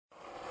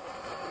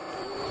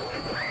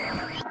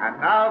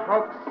Now,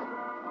 folks,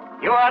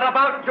 you are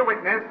about to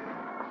witness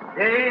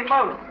the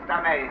most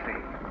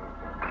amazing,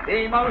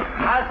 the most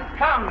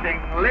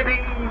astounding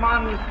living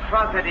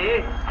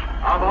monstrosity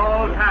of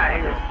all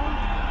time.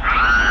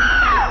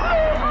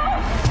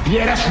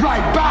 Yeah, that's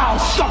right. Bow,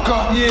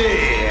 sucker.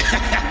 Yeah.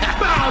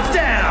 Bow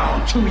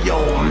down to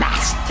your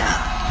master.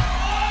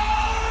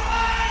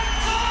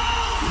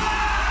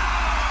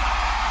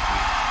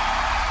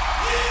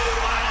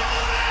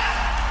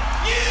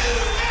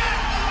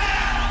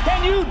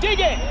 Can you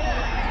dig it?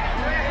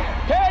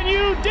 Can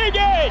you dig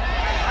it?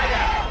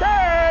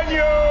 Can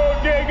you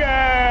dig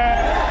it?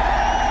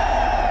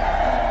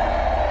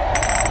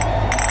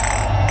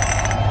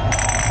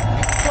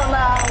 Come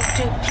out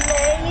to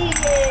play.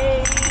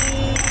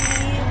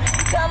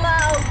 Come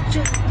out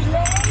to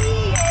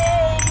play.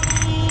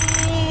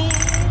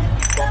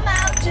 Come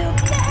out to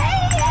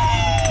play.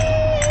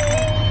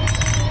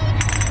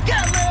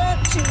 Come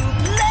out to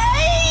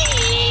play.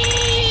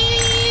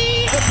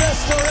 The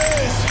best there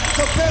is,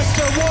 the best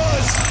there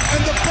was,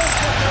 and the best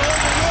that there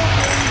ever will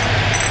be.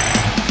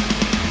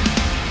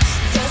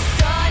 The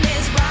sun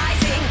is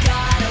rising,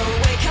 gotta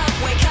wake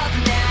up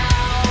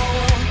now.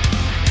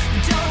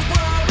 Don't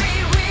worry,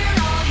 we're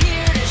all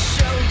here to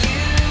show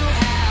you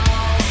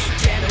how.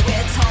 Jamming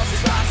with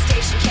Tulsa's Rock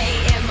Station,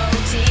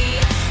 KMOD.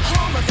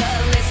 Home of the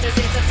listeners,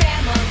 it's a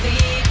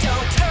family.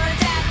 Don't turn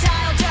that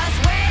dial, just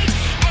wait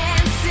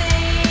and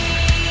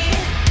see.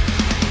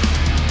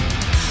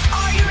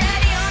 Are you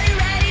ready? Are you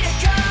ready to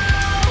go?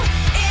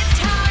 It's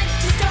time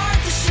to start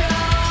the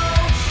show.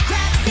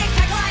 Grab a six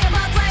pack, line 'em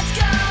up, let's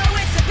go.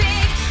 It's a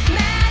big,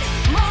 mad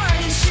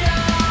morning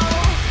show.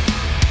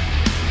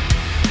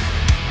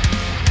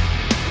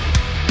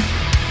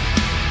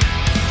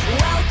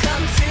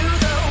 Welcome to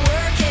the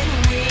working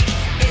week.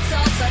 It's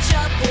all such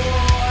a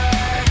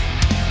bore.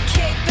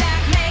 Kick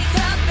back, make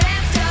the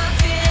best of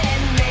it,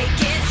 and make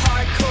it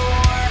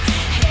hardcore.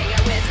 Hang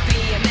out with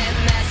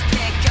BMMS,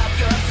 pick up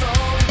your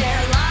phone.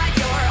 They're live,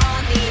 you're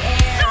on the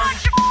air.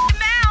 Watch your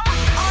mouth.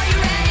 Are you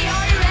ready?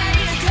 Are you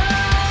ready to go?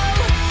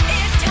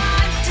 It's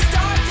time to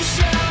start the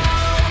show.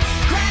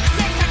 Grab a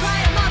six pack,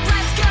 line 'em up,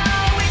 let's go.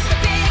 It's the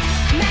big,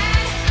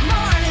 mad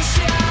morning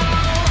show.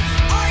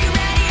 Are you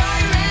ready? Are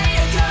you ready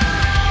to go?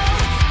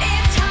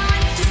 It's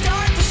time to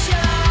start the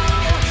show.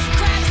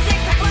 Grab a six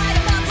pack, line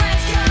 'em up,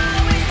 let's go.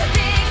 It's the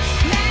big,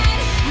 mad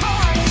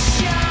morning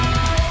show.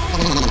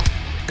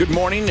 Good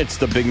morning. It's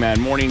the Big Man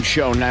Morning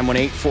Show,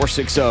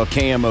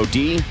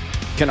 918-460-KMOD. You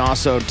can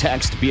also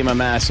text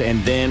BMMS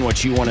and then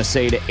what you want to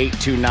say to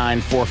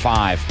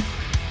 82945.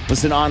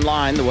 Listen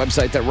online, the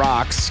website that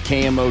rocks,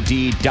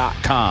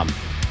 KMOD.com.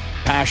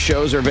 Past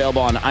shows are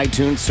available on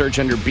iTunes. Search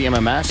under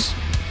BMMS.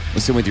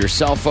 Listen with your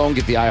cell phone.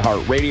 Get the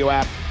iHeartRadio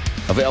app.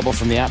 Available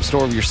from the App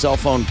Store of your cell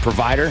phone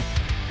provider.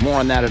 More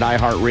on that at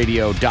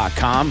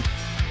iHeartRadio.com.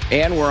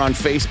 And we're on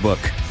Facebook.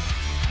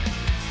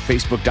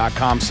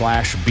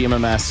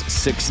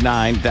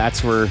 Facebook.com/BMMS69.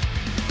 That's where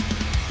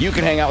you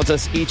can hang out with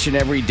us each and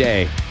every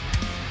day.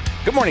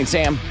 Good morning,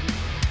 Sam.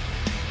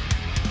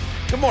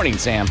 Good morning,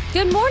 Sam.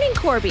 Good morning,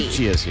 Corby.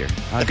 She is here.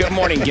 Good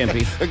morning,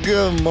 Gimpy.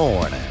 Good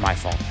morning. My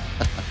fault.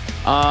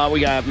 We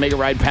got mega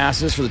ride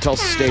passes for the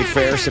Tulsa State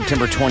Fair,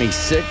 September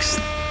 26th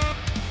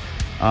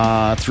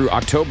through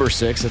October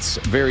 6th. That's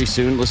very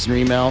soon. Listener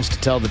emails to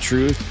tell the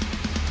truth.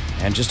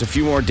 And just a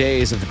few more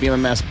days of the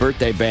BMMS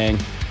birthday bang.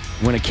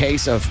 Win a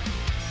case of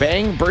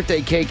Bang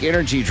Birthday Cake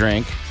Energy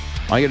Drink.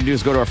 All you got to do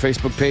is go to our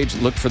Facebook page,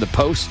 look for the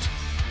post,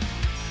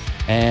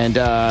 and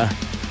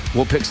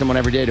we'll pick someone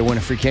every day to win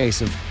a free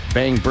case of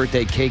Bang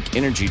Birthday Cake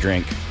Energy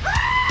Drink.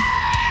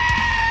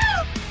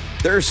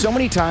 There are so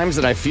many times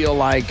that I feel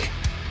like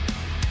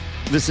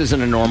this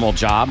isn't a normal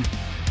job.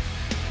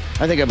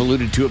 I think I've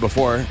alluded to it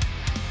before.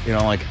 You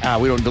know, like,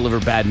 we don't deliver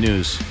bad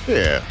news.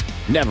 Yeah.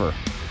 Never.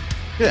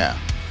 Yeah.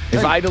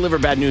 If I deliver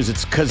bad news,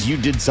 it's because you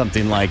did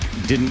something like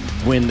didn't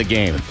win the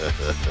game.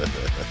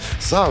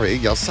 Sorry,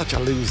 you're such a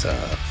loser.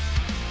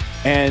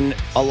 And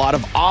a lot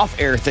of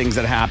off-air things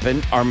that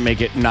happen make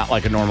it not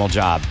like a normal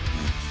job.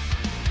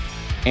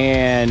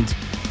 And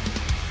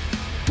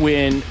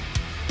when,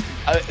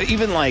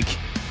 even like,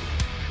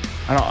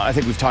 I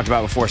think we've talked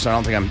about it before, so I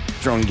don't think I'm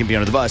throwing Gimpy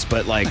under the bus,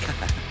 but like,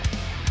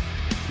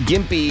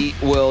 Gimpy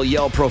will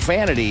yell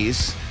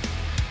profanities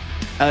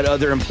at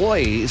other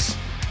employees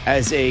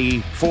as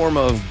a form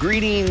of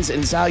greetings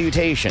and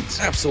salutations.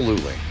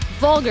 Absolutely.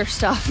 Vulgar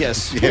stuff.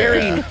 Yes, Yeah.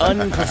 very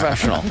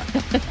unprofessional.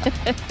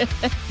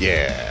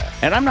 Yeah.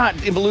 And I'm not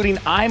alluding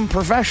I'm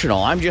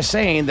professional. I'm just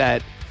saying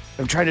that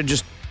I'm trying to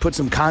just put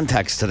some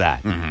context to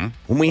that. Mm-hmm.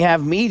 When we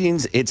have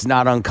meetings, it's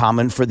not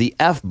uncommon for the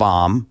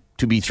F-bomb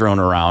to be thrown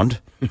around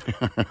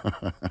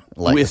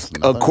Like with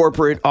a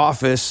corporate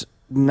office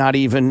not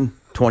even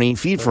 20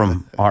 feet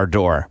from our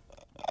door.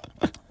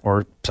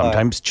 Or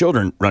sometimes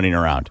children running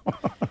around.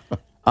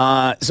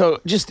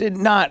 So just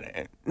not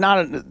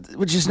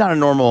a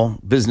normal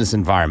business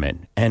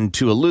environment. And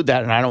to elude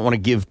that, and I don't want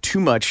to give too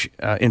much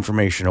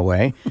information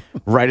away,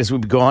 right as we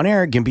go on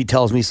air, Gimpy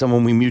tells me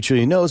someone we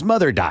mutually know's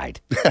mother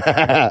died.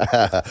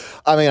 I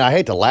mean, I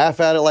hate to laugh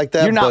at it like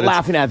that. You're not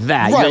laughing at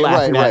that. Right, You're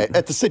laughing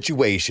at the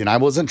situation. I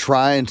wasn't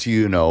trying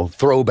to,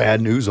 throw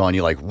bad news on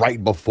you like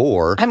right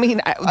before. I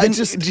mean,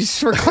 just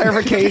for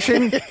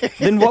clarification,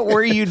 then what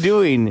were you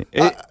doing?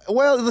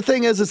 Well, the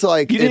thing is, it's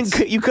like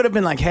you could have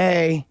been like,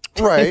 hey.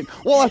 Right.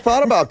 Well, I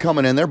thought about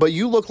coming in there, but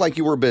you looked like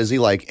you were busy,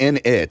 like in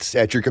it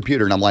at your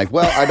computer, and I'm like,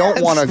 well, I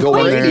don't want to go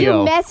in there. You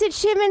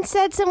messaged him and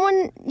said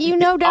someone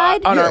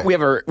died? We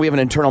have an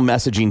internal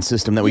messaging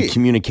system that we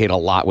communicate a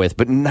lot with,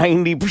 but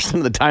 90%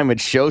 of the time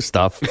it's show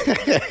stuff.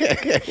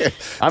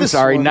 I'm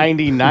sorry,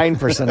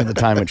 99% of the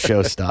time it's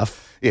show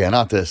stuff. Yeah,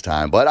 not this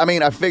time. But I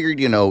mean, I figured,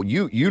 you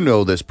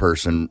know this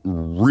person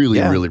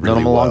really known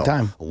him a well. long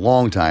time. A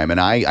long time.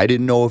 And I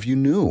didn't know if you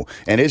knew.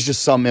 And it's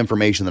just some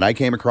information that I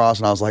came across,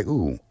 and I was like,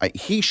 ooh,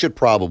 he should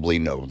probably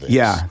know this.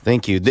 Yeah,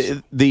 thank you.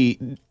 The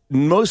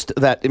most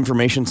of that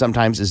information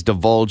sometimes is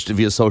divulged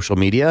via social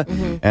media,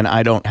 and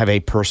I don't have a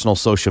personal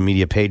social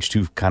media page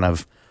to kind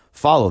of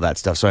follow that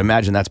stuff. So I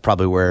imagine that's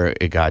probably where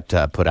it got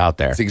put out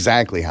there. That's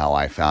exactly how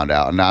I found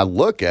out. And I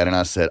look at it and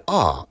I said,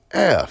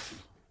 F.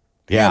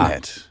 Damn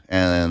it.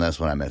 And then that's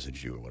when I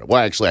messaged you or whatever.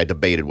 Well, actually, I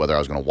debated whether I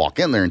was going to walk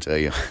in there and tell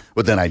you,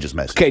 but then I just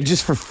messaged you. Okay,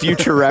 just for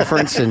future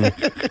reference, and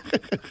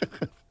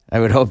I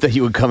would hope that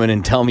you would come in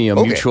and tell me a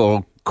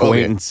mutual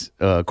acquaintance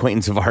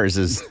of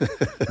ours'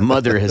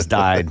 mother has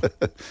died.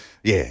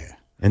 Yeah.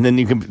 And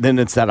then then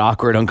it's that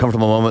awkward,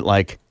 uncomfortable moment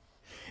like,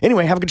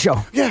 anyway, have a good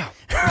show. Yeah.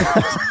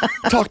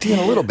 Talk to you in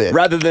a little bit.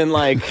 Rather than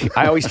like,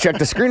 I always check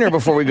the screener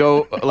before we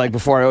go, like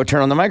before I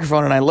turn on the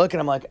microphone, and I look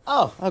and I'm like,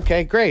 oh,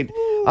 okay, great.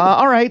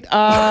 All right.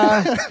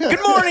 Good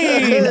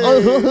morning.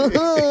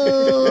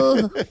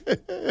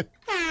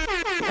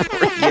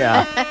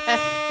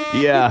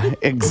 Yeah,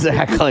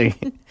 exactly.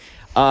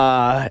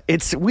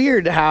 It's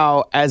weird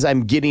how as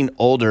I'm getting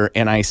older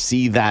and I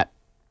see that,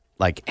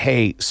 like,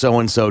 hey,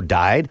 so-and-so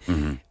died,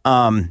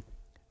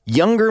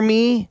 younger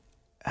me,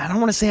 I don't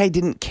want to say I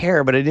didn't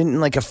care, but it didn't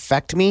like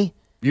affect me.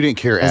 You didn't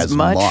care as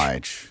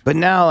much. But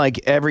now, like,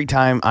 every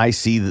time I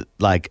see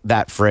like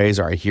that phrase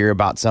or I hear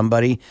about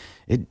somebody,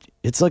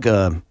 it's like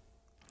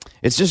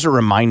it's just a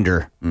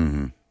reminder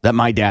that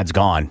my dad's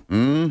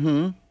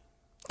gone.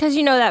 Because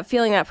that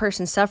feeling that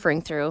person's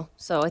suffering through.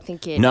 So I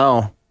think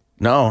No,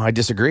 I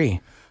disagree.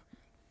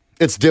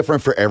 It's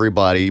different for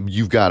everybody.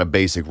 You've got a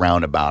basic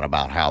roundabout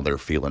about how they're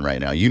feeling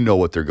right now. You know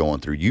what they're going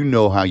through. You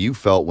know how you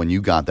felt when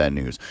you got that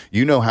news.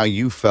 You know how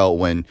you felt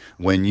when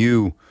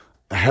you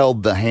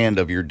held the hand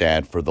of your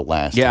dad for the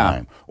last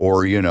time.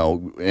 Or,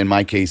 in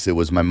my case, it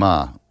was my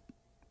mom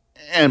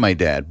and my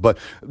dad. But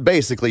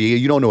basically,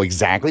 you don't know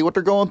exactly what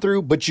they're going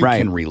through, but you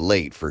can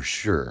relate for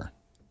sure.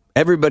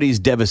 Everybody's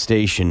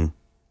devastation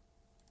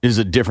is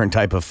a different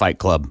type of Fight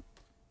Club.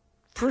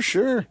 For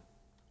sure.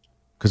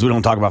 Because we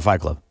don't talk about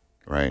Fight Club.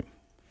 Right.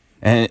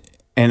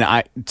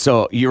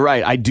 So you're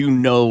right. I do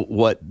know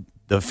what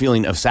the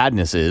feeling of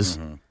sadness is,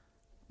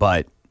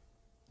 but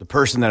the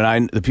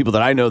people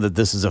that I know that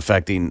this is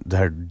affecting,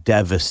 they're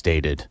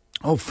devastated.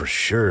 Oh, for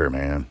sure,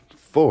 man.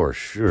 For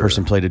sure.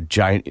 Person played a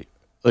giant.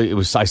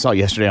 I saw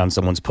yesterday on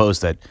someone's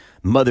post that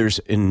mothers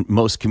in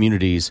most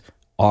communities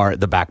are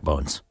the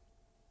backbones.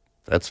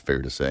 That's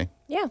fair to say.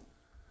 Yeah.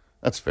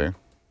 That's fair.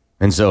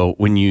 And so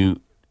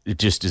it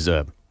just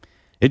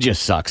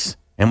sucks.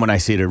 And when I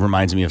see it, it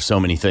reminds me of so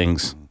many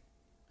things.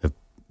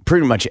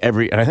 Pretty much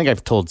and I think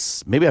I've told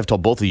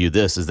both of you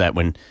this, is that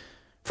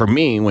for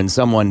me, when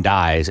someone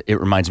dies, it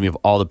reminds me of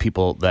all the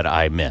people that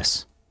I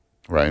miss.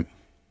 Right.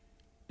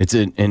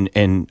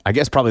 And I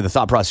guess probably the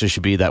thought process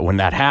should be that when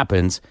that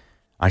happens,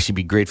 I should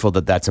be grateful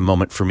that that's a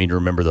moment for me to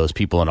remember those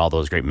people and all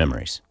those great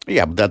memories.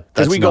 Yeah, but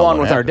because we go on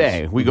with our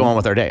day. We go on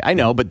with our day. I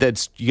know, but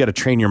you got to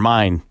train your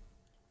mind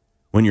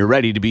when you're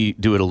ready to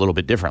do it a little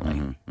bit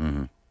differently.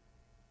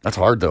 That's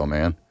hard though,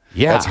 man.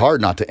 Yeah, that's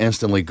hard not to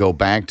instantly go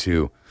back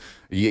to.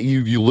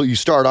 You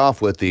start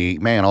off with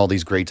all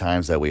these great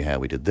times that we had.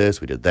 We did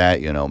this, we did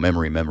that.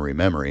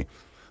 Memory.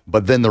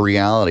 But then the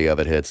reality of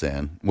it hits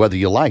in, whether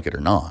you like it or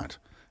not,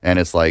 and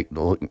it's like,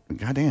 well,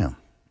 goddamn,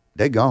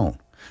 they gone,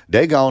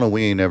 and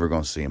we ain't never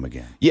gonna see them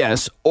again.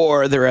 Yes,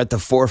 or they're at the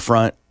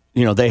forefront.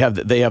 They have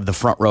the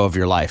front row of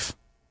your life.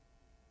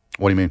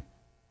 What do you mean?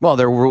 Well,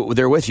 they're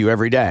with you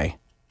every day.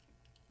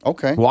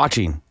 Okay.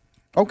 Watching.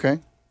 Okay.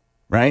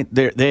 Right?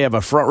 They have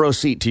a front row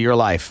seat to your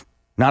life,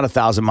 not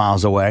 1,000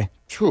 miles away.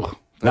 Whew,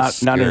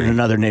 not in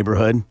another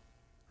neighborhood,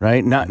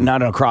 right?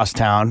 Not across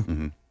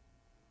town.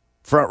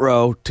 Front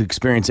row to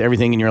experience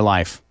everything in your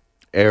life.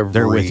 Everything.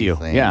 They're with you.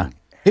 Yeah.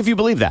 If you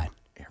believe that.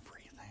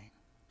 Everything.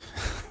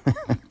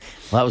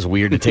 Well, that was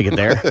weird to take it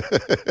there.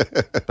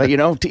 But,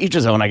 to each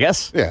his own, I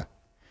guess. Yeah.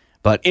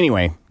 But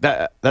anyway,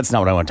 that's not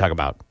what I want to talk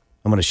about.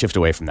 I'm going to shift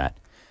away from that.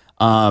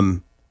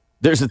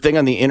 There's a thing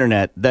on the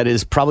internet that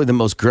is probably the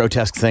most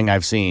grotesque thing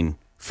I've seen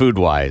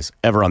food-wise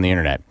ever on the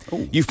internet.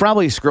 Ooh. You've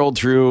probably scrolled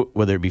through,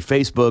 whether it be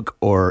Facebook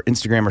or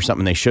Instagram or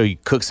something, they show you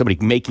somebody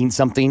making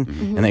something,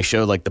 and they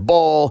show like the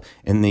bowl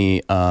and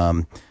the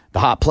the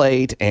hot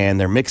plate and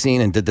they're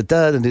mixing and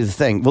and do the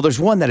thing. Well, there's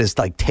one that is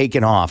like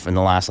taken off in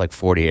the last like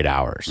 48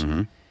 hours.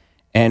 Mm-hmm.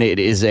 And it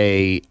is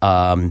a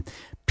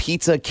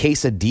pizza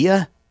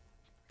quesadilla.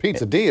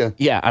 Pizzeria?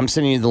 Yeah, I'm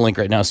sending you the link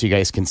right now so you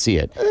guys can see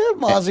it.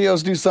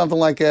 Mazio's do something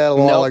like that a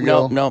while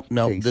ago. No.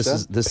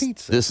 Pizza?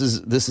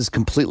 This is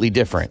completely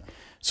different.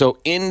 So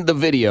in the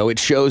video, it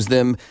shows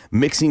them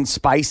mixing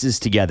spices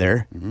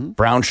together,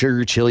 brown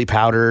sugar, chili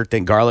powder,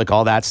 garlic,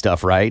 all that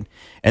stuff, right?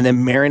 And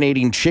then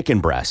marinating chicken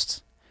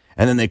breasts.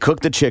 And then they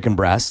cook the chicken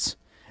breasts,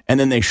 and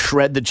then they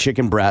shred the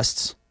chicken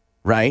breasts,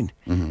 right?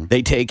 Mm-hmm.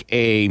 They take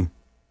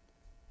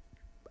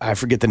I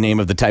forget the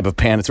name of the type of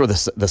pan. It's where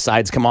the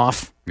sides come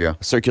off. Yeah.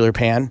 A circular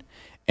pan.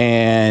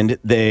 And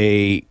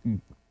they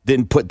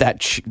then put a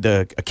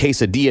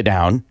quesadilla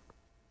down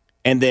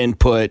and then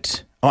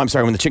put, when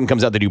the chicken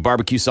comes out, they do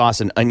barbecue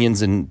sauce and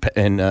onions and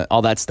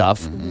all that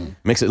stuff. Mm-hmm.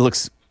 Mix it.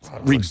 Looks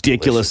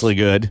ridiculously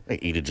good. They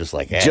eat it just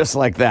like that. Just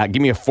like that.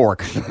 Give me a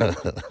fork.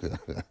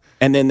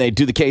 And then they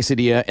do the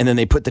quesadilla and then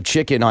they put the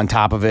chicken on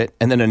top of it.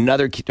 And then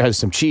has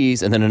some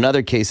cheese and then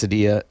another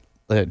quesadilla,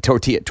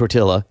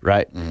 tortilla,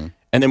 right? Mm-hmm.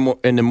 And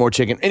then more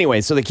chicken.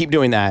 Anyway, so they keep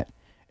doing that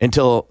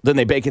until then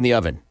they bake in the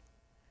oven.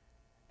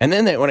 And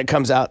then when it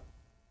comes out,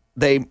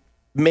 they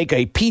make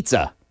a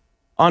pizza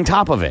on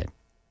top of it.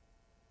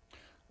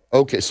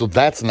 Okay, so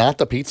that's not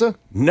the pizza?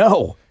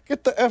 No.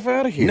 Get the F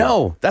out of here.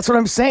 No, that's what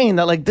I'm saying.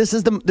 That like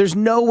there's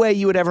no way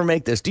you would ever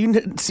make this. Do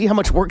you see how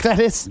much work that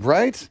is?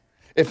 Right?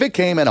 If it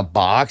came in a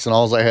box and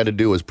all I had to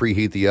do was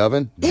preheat the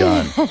oven,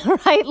 done.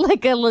 Right?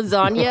 Like a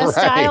lasagna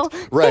style?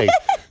 Right.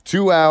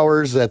 2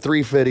 hours at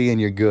 350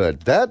 and you're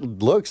good. It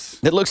looks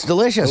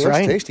delicious,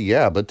 right? Tasty,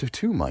 yeah, but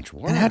too much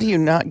work. And how do you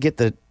not get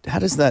how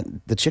does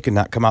the chicken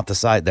not come out the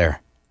side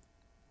there?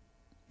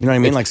 You know what I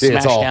mean? Like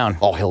smashed down.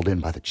 All held in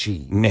by the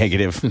cheese.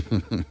 Negative.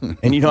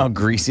 And you know how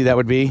greasy that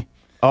would be?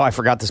 Oh, I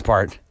forgot this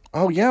part.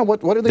 Oh, yeah.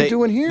 What are they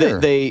doing here?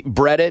 They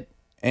bread it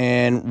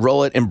and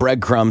roll it in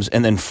breadcrumbs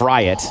and then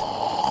fry it.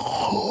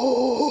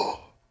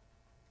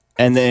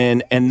 And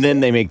then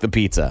they make the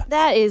pizza.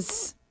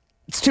 It's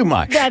too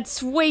much.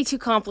 That's way too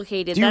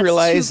complicated. Do you That's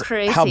realize too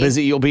crazy. how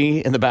busy you'll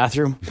be in the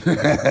bathroom?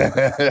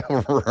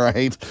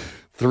 Right.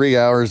 3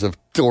 hours of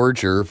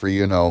torture for,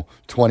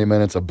 20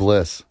 minutes of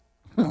bliss.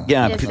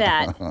 Yeah. It's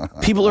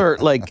that. People are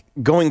like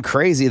going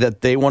crazy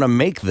that they want to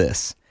make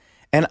this.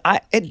 And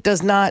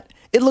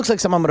it looks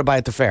like something I'm going to buy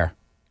at the fair.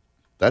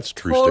 That's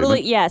true. Totally,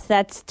 statement. yes.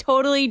 That's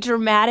totally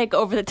dramatic,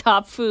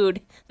 over-the-top food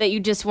that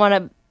you just want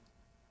to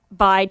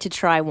buy to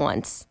try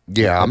once.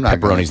 Yeah, I'm not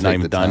going Pepperoni's to not take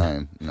even the done.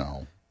 time.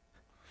 No.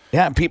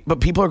 Yeah,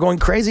 but people are going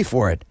crazy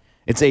for it.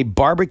 It's a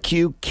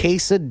barbecue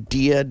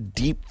quesadilla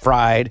deep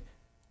fried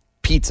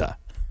pizza.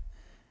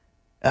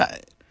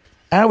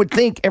 I would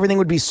think everything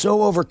would be so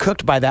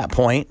overcooked by that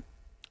point.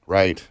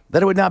 Right.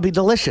 That it would not be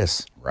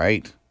delicious.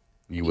 Right.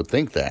 You would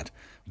think that.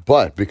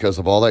 But because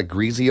of all that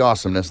greasy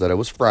awesomeness that it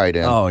was fried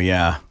in. Oh,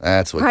 yeah.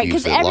 That's what Right,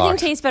 keeps because it everything locked.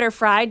 tastes better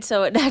fried,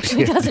 so it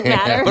actually doesn't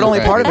matter. But only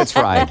part of it's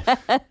fried.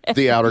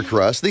 The outer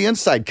crust. The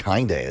inside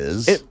kind of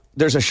is.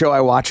 There's a show I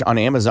watch on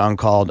Amazon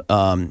called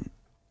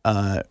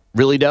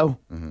Really Dough.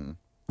 Mm-hmm.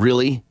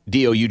 Really,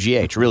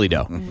 D-O-U-G-H, Really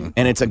Dough. Mm-hmm.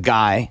 And it's a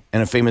guy,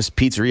 and a famous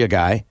pizzeria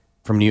guy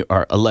from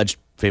alleged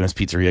famous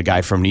pizzeria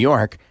guy from New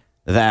York,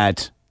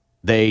 that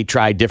they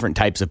try different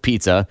types of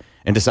pizza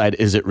and decide,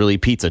 is it really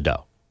pizza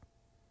dough?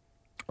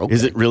 Okay.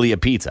 Is it really a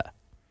pizza?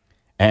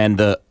 And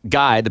the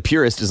guy, the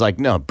purist, is like,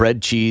 no,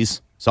 bread,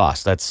 cheese,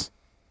 sauce. That's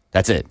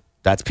it.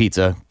 That's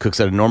pizza. Cooks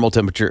at a normal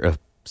temperature, a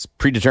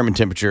predetermined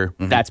temperature.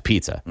 Mm-hmm. That's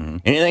pizza. Mm-hmm.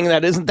 Anything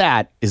that isn't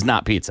that is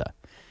not pizza.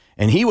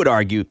 And he would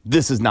argue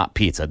this is not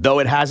pizza. Though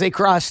it has a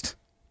crust,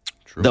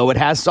 True. Though it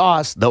has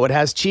sauce, though it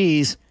has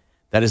cheese,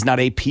 that is not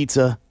a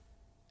pizza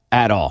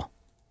at all.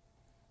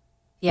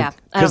 Yeah,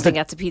 I don't think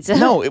that's a pizza.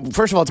 No,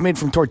 first of all, it's made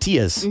from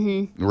tortillas.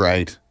 Mm-hmm.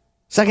 Right.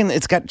 Second,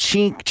 it's got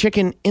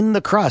chicken in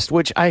the crust,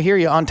 which I hear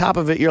you. On top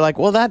of it, you're like,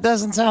 well, that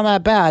doesn't sound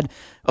that bad.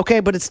 Okay,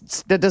 but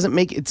that doesn't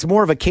make it's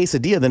more of a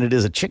quesadilla than it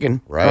is a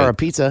chicken or a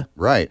pizza.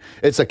 Right.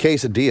 It's a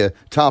quesadilla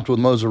topped with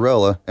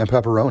mozzarella and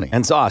pepperoni.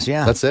 And sauce,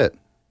 yeah. That's it.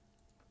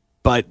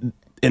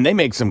 And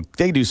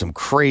they do some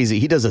crazy,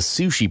 he does a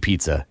sushi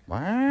pizza.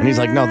 What? And he's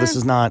like, no, this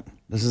isn't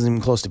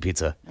even close to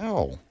pizza.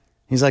 No.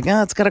 He's like,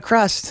 it's got a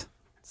crust.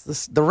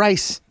 It's the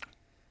rice.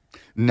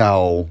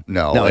 No,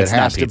 it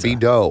has to be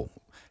dough.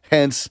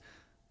 Hence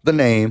the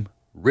name,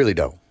 Really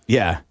Dough.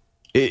 Yeah,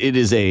 it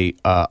is a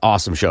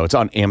awesome show. It's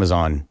on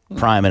Amazon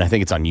Prime, and I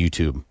think it's on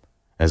YouTube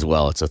as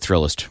well. It's a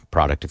Thrillist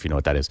product, if you know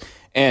what that is.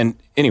 And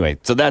anyway,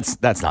 so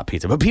that's not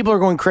pizza. But people are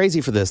going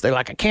crazy for this. They're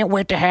like, I can't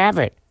wait to have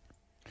it.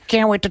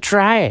 Can't wait to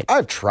try it.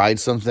 I've tried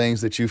some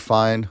things that you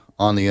find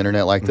on the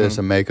internet like this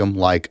and make them.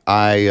 Like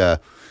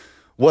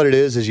what it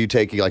is you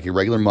take like your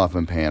regular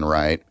muffin pan,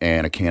 right,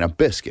 and a can of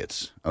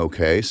biscuits,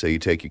 Okay, so you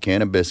take your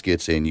can of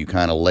biscuits and you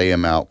kind of lay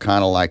them out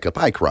kind of like a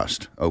pie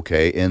crust,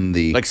 okay, in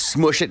the... Like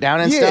smush it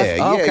down and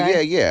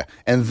stuff? Yeah.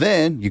 And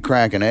then you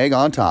crack an egg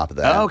on top of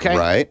that. Okay.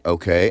 Right,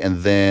 okay, and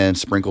then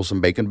sprinkle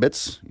some bacon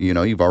bits. You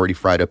know, you've already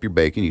fried up your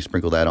bacon. You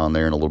sprinkle that on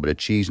there and a little bit of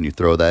cheese, and you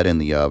throw that in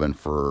the oven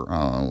for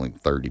like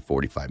 30,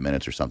 45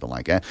 minutes or something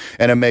like that.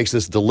 And it makes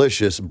this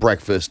delicious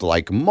breakfast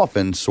like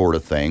muffin sort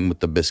of thing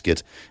with the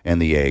biscuits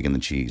and the egg and the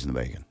cheese and the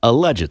bacon.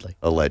 Allegedly.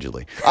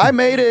 I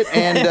made it,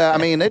 and I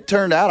mean, it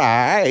turned out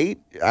I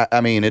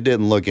mean, it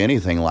didn't look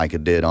anything like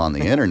it did on the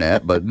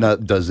internet, but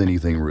does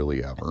anything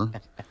really ever.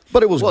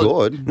 But it was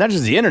good. Not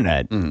just the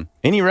internet. Mm-hmm.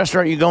 Any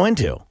restaurant you go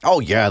into.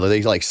 Oh, yeah.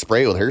 They like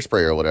spray with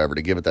hairspray or whatever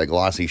to give it that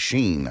glossy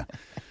sheen.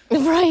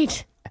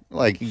 Right.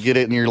 Like, you get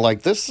it and you're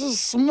like, this is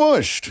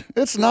smushed.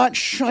 It's not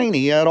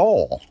shiny at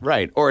all.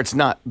 Right. Or it's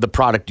not the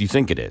product you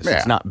think it is. Yeah.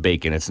 It's not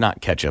bacon. It's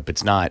not ketchup.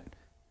 It's not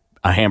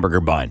a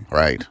hamburger bun.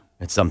 Right.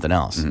 It's something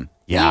else. Mm-hmm.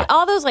 Yeah.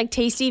 All those like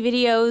tasty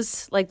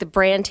videos, like the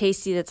brand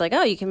tasty that's like,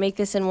 oh, you can make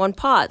this in one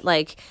pot.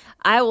 Like,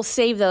 I will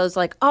save those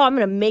like, oh, I'm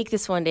going to make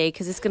this one day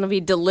because it's going to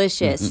be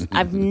delicious.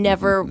 I've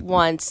never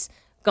once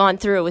gone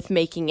through with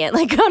making it,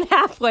 like gone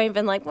halfway and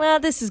been like,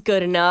 well, this is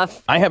good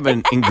enough. I have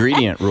an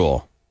ingredient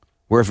rule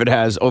where if it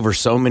has over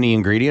so many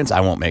ingredients, I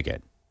won't make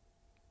it.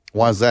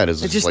 Why is that?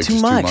 Is it It's just like too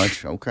just much. too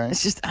much? Okay.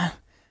 It's just,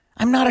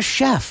 I'm not a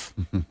chef.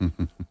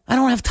 I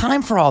don't have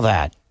time for all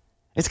that.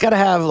 It's got to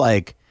have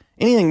like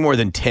anything more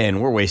than 10,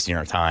 we're wasting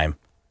our time.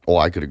 Oh,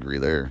 I could agree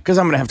there. Because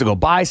I'm going to have to go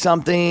buy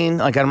something.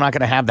 Like, I'm not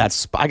going to have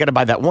that. I got to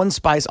buy that one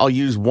spice I'll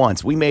use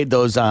once. We made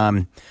those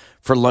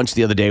for lunch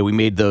the other day. We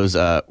made those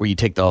where you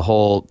take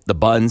the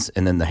buns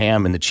and then the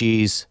ham and the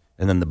cheese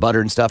and then the butter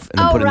and stuff and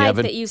then put it in the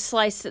oven. That you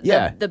slice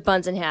Yeah. the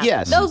buns in half.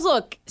 Yes. Those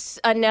look,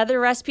 another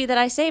recipe that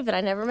I saved that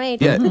I never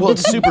made. Yeah, well,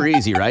 it's super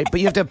easy, right? But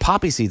you have to have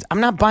poppy seeds. I'm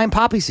not buying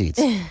poppy seeds.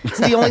 It's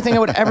the only thing I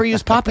would ever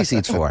use poppy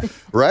seeds for.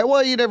 Right?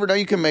 Well, you never know.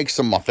 You can make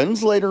some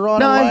muffins later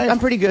on No, in life. I'm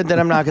pretty good that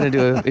I'm not going to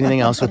do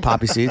anything else with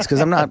poppy seeds because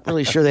I'm not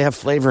really sure they have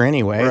flavor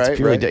anyway. Right, It's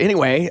purely right.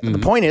 Anyway, the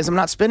point is I'm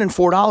not spending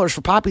 $4 for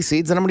poppy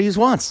seeds that I'm going to use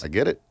once. I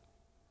get it.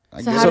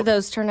 So how did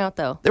those turn out,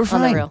 though? They were on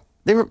fine. the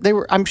real? They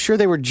were. I'm sure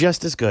they were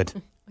just as good.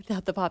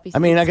 Without the poppy seeds. I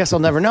mean, I guess I'll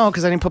never know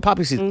because I didn't put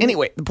poppy seeds.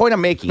 Anyway, the point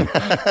I'm making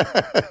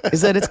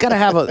is that it's got to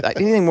have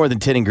anything more than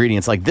 10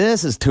 ingredients. Like,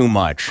 this is too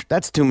much.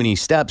 That's too many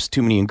steps,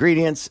 too many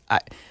ingredients.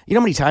 You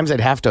know how many times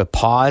I'd have to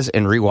pause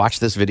and rewatch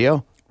this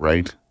video?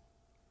 Right.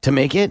 To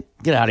make it?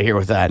 Get out of here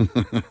with that.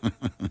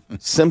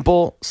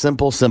 Simple.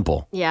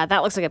 Yeah,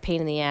 that looks like a pain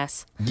in the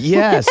ass.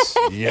 Yes.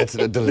 Yeah, it's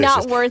a delicious.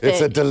 Not worth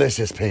It's it. a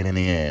delicious pain in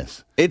the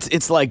ass.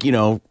 It's like,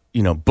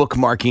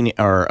 bookmarking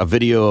or a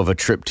video of a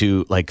trip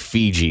to like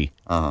Fiji.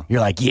 You're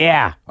like,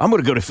 yeah, I'm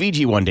going to go to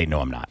Fiji one day. No,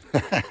 I'm not.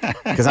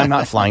 Because I'm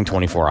not flying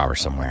 24 hours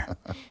somewhere.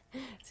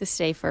 To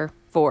stay for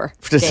 4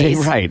 To days. say,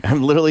 right.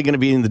 I'm literally going to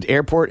be in the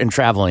airport and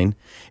traveling.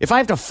 If I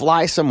have to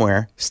fly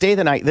somewhere, stay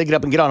the night, then get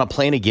up and get on a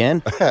plane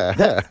again,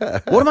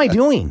 what am I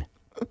doing?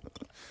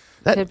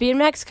 Could be in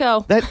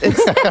Mexico.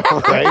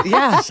 Right?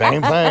 Yeah.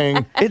 Same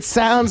thing. It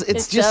sounds,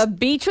 it's just. a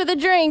beach with a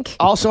drink.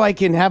 Also, I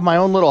can have my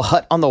own little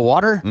hut on the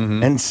water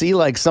and see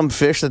like some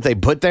fish that they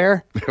put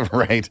there.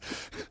 Right.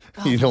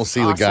 You don't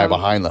see the guy awesome.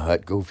 behind the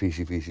hut. Go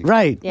fishy.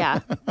 Right.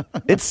 Yeah.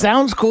 It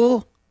sounds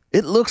cool.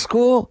 It looks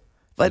cool.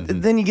 But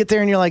then you get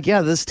there and you're like,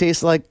 yeah, this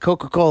tastes like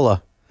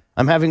Coca-Cola.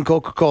 I'm having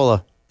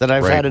Coca-Cola that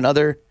I've Right. had in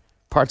other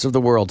parts of the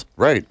world.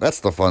 Right. That's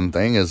the fun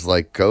thing is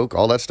like Coke,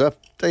 all that stuff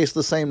tastes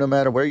the same no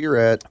matter where you're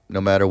at, no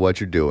matter what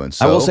you're doing.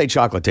 So, I will say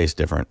chocolate tastes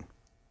different.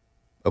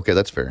 okay,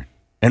 that's fair.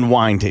 And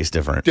wine tastes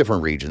different.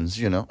 Different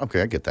regions,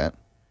 Okay, I get that.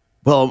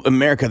 Well,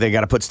 America, they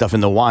got to put stuff in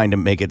the wine to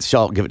make it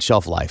give it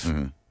shelf life.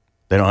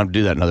 They don't have to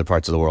do that in other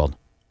parts of the world.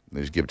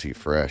 They just give it to you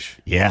fresh.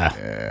 Yeah.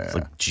 It's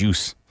like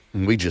juice.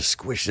 We just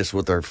squish this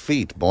with our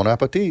feet. Bon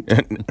appetit.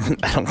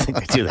 I don't think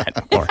they do that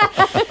anymore.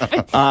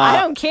 I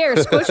don't care.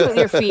 Squish with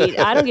your feet.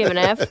 I don't give an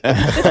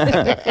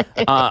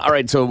F. All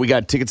right, so we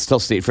got tickets to Tell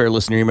State Fair.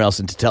 Listener emails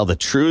and to tell the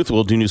truth.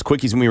 We'll do news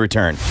quickies when we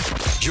return.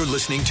 You're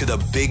listening to the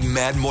Big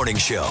Mad Morning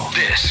Show.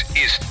 This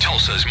is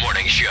Tulsa's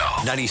Morning Show.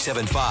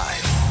 97.5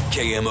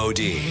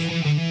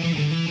 KMOD.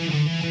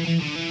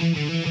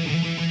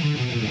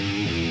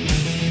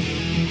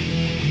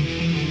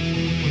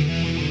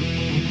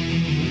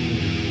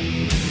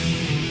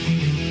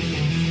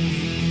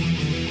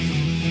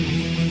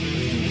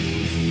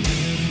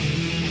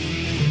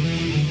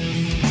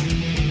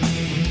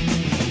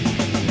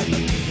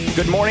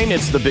 Good morning.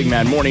 It's the Big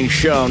Mad Morning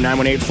Show,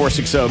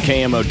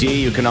 918-460-KMOD.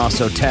 You can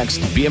also text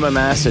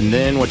BMMS and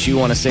then what you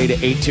want to say to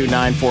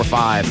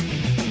 82945.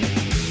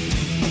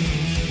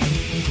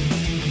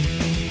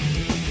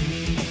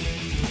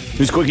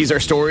 News quickies are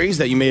stories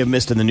that you may have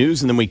missed in the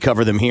news, and then we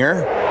cover them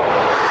here.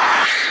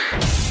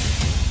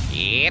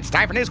 It's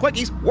time for News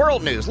Quickies,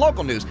 world news,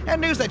 local news,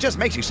 and news that just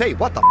makes you say,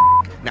 what the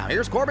f***? Now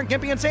here's Corbin,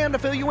 Gimpy, and Sam to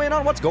fill you in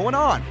on what's going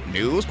on.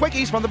 News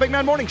Quickies from the Big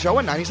Man Morning Show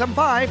on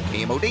 97.5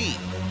 KMOD.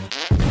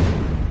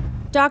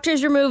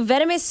 Doctors remove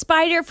venomous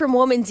spider from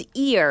woman's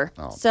ear.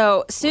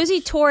 So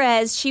Susie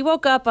Torres, she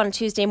woke up on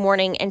Tuesday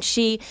morning and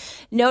she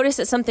noticed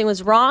that something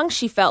was wrong.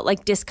 She felt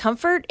like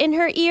discomfort in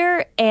her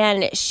ear,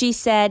 and she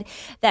said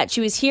that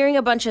she was hearing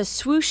a bunch of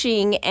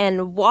swooshing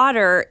and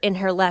water in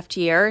her left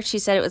ear. She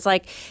said it was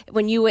like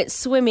when you went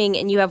swimming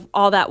and you have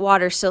all that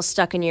water still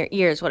stuck in your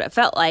ears, what it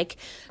felt like.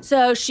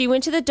 So she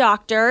went to the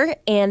doctor,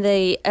 and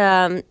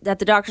at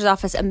the doctor's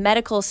office, a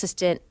medical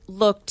assistant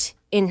looked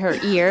in her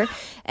ear,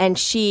 and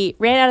she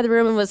ran out of the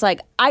room and was like,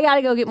 I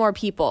gotta go get more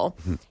people.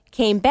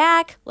 Came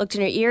back, looked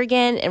in her ear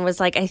again, and was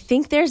like, I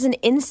think there's an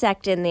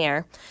insect in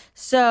there.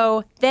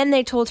 So then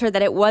they told her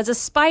that it was a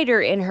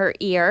spider in her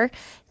ear.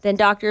 Then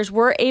doctors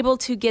were able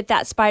to get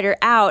that spider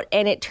out,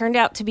 and it turned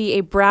out to be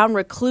a brown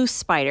recluse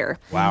spider.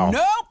 Wow.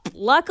 Nope.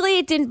 Luckily,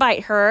 it didn't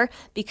bite her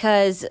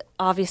because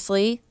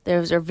obviously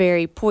those are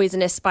very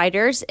poisonous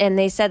spiders. And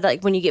they said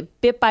like when you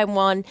get bit by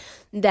one,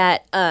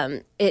 that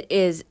it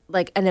is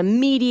like an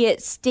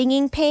immediate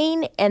stinging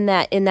pain, and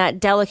that in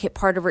that delicate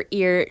part of her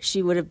ear,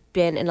 she would have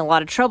been in a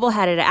lot of trouble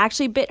had it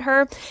actually bit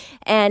her.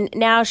 And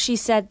now she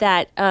said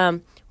that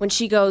when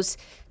she goes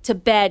to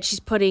bed,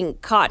 she's putting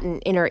cotton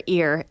in her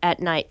ear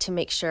at night to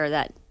make sure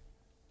that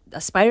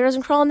a spider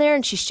doesn't crawl in there,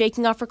 and she's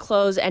shaking off her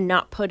clothes and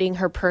not putting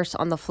her purse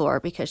on the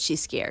floor because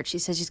she's scared. She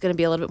says she's going to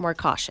be a little bit more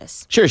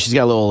cautious. Sure, she's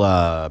got a little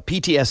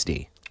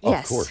PTSD.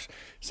 Yes. Of course.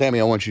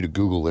 Sammy, I want you to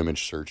Google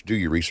image search. Do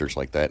your research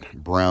like that.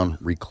 Brown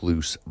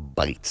recluse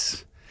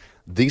bites.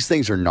 These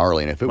things are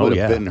gnarly, and if it would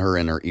have bitten her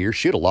in her ear,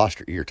 she would have lost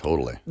her ear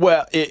totally.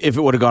 Well, if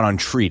it would have gone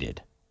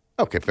untreated.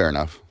 Okay, fair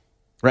enough.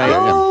 Right.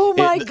 Oh,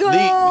 my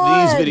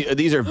God.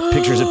 These are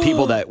pictures of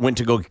people that went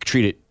to go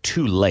treat it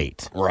too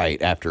late. Right,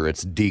 after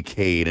it's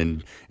decayed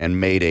and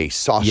made a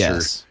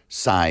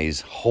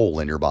saucer-size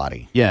hole in your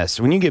body. Yes.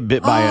 When you get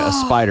bit by a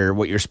spider,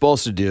 what you're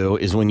supposed to do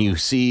is when you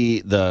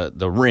see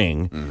the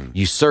ring,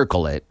 you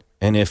circle it,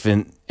 and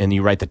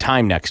you write the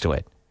time next to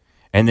it.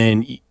 And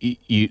then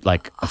you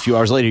like a few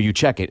hours later, you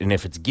check it, and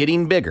if it's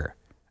getting bigger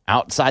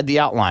outside the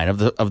outline of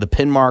the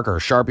pin mark or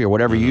Sharpie or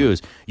whatever you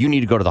use, you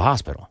need to go to the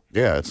hospital.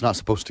 Yeah, it's not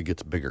supposed to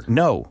get bigger.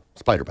 No.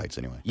 Spider bites,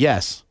 anyway.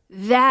 Yes.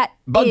 That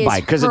Bug is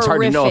bite, because it's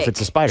hard to know if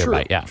it's a spider True,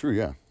 bite. Yeah. True,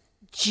 yeah.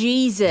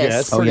 Jesus. Yeah,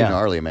 it's pretty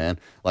gnarly, man.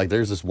 Like,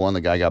 there's this one, the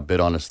guy got bit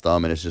on his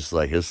thumb, and it's just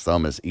like his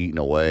thumb is eaten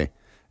away.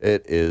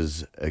 It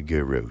is a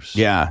gross.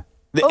 Yeah.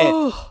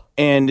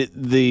 And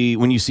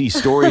when you see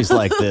stories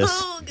like this,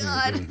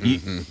 I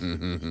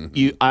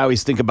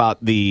always think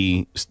about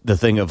the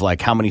thing of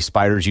like how many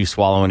spiders you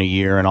swallow in a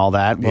year and all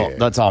that. Well,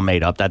 that's all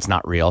made up. That's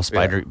not real.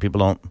 People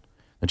don't.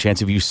 The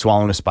chance of you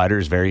swallowing a spider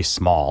is very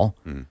small,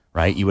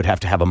 right? You would have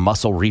to have a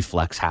muscle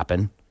reflex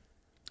happen,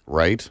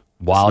 right?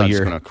 While it's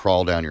you're going to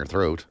crawl down your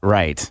throat,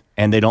 right?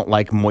 And they don't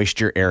like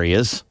moisture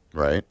areas,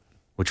 right?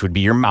 Which would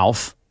be your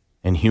mouth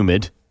and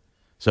humid.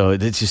 So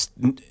it's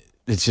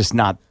just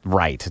not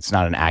right. It's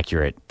not an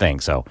accurate thing.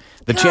 So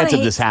the chance of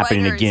this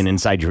happening again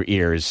inside your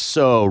ear is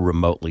so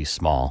remotely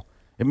small.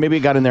 Maybe it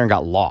got in there and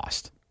got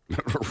lost.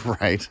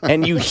 Right.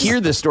 And you hear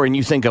this story and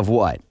you think of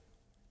what?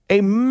 A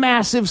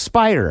massive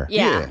spider.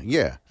 Yeah.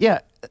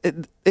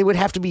 It would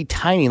have to be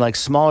tiny, like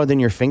smaller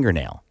than your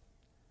fingernail.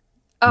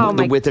 Oh,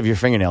 the width of your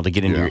fingernail to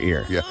get into your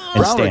ear. Yeah.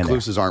 And Brown stand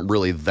recluses aren't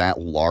really that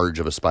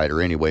large of a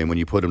spider anyway. And when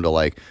you put them to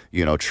like,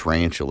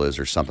 tarantulas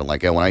or something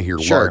like that, when I hear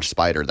large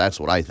spider, that's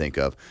what I think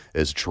of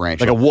as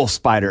tarantula. Like a wolf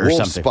spider or something.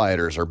 Wolf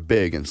spiders are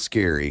big and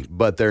scary,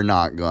 but they're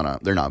not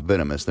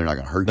venomous. They're not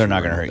going to hurt you. They're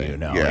not going to hurt you,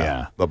 no.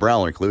 Yeah. But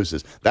brown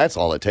recluses, that's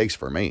all it takes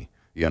for me.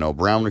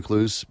 Brown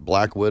recluse,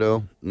 black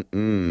widow,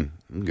 I'm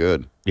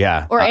good.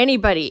 Yeah. Or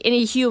anybody,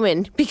 any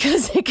human,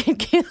 because it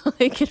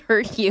could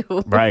hurt you.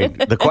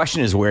 Right. The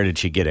question is, where did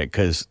she get it?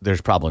 Because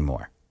there's probably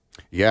more.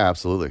 Yeah,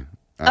 absolutely.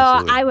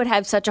 I would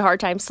have such a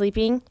hard time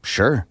sleeping.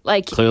 Sure.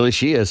 Like clearly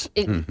she is.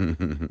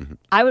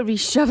 I would be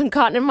shoving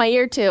cotton in my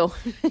ear too.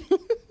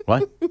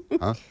 What?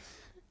 Huh?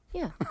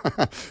 Yeah.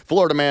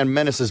 Florida man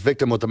menaces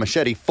victim with a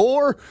machete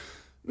for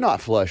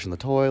not flushing the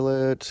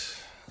toilet.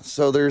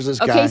 So there's this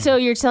guy. Okay, so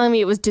you're telling me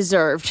it was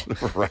deserved.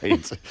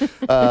 Right.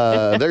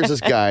 There's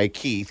this guy,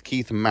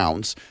 Keith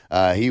Mounts.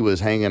 He was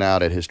hanging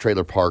out at his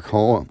trailer park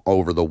home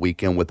over the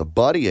weekend with a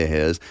buddy of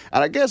his.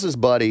 And I guess his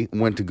buddy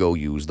went to go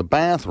use the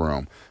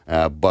bathroom,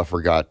 but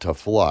forgot to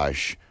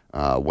flush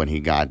when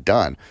he got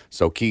done.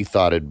 So Keith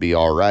thought it'd be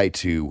all right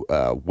to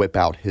whip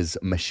out his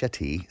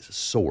machete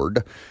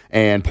sword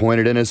and point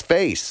it in his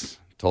face.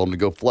 Told him to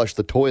go flush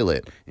the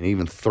toilet and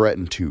even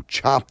threatened to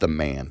chop the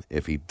man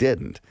if he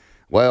didn't.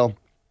 Well,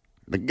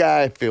 the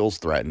guy feels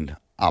threatened,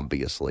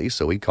 obviously,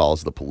 so he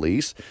calls the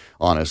police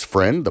on his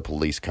friend. The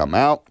police come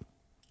out.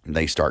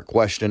 They start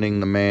questioning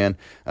the man.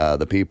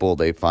 The people,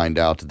 they find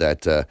out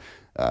that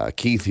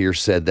Keith here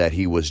said that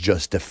he was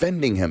just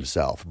defending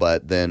himself.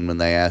 But then when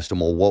they asked him,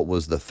 well, what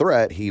was the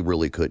threat? He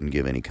really couldn't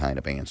give any kind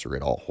of answer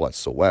at all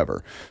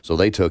whatsoever. So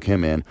they took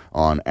him in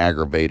on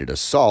aggravated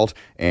assault.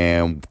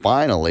 And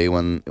finally,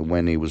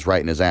 when he was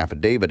writing his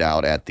affidavit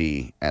out at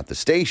the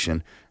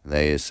station,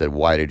 they said,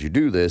 why did you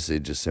do this?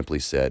 It just simply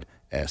said,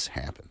 S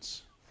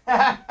happens.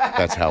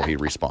 That's how he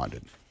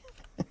responded.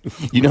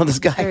 You know this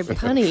guy? Very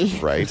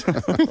punny. Right.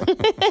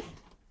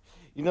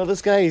 You know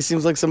this guy? He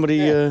seems like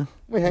somebody...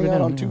 We hang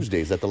out on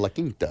Tuesdays at the La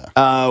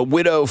Quinta.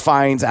 Widow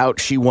finds out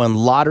she won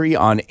lottery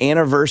on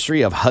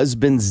anniversary of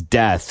husband's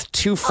death.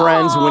 Two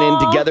friends went in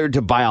together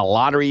to buy a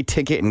lottery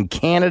ticket in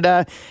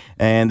Canada,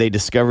 and they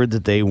discovered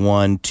that they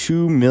won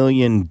 $2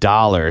 million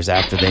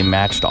after they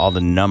matched all the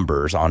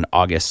numbers on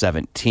August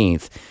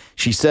 17th.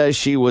 She says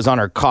she was on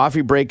her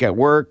coffee break at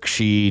work.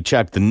 She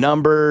checked the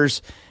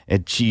numbers,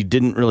 and she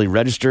didn't really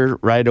register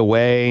right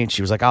away.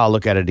 She was like, I'll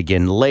look at it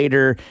again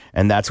later.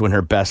 And that's when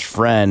her best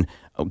friend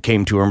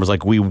came to her and was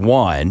like, we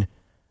won.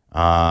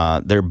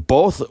 They're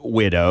both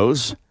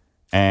widows,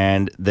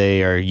 and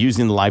they are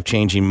using the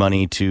life-changing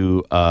money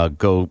to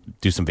go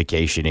do some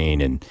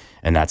vacationing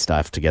and that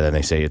stuff together. And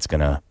they say it's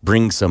going to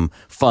bring some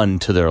fun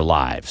to their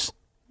lives.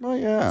 Oh,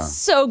 yeah.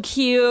 So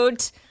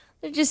cute.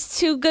 They're just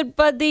two good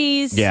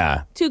buddies.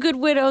 Yeah. Two good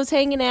widows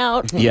hanging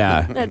out.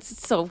 Yeah.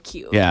 That's so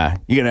cute. Yeah.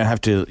 You're going to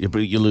have to,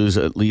 you lose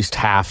at least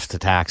half the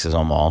taxes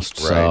almost.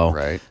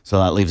 Right. So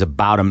that leaves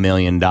about $1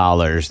 million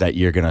that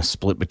you're going to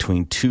split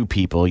between two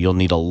people. You'll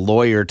need a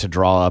lawyer to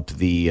draw up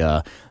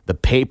the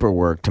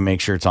paperwork to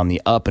make sure it's on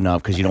the up and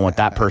up, because you don't want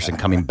that person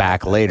coming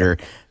back later,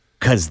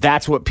 because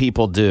that's what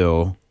people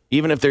do.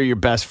 Even if they're your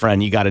best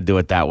friend, you got to do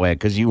it that way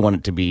because you want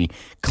it to be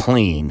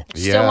clean.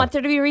 Still want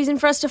there to be a reason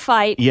for us to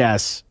fight.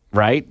 Yes.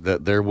 Right?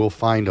 There will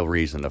find a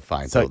reason to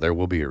fight. So there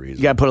will be a reason.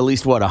 You got to put at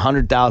least,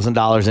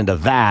 $100,000 into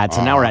that.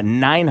 So now we're at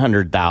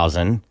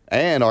 $900,000.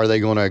 And are they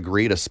going to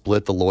agree to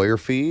split the lawyer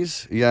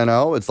fees? You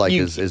know, it's like,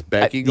 is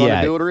Becky going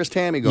to do it, or is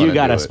Tammy going to do it? You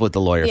got to split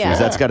the lawyer fees.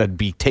 That's got to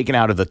be taken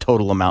out of the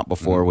total amount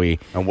before we...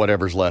 And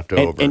whatever's left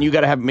over. And you got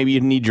to have, maybe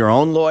you need your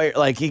own lawyer.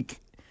 Like,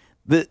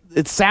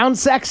 it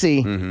sounds sexy,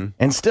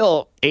 and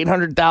still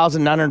 $800,000,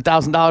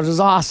 $900,000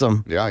 is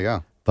awesome. Yeah.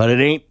 But it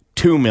ain't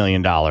 $2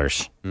 million.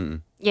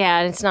 Yeah,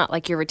 and it's not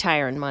like you're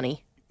retiring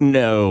money.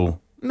 No,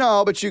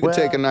 but you could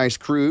take a nice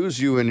cruise,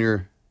 you and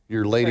your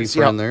lady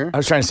friend there. I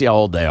was trying to see how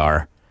old they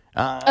are.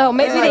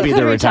 Maybe they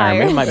could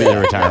retire. It might be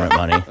their retirement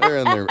money. They're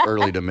in their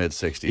early to mid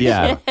 60s.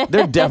 Yeah,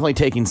 they're definitely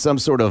taking some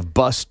sort of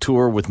bus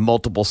tour with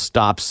multiple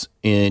stops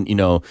in,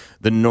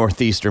 the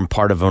northeastern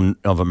part of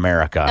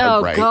America.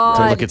 Oh, right. God.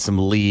 To look at some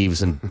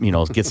leaves and,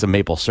 get some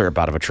maple syrup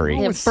out of a tree.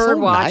 Yeah, It's bird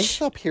so watch.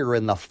 nice up here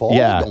in the fall,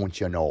 don't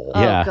you know?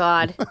 Yeah. Oh,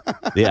 God.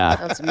 Yeah.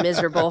 That's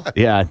miserable.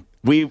 Yeah.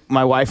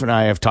 My wife and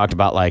I have talked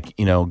about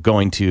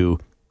going to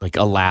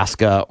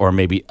Alaska or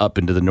maybe up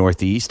into the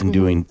Northeast and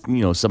doing,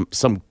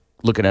 some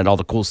looking at all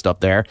the cool stuff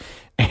there.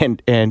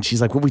 And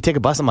she's like, will we take a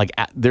bus? I'm like,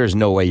 there's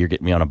no way you're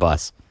getting me on a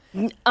bus.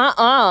 It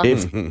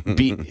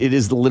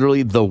is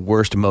literally the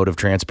worst mode of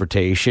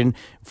transportation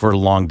for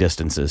long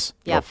distances.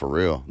 Yeah. Oh, for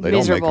real. They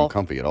Miserable. don't make them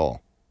comfy at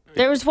all.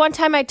 There was one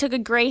time I took a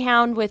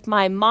Greyhound with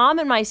my mom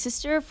and my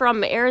sister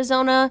from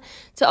Arizona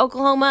to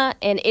Oklahoma,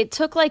 and it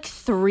took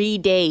 3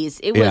 days.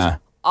 It was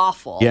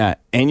awful. Yeah,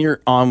 and you're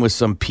on with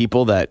some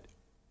people that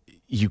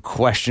you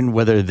question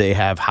whether they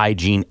have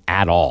hygiene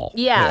at all.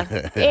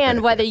 Yeah,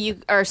 and whether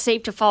you are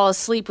safe to fall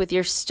asleep with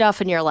your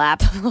stuff in your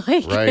lap.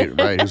 Right.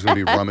 Who's going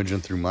to be rummaging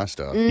through my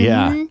stuff?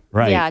 Yeah,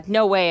 right. Yeah,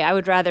 no way. I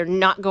would rather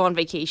not go on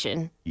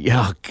vacation.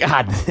 Yeah,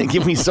 God, they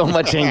give me so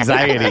much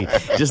anxiety,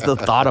 just the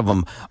thought of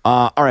them.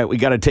 All right, we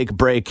got to take a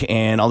break,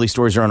 and all these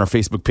stories are on our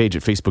Facebook page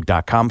at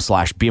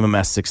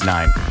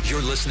facebook.com/BMMS69.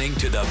 You're listening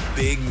to the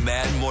Big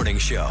Mad Morning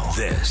Show.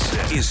 This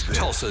is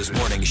Tulsa's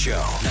Morning Show.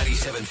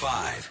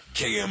 97.5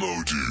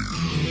 KMOD.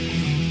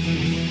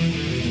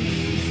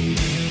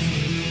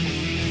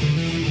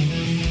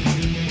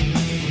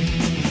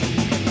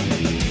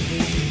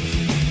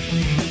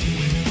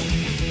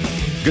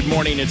 Good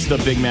morning. It's the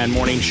Big Man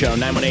Morning Show,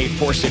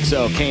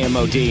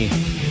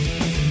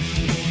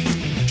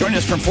 918-460-KMOD. Join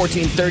us from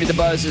 1430. The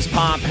Buzz is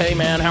Pop. Hey,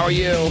 man, how are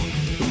you?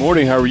 Good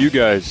morning. How are you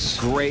guys?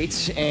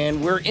 Great.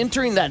 And we're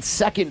entering that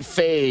second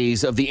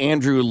phase of the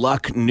Andrew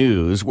Luck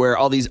news where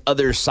all these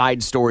other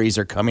side stories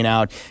are coming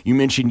out. You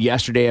mentioned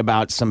yesterday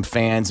about some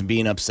fans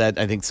being upset.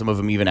 I think some of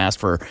them even asked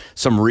for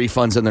some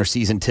refunds on their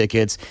season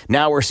tickets.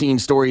 Now we're seeing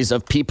stories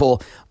of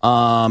people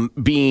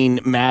being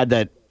mad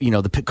that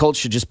the Colts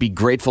should just be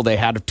grateful they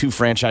had 2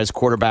 franchise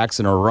quarterbacks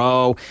in a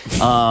row.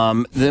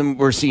 Then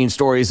we're seeing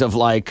stories of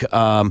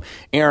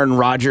Aaron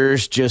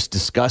Rodgers just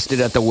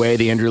disgusted at the way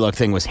the Andrew Luck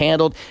thing was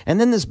handled.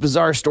 And then this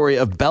bizarre story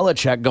of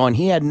Belichick going,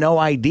 he had no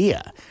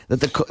idea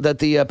that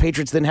the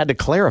Patriots then had to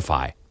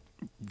clarify.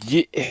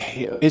 Yeah,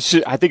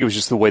 I think it was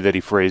just the way that he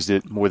phrased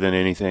it more than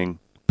anything.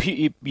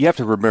 You have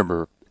to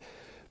remember,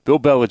 Bill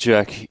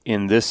Belichick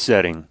in this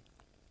setting,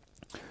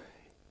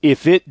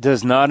 if it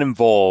does not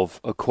involve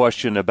a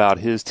question about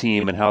his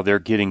team and how they're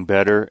getting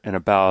better and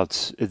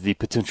about the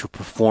potential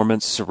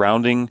performance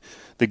surrounding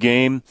the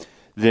game,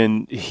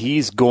 then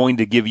he's going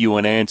to give you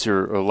an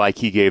answer like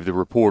he gave the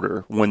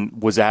reporter when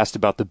was asked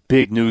about the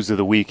big news of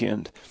the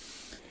weekend.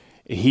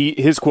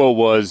 His quote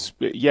was,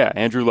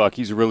 Andrew Luck,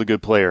 he's a really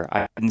good player.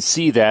 I didn't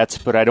see that,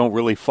 but I don't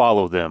really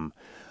follow them.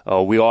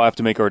 We all have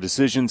to make our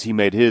decisions. He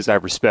made his. I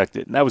respect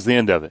it. And that was the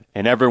end of it.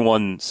 And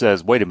everyone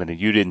says, wait a minute,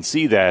 you didn't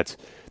see that.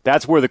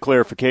 That's where the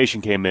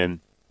clarification came in.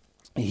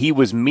 he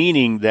was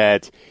meaning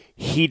that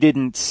he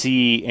didn't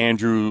see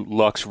Andrew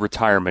Luck's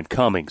retirement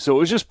coming. So it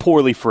was just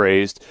poorly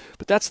phrased,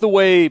 but that's the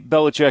way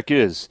Belichick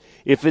is.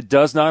 If it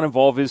does not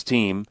involve his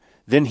team,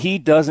 then he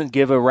doesn't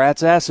give a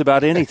rat's ass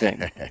about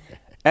anything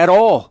at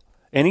all.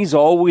 And he's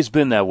always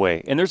been that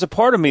way. And there's a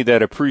part of me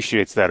that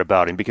appreciates that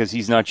about him because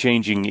he's not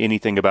changing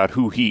anything about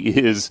who he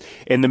is.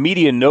 And the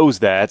media knows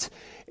that.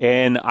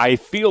 And I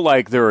feel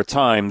like there are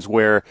times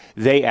where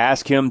they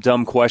ask him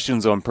dumb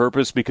questions on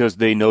purpose because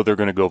they know they're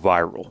going to go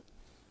viral.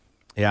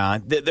 Yeah,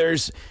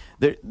 there's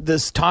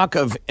this talk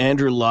of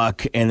Andrew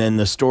Luck and then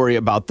the story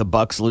about the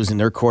Bucs losing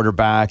their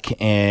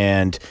quarterback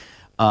and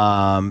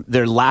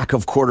their lack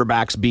of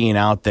quarterbacks being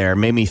out there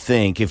made me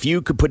think, if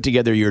you could put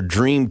together your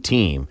dream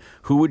team,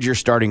 who would your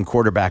starting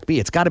quarterback be?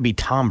 It's got to be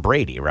Tom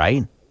Brady,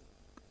 right?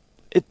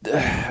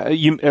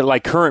 You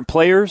like current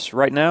players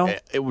right now?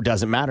 It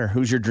doesn't matter.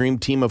 Who's your dream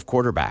team of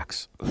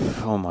quarterbacks?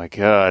 Oh, my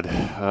God.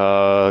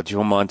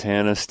 Joe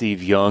Montana,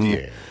 Steve Young.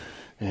 Yeah.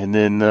 And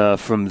then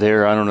from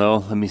there, I don't know.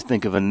 Let me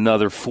think of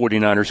another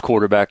 49ers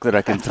quarterback that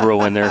I can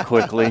throw in there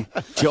quickly.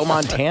 Joe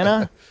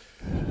Montana?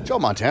 Joe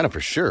Montana for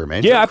sure,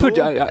 man. Yeah,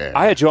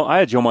 I had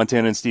Joe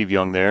Montana and Steve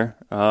Young there.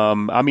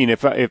 I mean,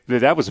 if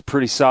that was a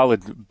pretty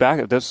solid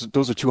backup,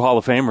 those are two Hall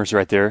of Famers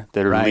right there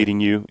that are leading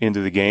you into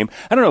the game.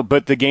 I don't know,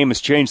 but the game has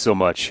changed so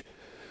much.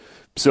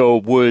 So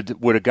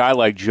would a guy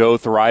like Joe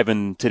thrive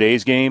in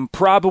today's game?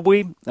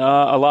 Probably.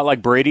 A lot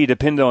like Brady,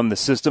 depending on the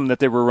system that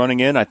they were running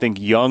in. I think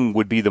Young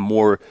would be the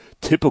more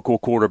typical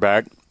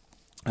quarterback,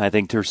 I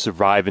think, to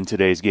survive in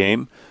today's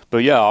game.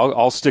 But yeah,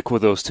 I'll stick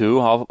with those two.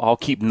 I'll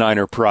keep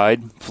Niner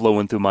pride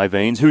flowing through my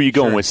veins. Who are you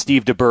going with,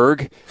 Steve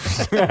DeBerg?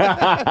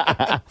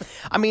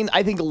 I mean,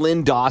 I think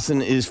Lynn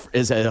Dawson is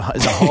a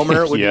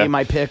homer would be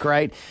my pick,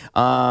 right?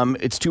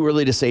 It's too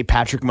early to say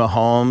Patrick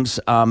Mahomes,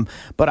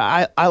 but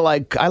I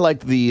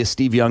like the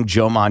Steve Young,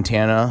 Joe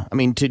Montana. I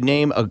mean, to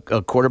name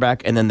a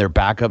quarterback and then their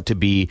backup to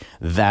be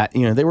that,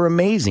 they were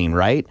amazing,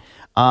 right?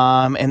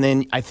 And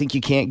then I think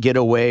you can't get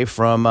away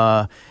from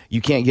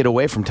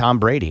Tom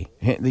Brady.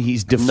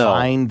 He's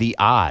defying the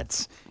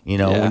odds.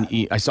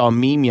 I saw a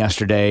meme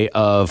yesterday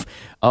of,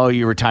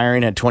 you're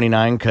retiring at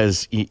 29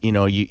 because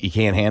you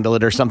can't handle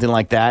it or something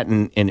like that,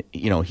 and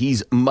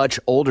he's much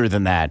older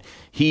than that.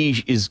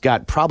 He is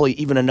got probably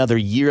even another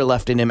year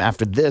left in him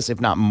after this,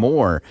 if not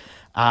more.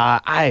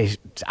 I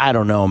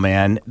don't know,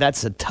 man.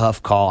 That's a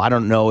tough call. I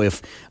don't know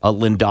if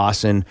Lynn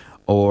Dawson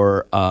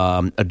or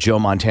a Joe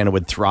Montana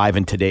would thrive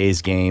in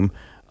today's game.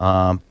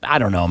 I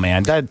don't know,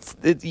 man.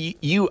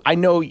 I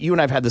know you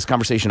and I've had this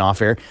conversation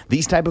off air.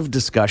 These type of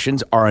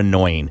discussions are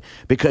annoying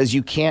because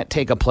you can't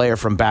take a player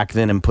from back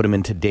then and put him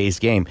in today's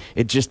game.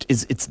 It just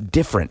is. It's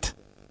different.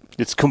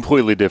 It's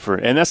completely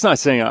different, and that's not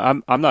saying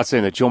I'm not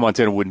saying that Joe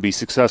Montana wouldn't be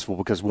successful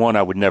because one,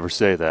 I would never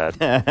say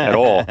that at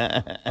all,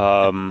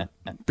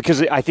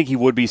 because I think he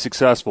would be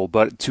successful,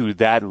 but to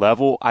that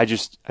level, I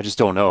just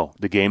don't know.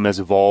 The game has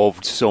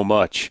evolved so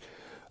much.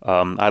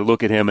 I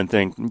look at him and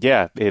think,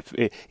 if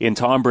in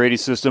Tom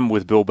Brady's system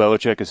with Bill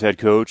Belichick as head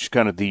coach,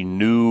 kind of the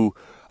new,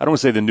 I don't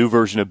want to say the new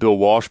version of Bill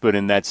Walsh, but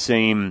in that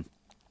same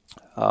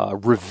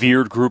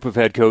revered group of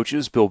head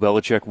coaches, Bill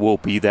Belichick will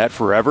be that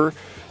forever.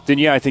 Then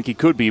I think he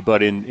could be,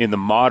 but in the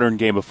modern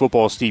game of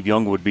football, Steve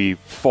Young would be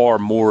far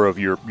more of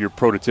your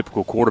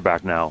prototypical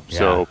quarterback now.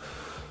 Yeah.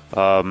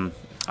 So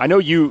I know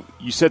you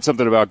said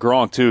something about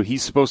Gronk too.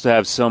 He's supposed to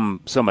have some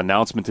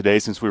announcement today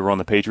since we were on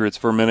the Patriots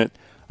for a minute.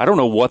 I don't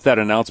know what that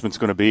announcement's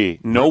going to be.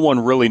 No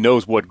one really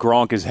knows what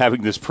Gronk is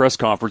having this press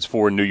conference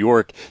for in New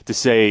York to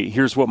say,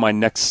 here's what my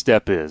next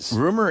step is.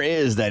 Rumor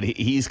is that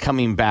he's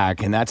coming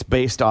back, and that's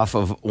based off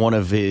of one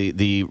of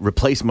the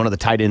replacement, one of the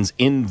tight ends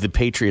in the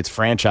Patriots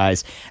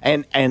franchise.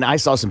 And I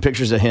saw some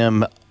pictures of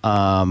him,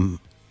 having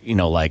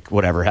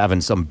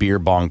some beer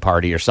bong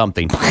party or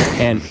something.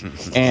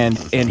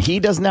 And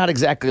he does not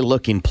exactly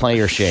look in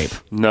player shape.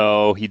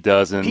 No, he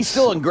doesn't. He's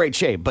still in great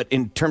shape, but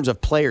in terms of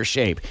player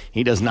shape,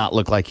 he does not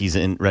look like he's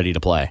ready to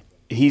play.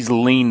 He's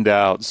leaned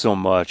out so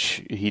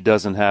much. He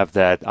doesn't have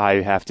that,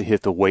 I have to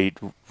hit the weight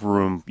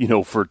room,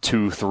 for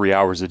 2-3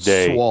 hours a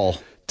day. Swole.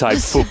 Type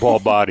football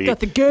body. Got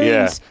the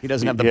gains. Yeah. He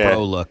doesn't have the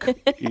bro look.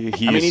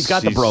 He's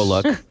got the bro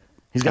look.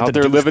 He's got out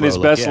there living his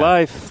best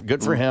life.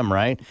 Good for him,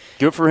 right?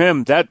 Good for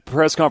him. That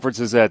press conference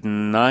is at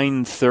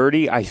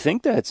 9:30. I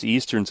think that's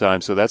Eastern time,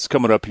 so that's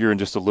coming up here in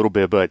just a little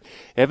bit. But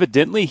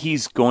evidently,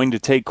 he's going to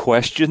take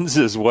questions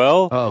as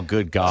well. Oh,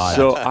 good God!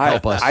 So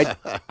help us.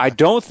 I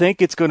don't think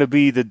it's going to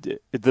be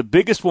the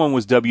biggest one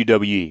was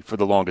WWE for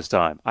the longest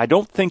time. I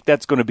don't think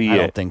that's going to be it. I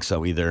don't think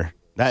so either.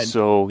 That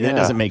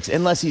doesn't make sense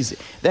unless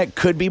that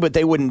could be, but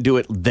they wouldn't do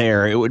it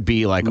there. It would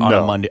be like on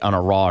a Monday on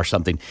a Raw or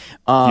something.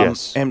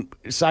 Yes. And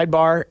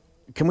sidebar.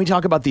 Can we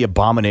talk about the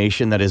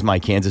abomination that is my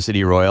Kansas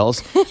City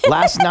Royals?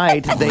 Last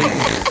night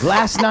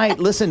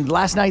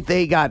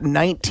they got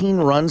 19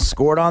 runs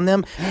scored on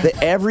them.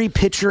 Every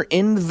pitcher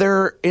in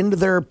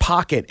their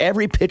pocket,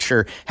 every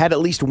pitcher had at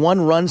least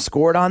one run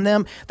scored on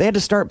them. They had to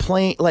start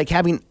playing, like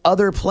having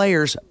other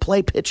players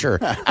play pitcher.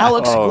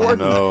 Alex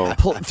Gordon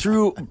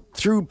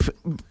threw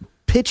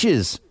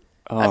pitches.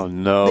 Oh,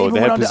 no. They They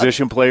went had on to-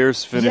 position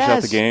players finish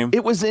out the Yes. game?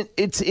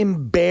 It's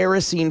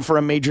embarrassing for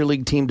a major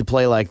league team to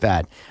play like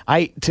that.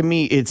 To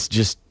me, it's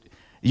just,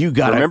 you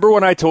got to. Remember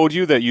when I told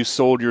you that you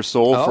sold your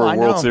soul for a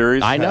World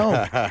Series? I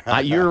know.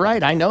 You're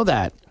right. I know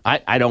that.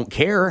 I don't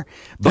care.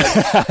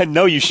 But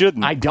no, you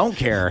shouldn't. I don't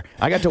care.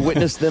 I got to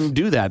witness them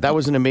do that. That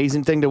was an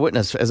amazing thing to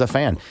witness as a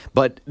fan.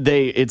 But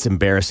it's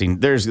embarrassing.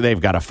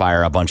 They've got to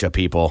fire a bunch of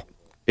people.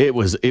 It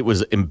was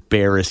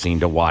embarrassing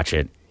to watch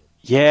it.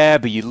 Yeah,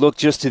 but you look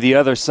just to the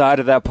other side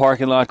of that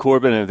parking lot,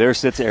 Corbin, and there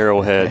sits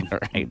Arrowhead.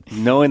 Right.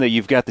 Knowing that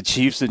you've got the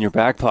Chiefs in your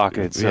back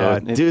pocket. So Yeah,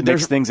 it dude, makes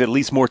there's things at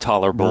least more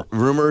tolerable.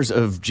 Rumors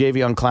of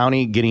Javion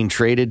Clowney getting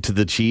traded to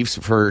the Chiefs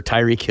for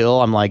Tyreek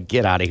Hill. I'm like,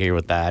 get out of here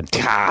with that.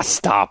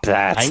 Stop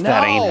that. I know.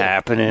 That ain't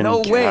happening. No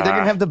way. They're going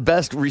to have the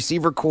best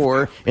receiver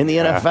core in the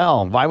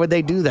NFL. Why would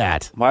they do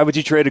that? Why would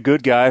you trade a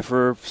good guy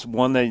for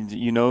one that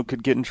you know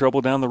could get in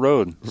trouble down the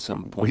road at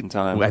some point in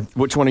time?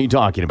 Which one are you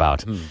talking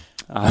about?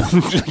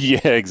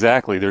 Yeah,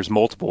 exactly. There's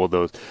multiple of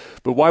those.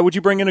 But why would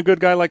you bring in a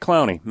good guy like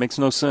Clowney? Makes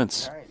no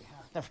sense.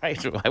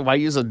 Right. Why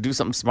do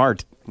something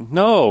smart?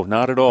 No,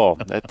 not at all.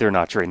 They're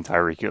not trading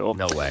Tyreek Hill.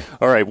 No way.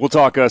 All right, we'll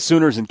talk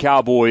Sooners and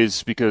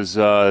Cowboys because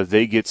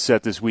they get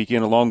set this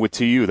weekend along with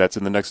TU. That's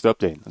in the next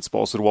update. That's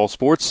Balls to the Wall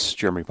Sports.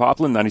 Jeremy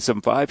Poplin,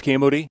 97.5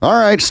 KMOD. All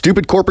right,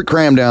 stupid corporate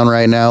cram down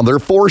right now. They're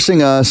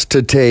forcing us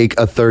to take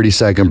a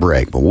 30-second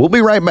break, but we'll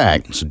be right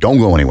back, so don't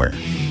go anywhere.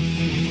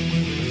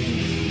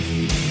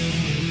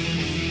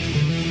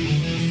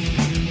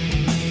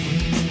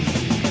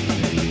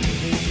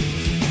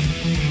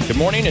 Good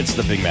morning. It's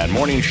the Big Mad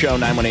Morning Show,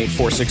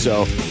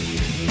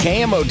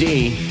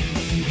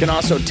 918-460-KMOD. You can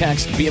also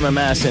text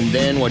BMMS and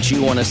then what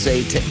you want to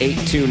say to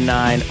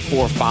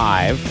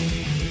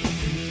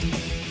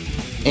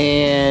 82945.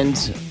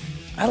 And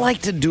I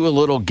like to do a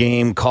little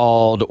game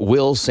called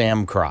Will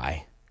Sam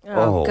Cry?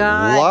 Oh,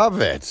 God. Love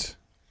it.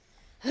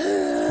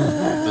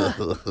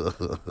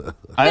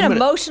 I've been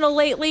emotional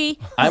lately.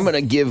 I'm going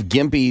to give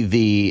Gimpy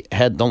the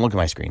head. Don't look at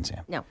my screen,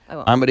 Sam. No, I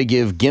won't. I'm going to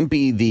give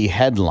Gimpy the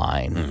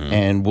headline,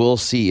 and we'll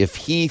see if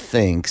he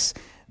thinks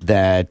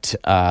that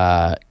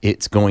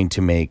it's going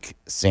to make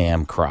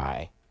Sam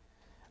cry.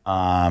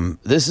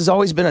 This has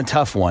always been a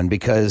tough one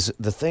because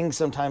the thing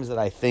sometimes that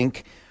I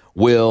think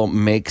will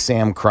make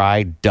Sam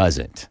cry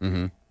doesn't.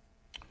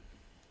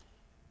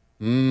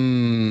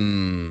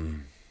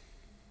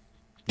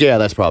 Yeah,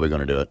 that's probably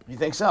going to do it. You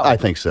think so? I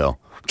think so.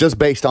 Just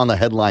based on the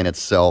headline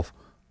itself.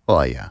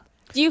 Oh, yeah.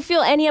 Do you feel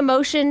any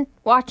emotion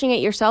watching it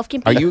yourself,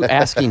 Gimpy? Are you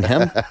asking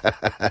him?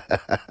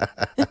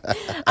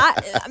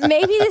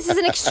 Maybe this is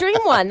an extreme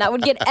one that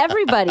would get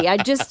everybody. I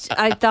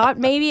thought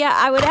maybe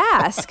I would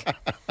ask.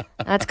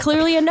 That's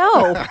clearly a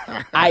no.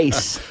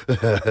 Ice.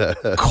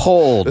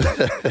 Cold.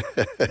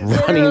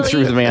 Running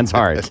through the man's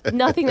heart.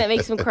 Nothing that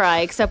makes him cry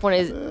except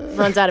when he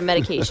runs out of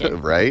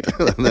medication. Right?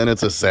 And then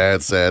it's a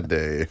sad, sad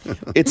day.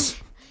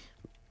 It's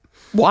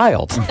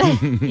wild.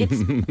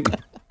 It's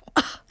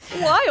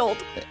wild.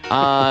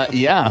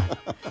 Yeah.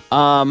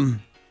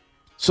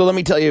 So let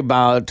me tell you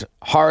about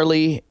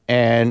Harley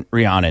and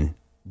Rhiannon.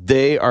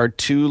 They are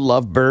two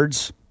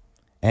lovebirds,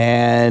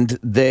 and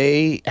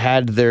they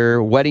had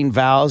their wedding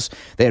vows.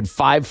 They had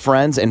 5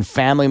 friends and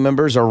family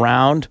members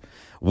around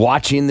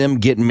watching them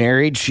get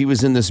married. She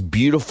was in this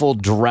beautiful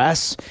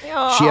dress. She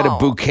had a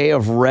bouquet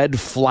of red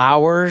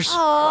flowers.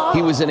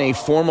 He was in a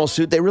formal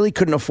suit. They really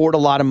couldn't afford a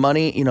lot of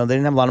money. You know, they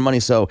didn't have a lot of money,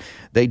 so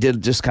they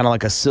did just kind of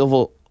like a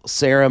civil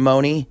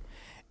ceremony.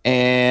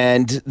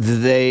 And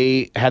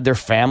they had their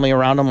family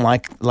around them,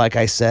 like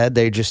I said.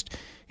 They just,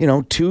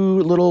 2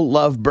 little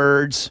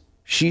lovebirds.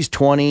 She's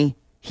 20.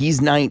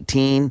 He's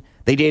 19.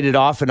 They dated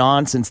off and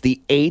on since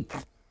the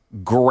 8th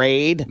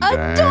grade.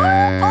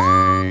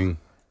 Dang.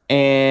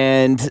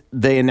 And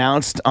they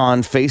announced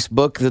on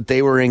Facebook that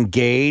they were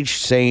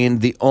engaged, saying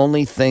the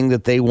only thing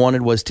that they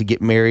wanted was to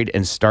get married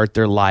and start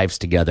their lives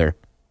together.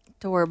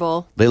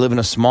 Adorable. They live in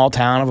a small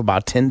town of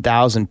about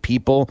 10,000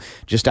 people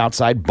just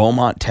outside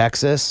Beaumont,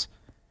 Texas.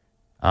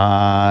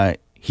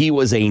 He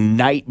was a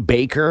night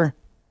baker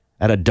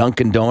at a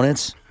Dunkin'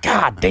 Donuts.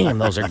 God damn,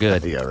 those are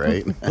good. Yeah,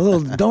 right. A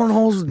little donut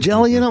holes with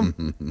jelly in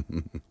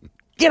them.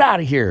 Get out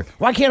of here.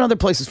 Why can't other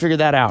places figure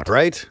that out?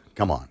 Right?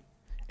 Come on.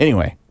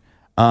 Anyway,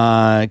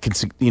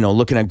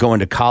 looking at going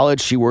to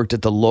college, she worked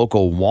at the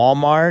local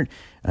Walmart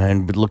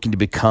and looking to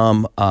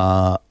become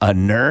a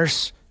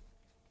nurse.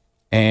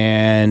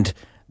 And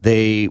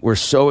they were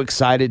so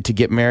excited to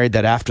get married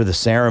that after the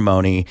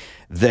ceremony,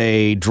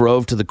 they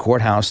drove to the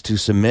courthouse to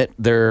submit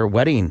their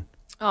wedding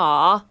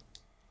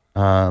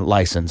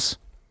license.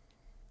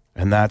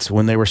 And that's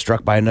when they were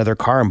struck by another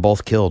car and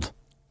both killed.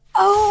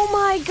 Oh,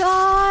 my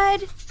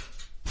God.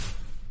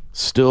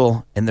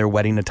 Still in their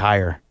wedding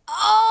attire.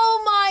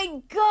 Oh,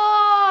 my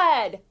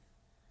God.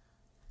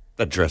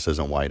 That dress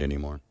isn't white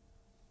anymore.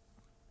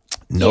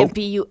 Nope.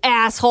 Gimpy, you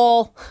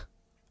asshole.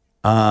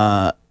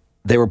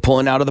 They were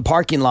pulling out of the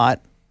parking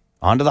lot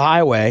onto the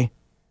highway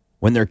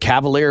when their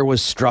Cavalier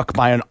was struck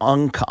by an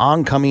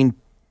oncoming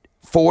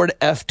Ford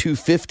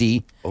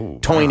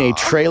F-250 towing a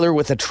trailer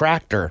with a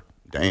tractor.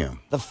 Damn.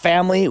 The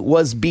family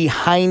was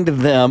behind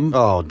them.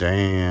 Oh,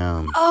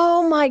 damn.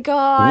 Oh, my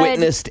God.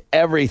 Witnessed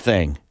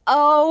everything.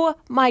 Oh,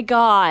 my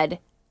God.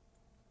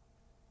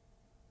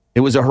 It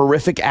was a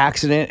horrific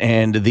accident,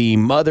 and the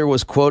mother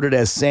was quoted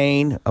as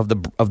saying of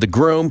the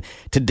groom,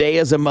 "Today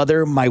as a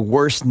mother, my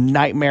worst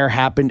nightmare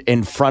happened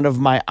in front of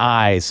my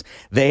eyes.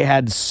 They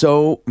had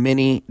so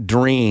many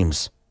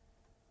dreams."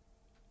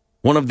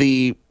 One of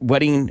the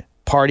wedding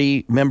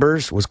party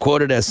members was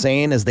quoted as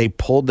saying as they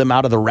pulled them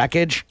out of the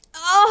wreckage,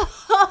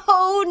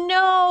 "Oh,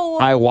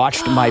 no. I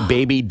watched my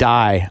baby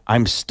die.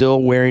 I'm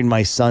still wearing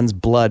my son's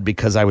blood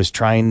because I was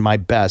trying my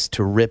best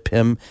to rip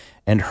him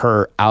and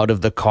her out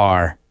of the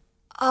car."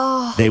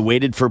 Oh. They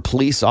waited for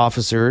police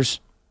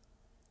officers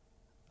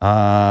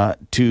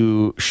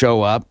to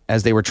show up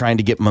as they were trying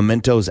to get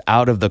mementos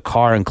out of the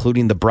car,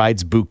 including the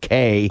bride's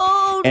bouquet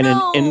and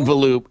an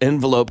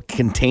envelope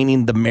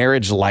containing the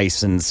marriage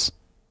license.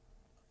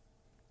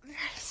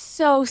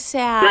 So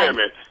sad. Damn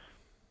it.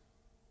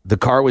 The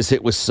car was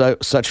hit with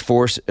such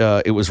force,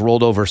 it was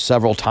rolled over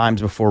several times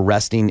before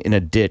resting in a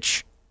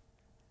ditch.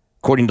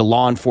 According to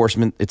law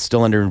enforcement, it's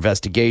still under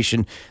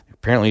investigation.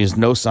 Apparently, there's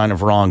no sign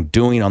of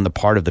wrongdoing on the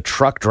part of the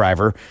truck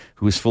driver,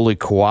 who is fully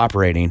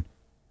cooperating.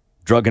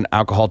 Drug and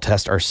alcohol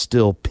tests are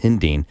still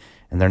pending,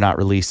 and they're not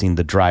releasing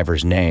the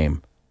driver's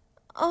name.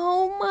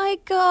 Oh, my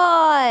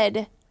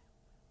God.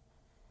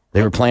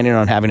 They were planning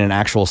on having an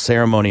actual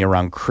ceremony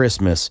around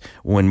Christmas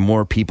when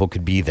more people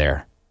could be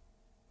there.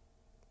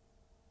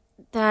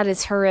 That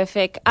is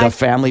horrific. The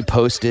family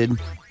posted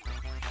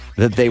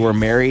that they were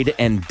married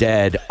and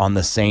dead on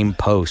the same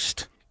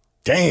post.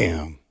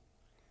 Damn.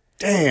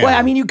 Damn. Well,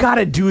 I mean, you got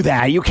to do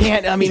that. You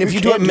can't, I mean, if you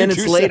do it can't do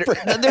minutes two later,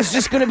 separate- there's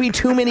just going to be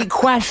too many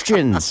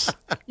questions.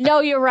 No,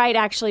 you're right,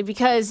 actually,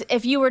 because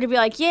if you were to be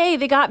like, yay,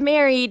 they got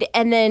married,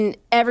 and then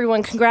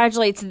everyone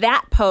congratulates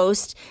that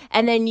post,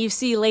 and then you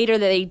see later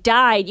that they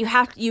died, you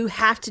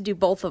have to do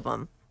both of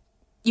them.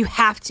 You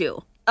have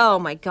to. Oh,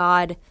 my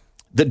God.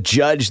 The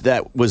judge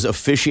that was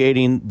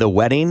officiating the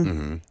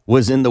wedding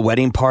was in the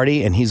wedding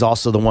party, and he's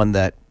also the one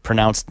that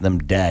pronounced them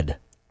dead.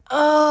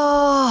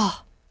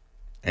 Oh.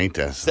 Ain't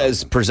that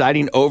Says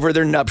presiding over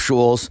their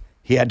nuptials,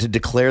 he had to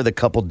declare the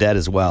couple dead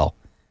as well.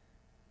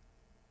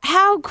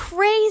 How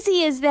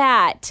crazy is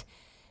that?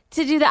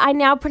 To do that, I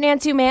now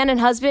pronounce you man and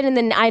husband, and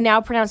then I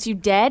now pronounce you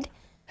dead?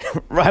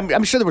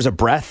 I'm sure there was a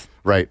breath.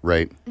 Right,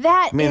 right.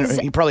 That I mean, is,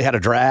 he probably had a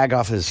drag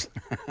off his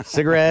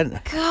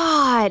cigarette.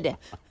 God.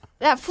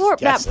 That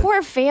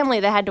poor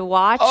family that had to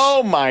watch.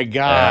 Oh, my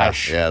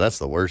gosh. Yeah, that's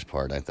the worst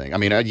part, I think. I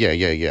mean,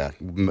 yeah.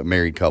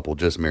 Married couple,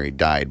 just married,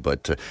 died.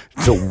 But to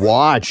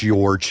watch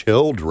your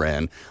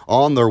children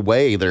on their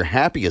way, their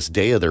happiest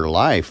day of their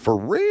life, for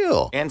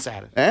real. And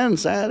saddest. And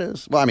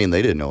saddest. Well, I mean,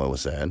 they didn't know it was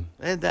sad.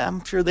 And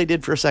I'm sure they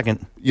did for a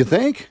second. You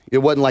think? It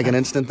wasn't like an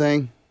instant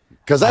thing?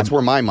 Because that's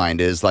where my mind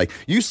is. Like,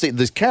 you see,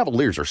 these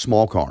Cavaliers are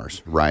small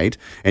cars, right?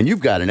 And you've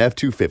got an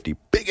F-250,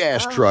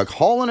 big-ass truck,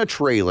 hauling a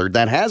trailer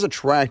that has a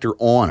tractor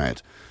on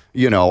it.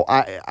 You know,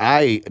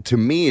 to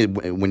me,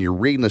 when you're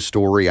reading the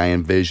story, I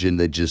envisioned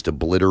they just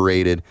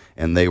obliterated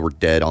and they were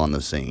dead on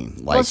the scene.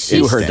 Like,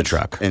 You heard the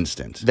truck.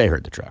 Instant. They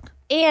heard the truck.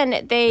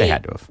 And they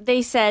had to have.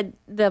 They said,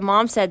 the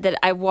mom said that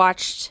I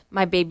watched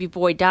my baby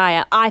boy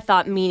die. I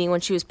thought meaning when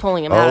she was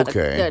pulling him out of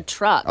the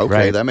truck. Okay,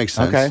 Right. that makes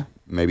sense. Okay.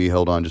 Maybe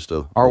held on just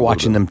a Or little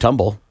watching bit. them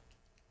tumble.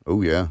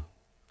 Oh, yeah.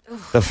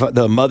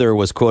 The mother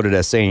was quoted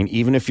as saying,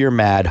 even if you're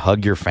mad,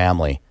 hug your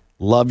family.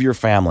 Love your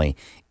family.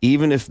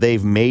 Even if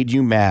they've made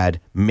you mad,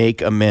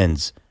 make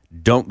amends.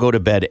 Don't go to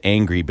bed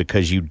angry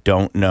because you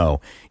don't know.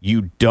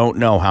 You don't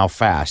know how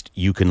fast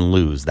you can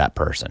lose that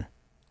person.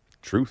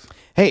 Truth.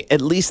 Hey,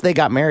 at least they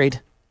got married.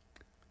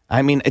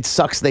 I mean, it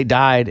sucks they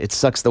died. It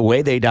sucks the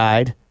way they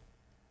died.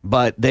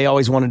 But they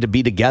always wanted to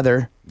be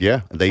together.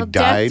 Yeah, they Till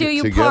died death do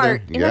you together.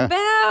 part in Yeah.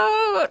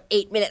 about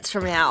 8 minutes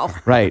from now.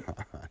 Right.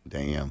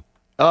 Damn.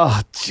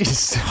 Oh,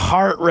 jeez.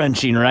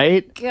 Heart-wrenching,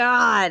 right?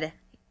 God.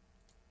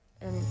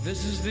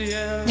 This is the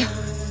end.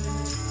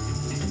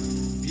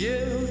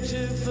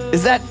 Beautiful.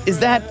 Is that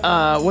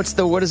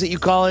what is it you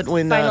call it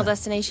when Final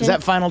Destination? Is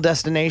that Final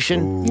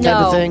Destination type No.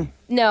 of thing?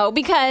 No,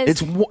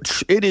 because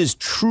It is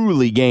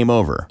truly game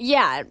over.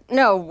 yeah,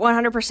 no,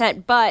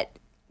 100%. But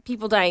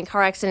people die in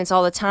car accidents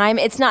all the time.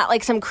 It's not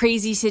like some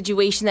crazy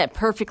situation that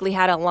perfectly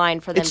had a line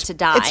for them to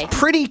die. It's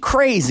pretty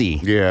crazy.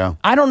 Yeah.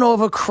 I don't know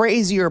of a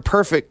crazy or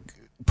perfect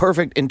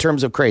in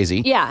terms of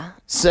crazy Yeah.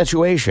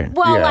 situation.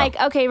 Well, Yeah.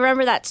 like, okay,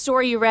 remember that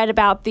story you read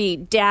about the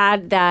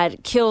dad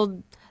that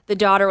killed the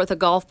daughter with a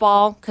golf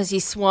ball because he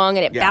swung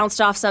and it bounced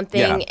off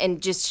something Yeah.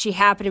 and just she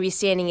happened to be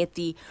standing at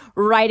the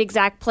right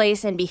exact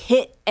place and be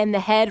hit in the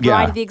head Yeah.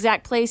 right at the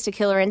exact place to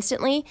kill her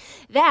instantly.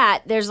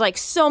 That there's like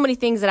so many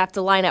things that have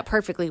to line up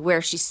perfectly,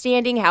 where she's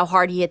standing, how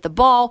hard he hit the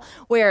ball,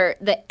 where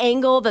the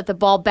angle that the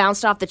ball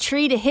bounced off the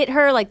tree to hit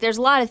her. Like, there's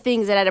a lot of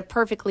things that had to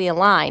perfectly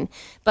align.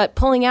 But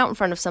pulling out in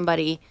front of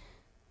somebody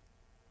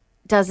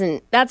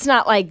that's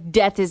not like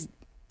death is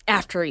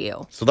after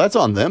you. So that's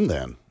on them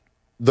then.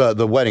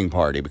 The wedding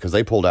party, because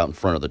they pulled out in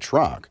front of the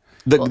truck.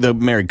 The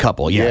married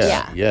couple,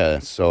 yes. Yeah.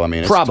 So I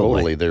mean, it's Probably.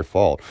 totally their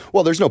fault.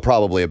 Well, there's no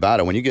probably about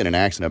it. When you get in an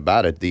accident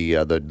about it,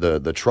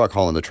 the truck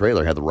hauling the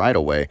trailer had the right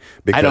of way.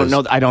 I don't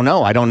know.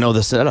 I don't know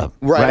the setup.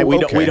 Right,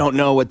 We okay. don't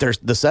know what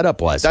the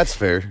setup was. That's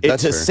fair. It's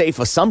That's a fair. safe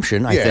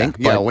assumption, I think.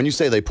 Yeah. But When you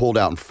say they pulled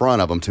out in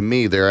front of them, to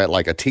me, they're at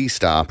like a T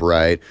stop,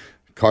 right?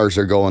 Cars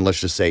are going, let's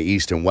just say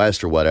east and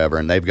west or whatever,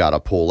 and they've got to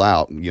pull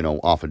out,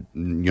 off of,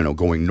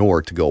 going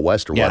north to go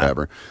west or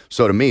whatever.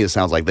 So to me, it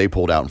sounds like they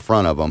pulled out in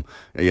front of them,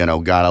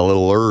 got a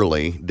little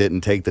early,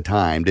 didn't take the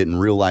time, didn't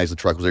realize the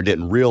truck was there,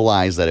 didn't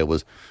realize that it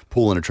was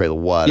pulling a trailer,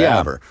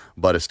 whatever.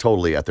 But it's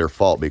totally at their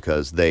fault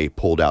because they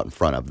pulled out in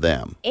front of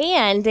them.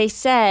 And they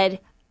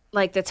said,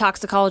 like, the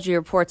toxicology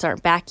reports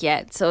aren't back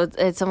yet. So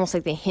it's almost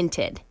like they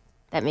hinted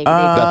that maybe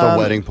At the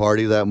wedding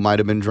party that might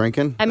have been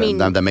drinking. I mean,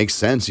 that makes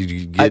sense.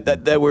 You get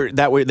they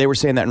were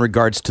saying that in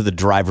regards to the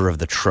driver of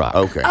the truck.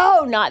 okay.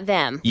 Oh, not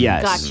them.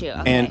 Yes. Got you.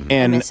 Okay. And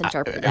I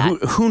misinterpreted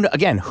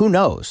that. Who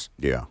knows?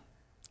 Yeah.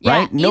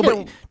 Yeah, Right?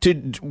 Nobody.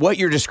 What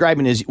you're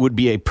describing would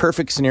be a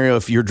perfect scenario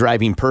if you're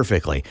driving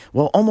perfectly.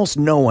 Well, almost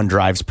no one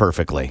drives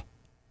perfectly,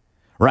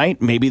 right?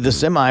 Maybe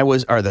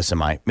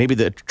the maybe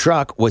the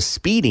truck was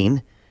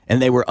speeding and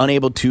they were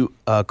unable to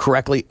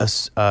correctly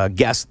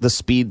guess the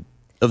speed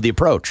of the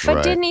approach.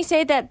 But didn't he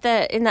say that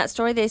in that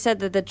story they said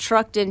that the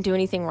truck didn't do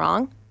anything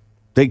wrong?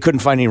 They couldn't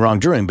find any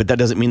wrongdoing, but that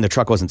doesn't mean the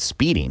truck wasn't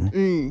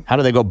speeding. How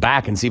do they go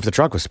back and see if the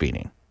truck was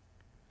speeding?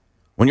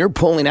 When you're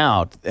pulling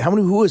out,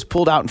 who has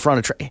pulled out in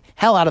front of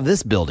hell out of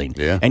this building?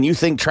 Yeah. And you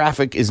think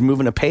traffic is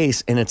moving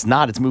apace, and it's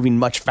not. It's moving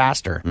much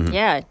faster.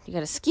 Yeah, you got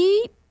to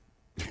ski.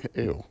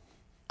 Ew.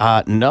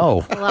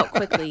 No. Pull out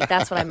quickly.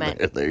 That's what I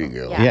meant. There you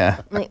go.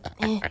 Yeah. Like,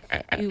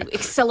 you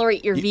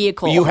accelerate your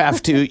vehicle. You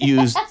have to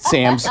use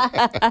Sam's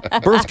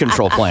birth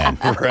control plan.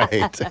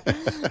 Right.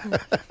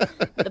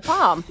 the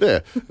palm. Yeah.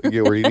 You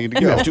get where you need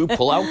to You go. have to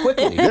pull out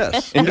quickly.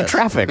 Yes. Into yes.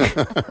 traffic.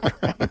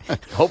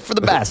 Hope for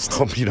the best.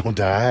 Hope you don't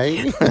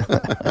die.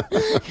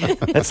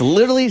 That's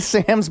literally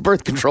Sam's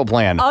birth control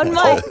plan. On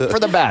my- Hope for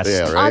the best.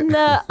 Yeah,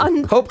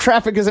 right. Hope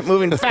traffic isn't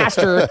moving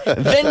faster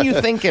than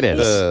you think it is.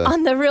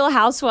 On the Real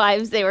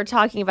Housewives, they were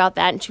talking about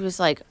that, and she was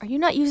like, "Are you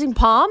not using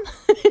Palm?"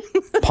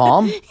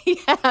 Palm?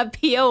 Yeah,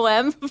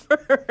 POM.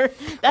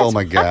 Oh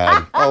my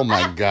God. Oh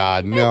my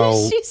God.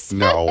 No. She said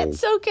no. it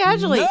so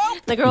casually.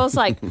 The girl's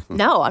like,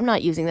 "No, I'm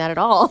not using that at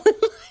all."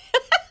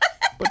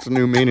 What's the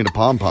new meaning to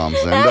pom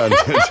poms then? Doesn't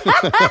it?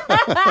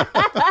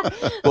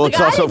 Well, Like,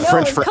 it's I also didn't know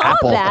French it was for called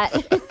apple. That.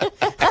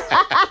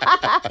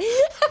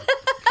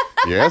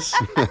 Yes.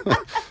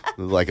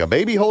 Like a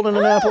baby holding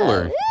an apple,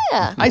 or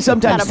Yeah. I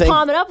sometimes Gotta think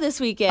palm it up this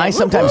weekend. I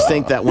sometimes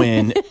think that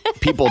when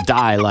people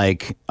die,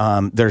 like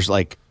there's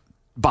like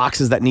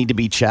boxes that need to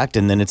be checked,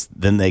 and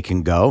then they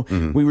can go.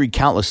 We read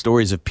countless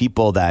stories of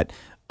people that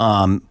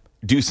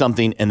do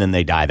something and then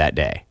they die that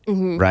day,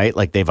 right?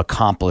 Like they've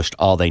accomplished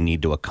all they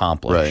need to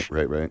accomplish.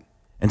 Right.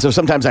 And so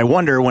sometimes I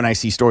wonder when I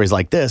see stories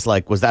like this,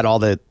 like was that all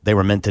that they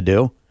were meant to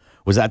do?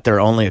 Was that their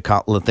only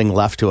thing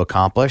left to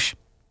accomplish?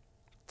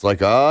 It's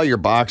like, your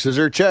boxes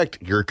are checked.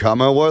 You're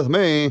coming with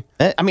me.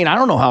 I mean, I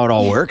don't know how it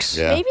all works.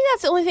 Yeah. Maybe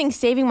that's the only thing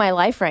saving my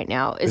life right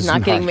now is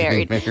not getting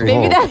married. getting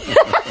Maybe married.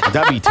 that Would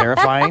that be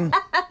terrifying?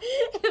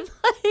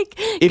 like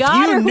If God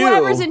you or knew-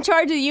 whoever's in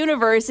charge of the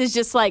universe is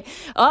just like,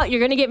 oh,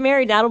 you're gonna get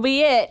married. That'll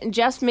be it. And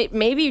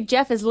maybe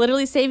Jeff is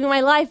literally saving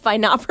my life by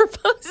not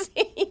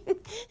proposing.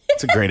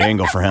 It's a great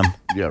angle for him.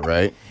 Yeah,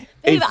 right.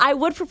 Babe, I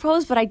would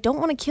propose, but I don't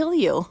want to kill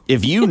you.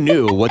 If you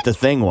knew what the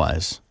thing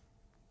was,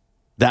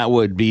 that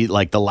would be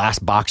like the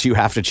last box you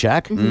have to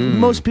check.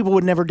 Most people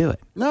would never do it.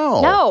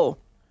 No.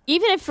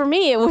 Even if for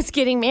me it was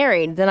getting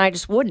married, then I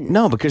just wouldn't.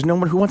 No, because no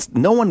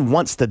one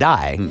wants to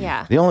die.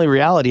 Yeah. The only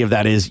reality of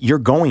that is you're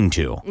going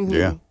to.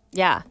 Yeah.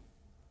 Yeah.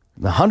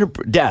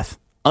 Death,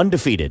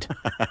 undefeated.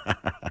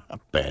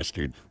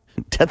 Bastard.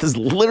 Death is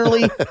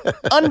literally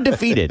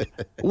undefeated.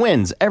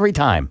 Wins every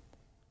time.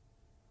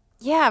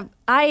 Yeah.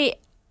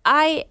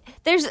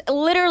 There's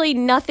literally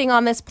nothing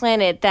on this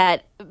planet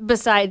that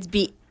besides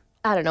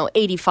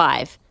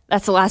 85.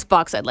 That's the last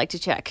box I'd like to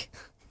check.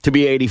 To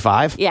be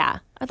 85? Yeah.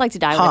 I'd like to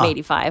die when I'm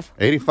 85.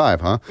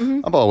 85, huh?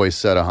 I've always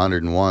said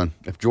 101.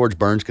 If George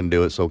Burns can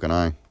do it, so can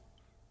I.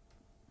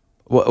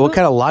 What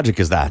kind of logic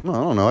is that? Well,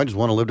 I don't know. I just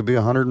want to live to be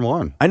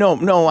 101. I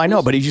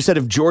know, but you said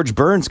if George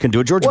Burns can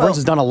do it, George Burns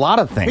has done a lot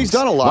of things. He's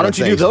done a lot Why of don't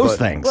you things. do those but-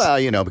 things?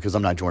 Well, because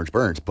I'm not George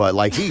Burns, but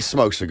like he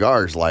smokes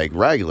cigars like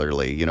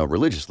regularly,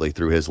 religiously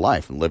through his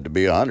life and lived to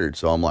be 100.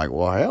 So I'm like,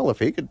 well, hell, if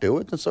he could do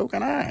it, then so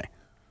can I.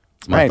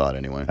 It's my thought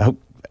anyway. Oh,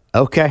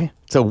 okay.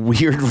 It's a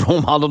weird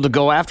role model to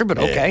go after, but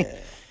okay.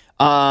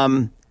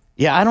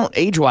 Yeah,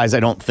 age-wise, I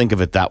don't think of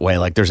it that way.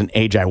 Like there's an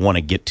age I want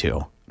to get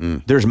to.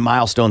 There's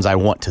milestones I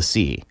want to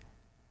see.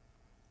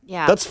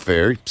 Yeah. That's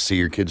fair. See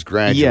your kids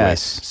graduate.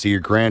 Yes. See your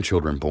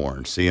grandchildren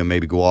born. See them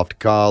maybe go off to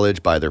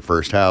college, buy their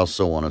first house,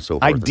 so on and so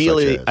forth.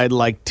 Ideally, and such as. I'd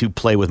like to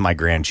play with my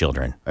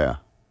grandchildren. Yeah.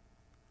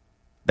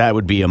 That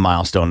would be a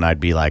milestone. I'd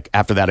be like,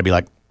 after that, I'd be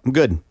like, I'm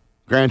good.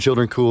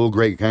 Grandchildren, cool.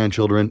 Great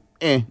grandchildren,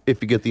 if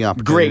you get the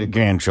opportunity. Great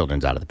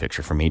grandchildren's out of the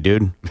picture for me,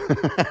 dude.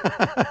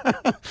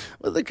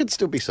 Well, there could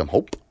still be some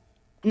hope.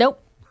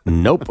 Nope.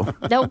 Nope.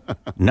 Nope.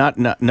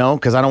 No,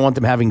 because I don't want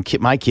them having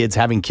my kids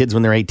having kids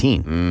when they're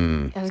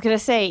 18. I was gonna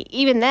say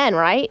even then,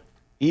 right?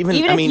 Even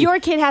if your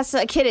kid has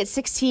a kid at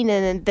 16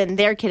 and then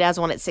their kid has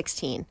one at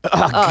 16.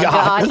 Oh,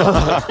 God.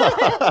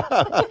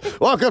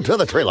 Welcome to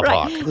the trailer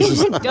park.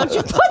 Don't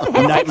you put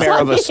that Nightmare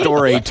of a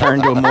story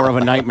turned to more of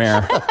a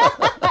nightmare.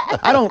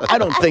 I don't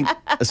think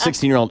a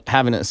 16-year-old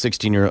having a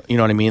 16-year-old, you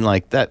know what I mean?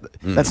 Like that.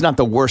 That's not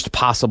the worst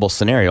possible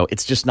scenario.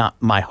 It's just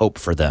not my hope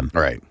for them.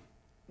 Right.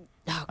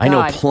 Oh, I know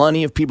God.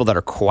 plenty of people that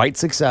are quite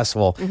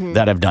successful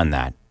that have done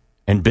that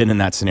and been in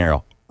that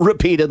scenario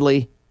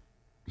repeatedly.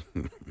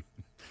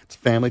 It's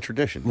family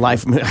tradition.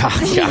 Life.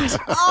 Oh, God.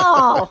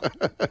 Oh.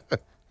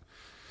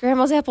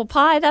 Grandma's apple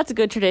pie, that's a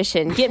good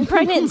tradition. Getting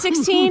pregnant at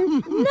 16?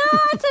 No,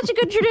 it's such a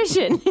good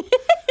tradition.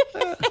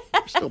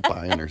 You're still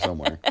pie in there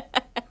somewhere.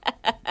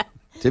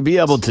 To be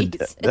able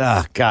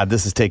to, God,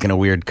 this is taking a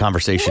weird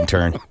conversation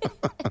turn.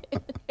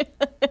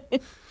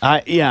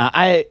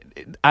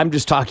 I'm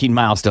just talking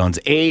milestones.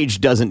 Age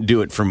doesn't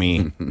do it for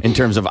me in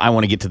terms of I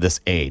want to get to this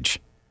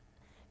age.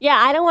 Yeah,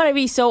 I don't want to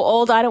be so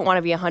old. I don't want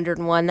to be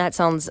 101. That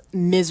sounds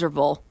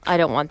miserable. I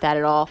don't want that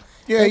at all.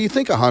 Yeah, you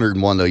think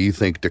 101, though. You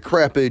think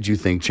decrepit. You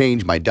think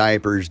change my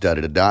diapers,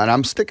 da-da-da-da. And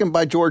I'm sticking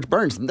by George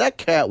Burns. That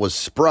cat was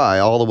spry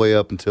all the way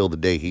up until the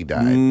day he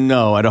died.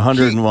 No, at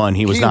 101,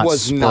 he was not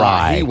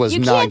spry. He was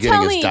not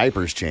getting his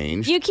diapers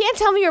changed. You can't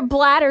tell me your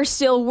bladder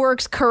still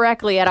works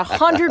correctly at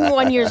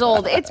 101 years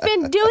old. It's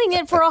been doing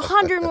it for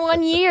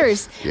 101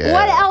 years. Yeah.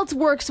 What else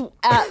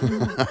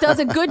does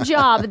a good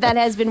job that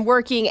has been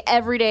working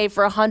every day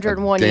for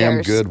 101 years?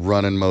 Damn good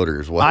running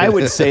motors. I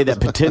would say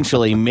that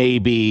potentially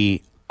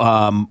maybe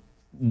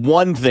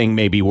one thing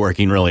may be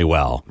working really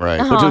well. Right.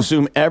 But to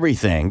assume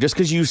everything, just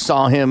because you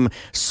saw him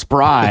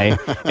spry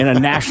in a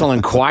National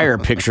Enquirer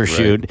picture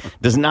shoot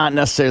does not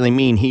necessarily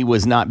mean he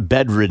was not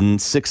bedridden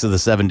 6 of the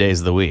 7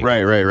 days of the week.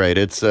 Right.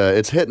 It's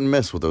hit and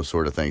miss with those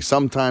sort of things.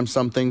 Sometimes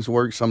some things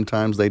work,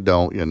 sometimes they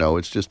don't. You know,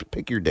 it's just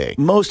pick your day.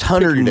 Most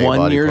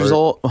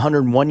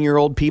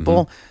 101-year-old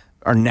people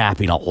are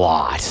napping a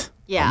lot.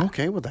 Yeah. I'm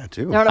okay with that,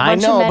 too. I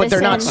know, but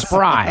they're not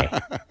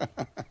spry.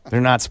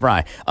 They're not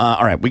spry.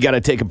 All right, we got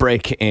to take a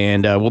break,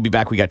 and we'll be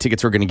back. We got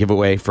tickets we're going to give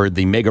away for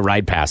the Mega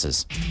Ride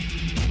Passes.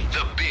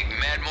 The Big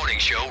Mad Morning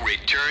Show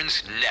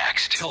returns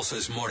next.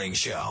 Tulsa's Morning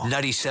Show.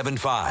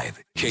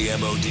 97.5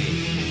 KMOD.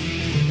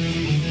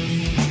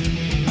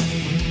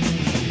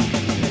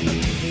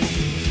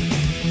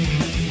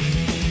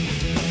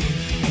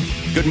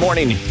 Good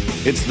morning.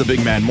 It's the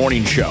Big Mad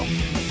Morning Show.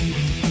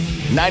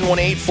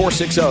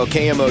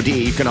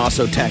 918-460-KMOD. You can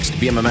also text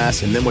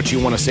BMMS and then what you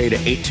want to say to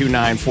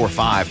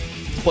 82945.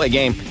 Let's play a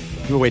game.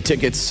 Give away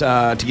tickets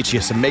to get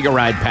you some Mega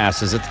Ride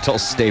Passes at the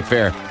Tulsa State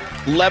Fair.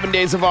 11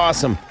 days of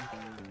awesome.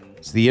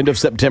 It's the end of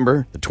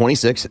September, the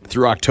 26th,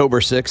 through October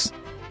 6th.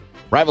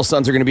 Rival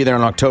Sons are going to be there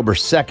on October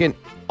 2nd.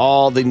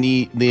 All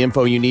the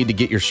info you need to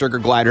get your sugar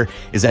glider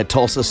is at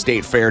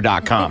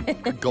tulsastatefair.com.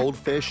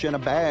 Goldfish in a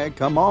bag.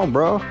 Come on,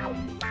 bro.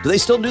 Do they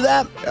still do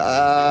that?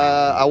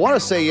 I want to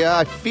say, yeah.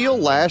 I feel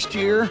last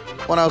year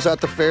when I was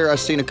at the fair, I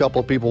seen a couple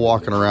of people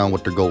walking around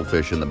with their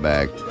goldfish in the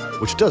bag,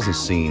 which doesn't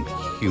seem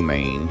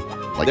humane,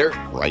 like they're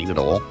right at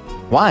all.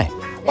 Why?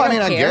 Well,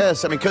 I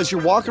guess. Because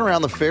you're walking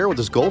around the fair with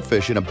this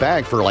goldfish in a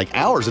bag for like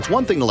hours. It's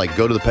one thing to like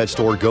go to the pet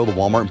store, go to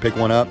Walmart and pick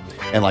one up,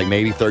 and like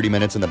maybe 30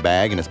 minutes in the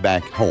bag and it's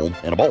back home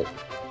in a bowl.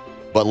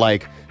 But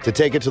like to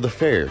take it to the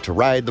fair, to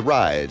ride the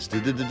rides,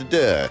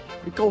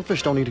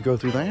 goldfish don't need to go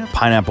through that.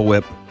 Pineapple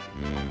whip.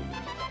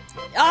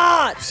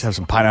 Just have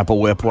some pineapple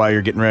whip while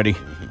you're getting ready.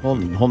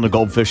 Holding the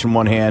goldfish in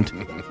one hand,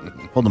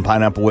 holding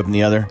pineapple whip in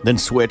the other, then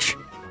switch,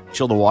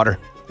 chill the water.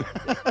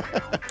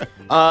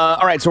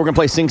 All right, so we're going to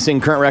play Sing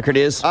Sing. Current record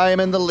is? I am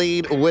in the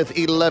lead with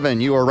 11.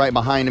 You are right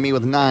behind me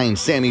with 9.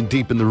 Sammy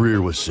deep in the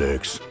rear with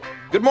 6.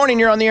 Good morning,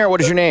 you're on the air.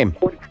 What is your name?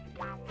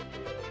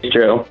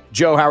 Joe.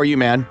 Joe, how are you,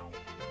 man?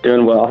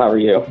 Doing well. How are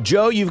you?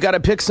 Joe, you've got to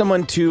pick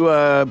someone to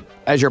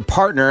as your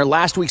partner.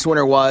 Last week's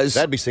winner was?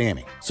 That'd be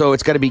Sammy. So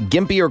it's got to be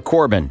Gimpy or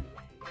Corbin?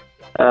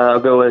 I'll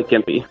go with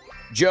Gimpy.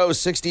 Joe,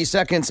 60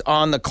 seconds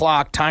on the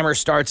clock. Timer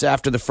starts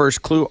after the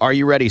first clue. Are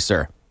you ready,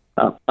 sir?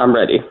 I'm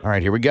ready. All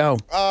right, here we go.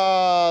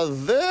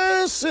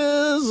 This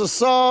is a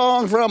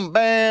song from a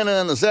band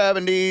in the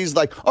 70s.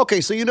 Like,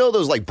 okay, so you know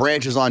those like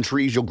branches on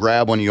trees you'll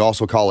grab when you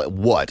also call it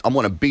what? I'm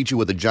going to beat you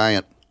with a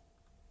giant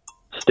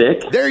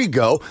stick. There you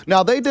go.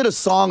 Now, they did a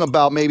song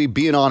about maybe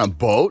being on a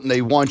boat, and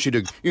they want you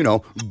to,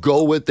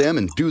 go with them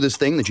and do this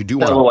thing that you do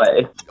want to... Sail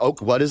away. Oh,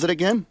 what is it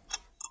again?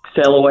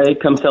 Sail away,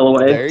 come sail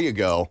away. There you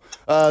go.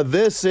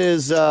 This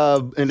is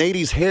an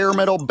 80s hair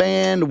metal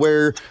band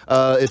where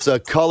it's a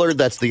color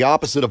that's the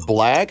opposite of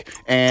black,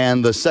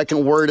 and the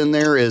second word in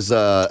there is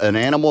an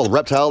animal, a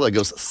reptile that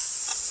goes...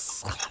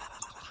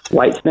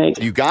 Whitesnake.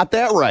 You got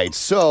that right.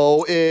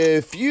 So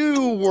if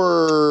you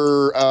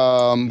were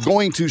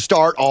going to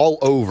start all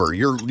over,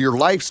 your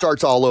life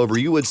starts all over,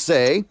 you would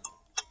say...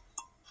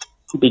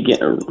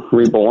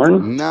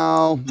 Reborn?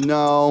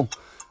 No.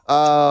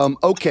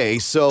 Okay,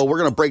 so we're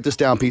going to break this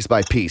down piece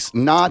by piece.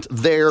 Not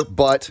there,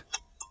 but...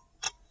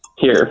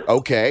 Here.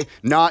 Okay.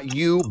 Not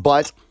you,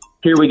 but...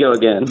 Here we go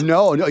again.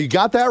 No, you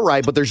got that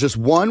right, but there's just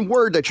one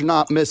word that you're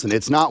not missing.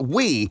 It's not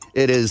we,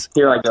 it is...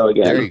 Here I go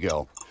again. There you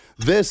go.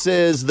 This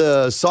is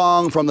the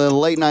song from the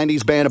late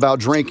 90s band about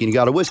drinking. You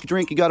got a whiskey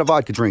drink, you got a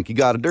vodka drink, you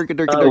got a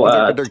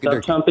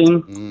dirky.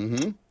 Jumping.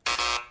 Mm-hmm.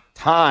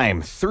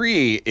 Time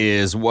 3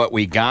 is what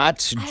we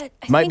got. I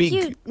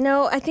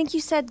think you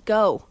said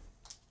go.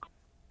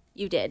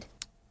 You did.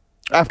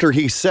 After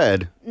he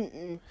said...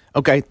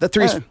 Okay, the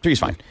three's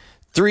fine.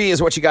 3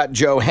 is what you got,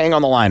 Joe. Hang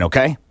on the line,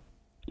 okay?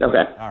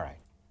 Okay. All right.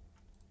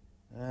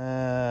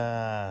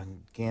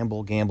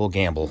 Gamble.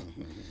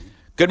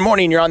 Good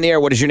morning. You're on the air.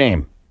 What is your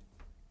name?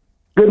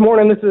 Good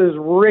morning. This is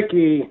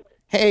Ricky.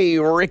 Hey,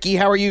 Ricky.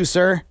 How are you,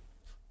 sir?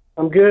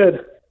 I'm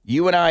good.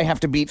 You and I have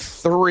to beat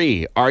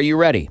 3. Are you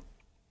ready?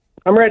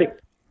 I'm ready.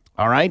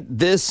 All right.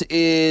 This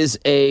is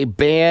a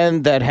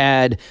band that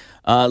had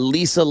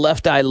Lisa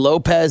Left Eye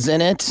Lopez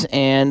in it,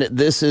 and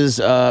this is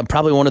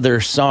probably one of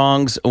their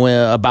songs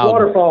about...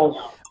 Waterfalls.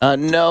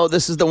 No,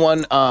 this is the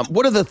one.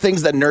 What are the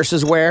things that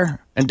nurses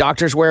wear and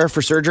doctors wear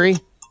for surgery?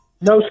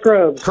 No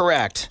scrubs.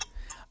 Correct.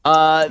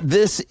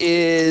 This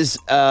is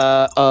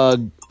a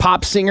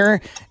pop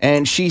singer,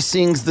 and she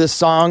sings this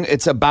song.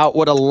 It's about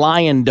what a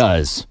lion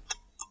does.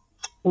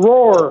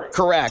 Roar.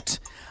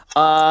 Correct.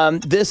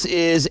 This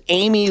is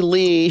Amy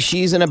Lee.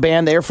 She's in a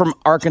band. They're from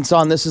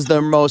Arkansas, and this is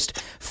their most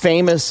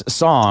famous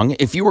song.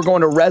 If you were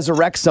going to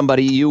resurrect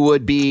somebody, you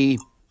would be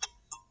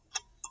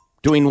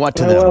doing what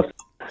to them?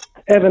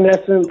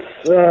 Evanescence.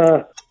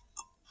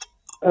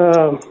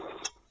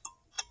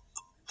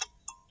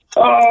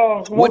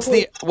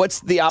 What's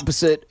the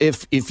opposite?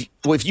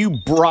 If you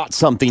brought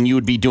something, you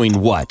would be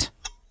doing what?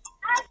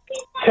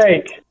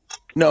 Take.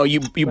 No,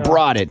 you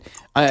brought it.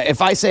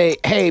 If I say,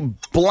 hey,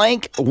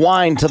 blank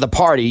wine to the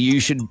party, you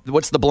should,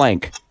 what's the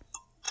blank?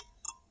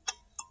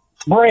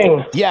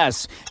 Bring.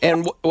 Yes.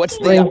 And what's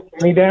the...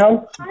 Bring me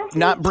down?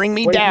 Not bring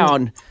me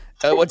down.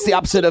 What's the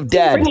opposite of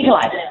dead? Bring me to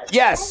life.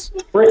 Yes.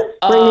 Bring me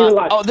to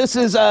life. Oh, this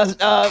is,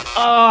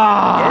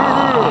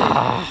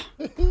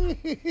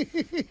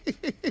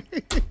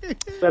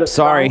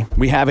 Sorry,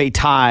 we have a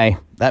tie.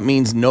 That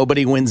means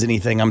nobody wins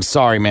anything. I'm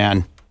sorry,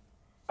 man.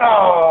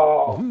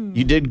 Oh.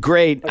 You did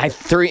great.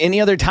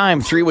 Any other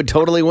time, 3 would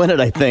totally win it,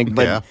 I think.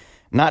 But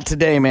not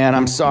today, man.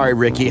 I'm sorry,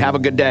 Ricky. Have a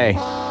good day.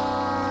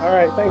 All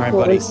right, thanks, All right,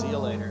 buddy. See you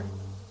later.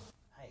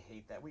 I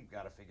hate that. We've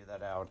got to figure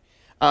that out.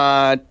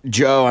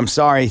 Joe, I'm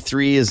sorry.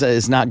 3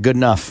 is not good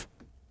enough.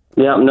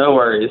 Yeah, no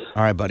worries.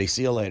 All right, buddy.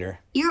 See you later.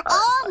 You're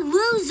all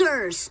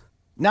losers.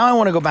 Now I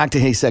want to go back to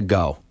He Said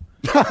Go.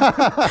 Now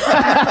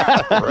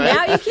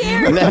you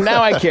care?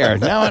 Now I care.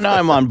 Now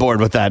I'm on board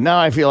with that. Now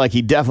I feel like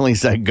he definitely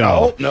said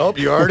go. Nope.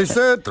 You already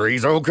said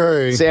 3's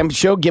okay. Sam,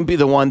 show Gimpy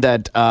the one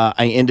that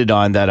I ended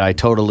on that I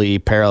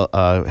totally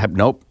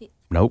nope.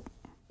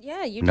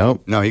 Yeah, you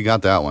Nope. No, he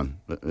got that one.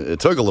 It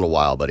took a little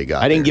while, but he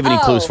got it. I didn't give any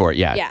clues for it.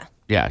 Yeah.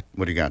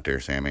 What do you got there,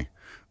 Sammy?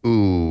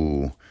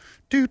 Ooh.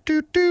 I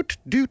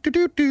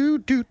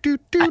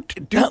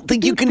don't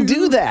think you can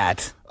do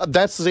that.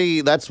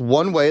 That's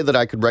one way that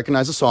I could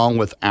recognize a song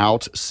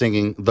without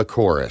singing the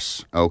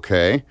chorus.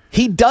 Okay,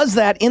 he does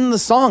that in the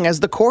song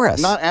as the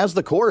chorus. Not as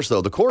the chorus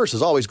though. The chorus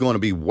is always going to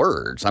be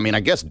words. I mean, I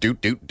guess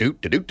doot doot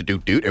doot doot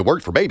doot doot. It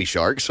worked for Baby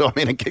Shark, so I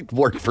mean, it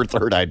worked for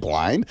Third Eye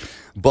Blind.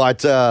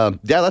 But yeah,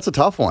 that's a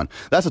tough one.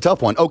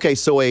 Okay,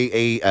 so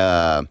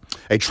a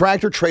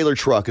tractor trailer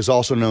truck is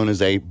also known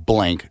as a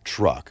blank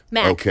truck.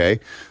 Mack. Okay.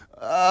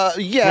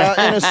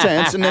 Yeah, in a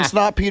sense. And it's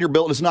not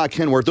Peterbilt, it's not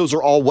Kenworth. Those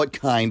are all what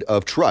kind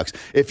of trucks.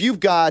 If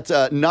you've got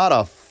not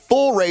a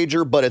full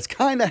Rager, but it's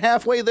kind of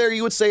halfway there,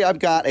 you would say I've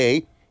got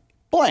a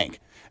blank.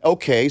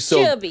 Okay,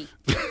 so... Chubby.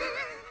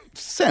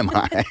 Semi.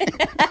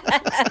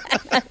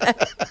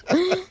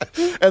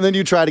 And then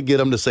you try to get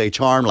them to say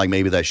Charmed, like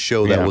maybe that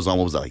show that was on,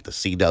 what was that, like the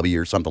CW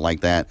or something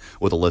like that,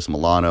 with Alyssa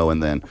Milano,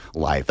 and then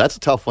Life. That's a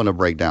tough one to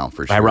break down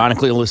for sure.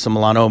 Ironically, Alyssa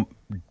Milano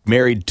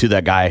married to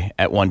that guy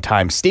at one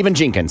time, Stephen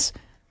Jenkins.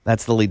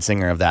 That's the lead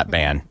singer of that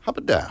band. How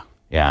about that?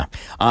 Yeah.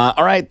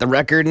 All right, the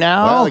record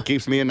now. Well, it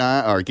keeps me at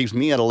 9, or it keeps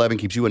me at 11,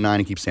 keeps you at 9,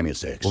 and keeps Sammy at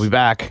 6. We'll be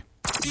back.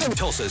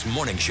 Tulsa's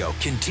Morning Show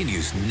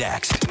continues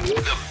next.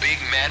 The Big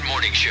Mad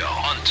Morning Show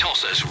on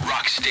Tulsa's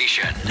Rock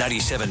Station,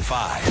 97.5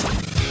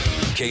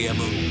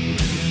 KMO.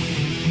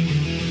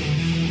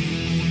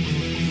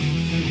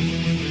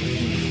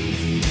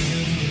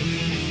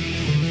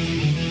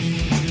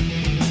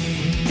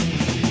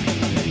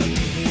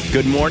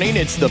 Good morning.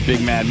 It's the Big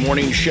Mad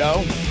Morning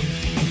Show.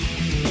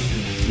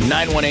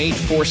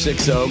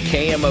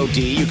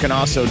 918-460-KMOD. You can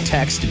also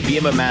text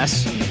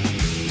BMMS.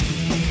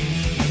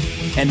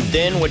 And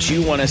then what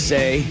you want to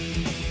say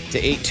to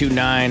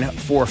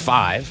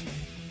 82945.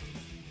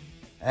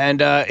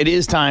 And it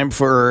is time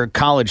for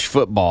college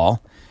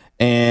football.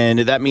 And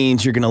that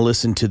means you're going to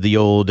listen to the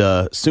old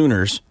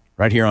Sooners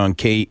right here on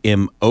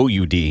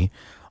KMOUD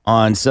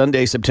on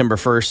Sunday, September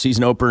 1st,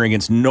 season opener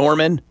against in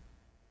Norman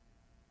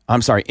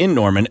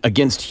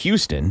against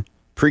Houston.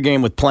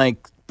 Pregame with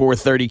Plank,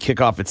 4:30,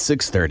 kickoff at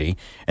 6:30.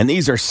 And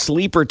these are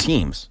sleeper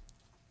teams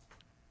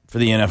for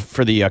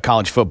the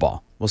college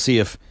football. We'll see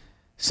if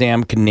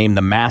Sam can name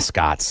the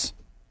mascots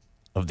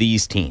of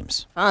these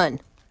teams? Fun.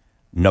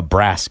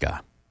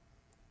 Nebraska.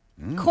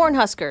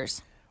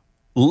 Cornhuskers.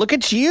 Look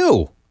at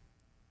you.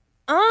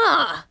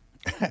 Ah.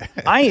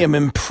 I am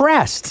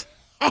impressed.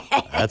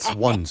 That's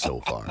one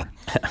so far.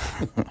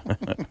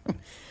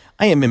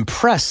 I am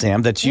impressed,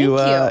 Sam, that you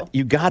Thank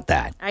you got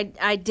that.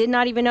 I did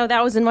not even know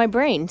that was in my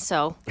brain,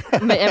 so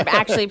I'm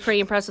actually pretty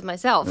impressed with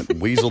myself. It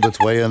weaseled its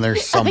way in there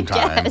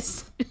sometime.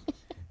 Yes.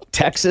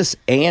 Texas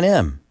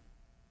A&M.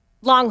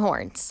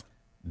 Longhorns.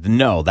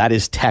 No, that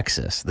is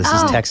Texas. This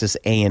is Texas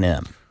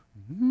A&M.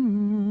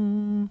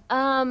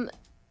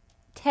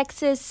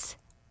 Texas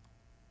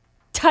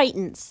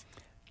Titans.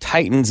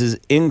 Titans is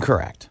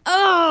incorrect.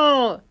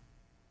 Oh.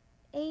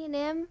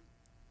 A&M.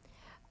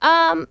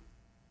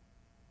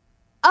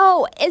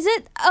 Is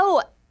it?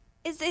 Oh,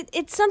 is it?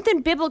 It's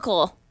something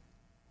biblical.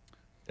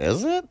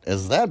 Is it?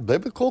 Is that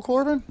biblical,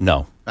 Corbin?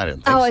 No. I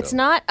didn't think so. Oh, it's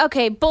not?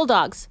 Okay,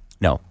 Bulldogs.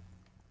 No.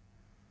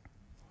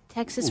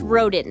 Texas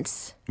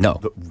Rodents. No.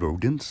 The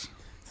rodents?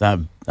 It's not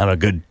a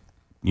good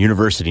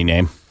university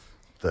name.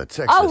 The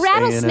Texas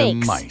rattlesnakes.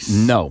 A&M mice.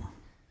 No.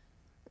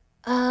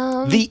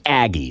 The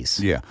Aggies.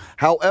 Yeah.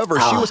 However,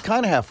 she was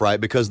kind of half right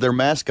because their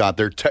mascot,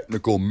 their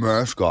technical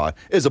mascot,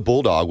 is a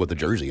bulldog with a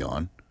jersey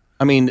on.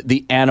 I mean,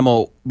 the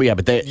animal,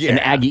 but an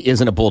Aggie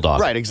isn't a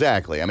bulldog. Right,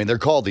 exactly. I mean, they're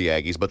called the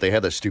Aggies, but they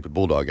had that stupid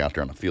bulldog out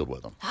there on the field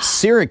with them.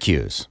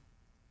 Syracuse.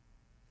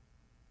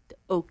 The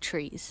oak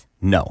trees.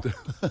 No.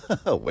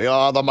 We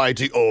are the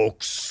mighty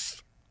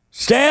oaks.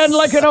 Stand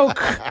like an oak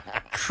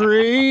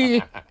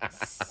tree.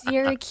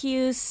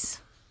 Syracuse.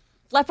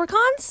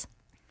 Leprechauns?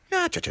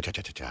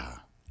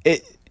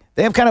 They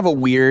have kind of a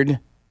weird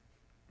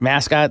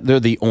mascot. They're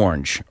the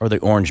orange or the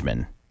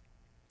orangemen.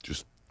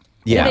 Just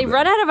yeah. Did they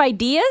run out of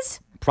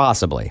ideas?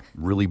 Possibly.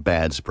 Really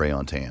bad spray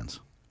on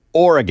tans.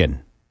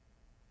 Oregon.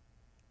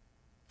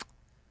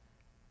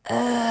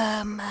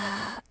 I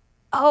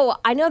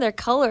know their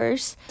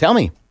colors. Tell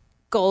me.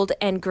 Gold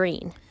and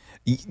green.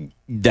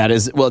 That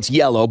is, it's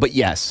yellow, but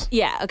yes.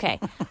 Yeah, okay.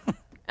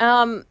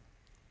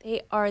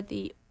 They are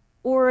the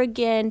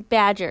Oregon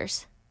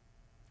Badgers.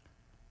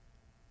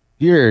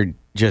 You're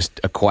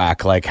just a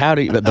quack. Like, how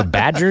do you, the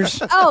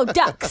Badgers? Oh,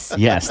 Ducks.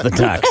 Yes, the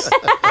Ducks.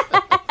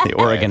 The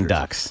Oregon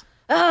Ducks.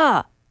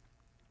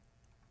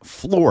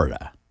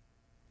 Florida.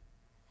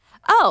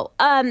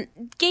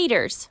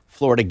 Gators.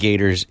 Florida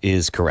Gators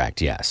is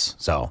correct, yes.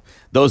 So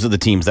those are the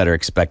teams that are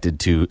expected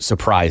to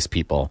surprise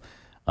people.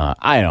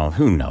 I don't know.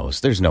 Who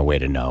knows? There's no way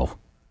to know.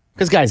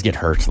 Because guys get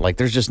hurt. Like,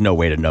 there's just no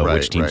way to know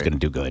which team's going to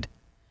do good.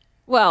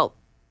 Well,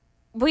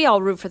 we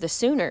all root for the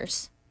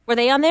Sooners. Were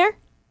they on there?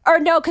 Or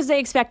no, because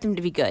they expect them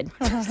to be good.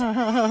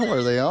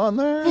 Were they on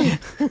there?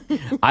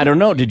 I don't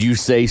know. Did you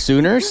say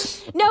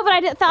Sooners? No, but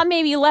I thought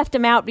maybe you left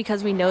them out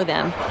because we know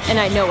them. And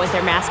I know what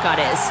their mascot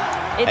is.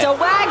 It's a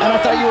wagon! And I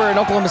thought you were an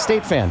Oklahoma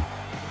State fan.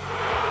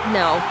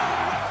 No.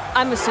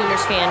 I'm a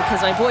Sooners fan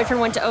because my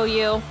boyfriend went to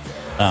OU.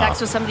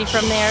 Sex with somebody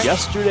from there.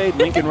 Yesterday,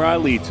 Lincoln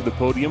Riley to the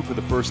podium for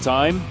the first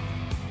time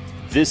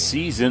this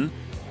season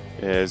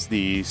as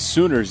the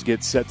Sooners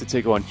get set to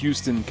take on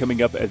Houston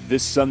coming up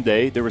this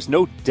Sunday. There was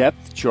no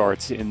depth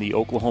charts in the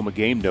Oklahoma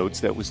game notes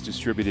that was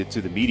distributed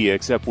to the media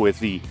except with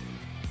the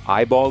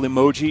eyeball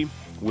emoji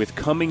with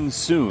coming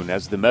soon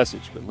as the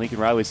message. But Lincoln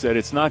Riley said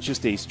it's not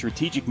just a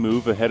strategic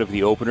move ahead of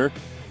the opener.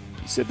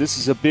 He said this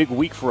is a big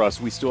week for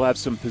us. We still have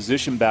some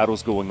position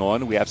battles going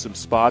on. We have some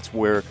spots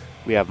where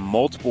we have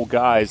multiple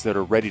guys that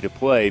are ready to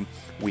play.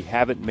 We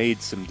haven't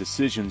made some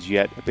decisions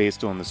yet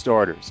based on the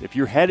starters. If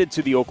you're headed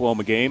to the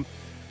Oklahoma game,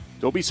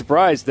 don't be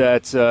surprised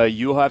that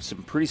you'll have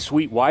some pretty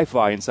sweet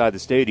Wi-Fi inside the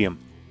stadium.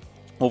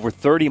 Over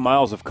 30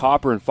 miles of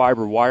copper and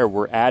fiber wire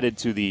were added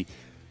to the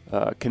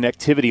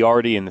connectivity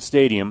already in the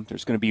stadium.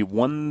 There's going to be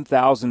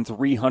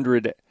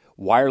 1,300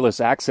 wireless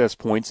access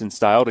points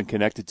installed and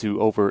connected to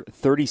over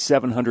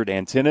 3,700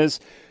 antennas,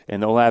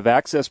 and they'll have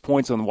access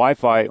points on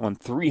Wi-Fi on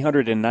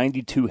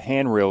 392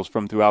 handrails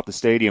from throughout the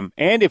stadium.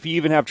 And if you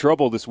even have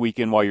trouble this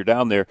weekend while you're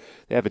down there,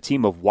 they have a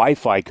team of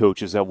Wi-Fi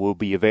coaches that will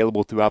be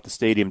available throughout the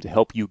stadium to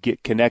help you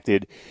get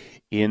connected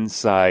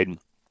inside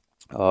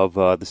of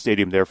the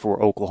stadium there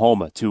for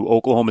Oklahoma. To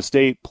Oklahoma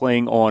State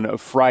playing on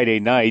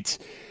Friday night.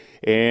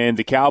 And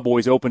the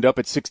Cowboys opened up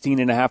at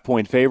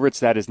 16.5-point favorites.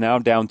 That is now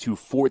down to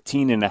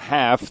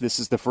 14.5. This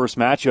is the first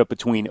matchup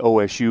between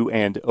OSU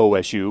and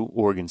OSU,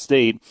 Oregon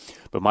State.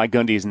 But Mike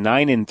Gundy is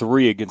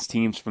 9-3 against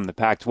teams from the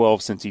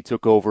Pac-12 since he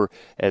took over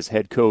as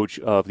head coach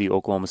of the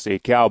Oklahoma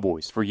State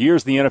Cowboys. For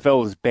years, the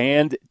NFL has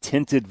banned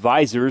tinted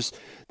visors.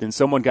 Then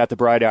someone got the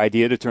bright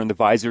idea to turn the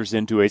visors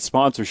into a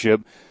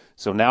sponsorship.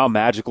 So now,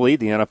 magically,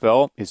 the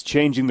NFL is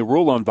changing the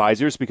rule on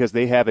visors because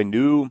they have a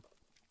new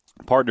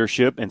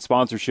partnership and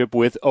sponsorship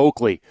with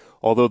Oakley.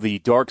 Although the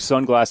dark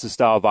sunglasses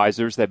style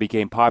visors that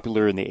became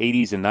popular in the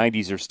 80s and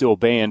 90s are still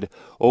banned,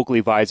 Oakley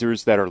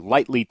visors that are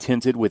lightly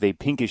tinted with a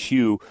pinkish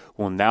hue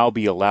will now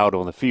be allowed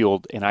on the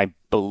field. And I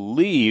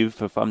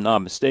believe, if I'm not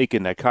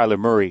mistaken, that Kyler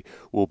Murray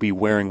will be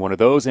wearing one of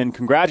those. And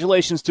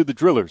congratulations to the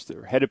Drillers.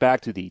 They're headed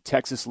back to the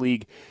Texas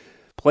League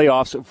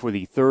playoffs for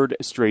the third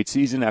straight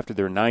season after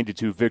their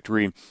 9-2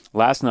 victory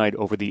last night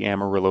over the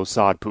Amarillo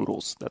Sod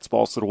Poodles. That's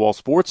Balls to the Wall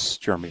Sports.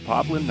 Jeremy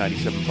Poplin,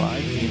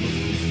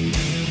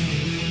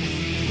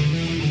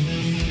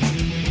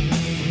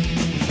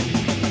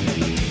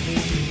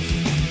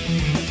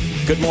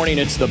 97.5. Good morning.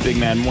 It's the Big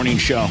Man Morning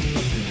Show.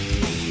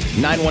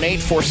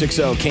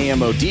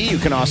 918-460-KMOD. You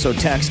can also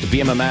text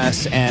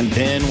BMMS and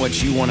then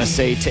what you want to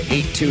say to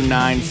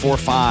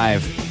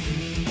 82945.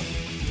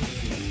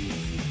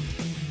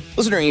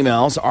 Listener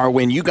emails are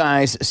when you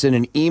guys send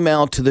an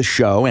email to the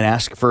show and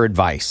ask for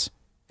advice,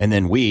 and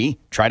then we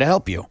try to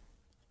help you.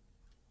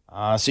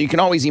 So you can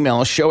always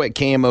email us,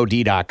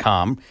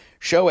 show@kmod.com,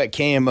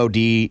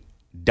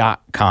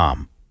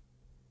 show@kmod.com.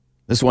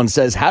 This one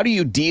says, how do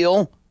you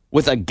deal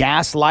with a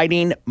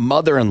gaslighting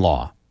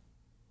mother-in-law?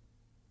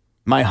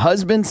 My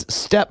husband's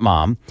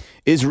stepmom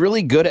is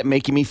really good at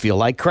making me feel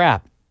like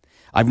crap.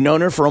 I've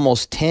known her for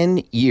almost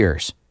 10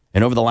 years,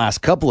 and over the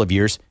last couple of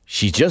years,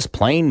 she's just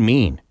plain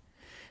mean.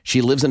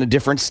 She lives in a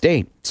different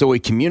state, so we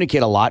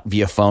communicate a lot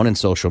via phone and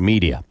social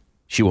media.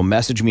 She will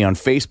message me on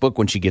Facebook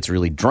when she gets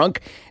really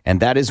drunk,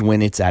 and that is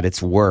when it's at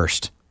its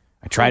worst.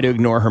 I try to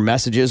ignore her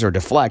messages or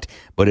deflect,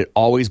 but it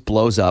always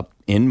blows up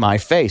in my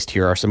face.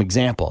 Here are some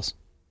examples.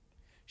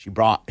 She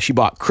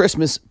bought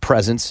Christmas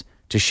presents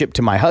to ship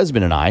to my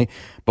husband and I,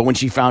 but when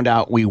she found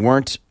out we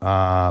weren't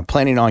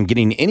planning on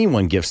getting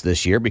anyone gifts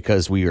this year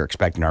because we were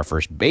expecting our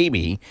first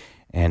baby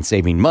and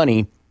saving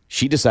money,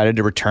 she decided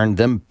to return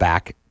them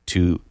back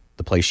to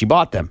the place she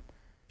bought them.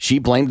 She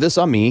blamed this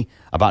on me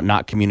about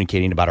not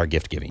communicating about our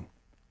gift giving.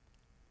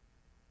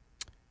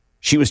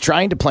 She was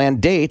trying to plan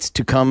dates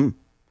to come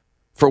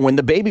for when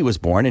the baby was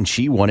born, and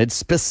she wanted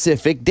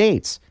specific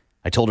dates.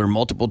 I told her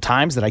multiple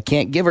times that I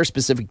can't give her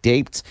specific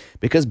dates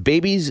because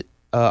babies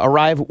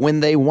arrive when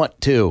they want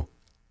to.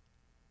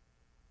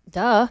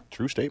 Duh.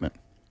 True statement.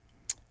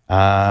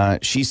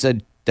 She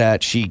said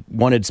that she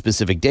wanted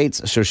specific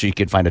dates so she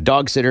could find a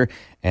dog sitter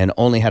and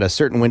only had a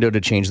certain window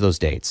to change those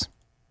dates.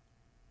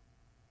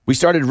 We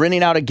started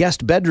renting out a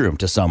guest bedroom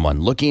to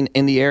someone working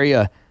in the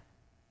area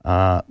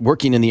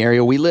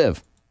we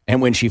live.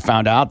 And when she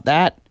found out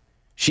that,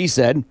 she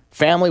said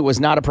family was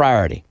not a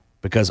priority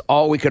because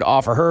all we could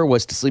offer her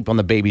was to sleep on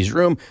the baby's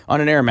room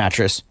on an air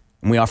mattress,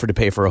 and we offered to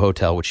pay for a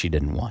hotel, which she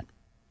didn't want.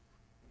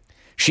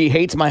 She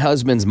hates my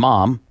husband's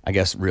mom, I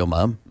guess real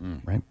mom,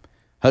 right?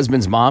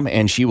 Husband's mom,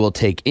 and she will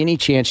take any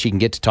chance she can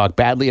get to talk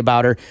badly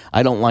about her.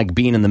 I don't like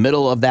being in the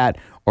middle of that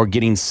or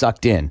getting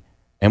sucked in.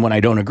 And when I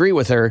don't agree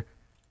with her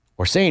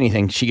or say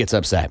anything, she gets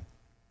upset.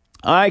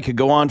 I could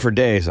go on for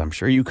days, I'm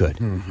sure you could,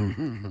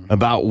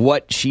 about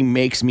what she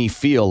makes me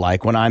feel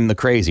like when I'm the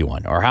crazy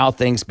one or how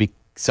things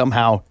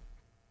somehow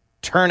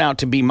turn out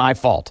to be my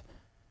fault.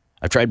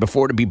 I've tried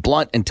before to be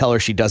blunt and tell her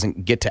she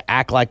doesn't get to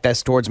act like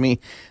this towards me.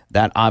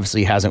 That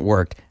obviously hasn't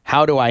worked.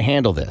 How do I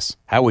handle this?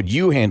 How would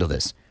you handle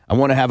this? I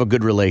want to have a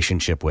good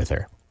relationship with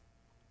her.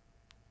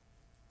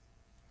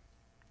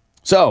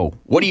 So,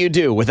 what do you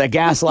do with a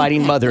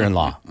gaslighting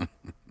mother-in-law?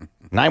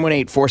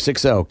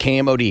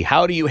 918-460-KMOD.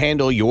 How do you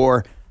handle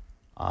your,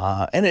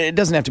 and it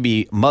doesn't have to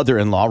be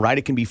mother-in-law, right?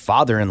 It can be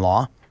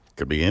father-in-law.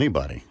 Could be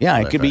anybody. Yeah,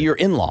 it could be your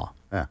in-law.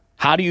 Yeah.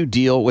 How do you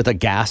deal with a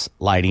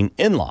gaslighting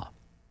in-law?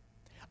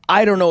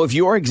 I don't know if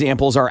your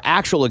examples are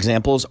actual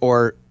examples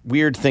or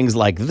weird things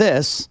like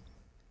this.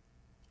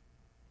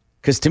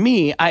 Because to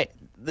me,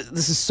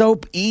 this is so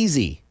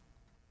easy.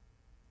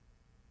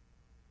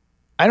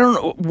 I don't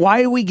know.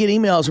 Why do we get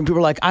emails when people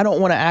are like, I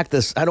don't want to act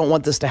this. I don't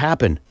want this to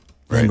happen.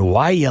 Right. Then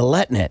why are you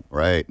letting it?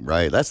 Right.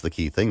 That's the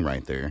key thing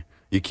right there.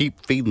 You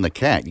keep feeding the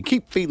cat.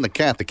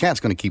 The cat's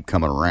going to keep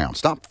coming around.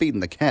 Stop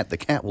feeding the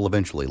cat will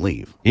eventually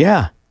leave.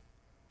 Yeah.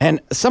 And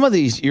some of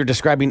these you're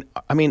describing,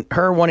 I mean,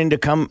 her wanting to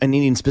come and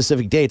needing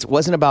specific dates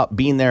wasn't about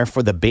being there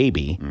for the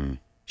baby.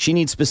 She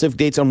needs specific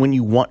dates on when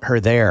you want her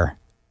there.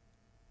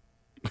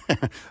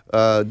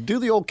 Do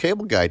the old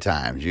cable guy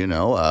times,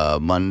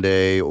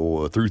 Monday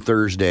or through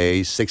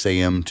Thursday, 6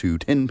 a.m. to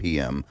 10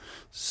 p.m.,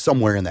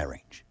 somewhere in that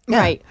range.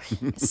 Right.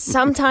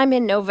 Sometime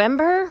in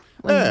November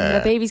when the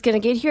baby's going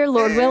to get here,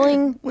 Lord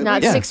willing,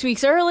 not 6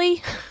 weeks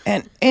early.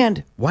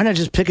 And why not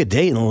just pick a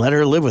date and let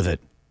her live with it?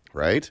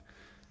 Right.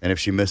 And if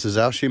she misses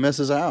out, she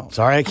misses out.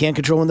 Sorry, I can't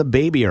control when the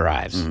baby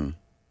arrives.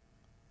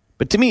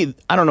 But to me,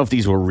 I don't know if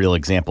these were real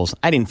examples.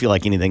 I didn't feel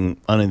like anything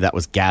of that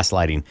was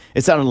gaslighting.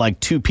 It sounded like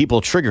two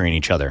people triggering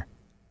each other.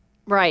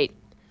 Right.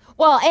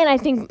 Well, and I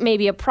think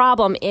maybe a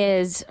problem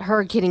is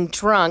her getting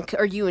drunk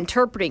or you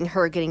interpreting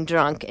her getting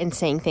drunk and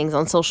saying things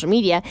on social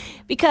media.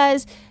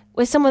 Because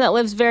with someone that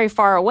lives very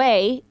far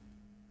away,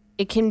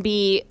 it can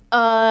be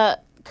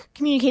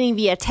communicating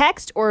via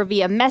text or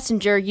via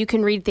messenger. You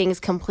can read things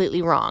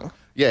completely wrong.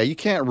 Yeah, you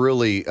can't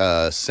really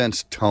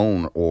sense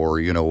tone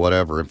or,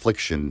 whatever,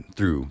 inflection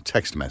through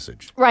text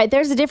message. Right.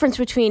 There's a difference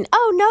between,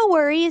 oh, no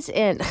worries,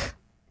 and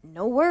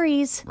no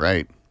worries.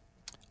 Right.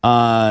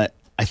 I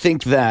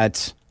think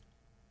that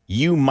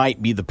you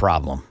might be the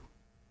problem.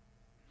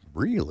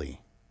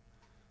 Really?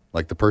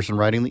 Like the person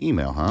writing the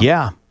email, huh?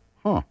 Yeah.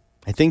 Huh.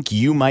 I think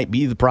you might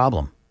be the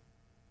problem.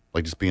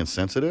 Like just being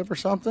sensitive or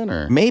something?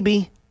 Or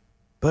maybe.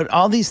 But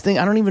all these things,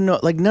 I don't even know.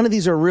 Like, none of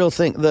these are a real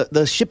thing.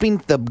 The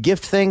shipping, the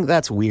gift thing,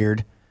 that's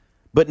weird.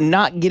 But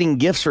not getting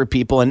gifts for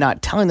people and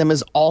not telling them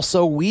is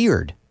also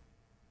weird.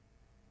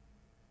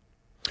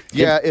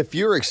 Yeah, if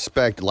you're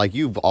like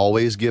you've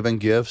always given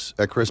gifts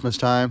at Christmas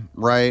time,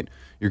 right?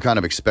 You're kind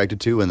of expected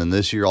to, and then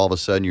this year all of a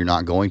sudden you're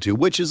not going to,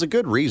 which is a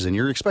good reason.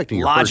 You're expecting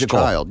your Logical.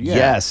 first child. Yeah,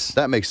 Yes.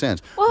 that makes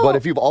sense. But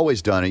if you've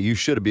always done it, you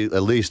should be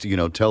at least,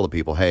 tell the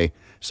people, hey,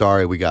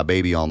 sorry, we got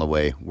baby on the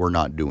way. We're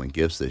not doing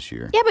gifts this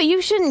year. Yeah, but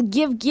you shouldn't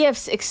give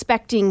gifts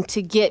expecting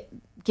to get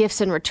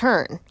gifts in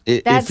return.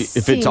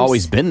 If it's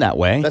always been that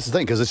way. That's the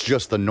thing, because it's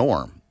just the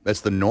norm.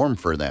 That's the norm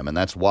for them, and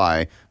that's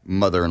why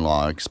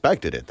mother-in-law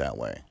expected it that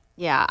way.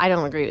 Yeah, I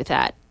don't agree with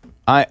that.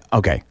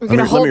 Okay. We're going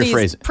to hold these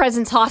rephrase it.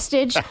 presents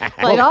hostage.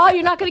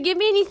 You're not going to give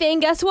me anything.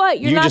 Guess what?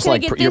 You're not going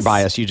to get this. You're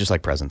biased. You just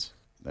like presents.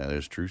 That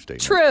is true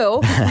statement. True.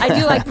 I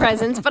do like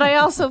presents, but I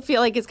also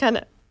feel like it's kind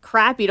of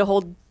crappy to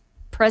hold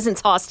presents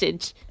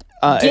hostage.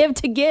 Give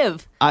to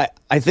give. I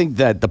think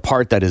that the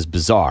part that is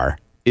bizarre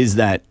is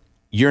that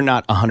you're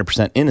not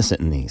 100%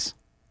 innocent in these.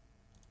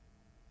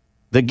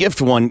 The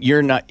gift one,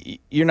 you're not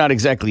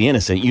exactly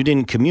innocent. You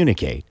didn't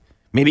communicate.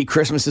 Maybe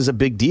Christmas is a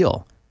big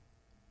deal.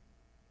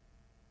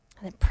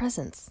 And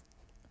presents.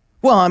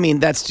 Well, I mean,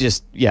 that's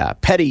just,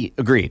 petty,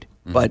 agreed.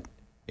 Mm-hmm. But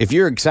if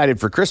you're excited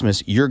for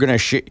Christmas, you're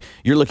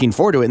looking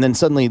forward to it, and then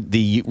suddenly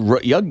the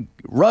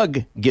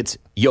rug gets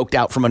yoked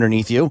out from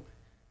underneath you.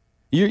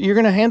 You're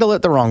going to handle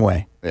it the wrong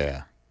way.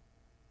 Yeah.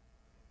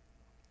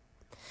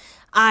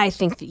 I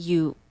think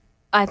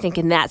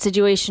in that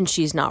situation,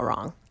 she's not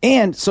wrong.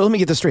 And so let me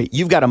get this straight.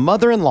 You've got a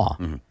mother-in-law.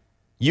 Mm-hmm.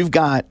 You've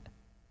got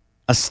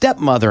a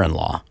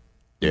stepmother-in-law.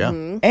 Yeah.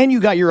 Mm-hmm. And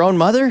you got your own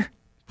mother.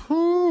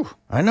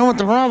 I know what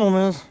the problem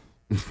is.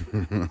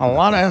 A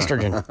lot of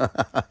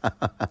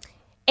estrogen.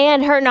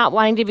 And her not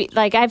wanting to be,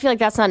 like, I feel like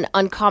that's not an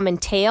uncommon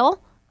tale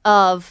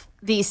of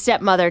the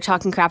stepmother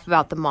talking crap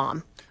about the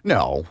mom.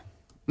 No,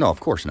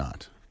 of course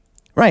not.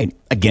 Right.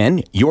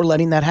 Again, you're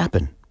letting that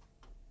happen.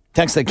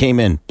 Text that came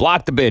in.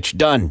 Block the bitch.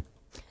 Done.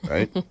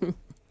 Right.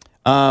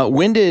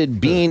 When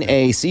did being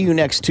a see you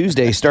next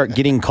Tuesday start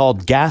getting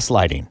called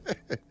gaslighting?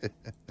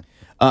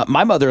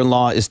 My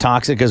mother-in-law is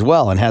toxic as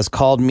well and has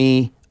called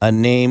me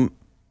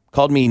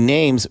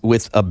names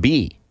with a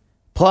B.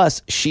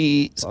 Plus,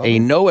 she's a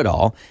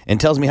know-it-all and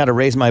tells me how to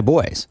raise my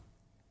boys.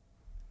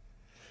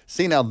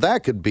 See, now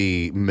that could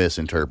be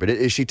misinterpreted.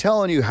 Is she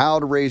telling you how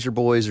to raise your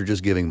boys or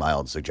just giving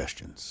mild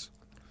suggestions?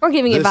 Or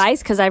giving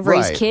advice, because I've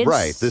raised kids.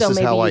 Right. This so is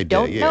maybe how you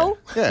don't know.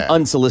 Yeah.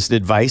 Unsolicited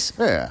advice.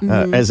 Yeah.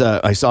 As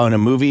I saw in a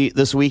movie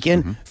this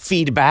weekend,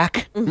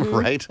 feedback. Mm-hmm.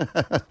 Right.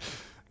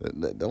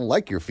 Don't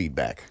like your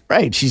feedback.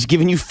 Right. She's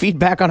giving you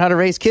feedback on how to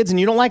raise kids and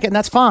you don't like it, and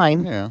that's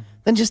fine. Yeah.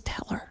 Then just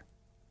tell her,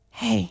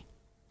 hey,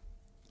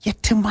 you're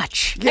too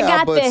much. Yeah, I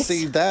got but this.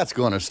 see, that's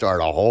going to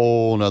start a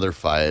whole nother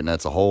fight, and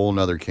that's a whole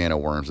nother can of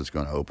worms that's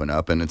going to open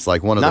up. And it's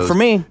like one of those. Not for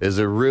me. Is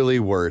it really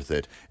worth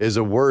it? Is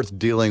it worth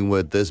dealing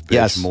with this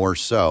bitch more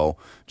so?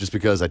 Just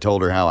because I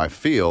told her how I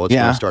feel, it's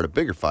going to start a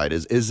bigger fight.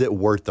 Is it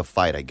worth the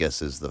fight, I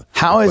guess, is the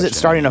How is it question.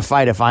 starting a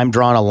fight if I'm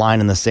drawing a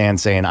line in the sand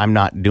saying I'm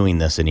not doing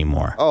this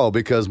anymore? Oh,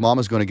 because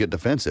mama's going to get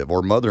defensive,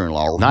 or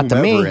mother-in-law, or Not to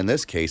whomever me. in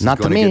this case Not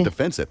is going to to me. get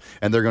defensive.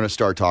 And they're going to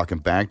start talking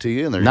back to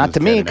you. And they're Not to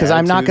me, because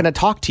I'm not going to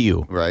talk to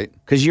you. Right.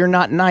 Because you're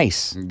not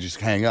nice. You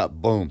just hang up.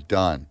 Boom.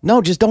 Done.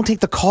 No, just don't take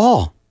the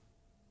call.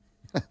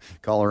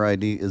 Caller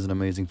ID is an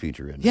amazing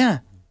feature, isn't it? Yeah.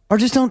 Or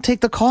just don't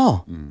take the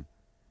call. Mm.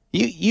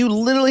 You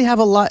literally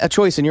have a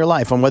choice in your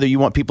life on whether you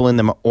want people in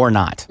them or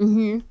not.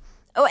 Mm-hmm.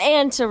 Oh,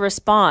 and to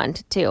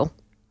respond, too.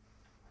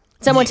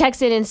 Someone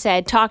texted and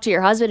said, talk to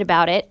your husband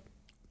about it.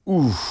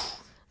 Oof.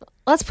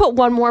 Let's put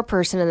one more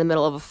person in the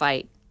middle of a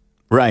fight.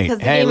 Right. 'Cause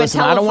the Hey, game of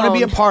listen, I don't want to be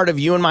a telephone- part of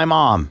you and my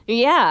mom.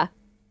 Yeah.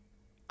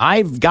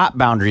 I've got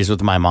boundaries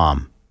with my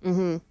mom.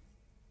 Mm-hmm.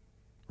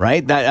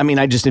 Right?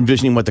 I just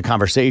envisioning what the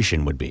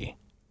conversation would be.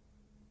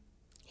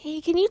 Hey,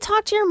 can you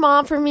talk to your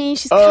mom for me?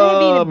 She's kind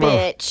of being a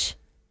bitch.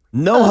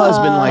 No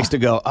husband likes to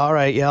go, all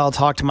right, I'll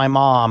talk to my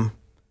mom.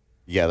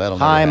 Yeah, that'll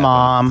Hi, never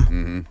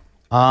Mom.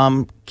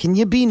 Mm-hmm. Can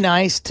you be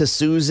nice to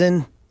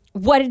Susan?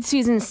 What did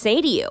Susan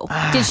say to you?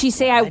 Did she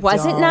say I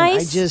wasn't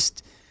nice?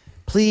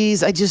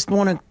 I just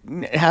want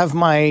to have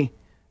my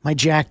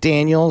Jack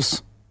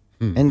Daniels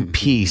and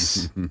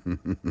peace.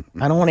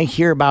 I don't want to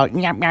hear about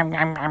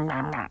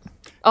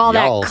all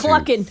that Y'all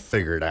clucking.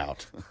 Figure it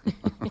out.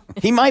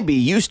 He might be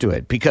used to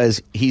it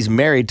because he's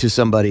married to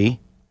somebody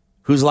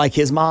who's like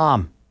his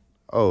mom.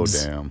 Oh,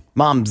 damn.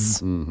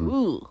 Moms.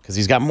 Because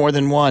he's got more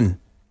than one.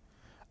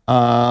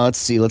 Let's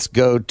see. Let's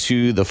go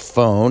to the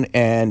phone.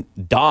 And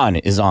Don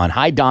is on.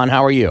 Hi, Don.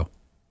 How are you?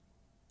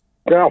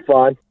 Yeah, I'm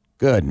fine.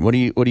 Good. What do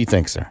you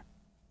think, sir?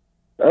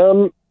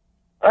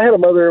 I had a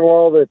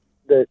mother-in-law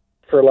that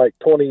for like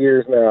 20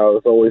 years now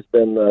has always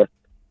been the,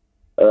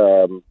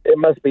 it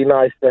must be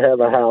nice to have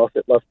a house.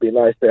 It must be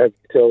nice to have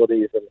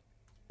utilities,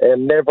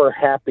 and never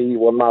happy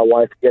when my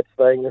wife gets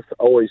things,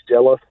 always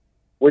jealous.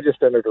 We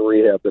just sent her to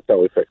rehab. That's how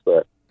we fix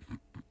that.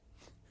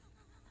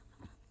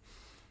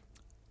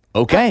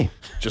 Okay.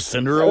 Just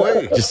send her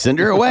away. Just send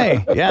her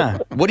away. Yeah.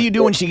 What do you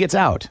do when she gets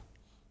out?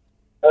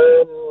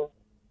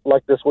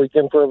 Like this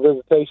weekend for a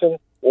visitation.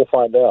 We'll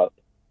find out.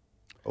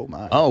 Oh,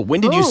 my. Oh,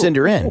 when did you send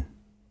her in?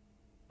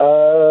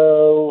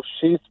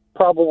 She's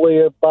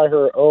probably by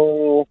her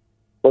own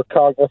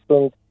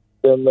recognizance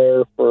been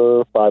there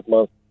for 5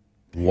 months.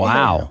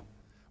 Wow.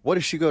 What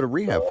does she go to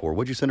rehab for?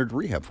 What'd you send her to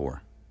rehab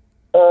for?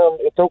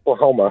 It's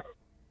Oklahoma.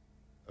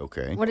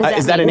 Okay. What does that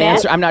Is that mean, an Matt?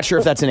 answer? I'm not sure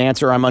if that's an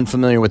answer. I'm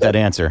unfamiliar with that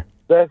answer.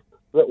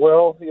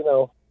 Well,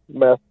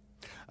 meth.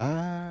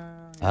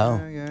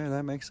 Yeah,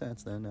 that makes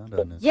sense then, now,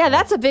 doesn't it? Yeah,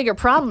 that's a bigger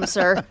problem,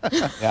 sir.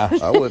 Yeah.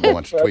 I wouldn't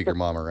want to tweak your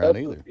mom around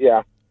either.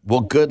 Yeah.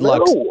 Well, good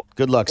luck. No.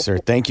 Good luck, sir.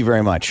 Thank you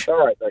very much.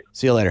 All right, thanks.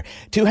 See you later.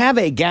 To have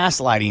a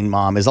gaslighting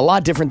mom is a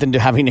lot different than to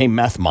having a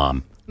meth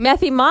mom.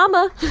 Methy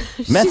mama. Methy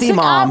She's like,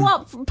 mom. I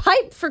want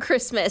pipe for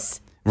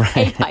Christmas. Right.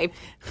 A pipe.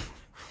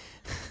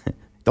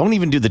 Don't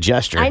even do the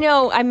gesture. I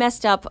know I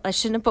messed up. I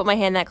shouldn't have put my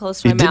hand that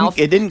close to my mouth.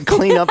 It didn't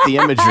clean up the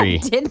imagery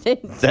Didn't.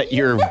 that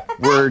your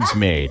words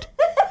made.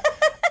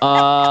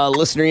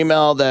 Listener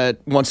email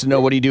that wants to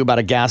know, what do you do about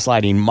a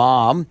gaslighting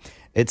mom?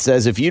 It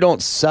says, if you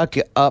don't suck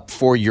up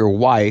for your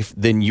wife,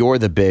 then you're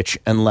the bitch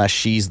unless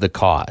she's the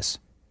cause.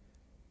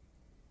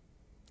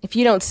 If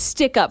you don't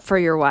stick up for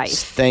your wife.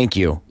 Thank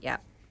you. Yeah.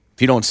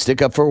 If you don't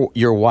stick up for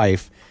your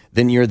wife,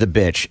 then you're the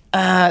bitch.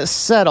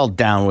 Settle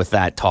down with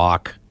that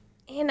talk.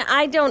 And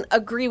I don't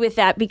agree with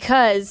that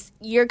because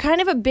you're kind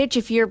of a bitch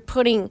if you're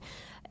putting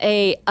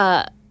a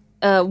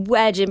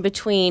wedge in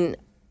between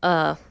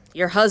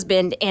your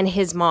husband and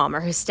his mom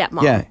or his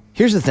stepmom. Yeah.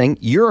 Here's the thing.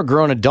 You're a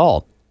grown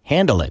adult.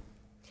 Handle it.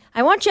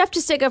 I want Jeff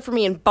to stick up for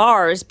me in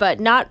bars, but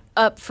not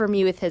up for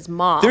me with his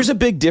mom. There's a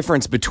big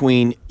difference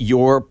between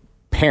your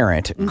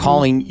parent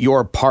calling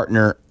your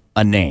partner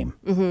a name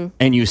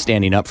and you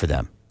standing up for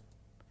them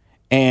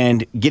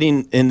and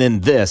getting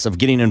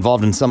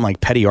involved in some like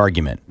petty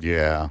argument.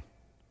 Yeah.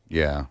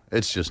 Yeah.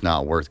 It's just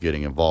not worth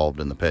getting involved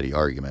in the petty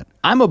argument.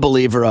 I'm a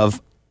believer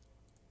of,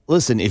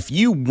 listen, if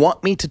you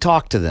want me to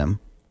talk to them,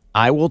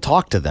 I will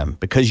talk to them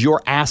because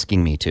you're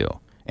asking me to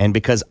and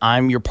because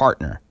I'm your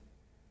partner.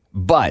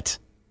 But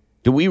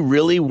do we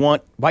really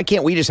why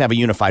can't we just have a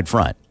unified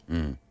front?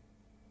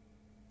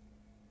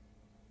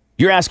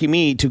 You're asking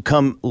me to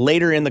come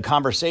later in the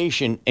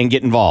conversation and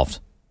get involved.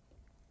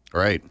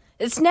 Right.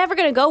 It's never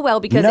going to go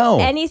well because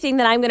anything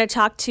that I'm going to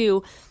talk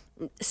to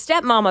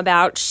stepmom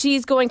about,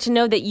 she's going to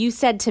know that you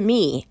said to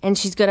me and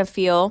she's going to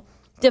feel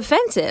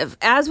defensive,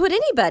 as would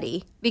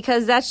anybody,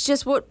 because that's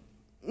just what,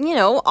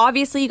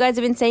 obviously you guys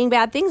have been saying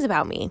bad things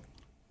about me.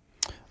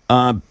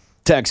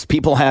 Text,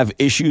 people have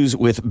issues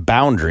with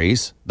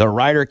boundaries. The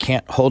writer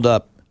can't hold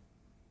up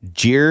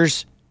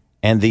jeers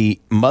and the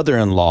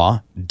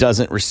mother-in-law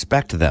doesn't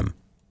respect them.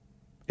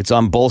 It's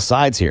on both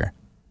sides here.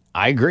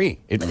 I agree.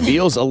 It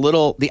feels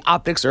the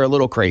optics are a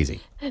little crazy.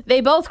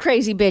 They both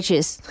crazy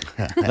bitches.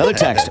 Another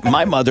text,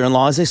 my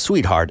mother-in-law is a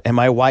sweetheart and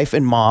my wife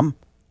and mom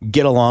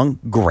get along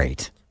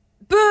great.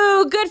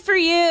 Boo, good for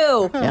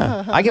you.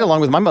 Yeah, I get along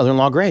with my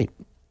mother-in-law great.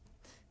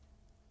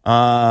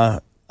 I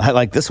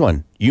like this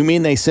one. You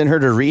mean they sent her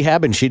to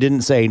rehab and she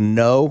didn't say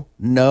no,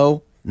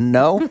 no,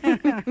 no?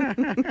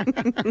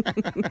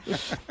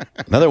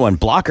 Another one,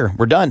 blocker.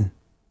 We're done.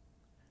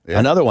 Yeah.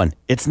 Another one,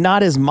 it's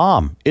not his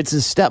mom. It's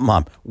his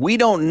stepmom. We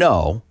don't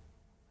know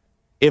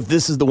if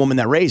this is the woman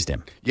that raised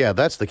him. Yeah,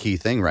 that's the key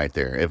thing right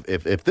there.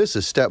 If this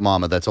is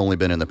stepmama that's only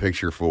been in the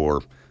picture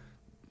for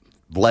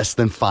less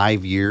than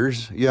 5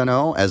 years,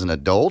 as an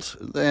adult,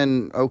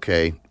 then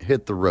okay,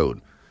 hit the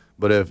road.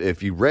 But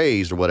if you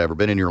raised or whatever,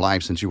 been in your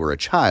life since you were a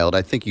child,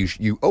 I think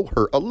you owe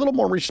her a little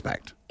more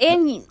respect.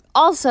 And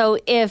also,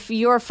 if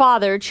your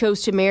father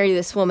chose to marry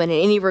this woman in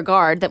any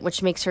regard,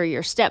 which makes her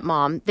your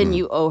stepmom, then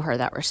you owe her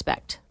that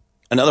respect.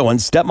 Another one,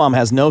 stepmom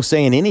has no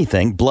say in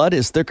anything. Blood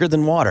is thicker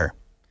than water.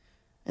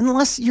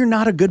 Unless you're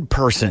not a good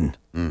person.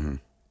 Mm-hmm.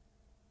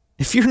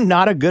 If you're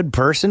not a good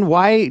person,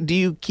 why do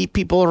you keep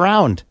people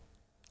around?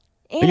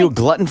 And are you a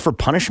glutton for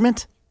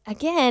punishment?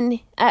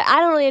 Again, I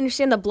don't really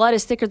understand the blood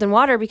is thicker than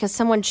water because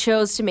someone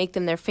chose to make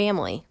them their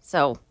family.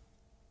 So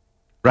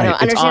right. I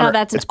don't understand how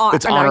that's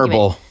it's an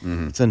honorable.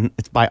 Mm-hmm.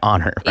 It's by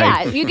honor,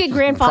 right? Yeah, you get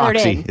grandfathered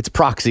proxy. in. It's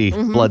proxy,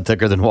 blood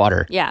thicker than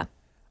water. Yeah.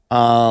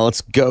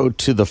 Let's go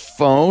to the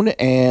phone,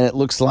 and it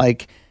looks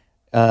like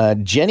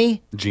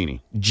Jeannie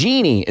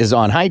is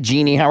on. Hi,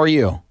 Jeannie. How are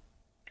you?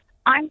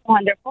 I'm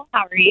wonderful.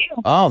 How are you?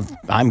 Oh,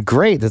 I'm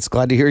great. That's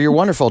glad to hear you're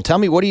wonderful. Tell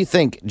me, what do you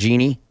think,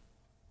 Jeannie?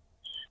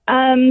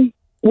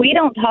 We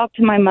don't talk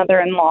to my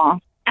mother-in-law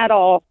at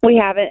all. We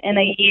haven't in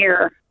a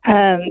year,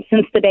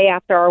 since the day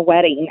after our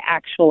wedding,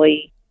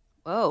 actually.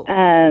 Whoa.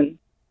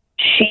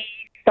 She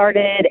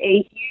started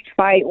a huge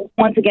fight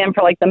once again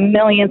for like the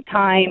millionth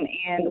time,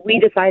 and we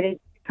decided to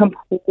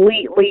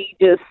completely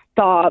just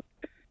stop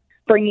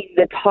bringing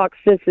the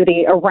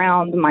toxicity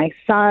around my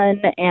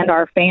son and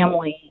our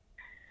family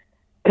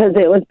because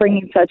it was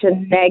bringing such a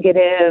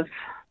negative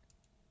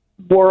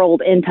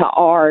world into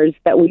ours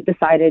that we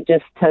decided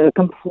just to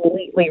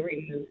completely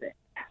remove it.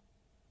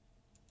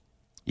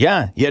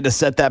 Yeah, you had to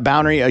set that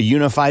boundary, a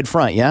unified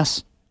front,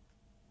 yes?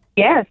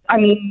 Yes, I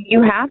mean,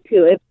 you have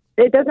to.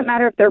 It doesn't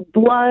matter if they're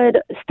blood,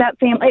 step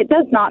family. It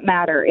does not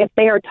matter. If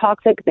they are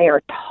toxic, they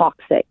are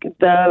toxic.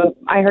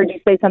 I heard you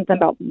say something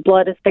about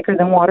blood is thicker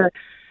than water.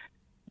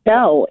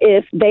 No,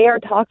 if they are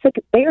toxic,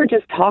 they are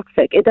just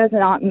toxic. It does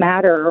not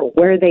matter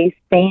where they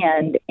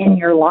stand in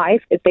your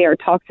life. If they are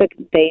toxic,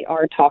 they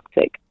are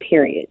toxic,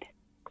 period.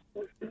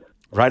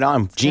 Right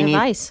on.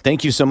 Jeannie,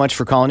 thank you so much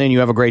for calling in. You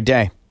have a great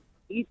day.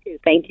 You too.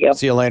 Thank you.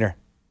 See you later.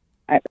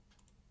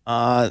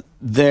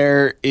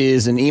 There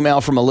is an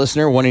email from a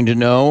listener wanting to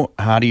know,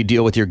 how do you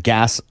deal with your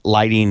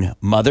gaslighting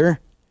mother?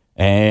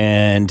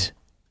 And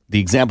the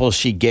examples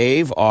she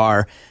gave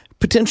are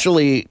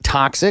potentially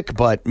toxic,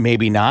 but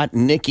maybe not.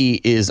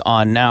 Nikki is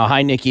on now.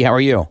 Hi, Nikki. How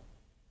are you?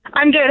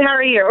 I'm good. How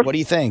are you? What do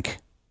you think?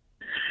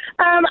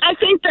 I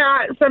think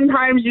that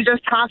sometimes you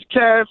just have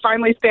to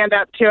finally stand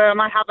up to him.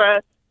 I have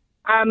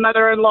a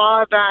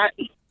mother-in-law that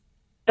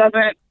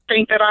doesn't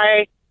think that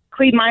I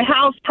clean my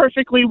house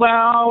perfectly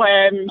well,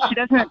 and she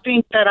doesn't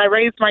think that I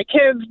raised my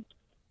kids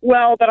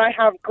well, that I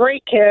have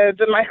great kids,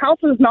 and my house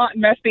is not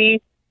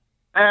messy.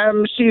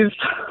 She's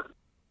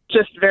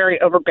just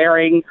very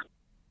overbearing.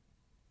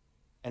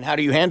 And how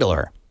do you handle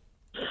her?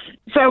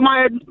 So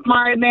my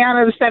man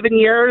of 7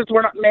 years,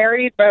 we're not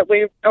married, but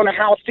we own a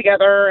house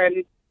together,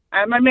 and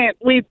my man,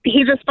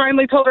 he just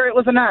finally told her it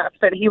was enough,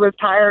 that he was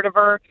tired of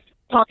her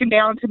talking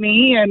down to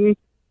me, and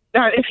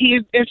if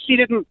she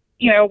didn't,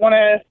 want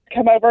to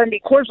come over and be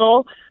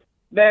cordial,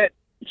 that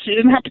she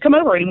didn't have to come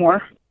over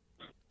anymore.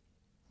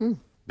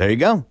 There you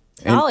go.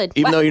 Solid. And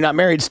even though you're not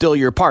married, still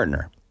your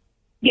partner.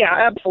 Yeah,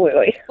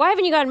 absolutely. Why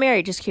haven't you gotten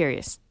married? Just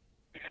curious.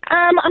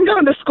 I'm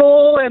going to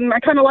school, and I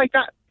kind of like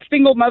that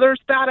single mother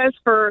status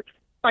for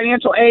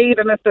financial aid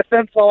and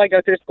assistance while I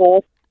go through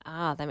school.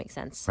 Ah, that makes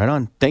sense. Right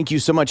on. Thank you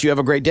so much. You have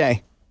a great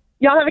day.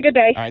 Y'all have a good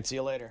day. All right, see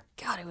you later.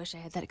 God, I wish I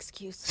had that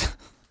excuse.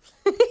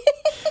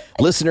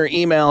 Listener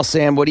email,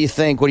 Sam, what do you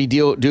think? What do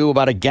you do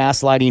about a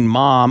gaslighting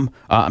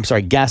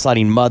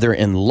gaslighting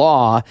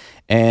mother-in-law?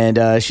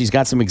 And she's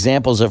got some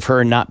examples of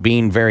her not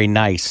being very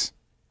nice.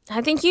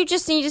 I think you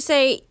just need to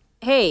say,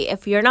 hey,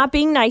 if you're not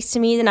being nice to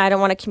me, then I don't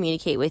want to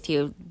communicate with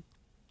you.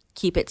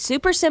 Keep it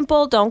super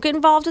simple. Don't get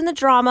involved in the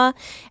drama,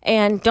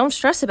 and don't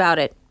stress about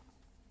it.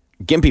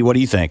 Gimpy, what do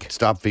you think?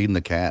 Stop feeding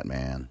the cat,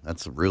 man.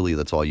 That's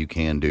all you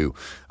can do.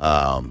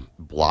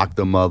 Block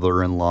the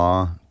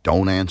mother-in-law.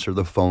 Don't answer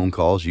the phone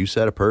calls. You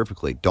said it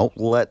perfectly. Don't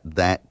let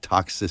that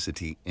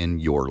toxicity in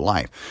your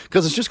life,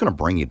 because it's just going to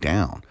bring you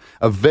down.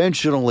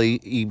 Eventually,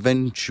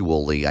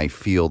 I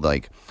feel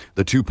like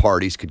the two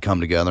parties could come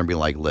together and be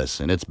like,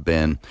 listen, it's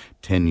been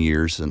 10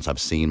 years since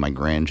I've seen my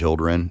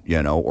grandchildren,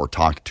 or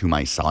talked to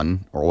my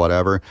son or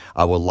whatever.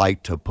 I would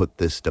like to put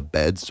this to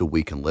bed so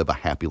we can live a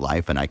happy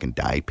life and I can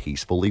die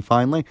peacefully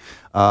finally.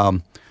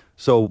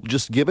 So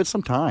just give it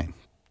some time.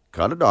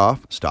 Cut it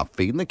off, stop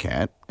feeding the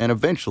cat, and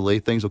eventually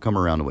things will come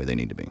around the way they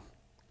need to be.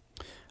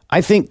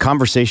 I think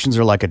conversations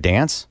are like a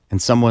dance,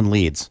 and someone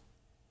leads.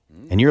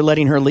 And you're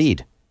letting her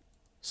lead.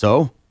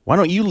 So why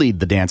don't you lead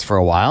the dance for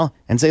a while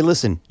and say,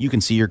 listen, you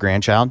can see your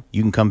grandchild,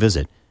 you can come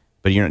visit,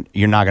 but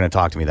you're not going to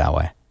talk to me that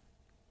way.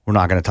 We're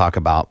not going to talk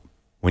about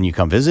when you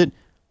come visit.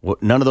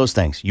 None of those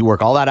things. You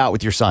work all that out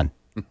with your son.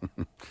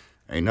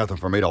 Ain't nothing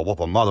for me to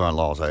whoop a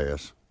mother-in-law's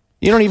ass.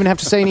 You don't even have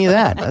to say any of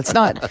that. That's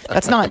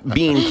not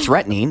being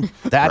threatening.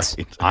 That's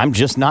right. I'm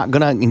just not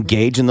going to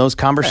engage in those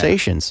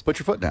conversations. Hey, put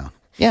your foot down.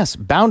 Yes,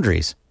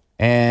 boundaries.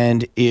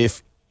 And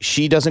if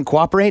she doesn't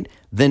cooperate,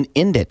 then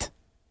end it.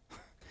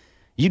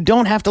 You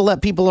don't have to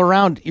let people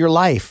around your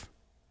life.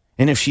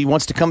 And if she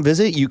wants to come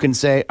visit, you can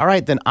say, all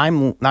right, then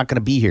I'm not going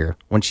to be here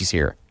when she's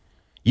here.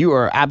 You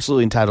are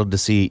absolutely entitled to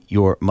see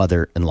your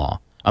mother-in-law.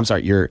 I'm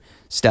sorry, your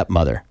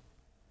stepmother.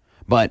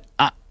 But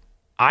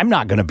I'm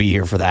not going to be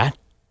here for that.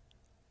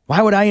 Why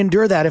would I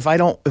endure that if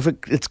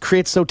it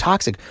creates so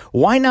toxic?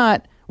 Why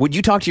not? Would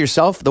you talk to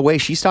yourself the way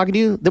she's talking to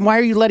you? Then why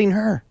are you letting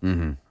her?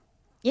 Mm-hmm.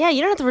 Yeah, you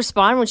don't have to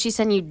respond when she's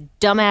sending you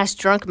dumbass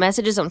drunk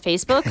messages on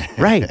Facebook.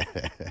 Right.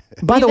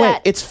 By the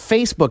way, it's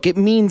Facebook. It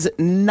means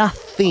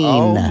nothing.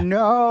 Oh,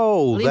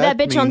 no. Leave that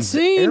bitch on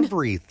scene.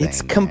 Everything,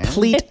 it's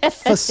complete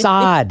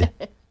facade.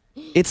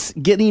 It's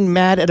getting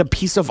mad at a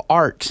piece of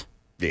art.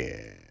 Yeah.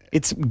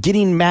 It's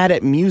getting mad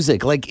at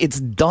music. Like, it's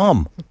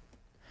dumb.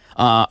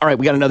 All right,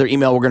 we got another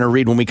email we're going to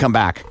read when we come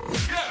back.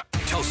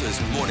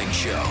 Tulsa's Morning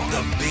Show,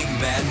 the Big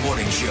Mad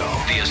Morning Show.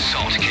 The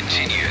assault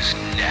continues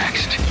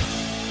next.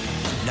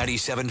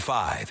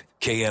 97.5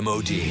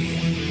 KMOD.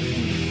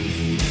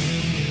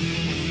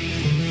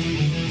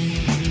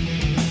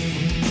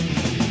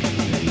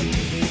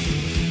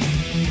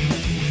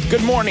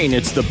 Good morning.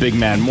 It's the Big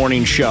Man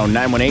Morning Show,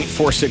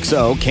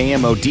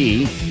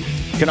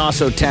 918-460-KMOD. You can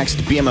also text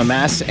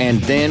BMMS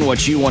and then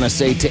what you want to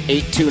say to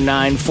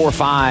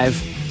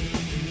 82945.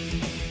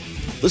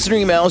 Listener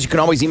emails, you can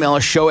always email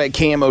us,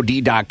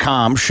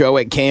 show@kmod.com,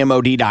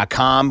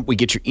 show@kmod.com. We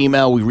get your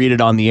email, we read it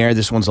on the air.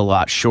 This one's a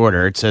lot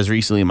shorter. It says,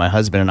 recently my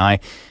husband and I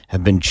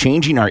have been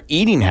changing our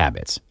eating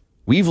habits.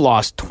 We've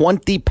lost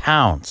 20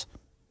 pounds.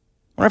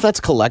 I wonder if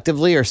that's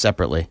collectively or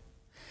separately.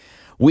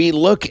 We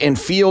look and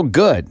feel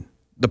good.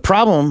 The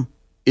problem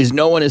is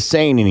no one is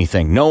saying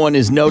anything. No one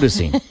is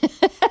noticing.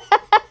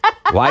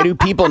 Why do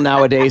people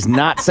nowadays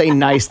not say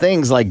nice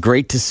things like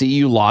great to see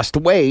you lost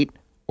weight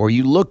or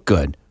you look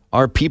good?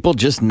 Are people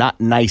just not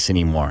nice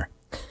anymore?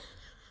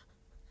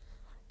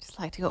 Just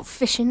like to go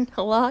fishing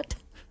a lot.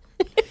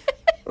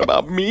 What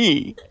about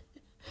me?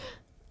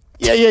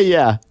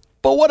 Yeah.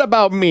 But what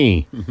about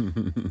me?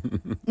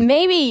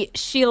 Maybe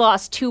she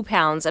lost 2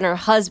 pounds and her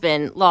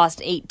husband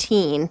lost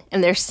 18,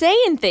 and they're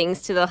saying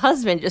things to the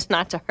husband, just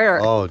not to her.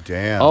 Oh,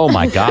 damn. Oh,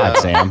 my God,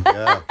 Sam.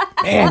 Yeah.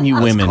 Man,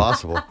 you women. That's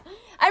possible.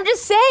 I'm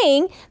just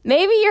saying,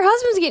 maybe your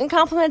husband's getting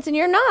compliments and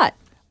you're not.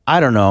 I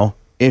don't know.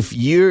 If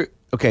you're,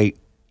 okay,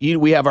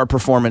 we have our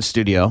performance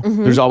studio.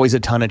 Mhm. There's always a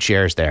ton of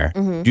chairs there.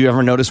 Mhm. Do you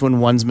ever notice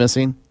when one's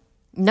missing?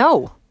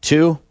 No.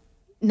 2?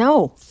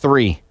 No.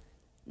 3?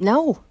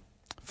 No.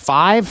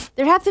 5?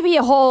 There'd have to be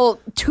a whole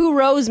 2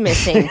 rows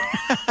missing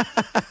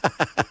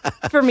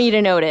for me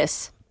to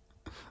notice.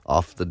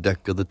 Off the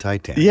deck of the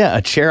Titanic. Yeah,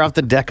 a chair off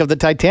the deck of the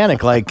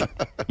Titanic. Like,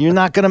 you're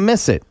not going to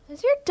miss it.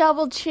 Is your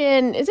double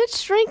chin, is it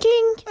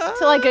shrinking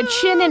to like a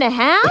chin and a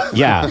half?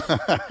 Yeah.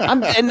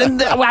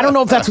 I don't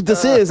know if that's what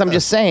this is. I'm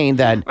just saying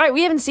that. Right,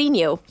 we haven't seen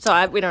you,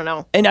 so we don't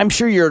know. And I'm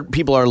sure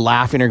people are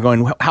laughing or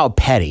going, how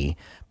petty.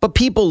 But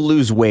people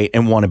lose weight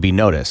and want to be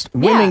noticed.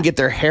 Women get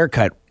their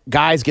haircut.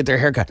 Guys get their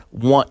haircut,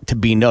 want to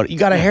be noticed. You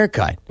got a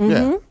haircut.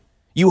 Mm-hmm.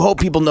 You hope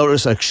people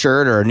notice a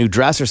shirt or a new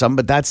dress or something,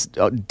 but that's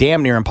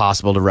damn near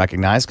impossible to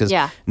recognize because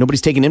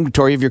nobody's taking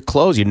inventory of your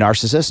clothes, you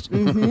narcissist.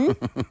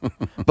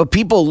 Mm-hmm. But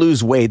people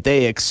lose weight.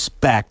 They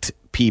expect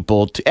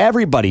people to.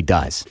 Everybody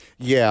does.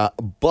 Yeah,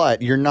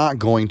 but you're not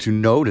going to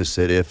notice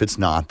it if it's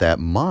not that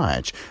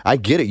much. I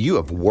get it. You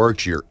have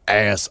worked your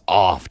ass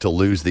off to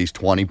lose these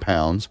 20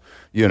 pounds,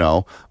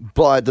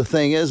 But the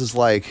thing is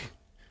like,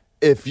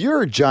 if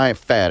you're a giant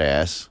fat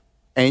ass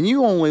and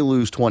you only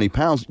lose 20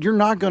 pounds, you're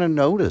not going to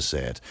notice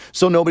it.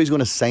 So nobody's going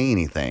to say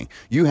anything.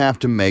 You have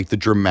to make the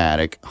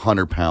dramatic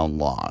 100-pound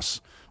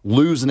loss.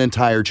 Lose an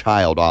entire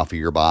child off of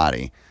your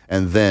body,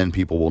 and then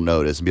people will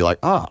notice and be like,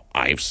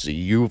 I see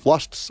you've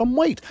lost some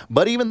weight.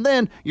 But even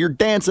then, you're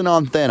dancing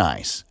on thin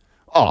ice.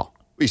 Oh,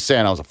 you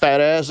saying I was a fat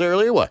ass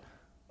earlier? What?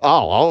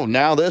 Oh,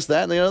 now this,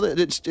 that, and the other.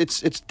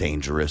 It's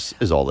dangerous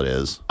is all it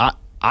is.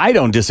 I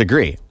don't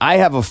disagree. I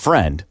have a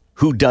friend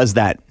who does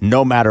that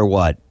no matter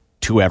what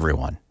to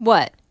everyone.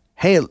 What?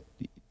 Hey,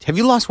 have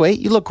you lost weight?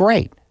 You look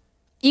great.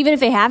 Even if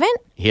they haven't?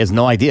 He has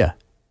no idea.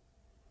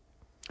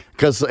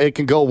 Because it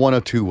can go one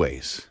of two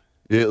ways.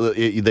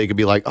 They could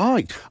be like, oh,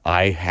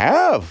 I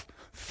have.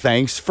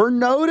 Thanks for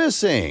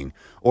noticing.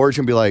 Or it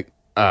can be like,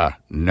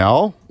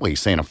 no. What, you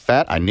saying I'm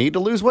fat? I need to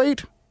lose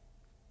weight?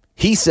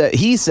 He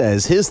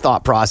says his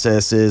thought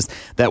process is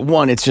that,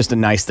 one, it's just a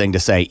nice thing to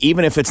say.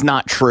 Even if it's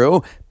not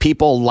true,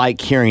 people like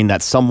hearing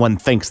that someone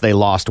thinks they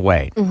lost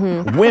weight.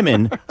 Mm-hmm.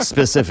 Women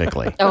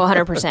specifically. Oh,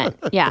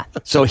 100%. Yeah.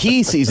 So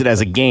he sees it as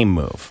a game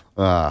move.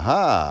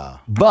 Uh-huh.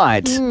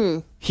 But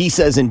he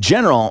says in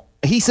general,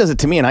 he says it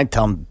to me and I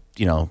tell him,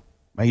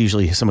 I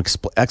usually some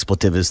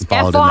expletive is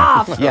followed F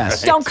off. in there.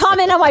 Yes. Don't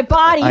comment on my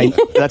body.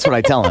 That's what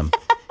I tell him.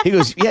 He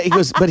goes,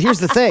 but here's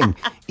the thing.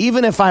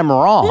 Even if I'm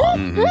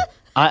wrong,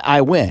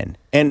 I win.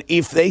 And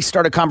if they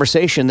start a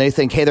conversation, they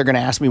think, hey, they're going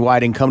to ask me why I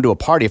didn't come to a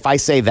party. If I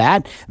say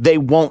that, they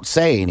won't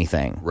say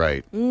anything.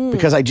 Right.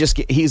 Because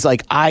he's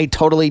like, I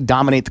totally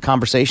dominate the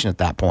conversation at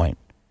that point.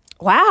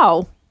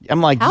 Wow. I'm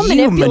like, how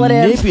you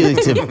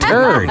manipulative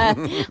turd.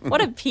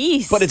 What a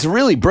piece. But it's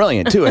really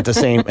brilliant too. At the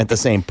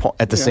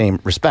same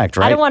respect,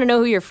 right? I don't want to know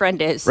who your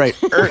friend is. Right.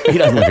 He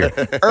doesn't live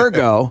here.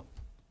 Ergo,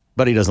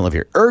 but he doesn't live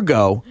here.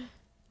 Ergo,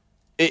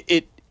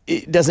 it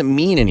doesn't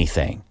mean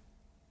anything.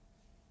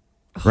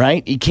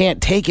 Right? You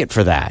can't take it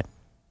for that.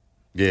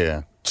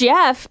 Yeah.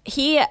 Jeff,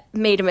 he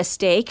made a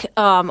mistake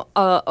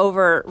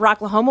over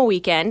Rocklahoma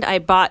weekend. I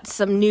bought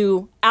some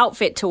new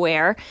outfit to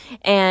wear,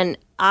 and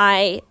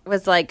I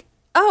was like,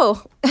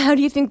 oh, how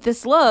do you think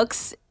this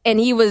looks? And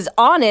he was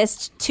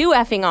honest, too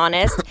effing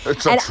honest.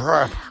 It's a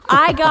trap.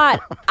 I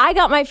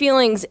got my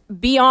feelings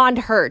beyond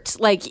hurt.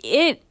 Like,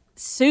 it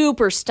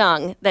super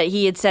stung that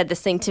he had said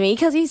this thing to me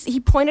because he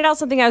pointed out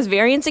something I was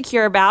very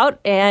insecure about,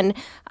 and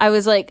I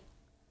was like,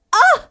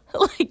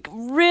 like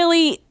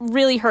really,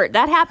 really hurt.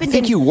 That happened. I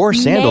think you wore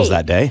sandals May.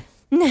 that day.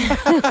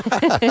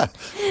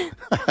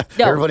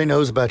 No. Everybody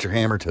knows about your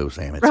hammer toe,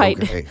 Sam. It's Right.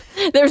 okay.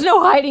 There's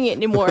no hiding it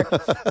anymore.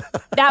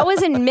 That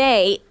was in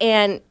May,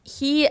 and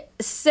he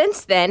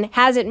since then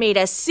hasn't made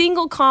a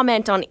single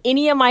comment on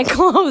any of my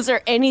clothes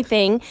or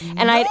anything.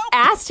 And I'd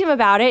asked him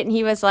about it, and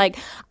he was like,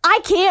 I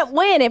can't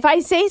win. If I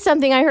say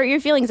something, I hurt your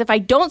feelings. If I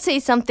don't say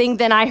something,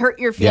 then I hurt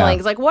your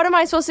feelings. Yeah. Like, what am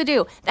I supposed to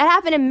do? That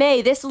happened in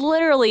May. This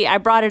literally, I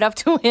brought it up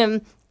to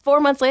him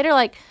 4 months later,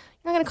 like,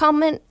 you're not going to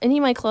compliment any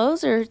of my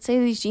clothes or say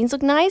these jeans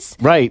look nice?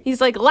 Right.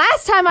 He's like,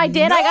 last time I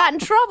did, I got in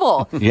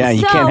trouble. Yeah,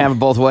 you So, can't have it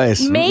both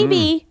ways.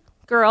 Maybe,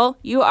 girl,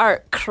 you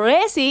are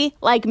crazy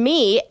like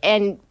me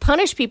and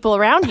punish people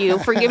around you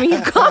for giving you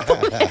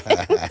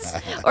compliments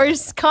or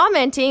just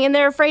commenting, and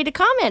they're afraid to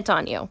comment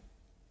on you.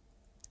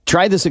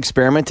 Try this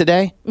experiment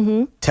today.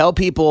 Mm-hmm. Tell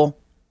people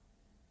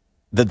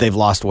that they've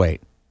lost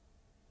weight.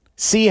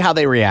 See how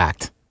they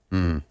react.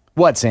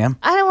 What, Sam?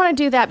 I don't want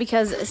to do that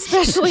because,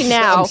 especially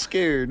now, I'm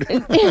scared. I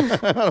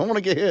don't want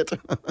to get hit.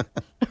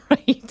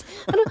 Right?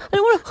 I don't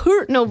want to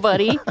hurt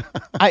nobody.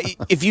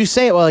 If you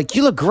say, well, like,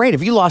 you look great.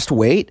 If you lost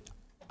weight,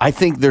 I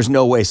think there's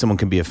no way someone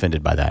can be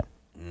offended by that.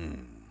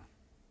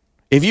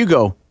 If you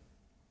go,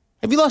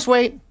 have you lost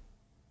weight?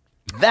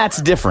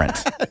 That's different.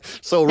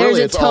 So really,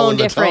 There's it's a tone all in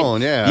the different.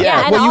 tone. Yeah.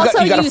 Yeah, and well, also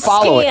you gotta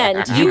follow scan.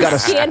 it. You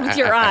scan with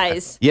your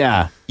eyes.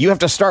 Yeah. You have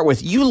to start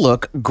with, you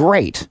look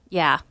great,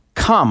 Yeah.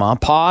 comma,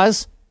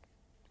 pause.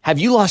 Have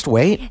you lost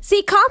weight?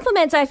 See,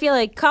 compliments, I feel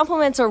like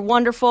compliments are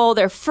wonderful.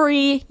 They're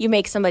free. You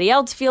make somebody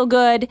else feel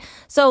good.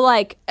 So,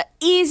 like,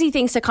 easy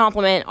things to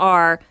compliment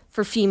are,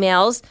 for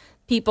females,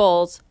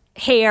 people's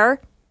hair,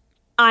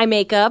 eye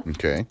makeup.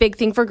 Okay. Big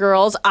thing for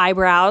girls,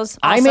 eyebrows.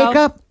 Eye also.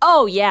 makeup?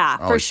 Oh, yeah,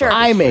 for sure.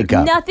 Eye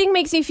makeup. Nothing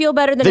makes me feel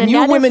better than Then you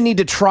another. women need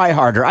to try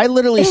harder. I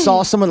literally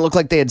saw someone look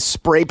like they had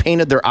spray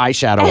painted their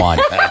eyeshadow on.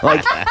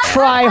 Like,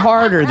 try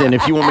harder than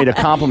if you want me to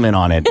compliment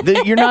on it.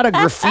 You're not a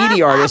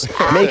graffiti artist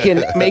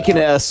making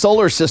a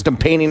solar system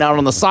painting out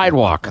on the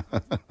sidewalk.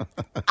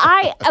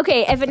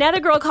 Okay, if another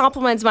girl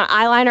compliments my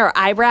eyeliner or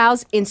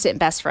eyebrows, instant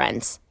best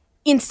friends.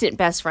 Instant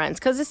best friends.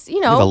 Because it's,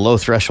 You have a low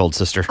threshold,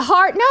 sister.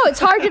 hard. No, it's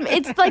hard to.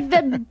 It's like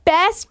the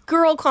best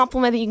girl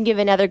compliment that you can give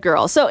another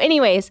girl. So,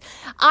 anyways,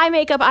 eye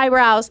makeup,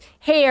 eyebrows,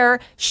 hair,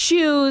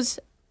 shoes,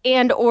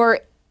 and or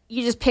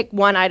you just pick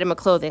one item of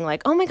clothing.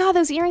 Like, oh my god,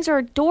 those earrings are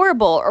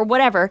adorable, or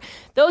whatever.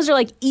 Those are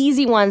like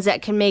easy ones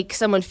that can make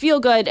someone feel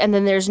good, and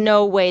then there's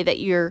no way that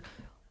you're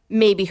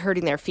maybe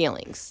hurting their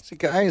feelings. See,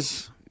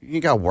 guys,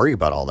 you got to worry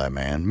about all that,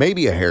 man.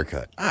 Maybe a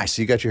haircut. I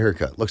see you got your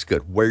haircut. Looks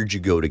good. Where'd you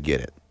go to get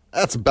it?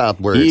 That's about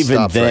where it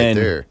stops right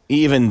there.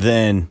 Even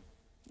then.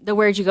 The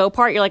where'd you go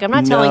part, you're like, I'm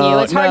not telling you.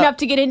 It's hard enough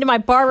to get into my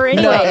barber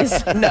anyways.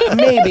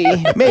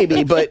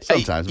 Maybe, but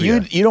sometimes you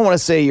don't want to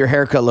say your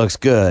haircut looks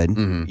good.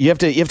 You have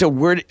to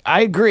word.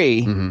 I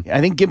agree. I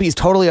think Gimpy's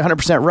totally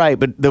 100% right,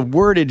 but the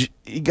wordage,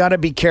 you got to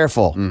be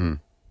careful.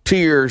 To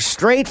your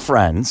straight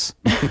friends,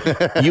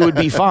 you would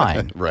be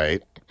fine,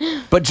 right?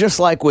 But just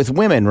like with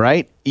women,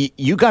 right?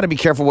 You got to be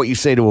careful what you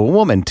say to a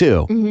woman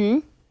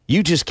too.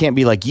 You just can't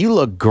be like, you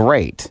look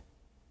great.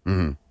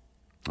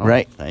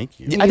 Right? Thank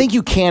you. I think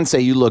you can say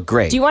you look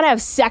great. Do you want to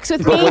have sex with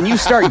me? But when you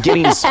start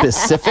getting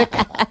specific,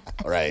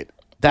 right?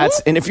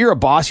 And if you're a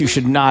boss, you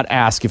should not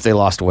ask if they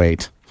lost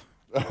weight.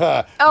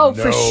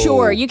 For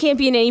sure. You can't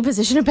be in any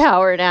position of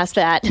power and ask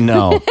that.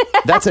 No,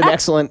 that's an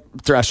excellent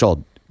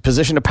threshold.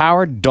 Position of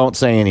power, don't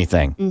say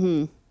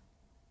anything.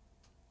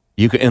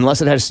 You can,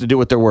 unless it has to do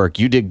with their work.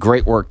 You did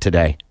great work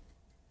today.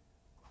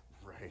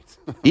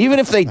 Right. Even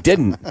if they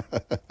didn't,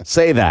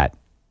 say that.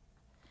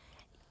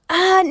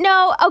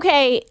 No,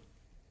 okay.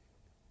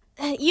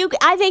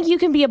 I think you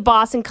can be a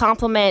boss and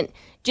compliment,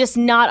 just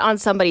not on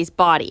somebody's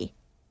body.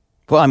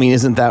 Well, I mean,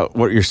 isn't that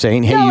what you're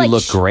saying? Hey, No, you like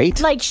look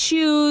great. Like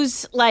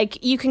shoes,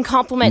 like you can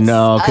compliment.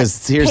 No,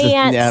 because here's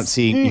pants.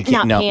 you can't.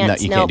 Not No,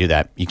 pants, you nope. can't do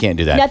that. You can't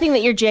do that. Nothing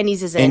that your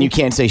Jenny's is in. And you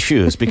can't say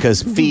shoes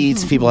because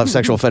feet. People have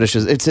sexual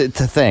fetishes. It's a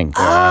thing.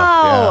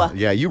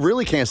 Yeah. You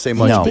really can't say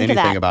much No. of Think of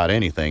anything that. about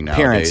anything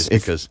nowadays. Parents,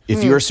 because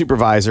if you're a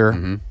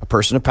supervisor, a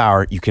person of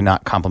power, you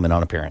cannot compliment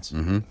on appearance.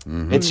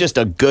 It's just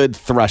a good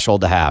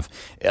threshold to have.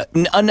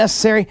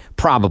 Unnecessary,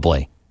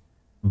 probably,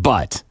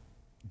 but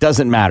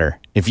doesn't matter.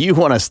 If you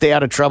want to stay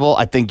out of trouble,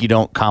 I think you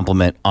don't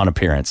compliment on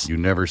appearance. You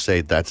never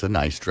say, that's a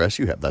nice dress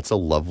you have. That's a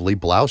lovely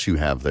blouse you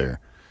have there.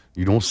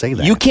 You don't say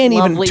that. You can't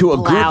Lovely even to a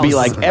group be blouse.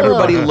 like,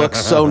 everybody Ugh.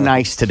 looks so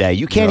nice today.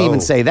 You can't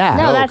even say that.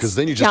 No, No, that's because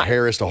then you just not-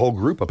 harassed a whole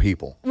group of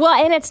people. Well,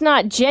 and it's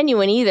not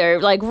genuine either.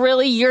 Like,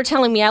 really, you're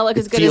telling me I look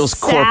as good feels as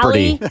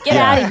Sally? corporate-y. Get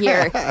Yeah. out of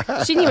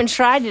here. She didn't even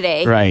try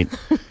today. Right.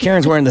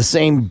 Karen's wearing the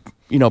same,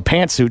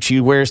 pantsuit she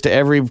wears to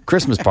every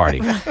Christmas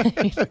party.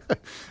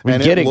 We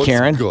And get it, looks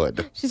Karen.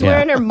 good. She's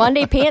wearing her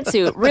Monday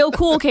pantsuit. Real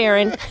cool,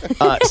 Karen.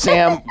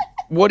 Sam,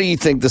 what do you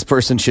think this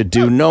person should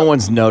do? No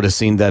one's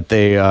noticing that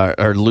they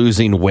are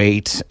losing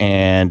weight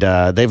and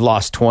they've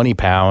lost 20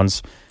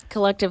 pounds.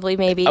 Collectively,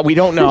 maybe. We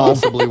don't know.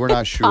 Possibly, we're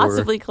not sure.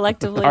 Possibly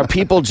collectively. Are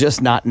people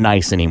just not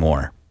nice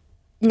anymore?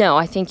 No,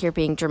 I think you're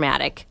being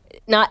dramatic.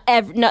 Not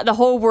the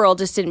whole world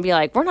just didn't be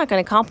like, we're not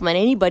going to compliment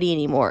anybody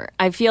anymore.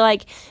 I feel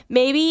like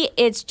maybe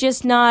it's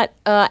just not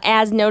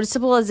as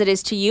noticeable as it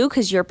is to you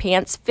because your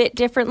pants fit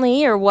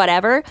differently or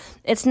whatever.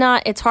 It's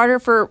harder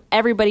for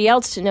everybody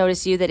else to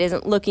notice you that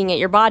isn't looking at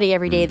your body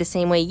every day the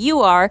same way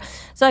you are.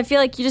 So I feel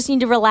like you just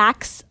need to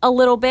relax a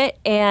little bit.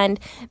 And,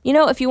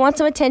 if you want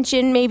some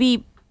attention,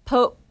 maybe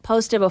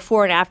post a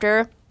before and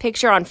after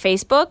picture on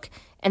Facebook.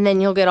 And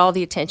then you'll get all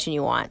the attention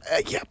you want.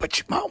 Yeah, but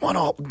you might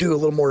want to do a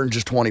little more than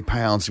just 20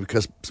 pounds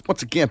because,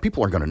 once again,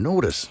 people are going to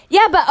notice.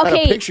 Yeah, but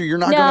okay. At a picture, you're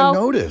not going to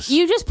notice.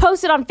 You just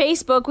post it on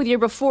Facebook with your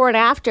before and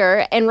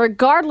after, and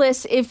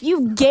regardless if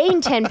you've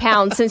gained 10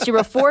 pounds since your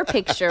before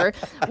picture,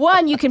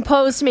 one, you can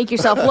pose to make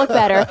yourself look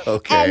better.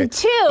 Okay. And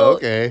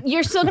two,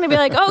 you're still going to be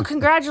like, oh,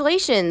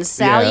 congratulations,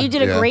 Sally, you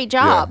did a great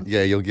job.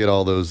 Yeah, you'll get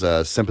all those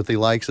sympathy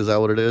likes. Is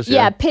that what it is?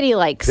 Yeah, pity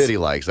likes. Pity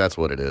likes. That's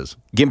what it is.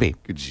 Gimpy.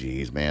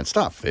 Jeez, man.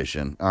 Stop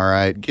fishing. All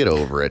right. right? Get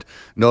over it.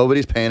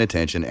 Nobody's paying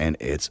attention, and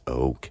it's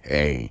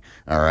okay.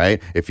 All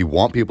right? If you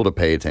want people to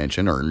pay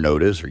attention or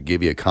notice or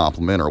give you a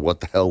compliment or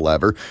what the hell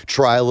ever,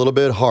 try a little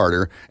bit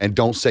harder and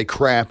don't say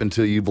crap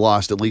until you've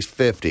lost at least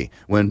 50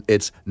 when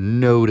it's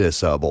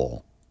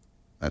noticeable.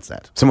 That's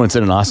that. Someone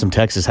said in Austin,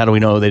 Texas, how do we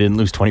know they didn't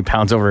lose 20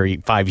 pounds over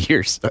 5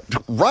 years?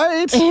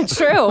 Right? It's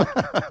true.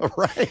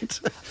 Right.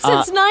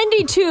 Since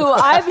 92,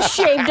 I've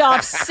shaved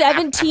off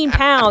 17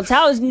 pounds.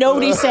 How has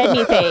nobody said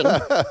anything?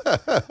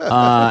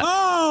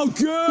 Oh,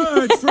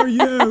 good for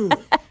you.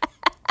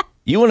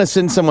 You want to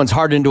send someone's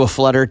heart into a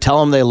flutter, tell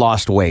them they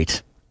lost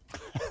weight.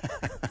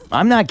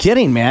 I'm not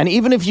kidding, man.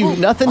 Even if you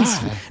nothing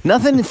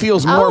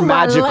feels more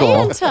magical.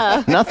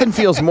 Marlanta. Nothing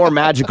feels more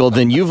magical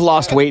than you've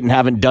lost weight and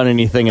haven't done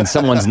anything and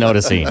someone's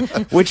noticing,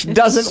 which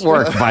doesn't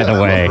work, by the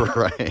way.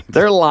 Right.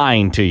 They're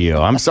lying to you.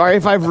 I'm sorry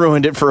if I've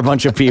ruined it for a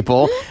bunch of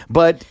people,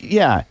 but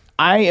yeah,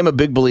 I am a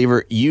big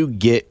believer you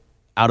get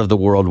out of the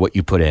world what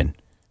you put in.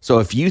 So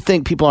if you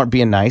think people aren't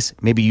being nice,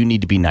 maybe you need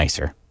to be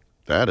nicer.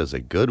 That is a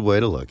good way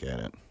to look at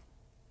it.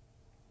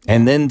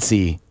 And then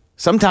see.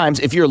 Sometimes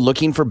if you're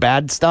looking for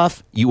bad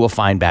stuff, you will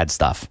find bad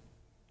stuff.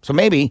 So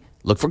maybe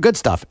look for good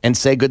stuff and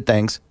say good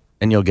things,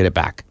 and you'll get it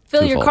back.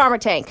 Fill your twofold. karma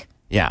tank.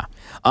 Yeah.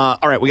 All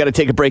right, we got to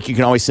take a break. You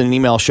can always send an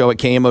email,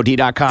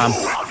 show@kmod.com.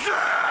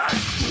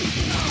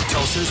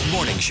 Tulsa's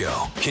Morning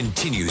Show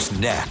continues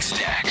next.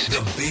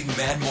 The Big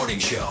Mad Morning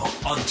Show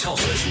on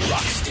Tulsa's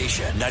Rock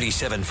Station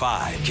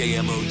 97.5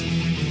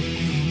 KMOD.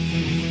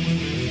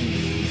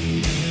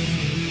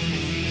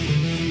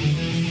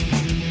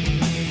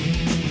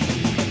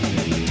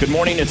 Good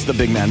morning. It's the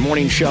Big Man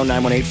Morning Show,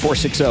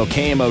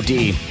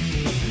 918-460-KMOD.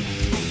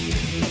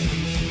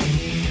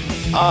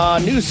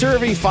 New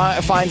survey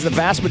finds the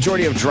vast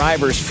majority of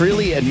drivers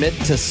freely admit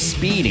to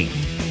speeding.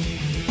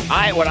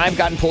 When I've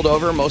gotten pulled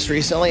over, most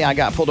recently, I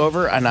got pulled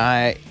over,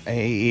 and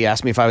he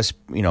asked me if I was,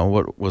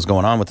 what was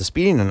going on with the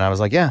speeding, and I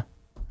was like, yeah.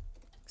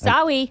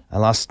 Sorry. I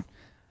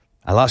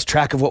lost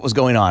track of what was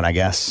going on, I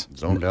guess.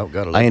 Zoned out,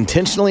 got I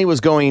intentionally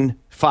was going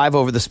 5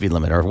 over the speed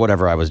limit or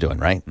whatever I was doing,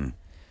 right?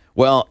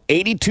 Well,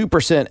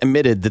 82%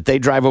 admitted that they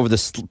drive over the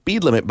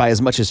speed limit by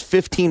as much as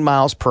 15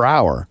 miles per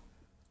hour,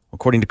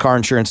 according to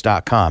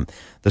carinsurance.com.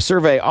 The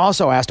survey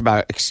also asked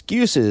about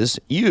excuses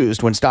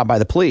used when stopped by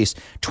the police.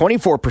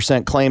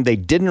 24% claimed they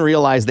didn't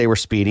realize they were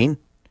speeding.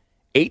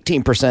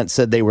 18%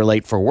 said they were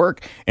late for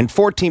work. And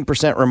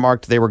 14%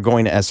 remarked they were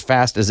going as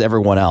fast as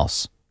everyone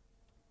else.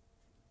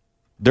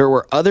 There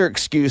were other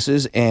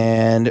excuses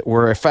and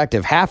were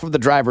effective. Half of the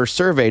drivers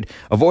surveyed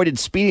avoided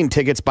speeding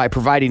tickets by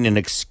providing an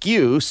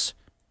excuse,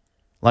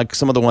 like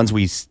some of the ones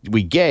we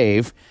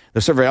gave.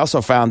 The survey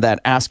also found that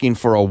asking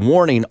for a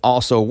warning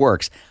also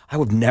works. I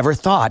would have never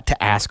thought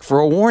to ask for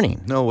a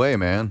warning. No way,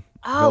 man.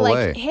 Oh, no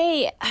way.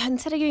 Hey,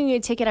 instead of giving you a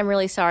ticket, I'm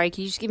really sorry.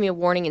 Can you just give me a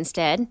warning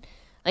instead?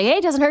 Like, hey,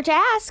 it doesn't hurt to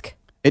ask.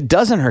 It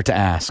doesn't hurt to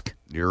ask.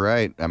 You're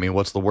right. I mean,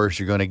 what's the worst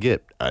you're going to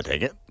get? A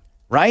ticket?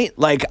 Right?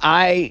 Like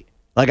I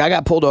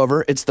got pulled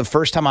over. It's the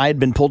first time I had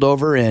been pulled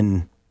over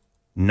in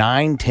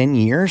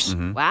 9-10 years.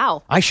 Mm-hmm.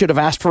 Wow. I should have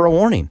asked for a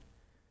warning.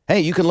 Hey,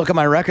 you can look at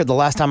my record the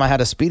last time I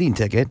had a speeding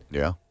ticket.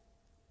 Yeah.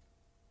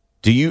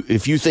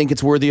 If you think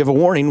it's worthy of a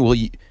warning, will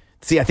you?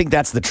 See, I think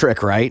that's the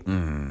trick, right?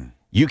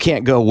 You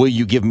can't go, will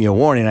you give me a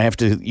warning?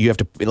 You have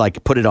to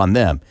like put it on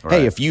them.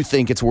 Right. Hey, if you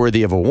think it's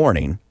worthy of a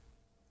warning.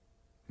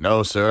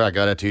 No, sir, I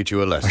got to teach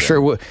you a lesson. I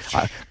sure would.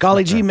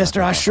 Golly gee,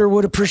 mister, I sure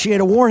would appreciate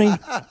a warning.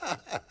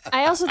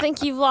 I also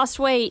think you've lost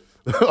weight.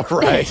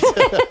 Right.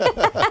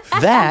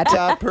 That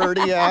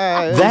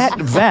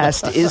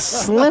vest is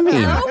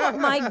slimming. Oh,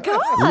 my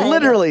God.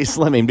 Literally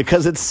slimming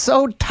because it's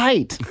so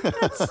tight.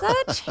 That's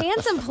such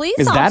handsome police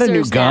Is that a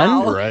new officers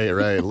gun? now.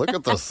 Right. Look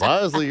at the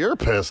size of your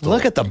pistol.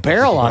 Look at the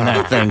barrel on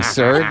that thing,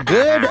 sir.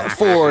 Good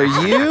for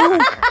you.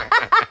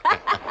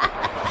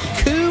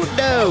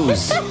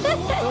 Kudos.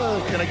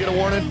 Can I get a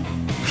warning?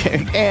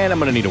 And I'm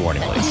going to need a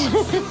warning, please.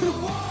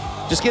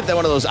 Just get that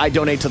one of those I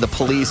donate to the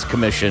police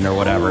commission or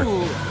whatever.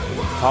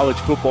 College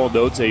football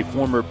notes a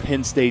former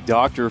Penn State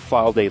doctor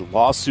filed a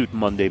lawsuit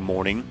Monday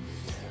morning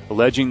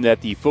alleging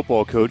that the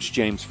football coach,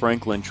 James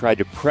Franklin, tried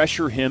to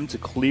pressure him to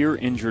clear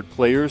injured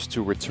players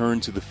to return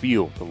to the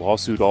field. The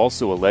lawsuit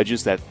also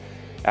alleges that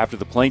after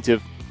the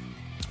plaintiff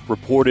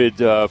reported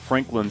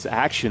Franklin's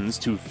actions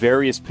to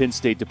various Penn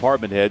State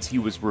department heads, he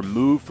was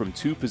removed from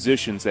 2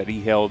 positions that he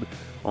held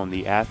on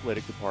the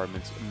athletic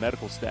department's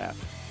medical staff.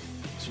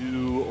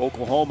 To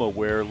Oklahoma,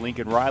 where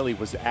Lincoln Riley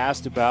was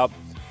asked about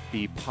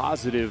the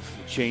positive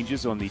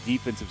changes on the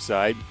defensive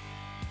side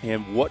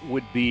and what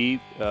would be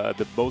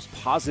the most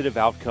positive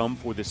outcome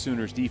for the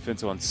Sooners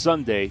defense on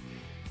Sunday.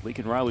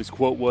 Lincoln Riley's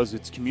quote was,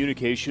 "It's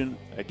communication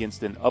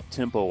against an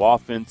up-tempo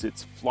offense.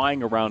 It's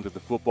flying around with the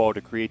football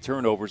to create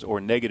turnovers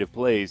or negative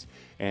plays,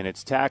 and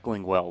it's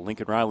tackling well."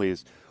 Lincoln Riley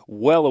is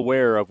well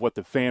aware of what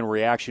the fan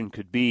reaction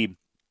could be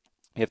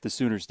if the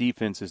Sooners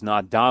defense is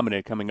not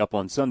dominant coming up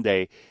on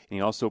Sunday, and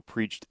he also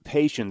preached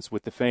patience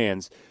with the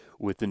fans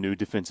with the new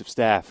defensive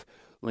staff.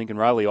 Lincoln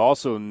Riley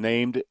also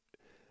named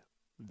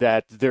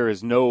that there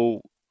is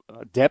no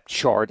depth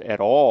chart at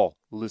all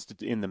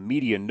listed in the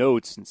media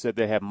notes and said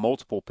they have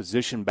multiple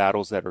position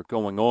battles that are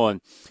going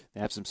on.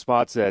 They have some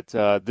spots that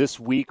this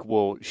week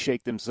will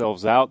shake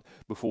themselves out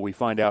before we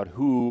find out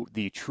who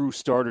the true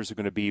starters are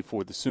going to be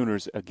for the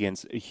Sooners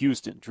against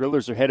Houston.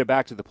 Drillers are headed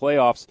back to the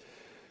playoffs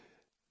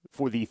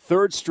for the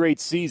third straight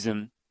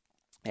season,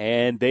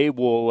 and they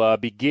will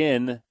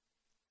begin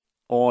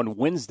on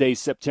Wednesday,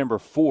 September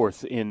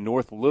 4th in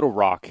North Little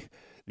Rock.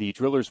 The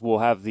Drillers will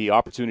have the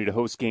opportunity to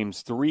host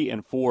games 3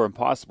 and 4 and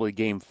possibly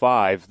game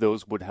 5.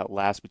 Those would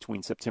last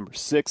between September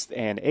 6th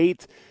and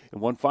 8th. And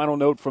one final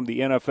note from the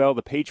NFL,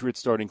 the Patriots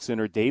starting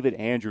center David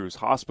Andrews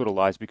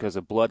hospitalized because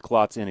of blood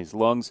clots in his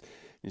lungs.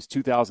 His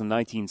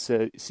 2019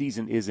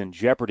 season is in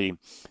jeopardy.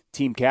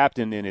 Team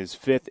captain in his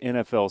 5th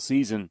NFL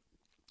season.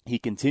 He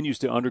continues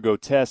to undergo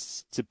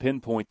tests to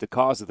pinpoint the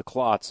cause of the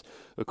clots,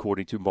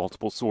 according to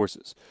multiple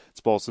sources. It's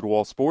Balls to the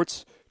Wall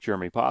Sports.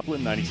 Jeremy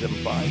Poplin,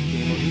 97.5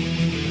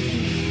 KMOD.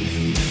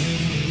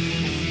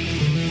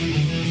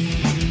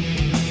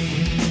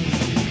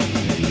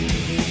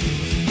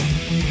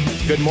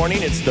 Good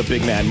morning. It's the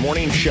Big Man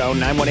Morning Show,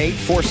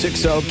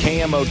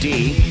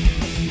 918-460-KMOD.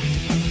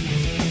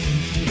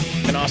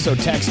 You can also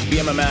text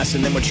BMMS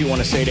and then what you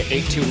want to say to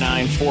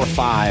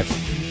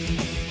 82945.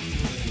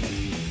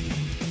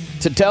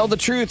 To tell the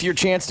truth, your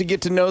chance to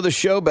get to know the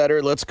show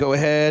better. Let's go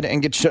ahead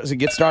and get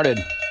started.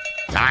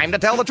 Time to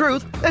tell the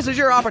truth. This is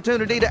your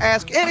opportunity to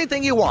ask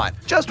anything you want.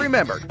 Just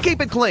remember,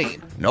 keep it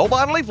clean. No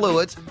bodily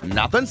fluids,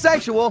 nothing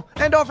sexual,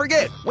 and don't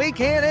forget, we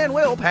can and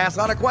will pass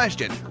on a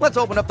question. Let's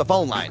open up the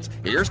phone lines.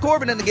 Here's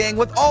Corbin and the gang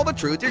with all the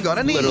truth you're going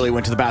to need. Literally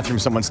went to the bathroom,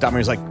 someone stopped me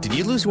and was like, did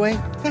you lose weight?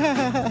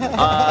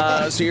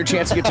 So your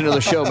chance to get to know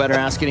the show better,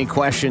 ask any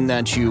question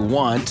that you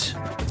want.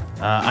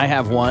 I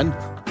have one.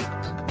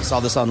 I saw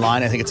this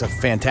online. I think it's a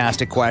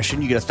fantastic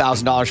question. You get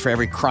 $1,000 for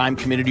every crime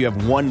committed. You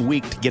have 1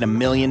 week to get $1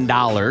 million.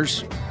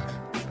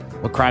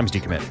 What crimes do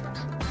you commit?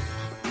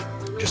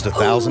 Just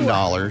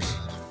 $1,000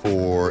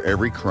 for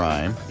every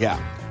crime. Yeah.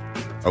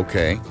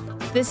 Okay.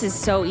 This is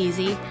so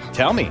easy.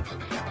 Tell me.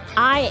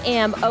 I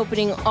am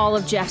opening all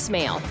of Jeff's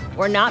mail.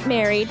 We're not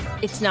married.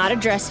 It's not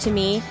addressed to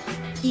me.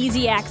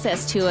 Easy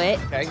access to it.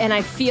 Okay. And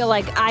I feel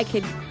like I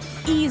could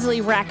easily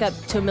rack up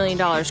to $1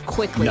 million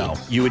quickly. No,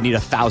 you would need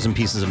 1,000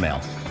 pieces of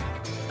mail.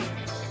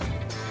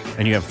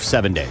 And you have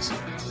 7 days.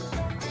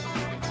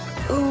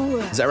 Ooh.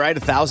 Is that right?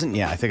 1,000?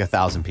 Yeah, I think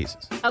 1,000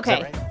 pieces. Okay.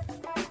 Is that right?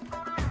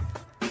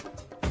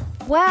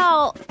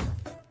 Well,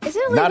 is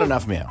it illegal? Not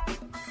enough mail.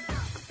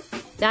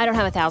 No, I don't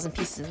have 1,000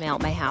 pieces of mail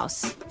at my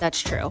house.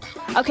 That's true.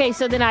 Okay,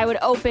 so then I would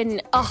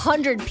open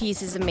 100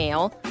 pieces of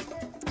mail,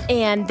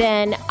 and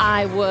then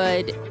I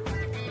would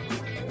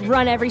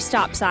run every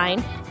stop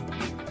sign.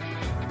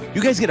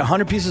 You guys get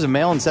 100 pieces of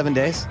mail in 7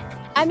 days?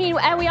 I mean,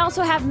 and we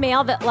also have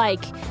mail that,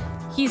 like,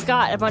 he's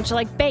got a bunch of,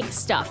 like, bank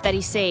stuff that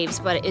he saves,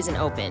 but it isn't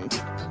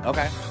opened.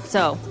 Okay.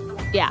 So,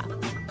 yeah.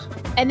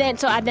 And then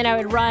I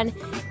would run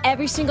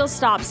every single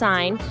stop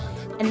sign,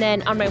 and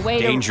then on my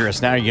way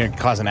Dangerous. Now you're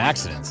causing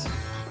accidents.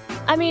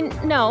 I mean,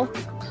 no.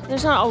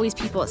 There's not always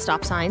people at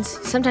stop signs.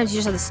 Sometimes you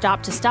just have to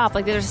stop to stop.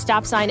 Like, there's a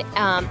stop sign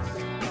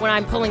when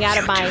I'm pulling out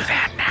of my... do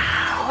that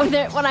now.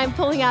 When I'm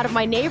pulling out of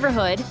my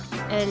neighborhood,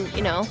 and,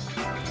 you know,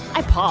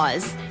 I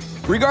pause.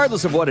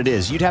 Regardless of what it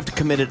is, you'd have to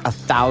commit it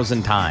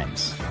 1,000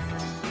 times.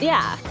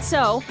 Yeah,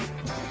 so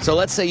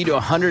let's say you do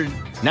 100...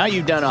 Now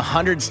you've done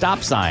 100 stop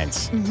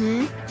signs.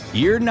 Mm-hmm.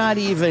 You're not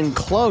even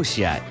close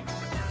yet.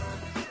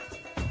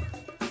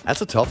 That's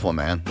a tough one,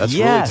 man. That's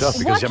yes. really tough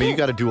because, you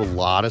got to do a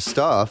lot of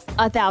stuff.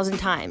 1,000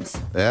 times.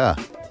 Yeah.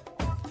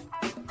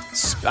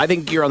 I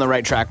think you're on the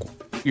right track.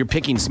 You're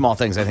picking small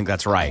things. I think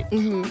that's right.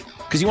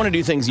 Because you want to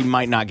do things you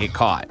might not get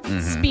caught.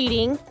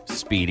 Mm-hmm.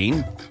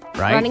 Speeding,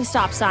 right? Running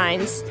stop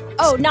signs.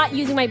 Oh, not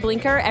using my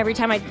blinker every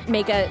time I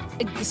make a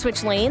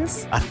switch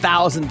lanes.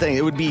 1,000 things.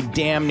 It would be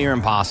damn near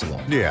impossible.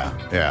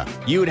 Yeah.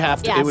 You would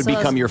have to. Yeah, it would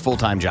become your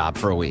full-time job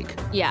for a week.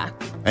 Yeah.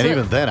 And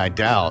even then, I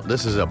doubt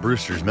this is a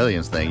Brewster's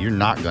Millions thing. You're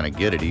not going to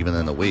get it even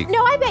in the week.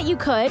 No, I bet you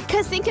could.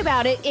 Because think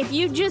about it. If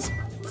you just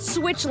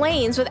switch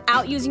lanes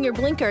without using your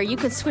blinker, you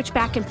could switch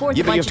back and forth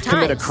a bunch of times. You have to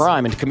commit a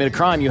crime. And to commit a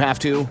crime, you have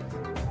to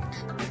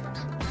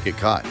get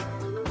caught.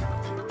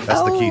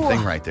 That's the key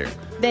thing right there.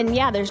 Then,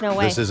 yeah, there's no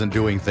way. This isn't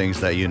doing things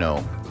that,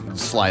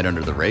 slide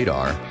under the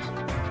radar,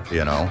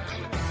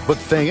 But the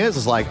thing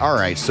is like, all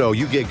right, so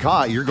you get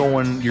caught, you're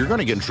going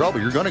to get in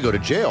trouble. You're going to go to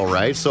jail,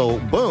 right? So,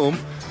 boom,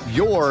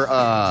 your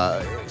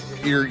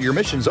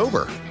mission's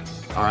over.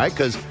 All right,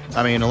 because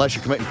unless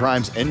you're committing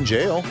crimes in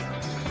jail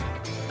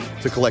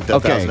to collect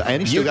that $1,000,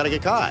 and you still got to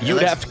get caught. You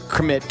would have to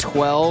commit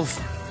 12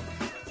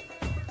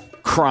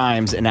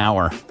 crimes an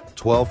hour.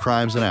 12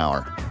 crimes an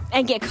hour.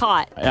 And get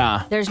caught.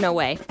 Yeah. There's no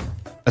way.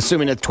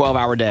 Assuming a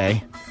 12-hour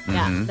day.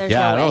 Yeah, there's no way.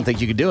 I don't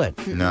think you could do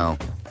it. No,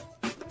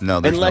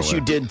 unless no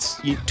you did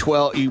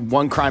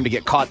one crime to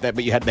get caught, but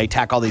they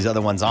tack all these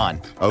other ones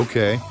on.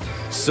 Okay.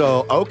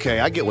 So, okay,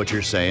 I get what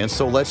you're saying.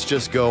 So let's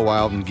just go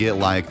out and get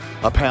like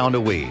a pound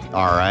of weed,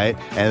 all right?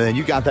 And then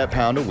you got that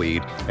pound of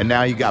weed, and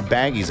now you got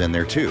baggies in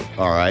there too,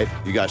 all right?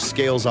 You got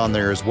scales on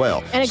there as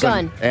well. And a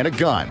gun. And a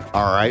gun,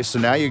 all right? So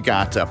now you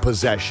got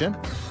possession.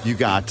 You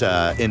got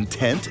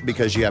intent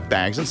because you have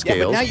bags and scales.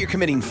 Yeah, but now you're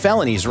committing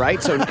felonies,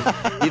 right? So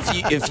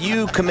if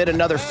you commit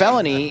another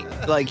felony,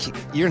 like,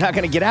 you're not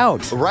going to get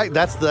out. Right,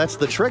 that's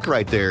the trick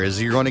right there, is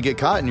you're going to get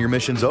caught and your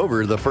mission's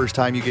over the first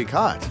time you get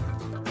caught.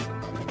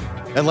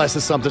 Unless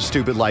it's something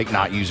stupid like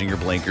not using your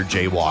blinker,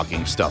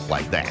 jaywalking, stuff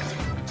like that.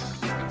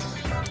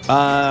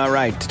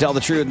 Right. To tell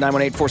the truth,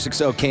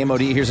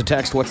 918-460-KMOD. Here's a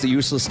text. What's the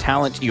useless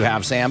talent you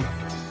have, Sam?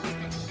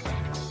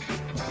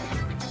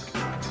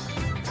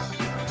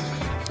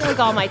 I feel like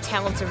all my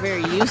talents are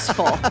very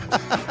useful.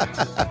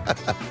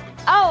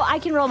 Oh, I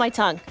can roll my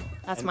tongue.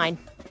 That's mine.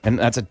 And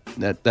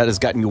that has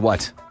gotten you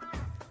what?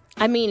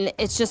 I mean,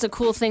 it's just a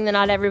cool thing that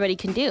not everybody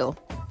can do.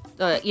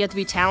 You have to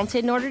be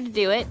talented in order to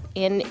do it,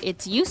 and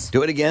it's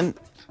useful. Do it again.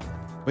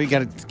 Well, you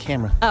got a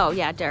camera. Oh,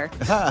 yeah, der.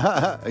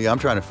 Yeah, I'm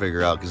trying to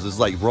figure out, because it's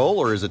like roll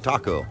or is it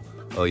taco?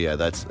 Oh, yeah,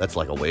 that's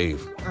like a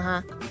wave.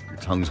 Uh-huh. Your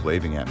tongue's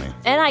waving at me.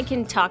 And I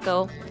can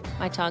taco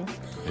my tongue.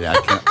 Yeah,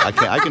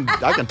 I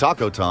can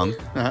taco tongue,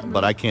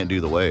 but I can't do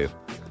the wave.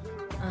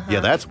 Uh-huh. Yeah,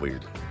 that's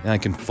weird. And I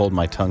can fold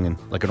my tongue in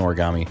like an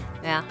origami.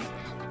 Yeah.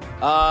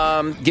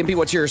 Gimpy,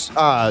 what's yours?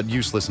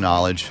 Useless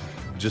knowledge.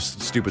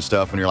 Just stupid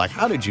stuff when you're like,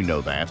 how did you know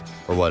that?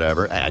 Or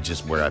whatever.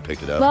 Just where I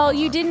picked it up. Well,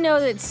 you didn't know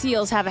that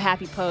seals have a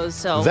happy pose,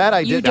 so that I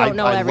you did. don't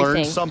know I everything.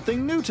 learned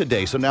something new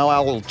today, so now I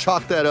will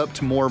chalk that up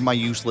to more of my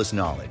useless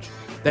knowledge.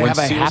 They have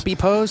a happy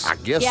pose? I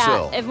guess yeah,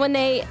 so. if when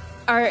they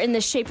are in the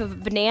shape of a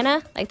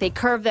banana, like they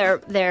curve their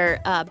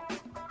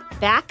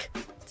back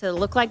to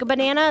look like a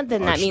banana,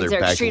 then that means their they're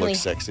back extremely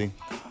looks sexy.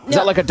 Is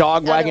that like a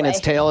dog other wagging its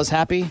way. tail is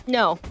happy?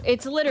 No,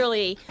 it's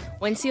literally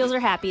when seals are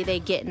happy, they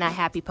get in that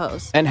happy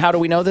pose. And how do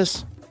we know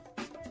this?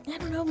 I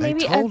don't know.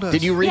 Maybe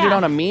Did you read it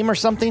on a meme or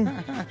something?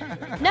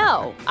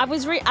 No, I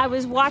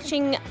was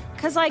watching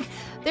because like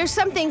there's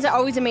some things that are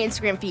always in my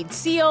Instagram feed: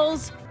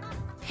 seals,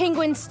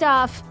 penguin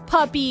stuff,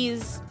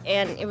 puppies,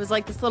 and it was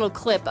like this little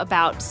clip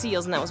about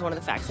seals, and that was one of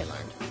the facts I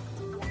learned.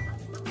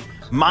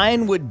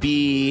 Mine would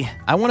be,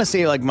 I want to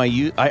say like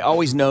I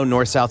always know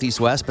north, south, east,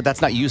 west, but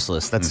that's not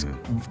useless. That's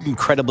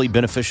incredibly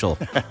beneficial.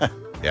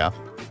 Yeah.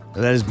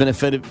 That has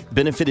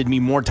benefited me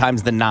more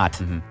times than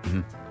not.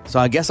 So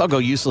I guess I'll go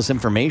useless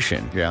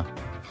information. Yeah.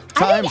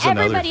 I think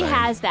everybody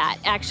has that,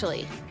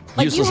 actually.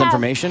 Like Useless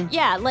information?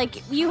 Yeah,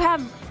 like you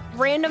have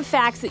random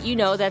facts that you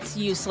know that's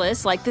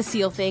useless, like the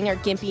seal thing, or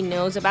Gimpy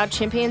knows about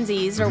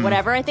chimpanzees or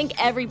whatever. I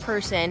think every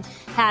person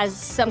has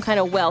some kind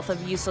of wealth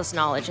of useless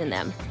knowledge in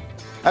them.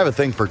 I have a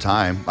thing for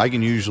time. I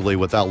can usually,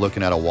 without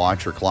looking at a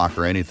watch or clock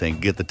or anything,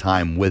 get the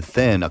time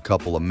within a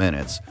couple of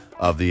minutes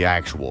of the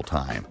actual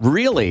time.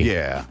 Really?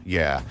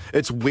 Yeah.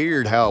 It's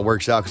weird how it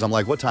works out, because I'm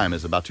like, what time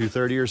is it? About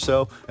 2:30 or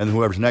so? And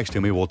whoever next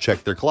to me will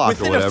check their clock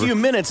Within or whatever. a few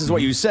minutes is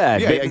what you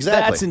said. Yeah,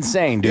 exactly. That's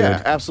insane, dude.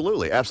 Yeah,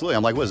 absolutely.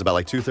 I'm like, what is it, about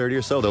like 2:30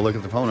 or so? They'll look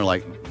at their phone and they're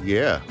like,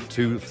 yeah,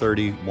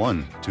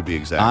 2:31 to be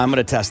exact. I'm going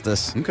to test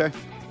this. Okay.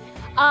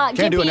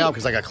 Can't do it now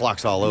because I got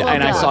clocks all over.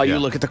 And I saw you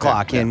look at the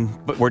clock,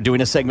 but we're doing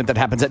a segment that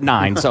happens at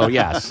 9, so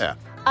yes.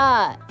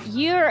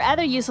 Your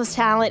other useless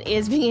talent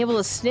is being able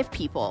to sniff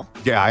people.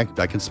 Yeah,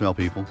 I can smell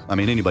people. I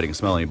mean, anybody can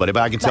smell anybody,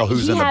 but I can tell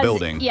who's in the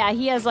building. Yeah,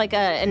 he has like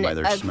a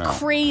smell.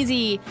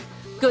 crazy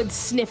good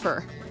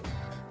sniffer.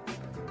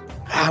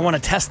 I want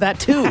to test that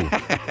too.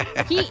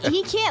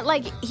 He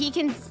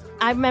can.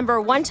 I remember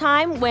one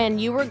time when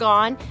you were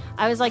gone,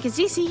 I was like, is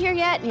DC here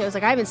yet? And he was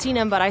like, I haven't seen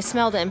him, but I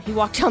smelled him. He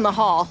walked down the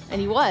hall, and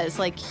he was.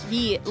 Like,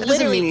 he That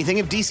doesn't mean anything.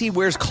 If DC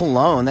wears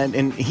cologne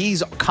and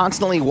he's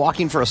constantly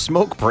walking for a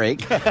smoke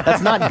break,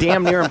 that's not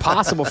damn near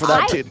impossible for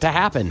that to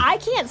happen. I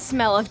can't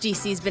smell if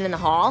DC's been in the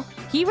hall.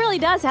 He really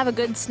does have a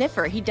good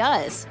sniffer. He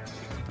does.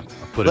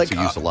 I've put it to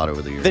use a lot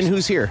over the years. Then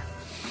who's here?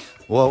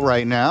 Well,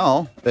 right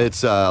now,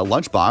 it's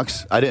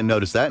Lunchbox. I didn't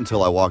notice that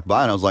until I walked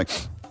by, and I was like,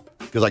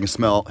 because I can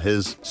smell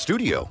his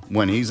studio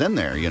when he's in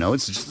there. You know,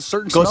 it's just a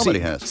certain smell that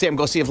he has. Sam,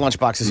 go see if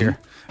Lunchbox is here.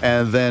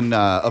 And then,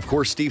 of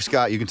course, Steve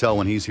Scott, you can tell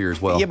when he's here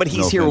as well. Yeah, but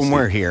he's here when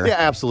we're here. Yeah,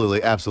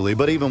 absolutely.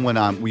 But even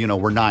when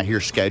we're not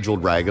here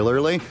scheduled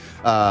regularly,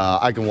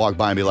 I can walk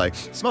by and be like,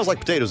 smells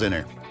like potatoes in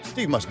there.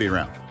 Steve must be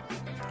around.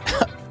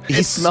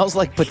 He smells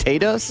like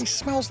potatoes? He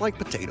smells like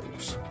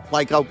potatoes.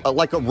 Like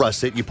a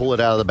russet, you pull it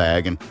out of the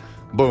bag and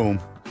boom,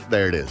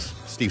 there it is.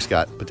 Steve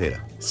Scott potato.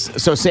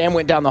 So Sam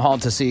went down the hall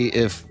to see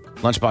if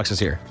Lunchbox is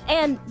here.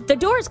 And the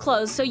door is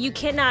closed, so you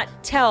cannot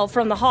tell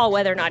from the hall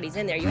whether or not he's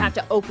in there. You have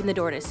to open the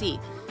door to see.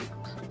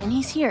 And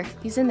he's here.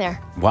 He's in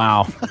there.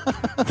 Wow.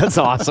 That's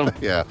awesome.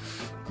 Yeah.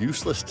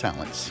 Useless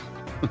talents.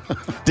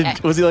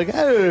 Was he like,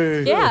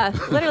 hey? Yeah.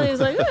 Literally, he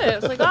was like, hey. I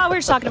was like, oh, we're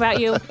just talking about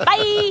you.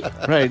 Bye.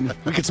 Right.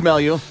 We could smell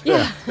you.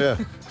 Yeah.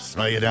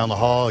 Smell you down the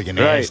hall, you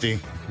nasty.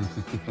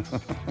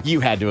 You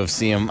had to have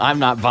seen him. I'm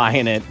not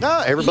buying it.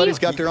 No, everybody's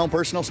got their own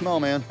personal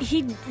smell, man.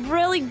 He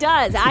really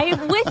does.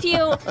 I'm with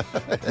you.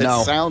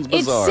 It sounds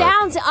bizarre. It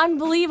sounds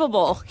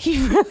unbelievable.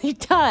 He really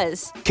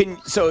does.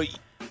 So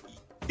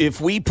if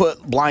we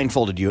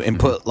blindfolded you and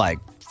put like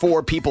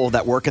 4 people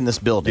that work in this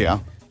building,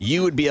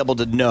 you would be able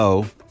to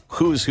know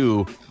who's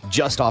who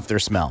just off their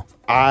smell.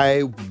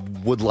 I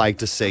would like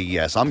to say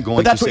yes. I'm going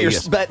but that's to what say you're,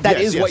 yes. But that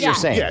is what you're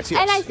saying. Yes,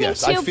 And I think,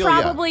 too,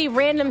 probably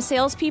random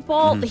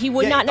salespeople, he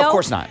would not know. Of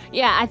course not.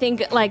 Yeah, I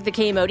think like the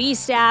KMOD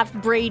staff,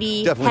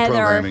 Brady, Definitely Heather,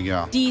 programming,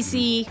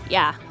 DC.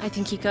 Yeah, I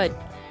think he could.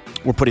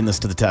 We're putting this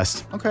to the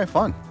test. Okay,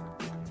 fun.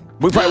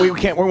 We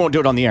won't do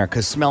it on the air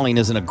because smelling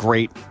isn't a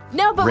great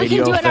No, but we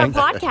can do it thing. on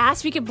our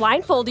podcast. We could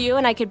blindfold you,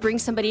 and I could bring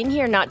somebody in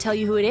here and not tell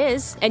you who it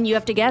is, and you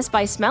have to guess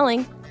by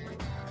smelling.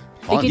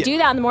 We could do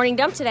that on the morning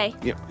dump today.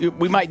 Yeah,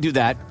 we might do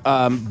that,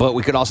 but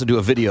we could also do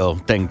a video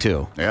thing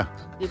too. Yeah.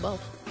 Do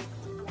both.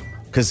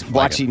 Because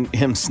watching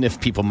him sniff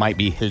people might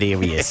be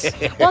hilarious.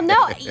 Well,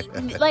 no,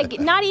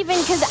 like not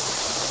even because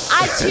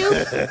I too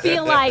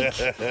feel like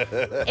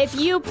if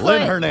you put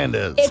Lynn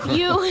Hernandez.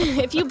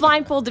 if you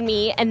blindfolded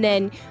me and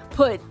then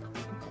put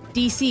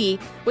DC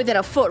within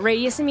a foot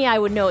radius of me, I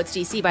would know it's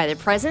DC by their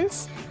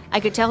presence. I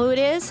could tell who it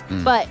is.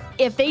 But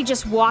if they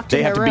just walked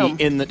in the room,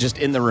 they have to be just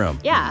in the room.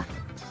 Yeah.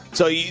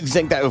 So you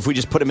think that if we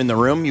just put them in the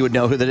room, you would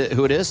know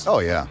who it is? Oh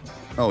yeah.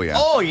 Oh yeah.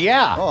 Oh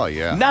yeah. Oh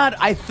yeah. Not.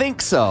 I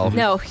think so.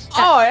 No.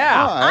 Oh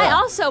yeah. I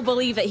also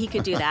believe that he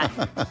could do that.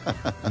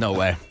 No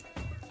way.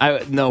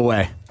 No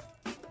way.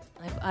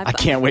 I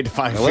can't wait to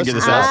figure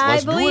this out.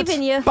 I believe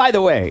in you. By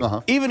the way,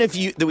 even if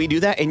we do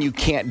that and you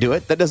can't do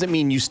it, that doesn't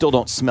mean you still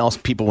don't smell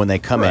people when they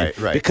come in.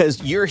 Right.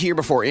 Because you're here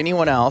before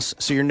anyone else,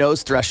 so your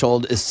nose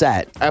threshold is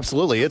set.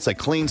 Absolutely. It's a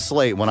clean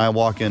slate when I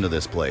walk into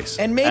this place.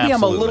 And maybe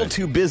I'm a little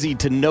too busy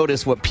to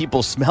notice what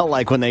people smell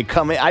like when they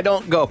come in. I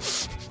don't go...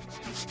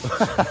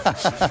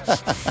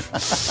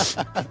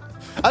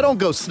 I don't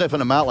go sniffing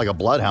them out like a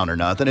bloodhound or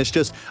nothing. It's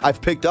just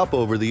I've picked up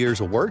over the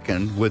years of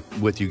working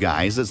with you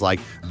guys. It's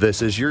like,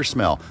 this is your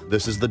smell.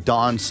 This is the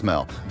Dawn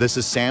smell. This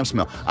is Sam's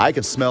smell. I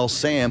could smell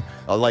Sam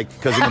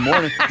because in the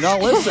morning. No,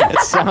 listen. It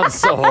sounds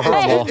so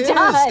horrible.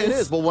 It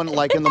is. Well, when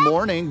in the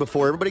morning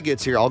before everybody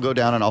gets here, I'll go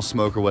down and I'll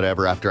smoke or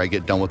whatever after I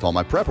get done with all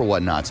my prep or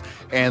whatnots.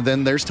 And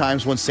then there's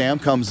times when Sam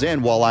comes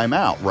in while I'm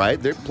out. Right?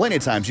 There are plenty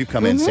of times you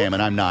come in, Sam,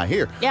 and I'm not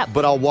here. Yep.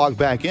 But I'll walk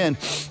back in.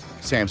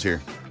 Sam's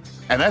here.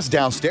 And that's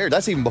downstairs.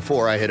 That's even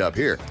before I hit up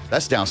here.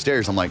 That's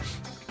downstairs. I'm like,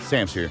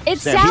 Sam's here. It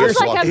Sam's sounds here.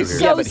 like I'm Walk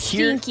through here.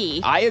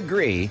 stinky. I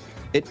agree.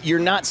 You're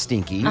not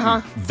stinky.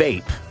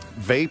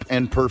 Vape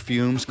and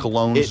perfumes,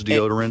 colognes,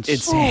 deodorants.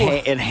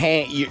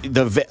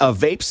 A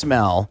vape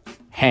smell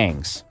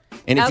hangs.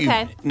 And if you,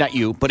 not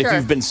you, but if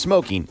you've been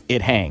smoking,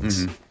 it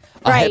hangs.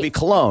 A heavy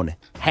cologne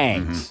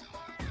hangs.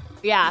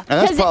 Yeah.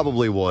 And that's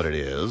probably what it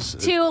is.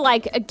 Too,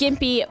 like a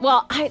gimpy.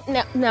 Well,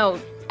 no.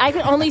 I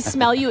can only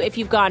smell you if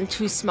you've gone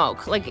to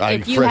smoke. Like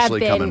if you have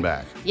been coming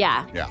back.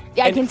 Yeah.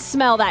 I can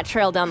smell that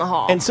trail down the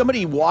hall. And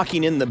somebody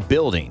walking in the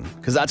building,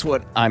 because that's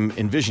what I'm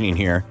envisioning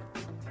here.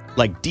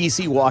 Like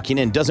DC walking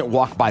in doesn't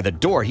walk by the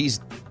door. He's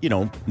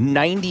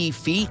 90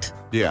 feet.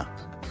 Yeah.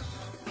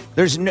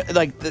 There's no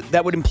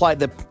that would imply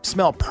the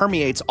smell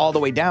permeates all the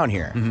way down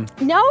here.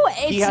 No,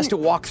 he has to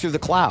walk through the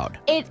cloud.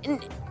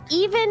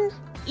 Even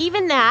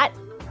that.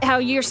 How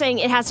you're saying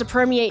it has to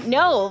permeate?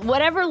 No,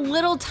 whatever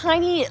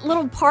tiny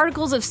little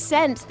particles of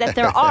scent that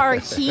there are,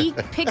 he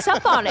picks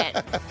up on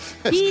it.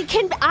 He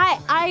can.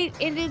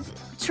 It is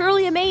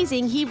truly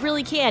amazing. He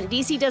really can.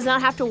 DC does not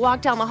have to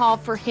walk down the hall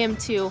for him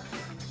to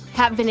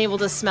have been able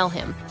to smell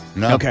him.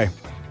 No. Okay,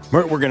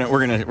 we're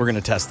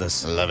gonna test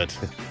this. I love it.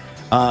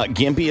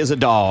 Gimpy is a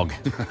dog.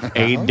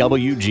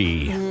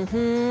 AWG.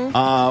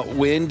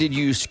 When did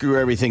you screw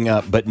everything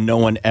up, but no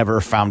one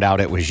ever found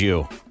out it was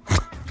you?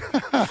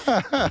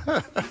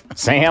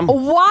 Sam?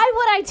 Why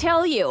would I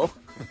tell you?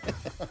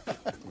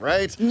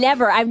 Right?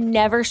 Never. I've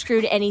never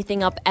screwed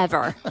anything up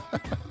ever.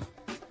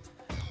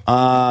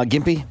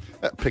 Gimpy?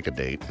 Pick a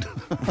date.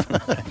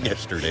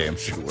 Yesterday, I'm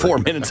sure. 4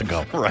 minutes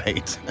ago.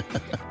 Right.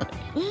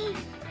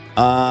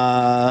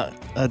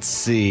 Let's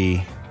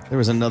see. There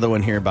was another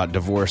one here about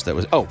divorce that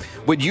was... Oh,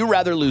 would you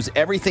rather lose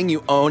everything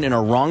you own in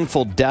a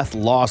wrongful death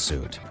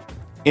lawsuit,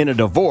 in a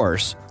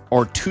divorce,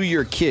 or to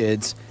your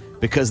kids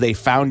because they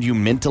found you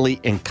mentally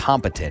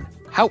incompetent?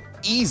 How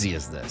easy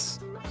is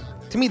this?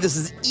 To me, this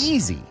is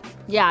easy.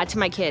 Yeah, to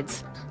my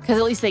kids. Because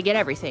at least they get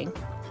everything.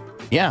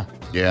 Yeah.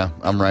 Yeah,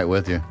 I'm right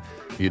with you.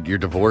 You're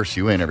divorced,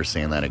 you ain't ever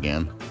seeing that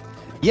again.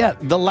 Yeah,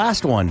 the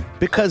last one.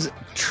 Because,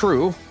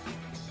 true.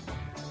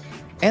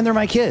 And they're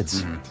my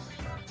kids.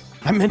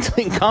 I'm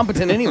mentally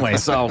incompetent anyway,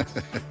 so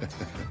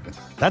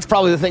that's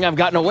probably the thing I've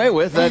gotten away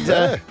with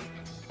that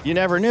you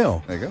never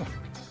knew. There you go.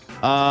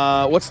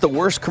 What's the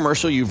worst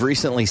commercial you've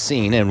recently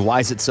seen, and why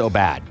is it so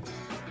bad?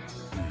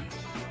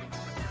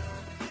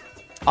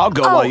 I'll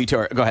go while you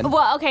go ahead.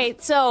 Well, okay,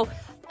 so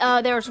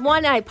there was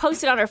one I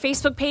posted on our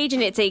Facebook page,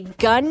 and it's a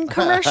gun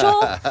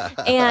commercial.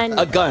 And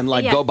a gun,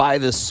 like go buy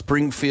the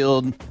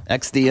Springfield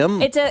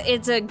XDM?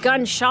 It's a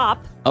gun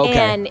shop. Okay.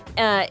 And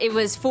it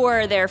was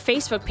for their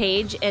Facebook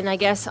page, and I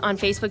guess on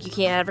Facebook you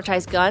can't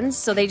advertise guns,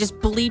 so they just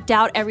bleeped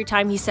out every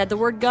time he said the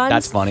word guns.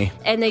 That's funny.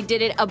 And they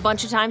did it a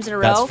bunch of times in a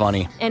row. That's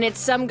funny. And it's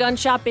some gun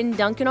shop in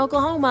Duncan,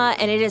 Oklahoma,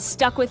 and it has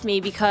stuck with me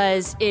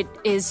because it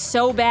is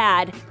so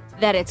bad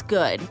that it's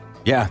good.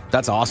 Yeah,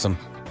 that's awesome.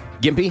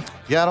 Gimpy?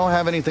 Yeah, I don't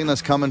have anything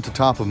that's coming to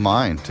top of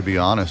mind, to be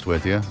honest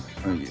with you.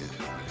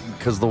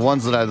 Because the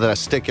ones that I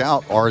stick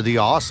out are the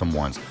awesome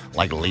ones,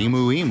 like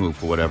Limu Emu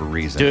for whatever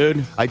reason.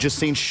 Dude. I just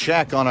seen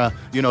Shaq on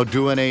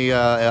doing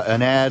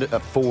an ad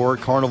for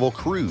Carnival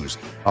Cruise.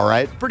 All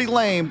right? Pretty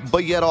lame,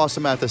 but yet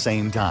awesome at the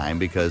same time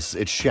because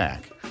it's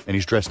Shaq. And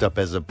he's dressed up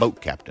as a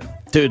boat captain.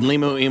 Dude,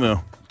 Limu Emu.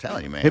 I'm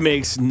telling you, man. It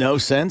makes no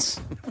sense,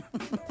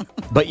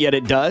 but yet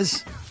it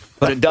does,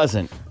 but it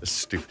doesn't. It's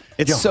stupid.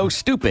 It's so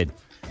stupid.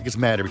 He gets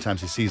mad every time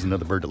he sees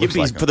another bird that looks Gimpy's,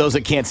 like him. for those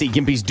that can't see,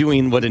 Gimpy's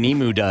doing what an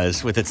emu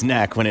does with its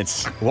neck when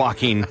it's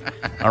walking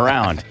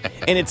around.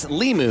 And it's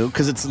Limu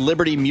because it's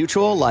Liberty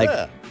Mutual, like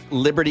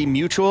Liberty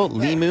Mutual,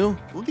 Limu,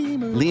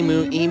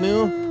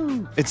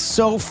 Emu. It's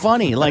so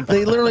funny. Like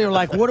they literally are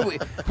like,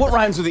 what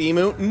rhymes with the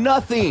emu?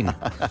 Nothing.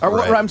 Or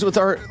what rhymes with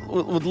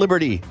with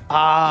Liberty?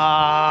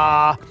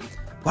 Why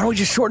don't we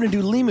just shorten and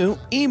do Limu,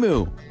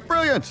 Emu?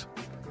 Brilliant.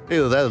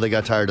 Either that or they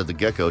got tired of the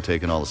gecko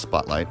taking all the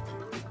spotlight.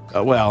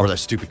 Or that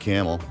stupid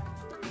camel.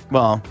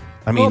 Well,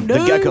 I mean,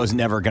 the gecko's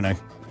never going to...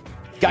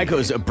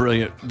 Geico's a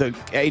brilliant... The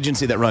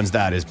agency that runs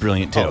that is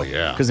brilliant, too. Oh,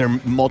 yeah. Because there are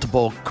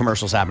multiple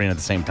commercials happening at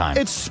the same time.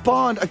 It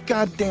spawned a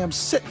goddamn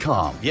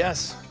sitcom.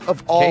 Yes.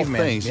 Of all Caveman.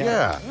 things,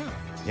 yeah.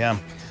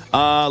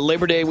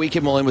 Labor Day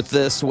weekend, we'll end with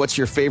this. What's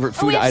your favorite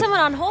food we have item?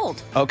 someone on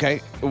hold. Okay.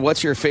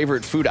 What's your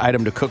favorite food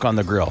item to cook on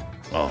the grill?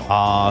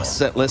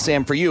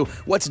 Sam, for you,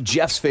 what's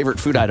Jeff's favorite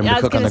food item to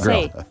cook on the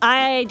grill?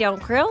 I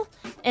don't grill,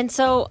 and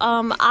so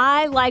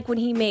I like when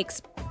he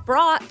makes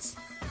brats.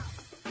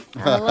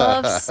 I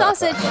love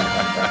sausage.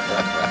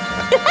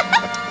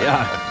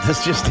 Yeah,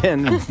 this just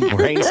in.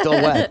 Rain's still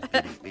wet.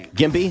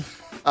 Gimpy?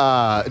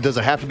 Does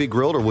it have to be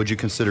grilled, or would you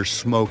consider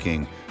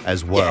smoking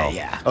as well?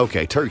 Yeah.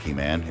 Okay, turkey,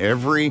 man.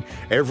 Every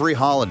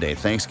holiday,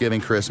 Thanksgiving,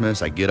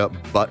 Christmas, I get up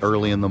butt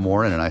early in the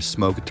morning and I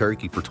smoke a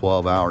turkey for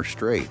 12 hours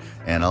straight,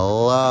 and I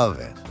love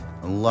it.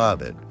 I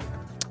love it.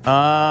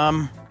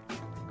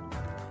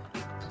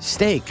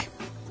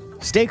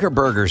 Steak or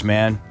burgers,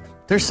 man.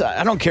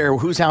 I don't care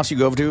whose house you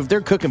go over to. If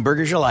they're cooking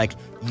burgers, you're like,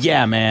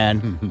 yeah,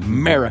 man,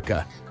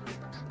 America.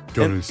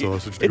 Got any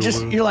sausage?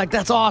 You're like,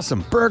 that's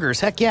awesome. Burgers,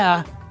 heck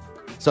yeah.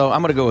 So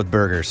I'm gonna go with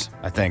burgers.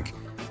 I think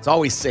it's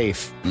always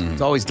safe. It's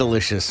always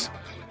delicious.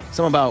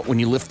 Something about when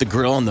you lift the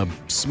grill and the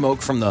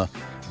smoke from the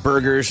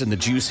burgers and the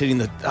juice hitting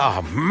the.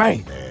 Oh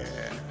man.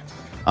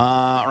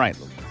 All right.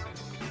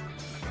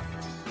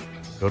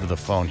 Go to the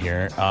phone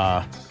here.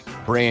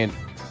 Braden's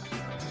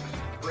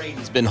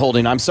been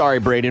holding. I'm sorry,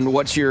 Braden.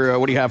 What do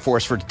you have for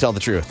us for To Tell the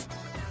Truth?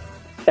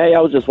 Hey,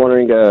 I was just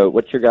wondering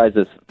what your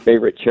guys'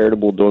 favorite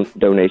charitable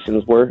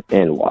donations were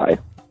and why.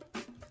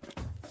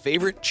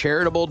 Favorite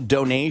charitable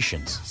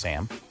donations,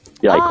 Sam?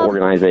 Yeah, like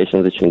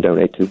organizations that you can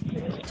donate to.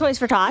 Toys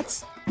for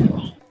Tots.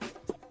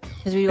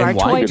 Because we do our And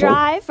why? toy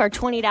drive, our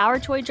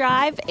 $20 toy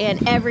drive,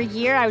 and every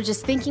year I was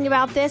just thinking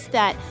about this,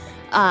 that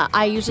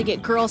I usually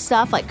get girl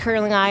stuff like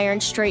curling iron,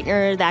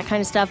 straightener, that kind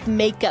of stuff,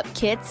 makeup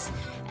kits,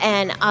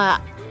 and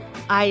I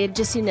had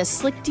just seen a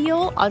slick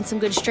deal on some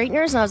good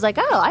straighteners, and I was like,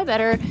 oh, I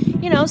better,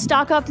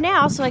 stock up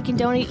now so I can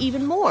donate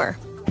even more.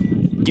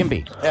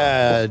 Gimpy.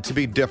 To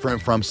be different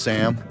from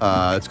Sam,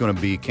 it's going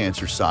to be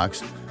Cancer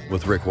Socks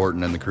with Rick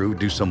Horton and the crew.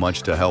 Do so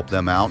much to help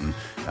them out, and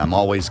I'm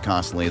always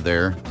constantly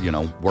there,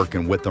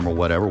 working with them or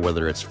whatever,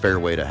 whether it's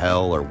Fairway to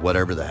Hell or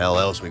whatever the hell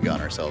else we've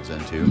gotten ourselves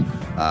into.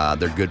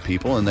 They're good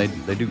people, and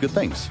they do good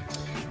things.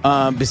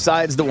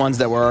 Besides the ones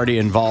that we're already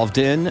involved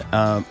in,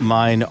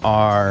 mine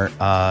are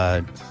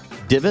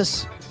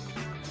Divis,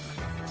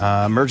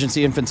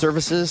 Emergency Infant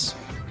Services,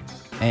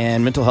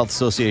 and Mental Health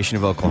Association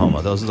of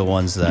Oklahoma. Those are the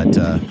ones that,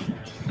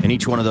 and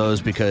each one of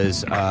those,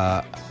 because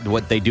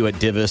what they do at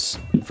Divis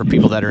for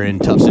people that are in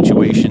tough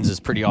situations is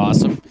pretty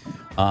awesome.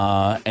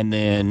 And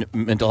then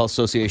Mental Health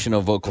Association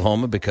of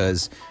Oklahoma,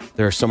 because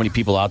there are so many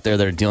people out there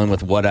that are dealing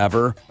with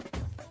whatever,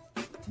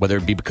 whether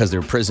it be because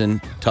they're in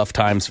prison, tough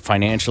times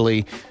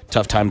financially,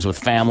 tough times with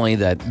family,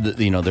 that,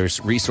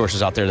 there's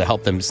resources out there to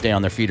help them stay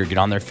on their feet or get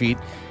on their feet,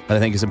 that I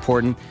think is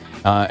important.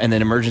 And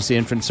then Emergency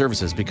Infant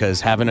Services,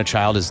 because having a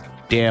child is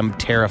damn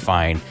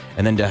terrifying.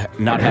 And then to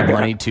not have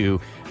money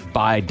to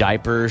buy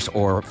diapers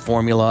or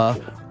formula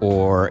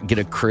or get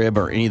a crib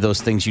or any of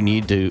those things you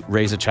need to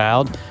raise a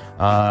child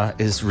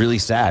is really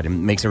sad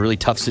and makes a really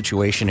tough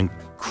situation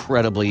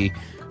incredibly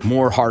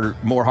more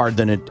hard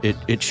than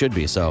it should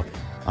be. So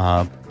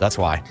that's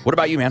why. What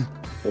about you, man?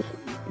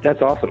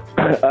 That's awesome.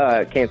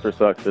 Cancer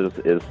Sucks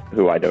is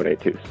who I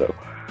donate to, so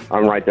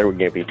I'm right there with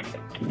Gimpy.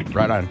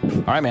 Right on.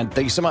 All right, man.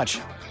 Thank you so much.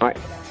 All right.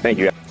 Thank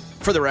you.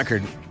 For the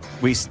record,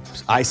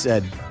 I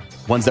said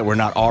Ones that we're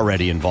not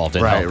already involved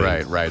in. Right,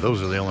 helping. right.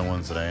 Those are the only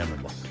ones that I am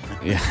involved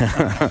in.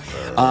 Yeah.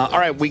 All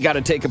right, we got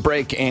to take a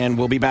break, and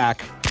we'll be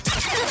back.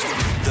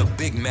 The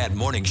Big Mad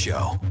Morning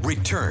Show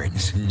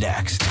returns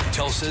next.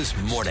 Tulsa's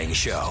Morning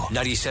Show,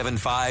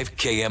 97.5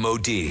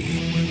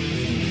 KMOD.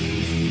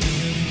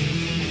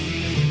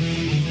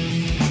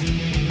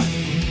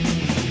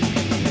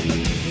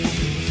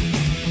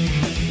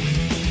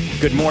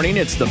 Good morning.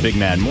 It's the Big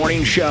Mad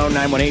Morning Show,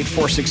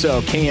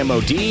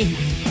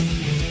 918-460-KMOD.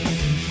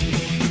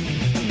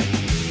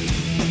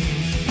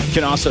 You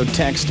can also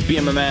text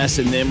BMMS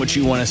and then what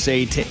you want to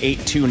say to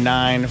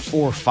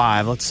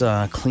 82945. Let's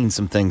clean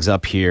some things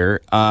up here.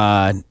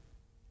 Ronda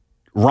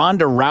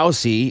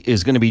Rousey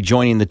is going to be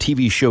joining the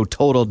TV show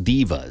Total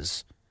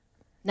Divas.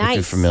 Nice. If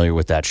you're familiar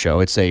with that show.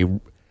 It's a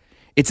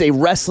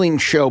wrestling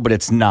show, but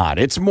it's not.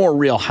 It's more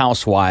Real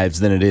Housewives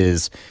than it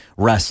is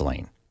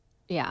wrestling.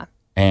 Yeah.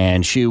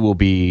 And she will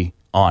be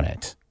on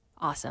it.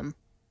 Awesome.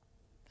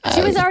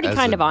 She was already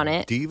kind of on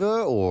it.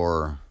 Diva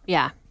or?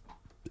 Yeah.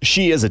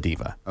 She is a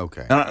diva.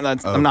 Okay.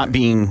 I'm not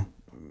being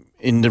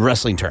in the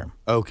wrestling term.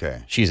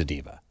 Okay. She's a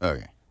diva.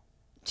 Okay.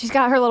 She's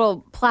got her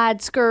little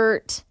plaid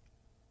skirt.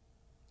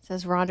 It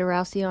says Ronda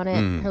Rousey on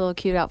it. Her little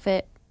cute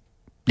outfit.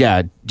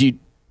 Yeah. Do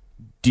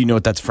you know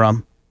what that's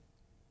from?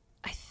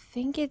 I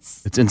think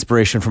it's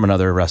inspiration from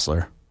another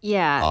wrestler.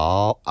 Yeah.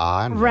 Oh,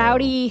 I know.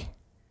 Rowdy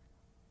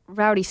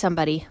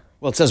somebody.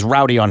 Well, it says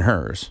Rowdy on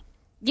hers.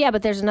 Yeah,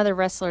 but there's another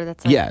wrestler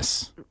that's like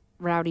Yes.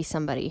 Rowdy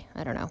somebody.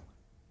 I don't know.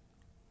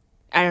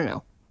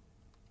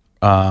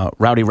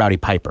 Rowdy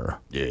Piper.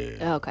 Yeah.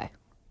 Oh, okay.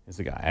 Is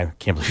the guy. I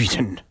can't believe you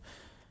didn't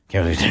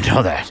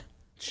know that.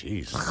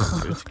 Jeez.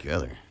 Good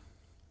together.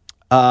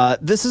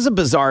 This is a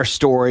bizarre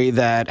story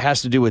that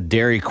has to do with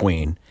Dairy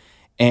Queen.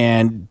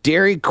 And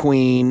Dairy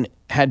Queen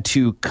had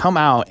to come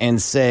out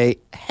and say,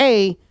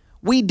 hey,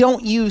 we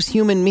don't use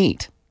human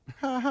meat.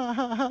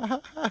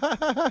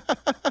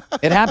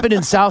 It happened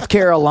in South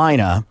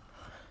Carolina.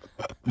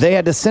 They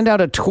had to send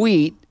out a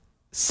tweet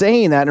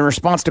saying that in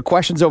response to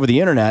questions over the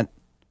internet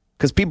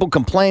because people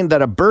complained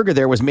that a burger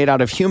there was made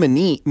out of human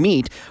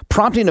meat,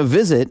 prompting a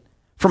visit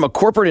from a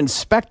corporate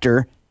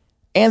inspector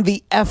and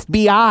the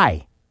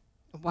FBI.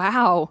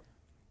 Wow.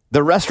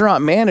 The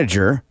restaurant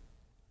manager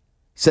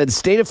said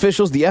state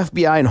officials, the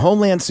FBI, and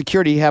Homeland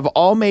Security have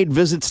all made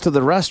visits to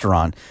the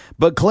restaurant,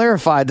 but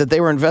clarified that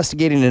they were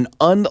investigating an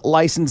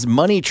unlicensed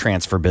money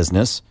transfer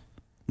business.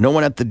 No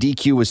one at the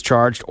DQ was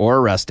charged or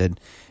arrested.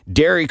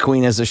 Dairy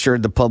Queen has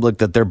assured the public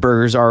that their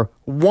burgers are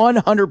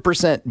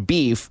 100%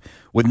 beef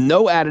with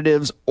no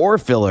additives or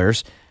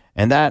fillers,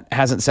 and that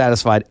hasn't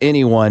satisfied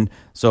anyone,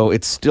 so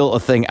it's still a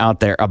thing out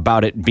there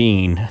about it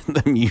being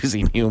them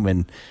using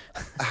human.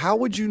 How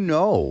would you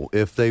know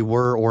if they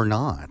were or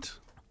not?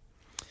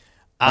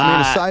 I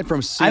mean, aside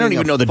from seeing I don't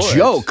even know the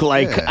joke.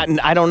 Like, yeah.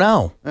 I don't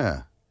know.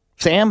 Yeah.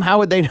 Sam, how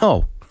would they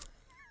know?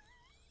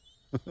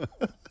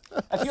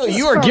 I feel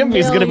you or Gimpy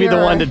is going to be the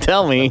one to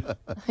tell me.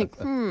 Like,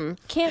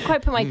 can't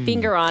quite put my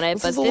finger on it,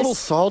 This but is a little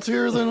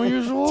saltier than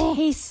usual.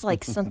 Tastes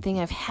like something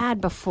I've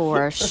had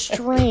before.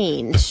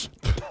 Strange.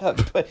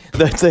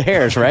 That's the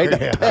hairs, right?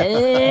 Matter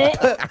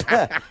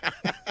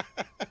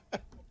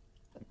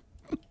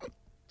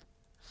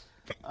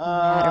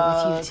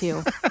with you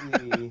too.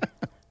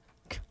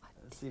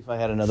 Let's see if I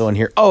had another one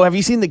here. Oh, have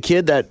you seen the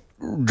kid that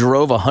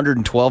drove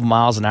 112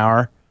 miles an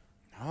hour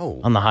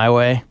on the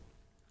highway?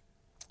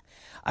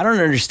 I don't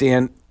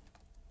understand.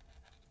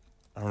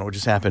 I don't know what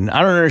just happened.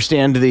 I don't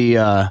understand the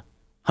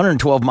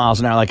 112 miles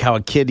an hour, like how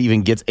a kid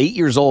even gets 8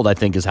 years old, I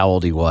think is how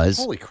old he was.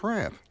 Holy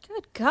crap.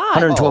 Good God.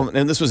 112,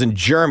 and this was in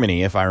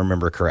Germany, if I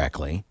remember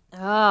correctly.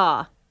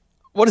 Ah.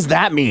 What does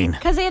that mean?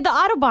 Because they had the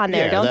Autobahn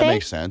there, don't that they?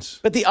 makes sense.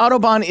 But the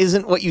Autobahn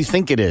isn't what you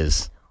think it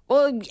is.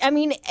 Well, I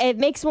mean, it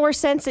makes more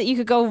sense that you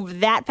could go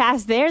that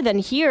fast there than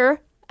here.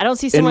 I don't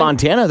see In someone...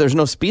 Montana, there's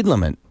no speed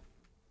limit.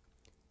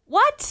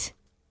 What?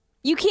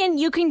 You can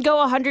go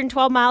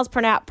 112 miles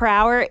per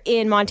hour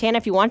in Montana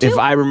if you want to? If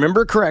I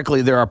remember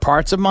correctly, there are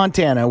parts of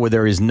Montana where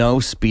there is no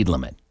speed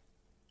limit.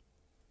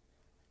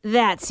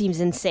 That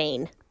seems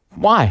insane.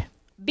 Why?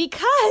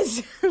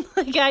 Because,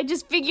 I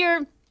just figure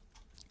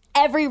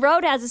every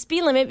road has a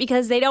speed limit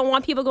because they don't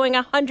want people going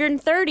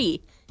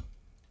 130.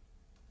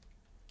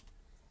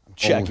 I'm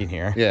checking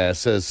here. Yeah, it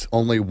says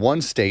only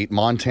one state,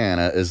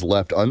 Montana, is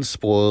left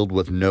unspoiled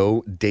with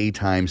no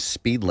daytime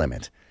speed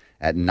limit.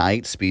 At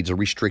night, speeds are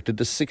restricted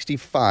to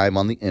 65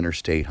 on the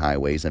interstate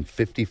highways and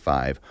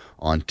 55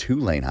 on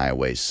two-lane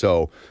highways.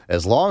 So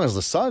as long as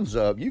the sun's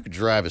up, you can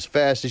drive as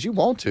fast as you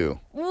want to.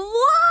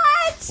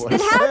 What?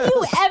 Then how do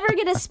you ever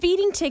get a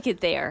speeding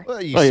ticket there?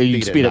 Well,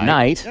 you speed at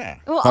night. Yeah.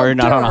 Well, Or you're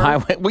not on a duh.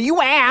 highway. Well, you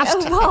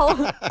asked.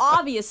 Well,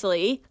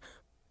 obviously.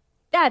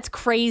 That's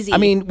crazy. I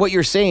mean, what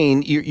you're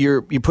saying,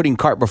 you're putting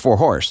cart before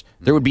horse.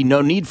 There would be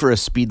no need for a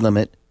speed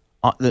limit,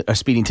 a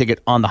speeding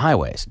ticket on the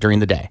highways during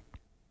the day.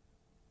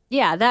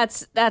 yeah,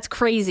 that's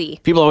crazy.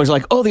 People are always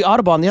like, oh, the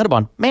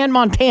Autobahn. Man,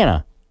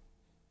 Montana.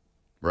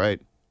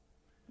 Right.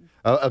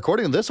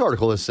 According to this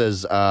article, it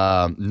says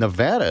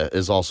Nevada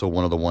is also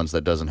one of the ones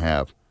that doesn't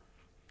have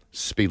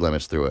speed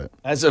limits through it.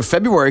 As of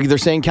February, they're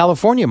saying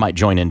California might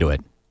join into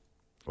it.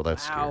 Well,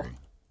 that's scary.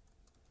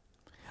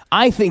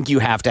 I think you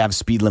have to have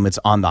speed limits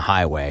on the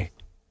highway.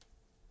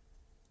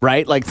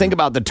 Right? Like, think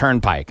about the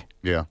turnpike.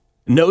 Yeah.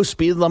 No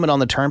speed limit on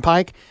the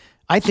turnpike.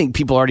 I think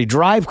people already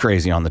drive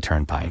crazy on the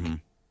turnpike.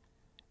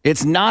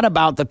 It's not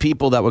about the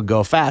people that would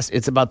go fast.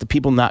 It's about the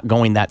people not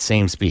going that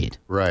same speed.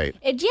 Right.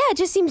 It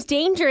just seems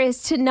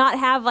dangerous to not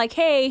have like,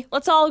 hey,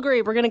 let's all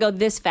agree we're going to go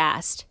this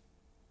fast.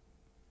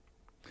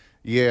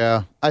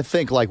 Yeah, I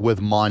think like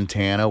with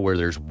Montana, where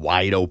there's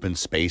wide open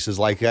spaces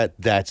like that,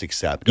 that's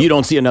acceptable. You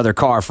don't see another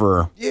car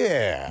for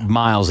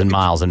miles and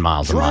miles and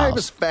miles and Drive miles.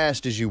 as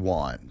fast as you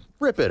want.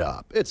 Rip it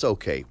up. It's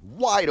okay.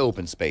 Wide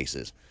open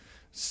spaces.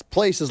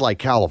 Places like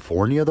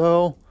California,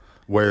 though,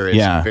 where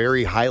it's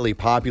very highly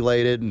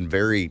populated and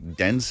very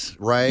dense,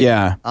 right?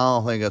 Yeah. I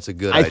don't think that's a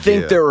good idea. I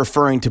think they're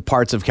referring to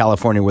parts of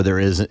California where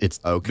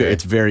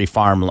it's very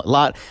farm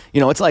lot.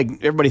 It's like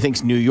everybody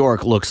thinks New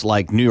York looks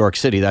like New York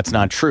City. That's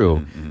not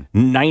true.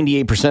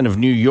 98% of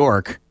New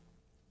York,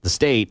 the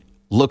state,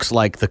 looks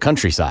like the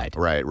countryside.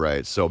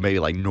 Right. So maybe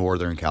like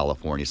Northern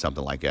California,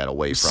 something like that,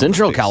 away from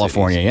Central the big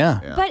California,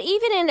 cities. But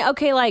even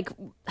in, like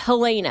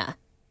Helena,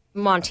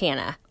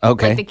 Montana.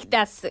 Okay. Like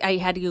I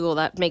had to Google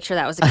that, make sure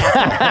that was the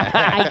capital.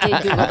 I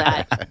did Google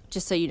that,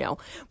 just so you know.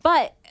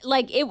 But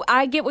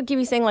I get what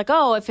Gibby's saying, like,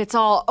 oh, if it's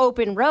all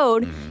open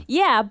road,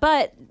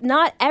 but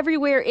not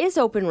everywhere is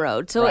open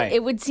road. So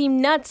it would seem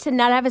nuts to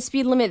not have a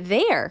speed limit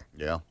there.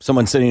 Yeah.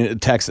 Someone sending a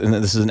text, and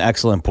this is an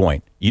excellent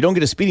point. You don't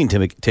get a speeding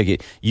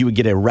ticket, you would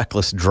get a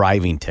reckless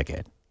driving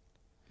ticket.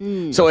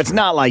 So it's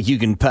not like you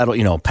can pedal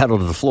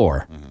to the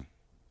floor.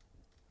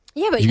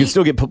 Yeah, but you can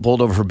still get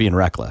pulled over for being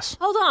reckless.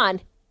 Hold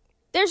on.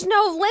 There's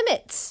no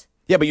limits.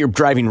 Yeah, but you're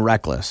driving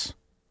reckless.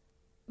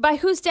 By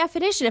whose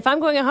definition? If I'm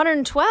going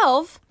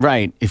 112.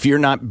 Right. If you're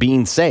not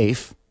being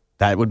safe,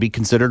 that would be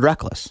considered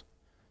reckless.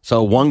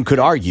 So one could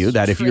argue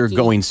that if you're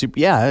going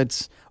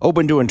it's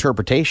open to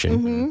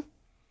interpretation.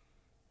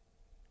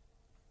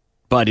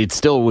 But it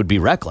still would be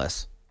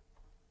reckless.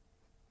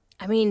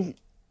 I mean,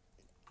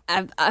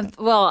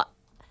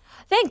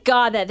 thank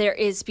God that there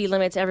is speed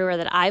limits everywhere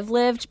that I've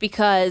lived,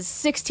 because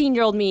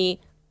 16-year-old me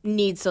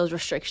needs those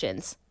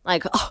restrictions.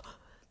 Like,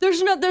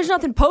 there's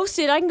nothing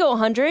posted. I can go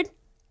 100.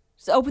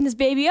 Just open this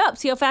baby up,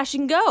 see how fast you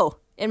can go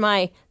in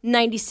my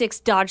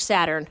 96 Dodge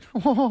Saturn.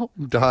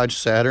 Dodge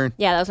Saturn?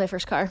 Yeah, that was my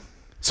first car.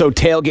 So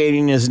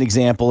tailgating is an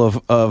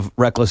example of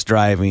reckless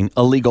driving,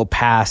 illegal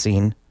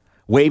passing,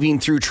 waving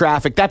through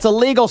traffic. That's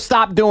illegal.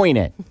 Stop doing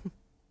it.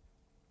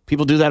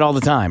 People do that all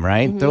the time,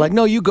 right? They're like,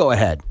 no, you go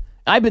ahead.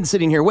 I've been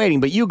sitting here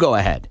waiting, but you go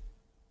ahead.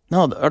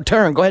 No, or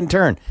turn. Go ahead and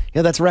turn.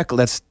 Yeah, that's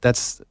reckless.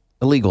 That's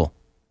illegal.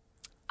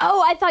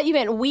 Oh, I thought you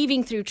meant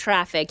weaving through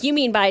traffic. You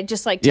mean by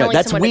just like telling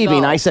that's someone weaving.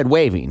 to go. I said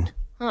waving.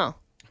 Oh.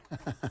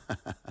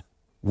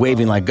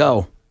 Waving like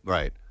go.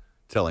 Right.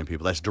 Telling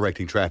people that's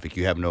directing traffic.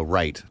 You have no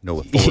right, no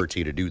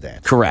authority to do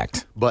that.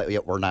 Correct. But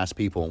we're nice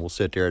people, and we'll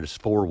sit there at this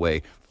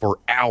four-way for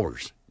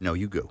hours. No,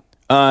 you go.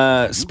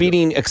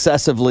 Speeding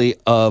excessively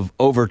of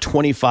over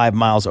 25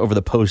 miles over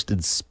the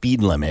posted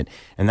speed limit.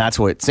 And that's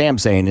what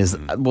Sam's saying is,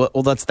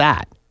 well, that's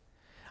that.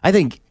 I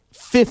think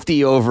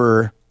 50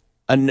 over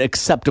an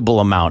acceptable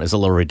amount is a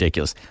little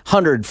ridiculous.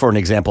 100, for an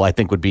example, I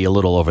think would be a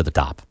little over the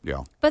top.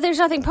 Yeah. But there's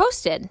nothing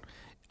posted.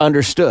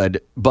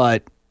 Understood,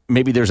 but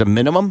maybe there's a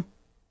minimum?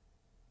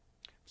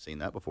 Seen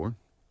that before.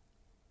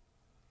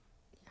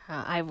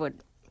 I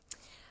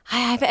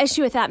have an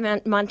issue with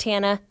that,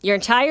 Montana. Your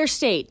entire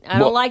state. I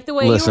don't like the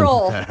way you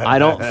roll. I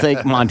don't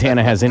think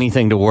Montana has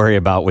anything to worry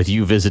about with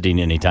you visiting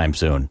anytime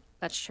soon.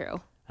 That's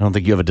true. I don't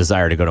think you have a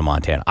desire to go to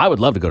Montana. I would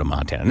love to go to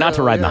Montana, not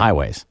to ride in the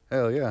highways.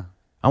 Hell yeah.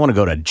 I want to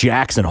go to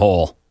Jackson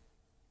Hole.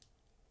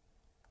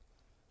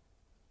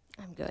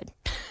 I'm good.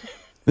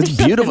 It's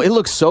beautiful. It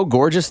looks so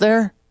gorgeous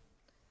there.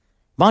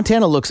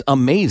 Montana looks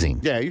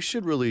amazing. Yeah, you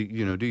should really,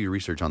 do your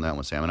research on that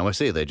one, Sam. And when I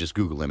say that, just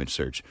Google image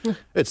search.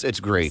 It's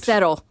great.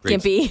 Settle, Great.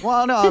 Gimpy.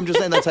 Well, no, I'm just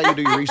saying that's how you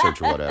do your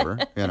research or whatever,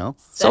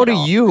 So do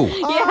you.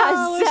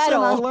 Yeah,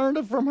 settle. I learned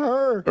it from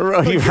her.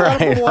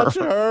 Right.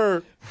 Watching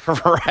her.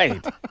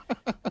 Right.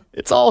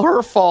 It's all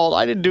her fault.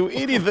 I didn't do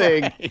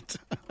anything. It's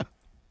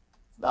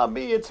not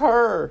me, it's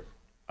her.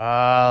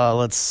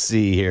 Let's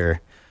see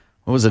here.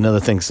 What was another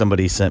thing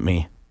somebody sent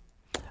me?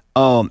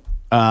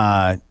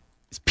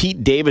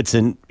 Pete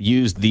Davidson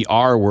used the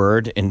R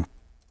word in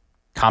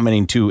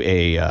commenting to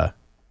an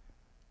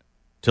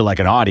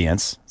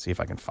audience. Let's see if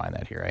I can find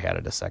that here. I had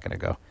it a second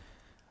ago.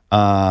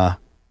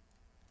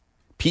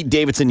 Pete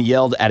Davidson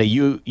yelled at a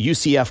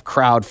UCF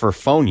crowd for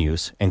phone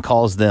use and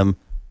calls them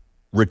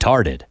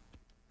retarded.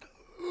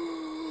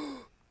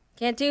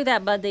 Can't do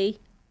that, buddy.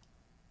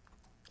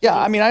 Yeah,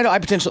 I mean, I'm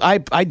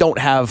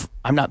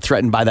not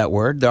threatened by that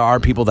word. There are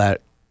people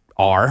that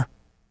are,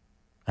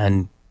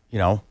 and,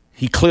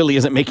 he clearly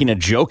isn't making a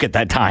joke at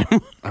that time.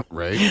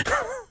 Right.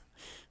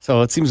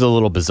 So it seems a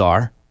little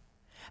bizarre.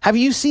 Have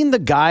you seen the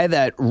guy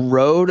that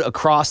rode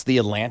across the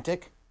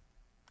Atlantic?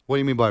 What do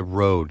you mean by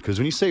rode? Because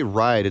when you say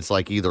ride, it's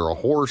like either a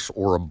horse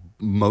or a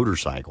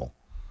motorcycle.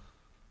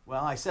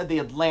 Well, I said the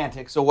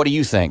Atlantic, so what do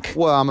you think?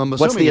 Well, I'm assuming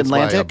What's the it's by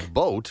Atlantic? a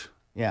boat.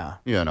 Yeah.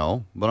 You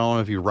know, but I don't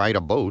know if you ride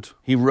a boat.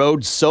 He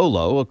rode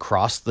solo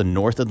across the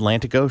North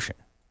Atlantic Ocean.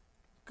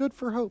 Good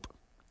for Hope.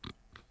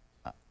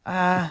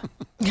 I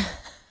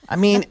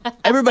mean,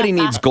 everybody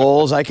needs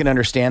goals. I can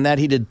understand that.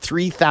 He did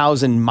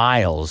 3,000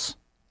 miles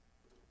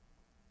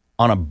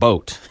on a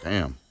boat.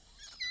 Damn.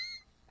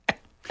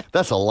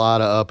 That's a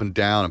lot of up and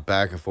down and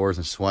back and forth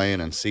and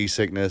swaying and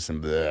seasickness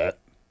and bleh.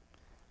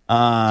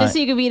 Just so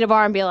you could be in a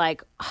bar and be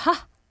like,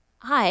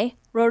 I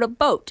rode a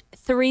boat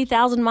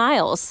 3,000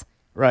 miles.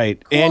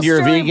 Right. Cool and you're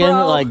story, a vegan?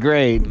 bro. Like,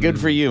 great. Good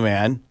for you,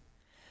 man.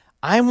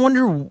 I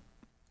wonder,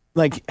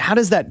 like, how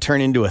does that turn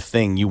into a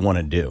thing you want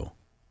to do?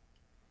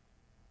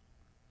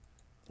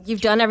 You've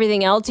done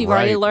everything else. You've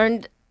already Right.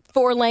 learned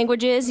 4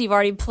 languages. You've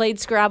already played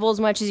Scrabble as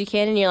much as you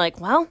can. And you're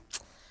like, well,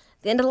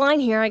 the end of the line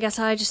here, I guess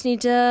I just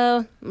need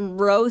to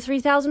row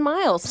 3,000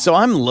 miles. So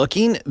I'm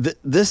looking.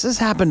 This has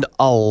happened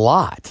a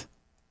lot.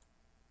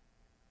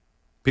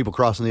 People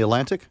crossing the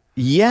Atlantic?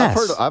 Yes.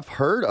 I've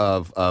heard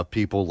of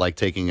people like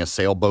taking a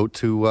sailboat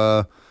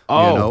to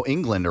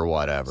England or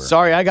whatever.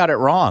 Sorry, I got it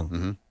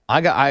wrong.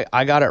 I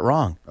got it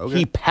wrong. Okay.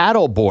 He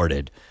paddle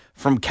boarded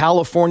from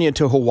California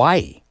to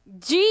Hawaii.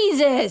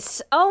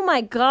 Jesus. Oh, my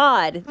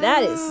God.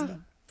 That is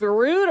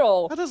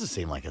brutal. That doesn't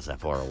seem like it's that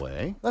far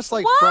away. That's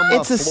like What? from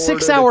It's a Florida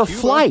to 6-hour Cuba.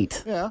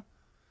 flight. Yeah.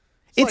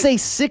 It's a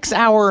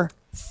 6-hour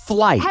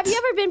flight. Have you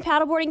ever been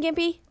paddleboarding,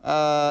 Gimpy?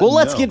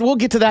 We'll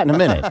get to that in a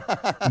minute.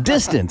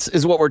 Distance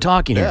is what we're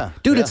talking here. Yeah,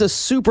 Dude, yeah. it's a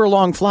super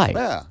long flight.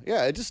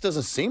 Yeah. It just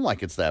doesn't seem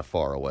like it's that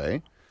far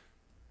away.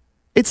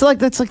 That's like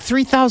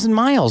 3,000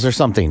 miles or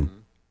something.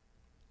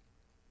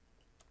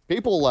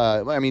 People,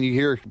 you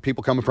hear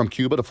people coming from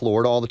Cuba to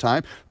Florida all the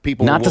time.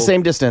 People Not the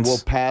same distance. will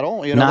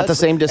paddle. Not the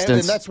same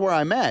distance. And that's where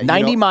I'm at.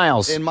 90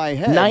 miles. In my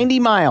head. 90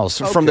 miles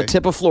from the Okay.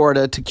 tip of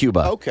Florida to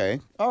Cuba.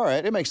 Okay. All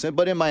right. It makes sense.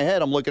 But in my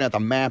head, I'm looking at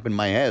the map in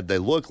my head. They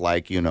look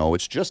like,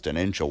 it's just an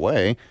inch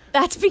away.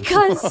 That's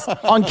because,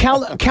 On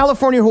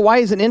California,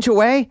 Hawaii is an inch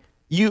away?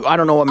 I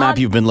don't know what map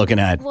you've been looking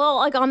at. well,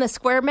 like on the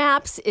square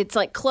maps, it's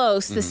like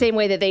close the same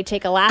way that they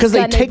take Alaska. Because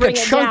they and take a bring it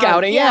chunk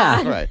down. out.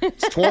 Yeah. Right.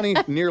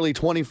 It's nearly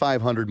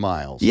 2,500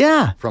 miles.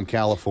 Yeah. From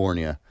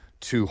California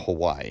to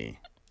Hawaii.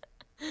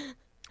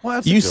 Well,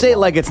 that's a You good say it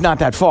one. like it's not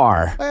that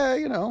far.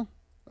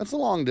 That's a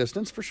long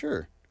distance for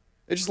sure.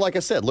 It's just like I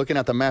said, looking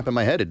at the map in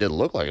my head, it didn't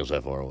look like it was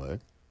that far away.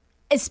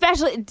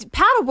 Especially,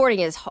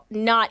 paddleboarding is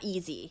not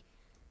easy.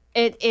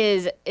 It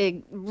is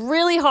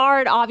really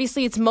hard.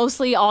 Obviously, it's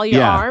mostly all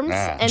your arms.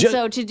 Yeah. And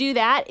so to do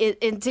that,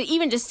 and to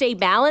even just stay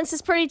balanced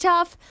is pretty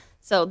tough.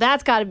 So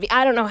that's got to be,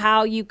 I don't know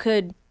how you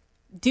could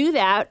do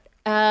that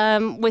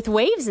with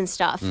waves and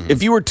stuff.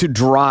 If you were to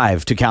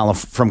drive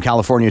from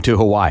California to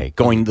Hawaii,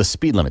 going the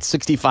speed limit,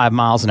 65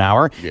 miles an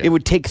hour, Yeah. it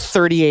would take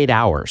 38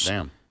 hours.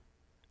 Damn.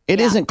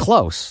 It isn't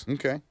close.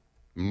 Okay.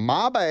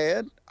 My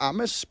bad. I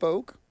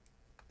misspoke.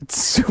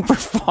 It's super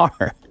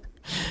far.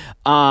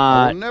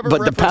 I'll never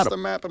but reference the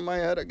map in my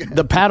head again.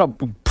 The paddle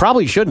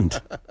probably shouldn't.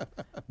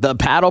 The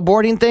paddle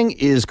boarding thing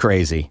is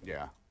crazy.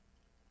 Yeah.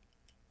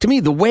 To me,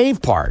 the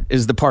wave part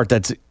is the part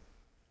that's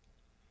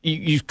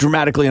you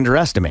dramatically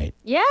underestimate.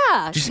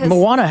 Yeah.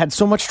 Moana had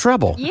so much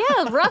trouble. Yeah,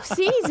 rough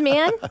seas,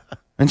 man.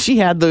 And she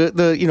had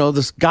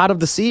this god of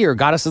the sea or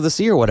goddess of the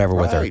sea or whatever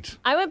with her.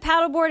 I went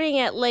paddleboarding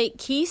at Lake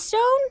Keystone,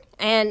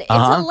 and it's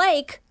Uh-huh. a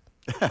lake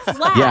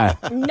flat. Yeah.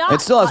 Not,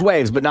 It still has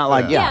waves, but not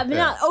like, but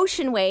not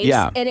ocean waves.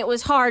 Yeah. And it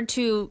was hard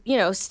to,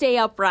 stay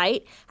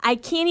upright. I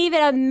can't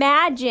even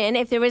imagine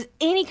if there was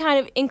any kind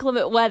of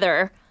inclement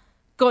weather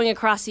going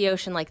across the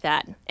ocean like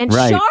that. And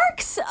Right.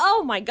 sharks?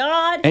 Oh my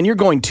God. And you're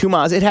going 2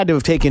 miles. It had to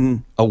have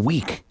taken a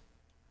week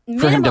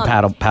for him to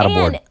Minimum.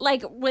 paddleboard. And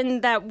like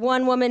when that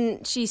one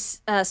woman, she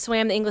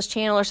swam the English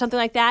Channel or something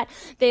like that,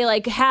 they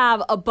like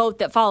have a boat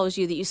that follows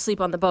you that you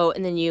sleep on the boat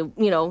and then you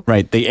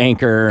Right, the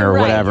anchor or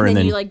right, whatever. And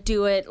then you like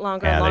do it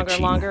longer and they're longer and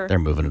cheating. longer. They're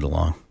moving it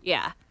along.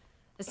 Yeah.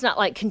 It's not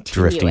like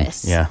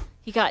continuous. Drifting, yeah.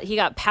 He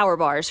got power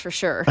bars for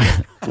sure.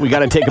 We got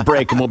to take a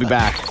break and we'll be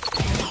back.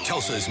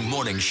 Tulsa's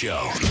Morning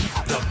Show.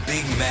 The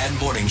Big Man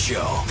Morning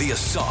Show. The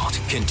assault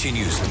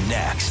continues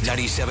next.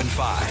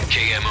 97.5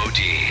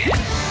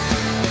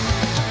 KMOD.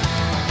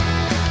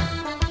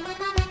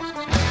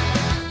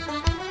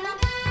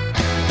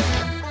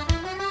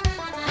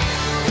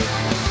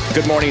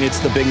 Good morning. It's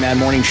the Big Man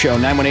Morning Show.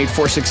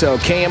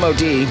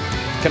 918-460-KMOD.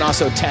 Can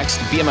also text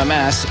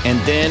BMMS and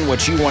then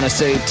what you want to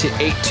say to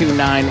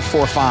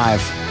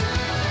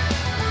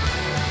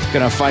 82945.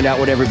 Gonna find out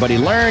what everybody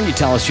learned. You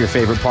tell us your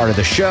favorite part of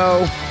the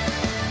show.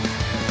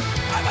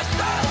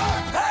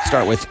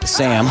 Start with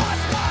Sam.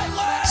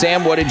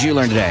 Sam, what did you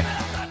learn today?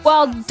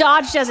 Well,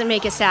 Dodge doesn't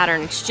make a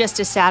Saturn. It's just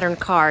a Saturn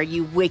car,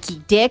 you wiki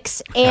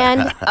dicks.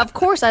 And of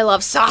course I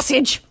love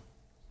sausage.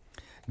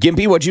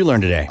 Gimpy, what'd you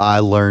learn today? I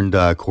learned,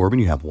 Corbin,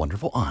 you have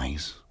wonderful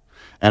eyes.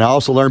 And I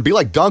also learned, be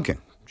like Duncan.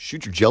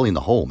 Shoot your jelly in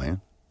the hole,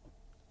 man.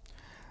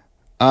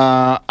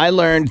 I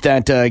learned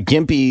that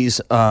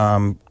Gimpy's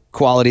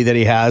quality that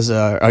he has,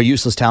 or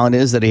useless talent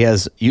is that he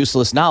has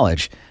useless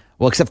knowledge.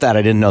 Well, except that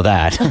I didn't know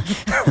that.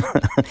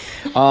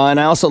 And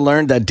I also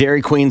learned that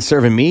Dairy Queen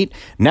serving meat,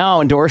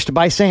 now endorsed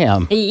by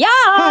Sam. Yeah.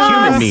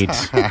 Human meat.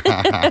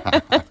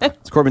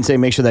 It's Corbin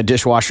saying make sure that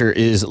dishwasher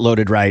is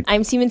loaded right.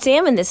 I'm Seaman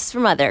Sam, and this is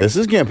from Mother. This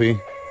is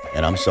Gimpy,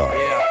 and I'm sorry.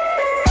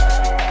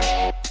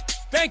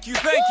 Thank you.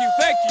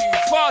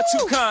 Far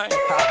too kind.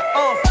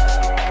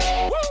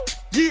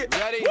 Yeah.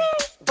 Ready?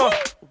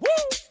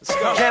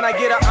 Can I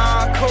get an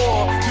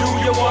encore? Do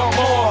you want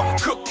more?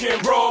 Cook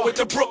and roll with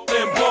the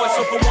Brooklyn boys.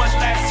 So for one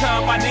last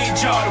time, I need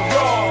y'all to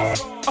roll.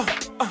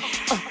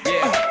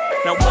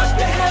 Now what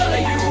the hell are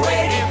you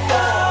waiting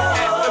for?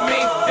 After me,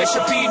 there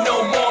should be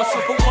no more. So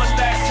for one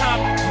last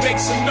time, make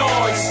some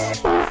noise.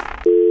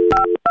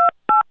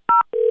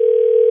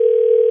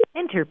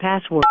 Enter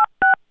password.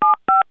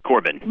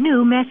 Corbin.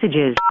 New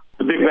messages.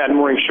 The Big Bad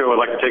Morning Show would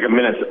like to take a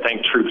minute to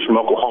thank troops from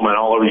Oklahoma and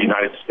all over the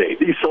United States.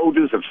 These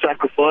soldiers have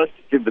sacrificed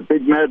to give the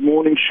Big Mad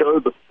Morning Show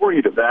the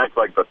freedom to act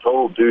like the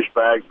total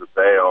douchebags that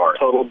they are.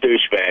 Total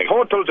douchebag.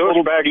 Total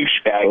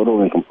douchebag.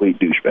 Total and complete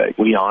douchebag.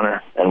 We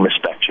honor and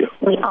respect you.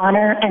 We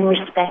honor and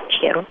respect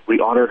you. We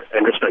honor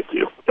and respect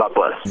you. God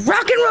bless.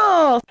 Rock and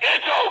roll.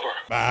 It's over.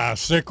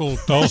 Bicycle,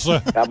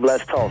 Tulsa. God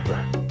bless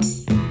Tulsa.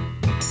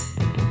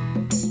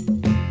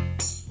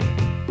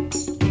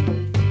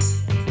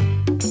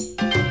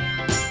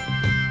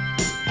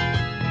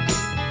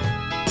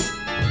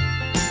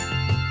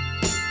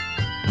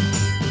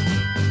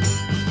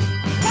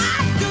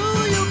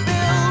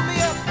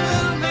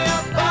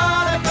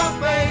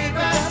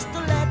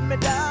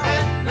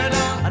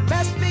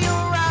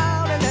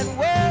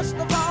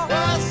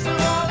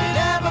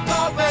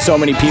 So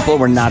many people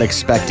were not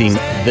expecting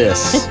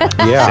this.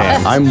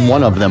 Yeah, I'm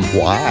one of them.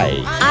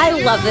 Why? I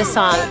love this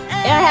song.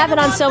 I have it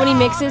on so many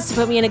mixes to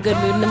put me in a good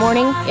mood in the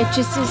morning. It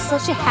just is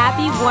such a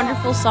happy,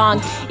 wonderful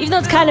song. Even though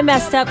it's kind of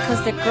messed up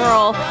because the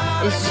girl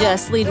is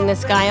just leading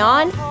this guy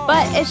on.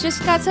 But it's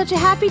just got such a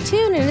happy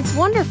tune and it's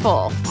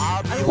wonderful.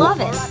 I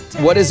love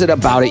it. What is it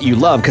about it you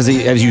love? Because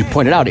as you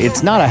pointed out,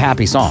 it's not a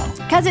happy song.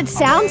 Because it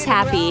sounds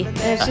happy. And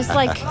it's just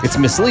like... It's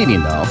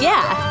misleading, though.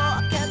 Yeah.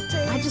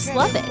 I just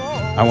love it.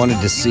 I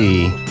wanted to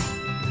see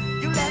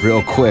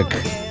real quick.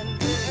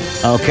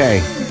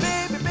 Okay.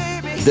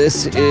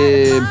 This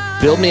is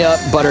Build Me Up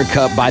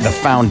Buttercup by The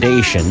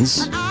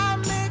Foundations.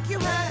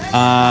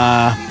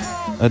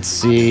 Let's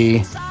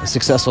see. A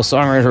successful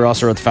songwriter who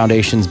also wrote The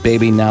Foundations'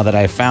 Baby Now That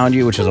I Found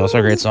You, which is also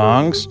great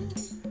songs.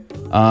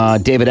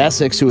 David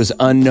Essex, who was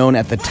unknown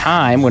at the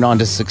time, went on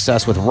to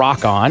success with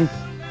Rock On.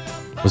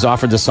 Was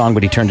offered the song,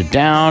 but he turned it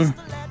down.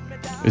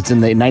 It's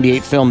in the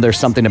 98 film There's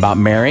Something About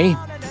Mary.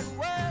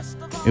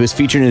 It was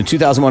featured in a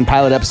 2001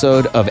 pilot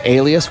episode of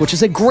Alias, which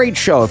is a great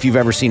show if you've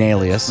ever seen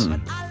Alias,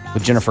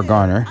 with Jennifer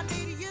Garner.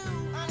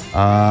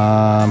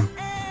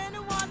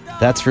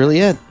 That's really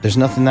it. There's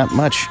nothing that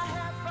much.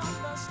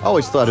 I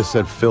always thought it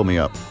said fill me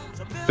up.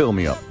 Fill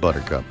me up,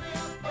 Buttercup.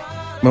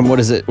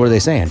 What is it? What are they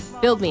saying?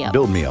 Build me up.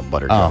 Build me up,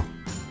 Buttercup.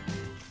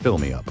 Fill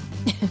me up,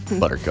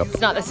 Buttercup. It's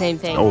not the same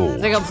thing. Oh.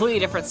 It's a completely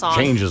different song.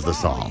 Changes the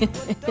song.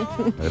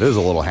 It is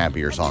a little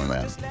happier song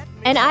then.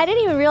 And I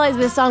didn't even realize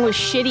this song was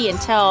shitty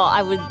until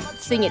I would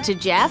sing it to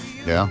Jeff.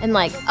 Yeah. And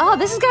like, oh,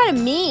 this is kind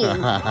of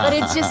mean. But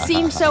it just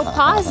seems so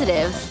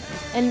positive.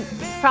 And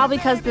probably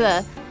because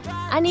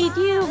I need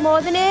you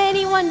more than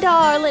anyone,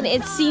 darling.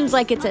 It seems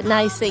like it's a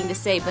nice thing to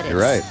say, but it's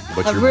You're right.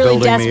 But a you're really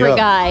building me desperate up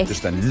guy.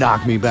 just to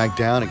knock me back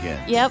down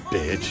again. Yep.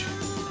 Bitch.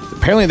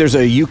 Apparently there's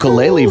a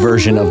ukulele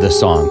version of this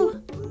song.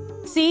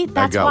 See,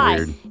 that's got why.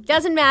 weird.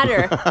 Doesn't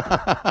matter.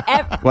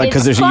 What,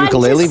 because there's a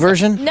ukulele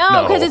version?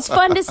 No, because it's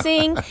fun to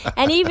sing.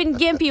 And even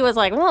Gimpy was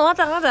like, well, what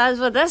the hell is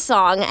with this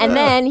song? And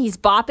then he's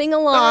bopping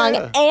along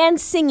and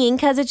singing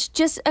because it's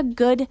just a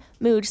good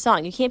mood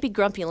song. You can't be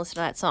grumpy and listen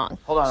to that song.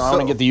 Hold on, I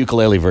want to get the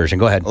ukulele version.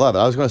 Go ahead. I love it.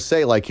 I was going to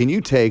say, like, can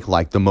you take,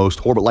 like, the most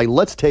horrible, like,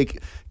 let's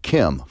take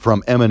Kim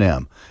from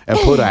Eminem and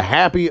put a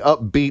happy,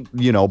 upbeat,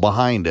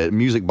 behind it,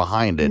 music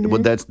behind it.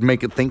 Would that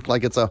make it think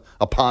like it's a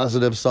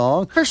positive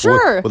song? For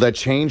sure. Would that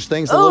change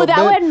things a little bit?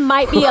 Oh, that one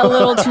might be a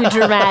little too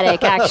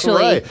dramatic,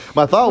 actually. Right.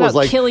 My thought was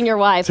like killing your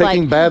wife,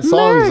 taking like bad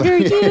songs. murder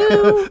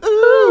you.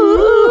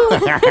 Ooh.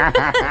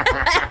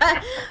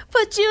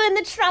 Put you in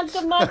the trunk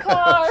of my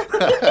car.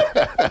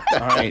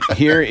 All right,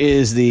 here it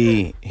is.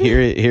 You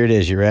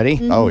ready?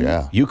 Oh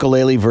yeah.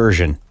 Ukulele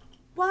version.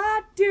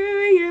 Why do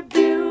you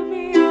build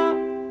me up,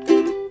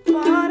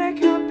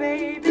 Buttercup,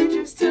 baby,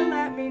 just to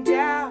let me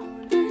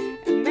down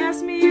and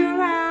mess me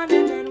around,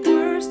 and then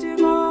worst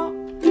of all,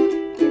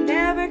 you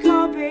never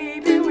call,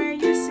 baby, when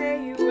you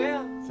say you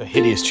will. It's a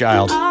hideous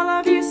child. I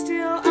love you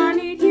still, I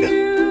need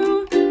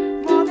you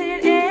more than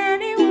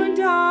anyone,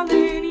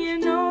 darling. You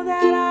know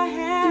that I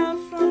have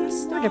from the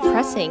start.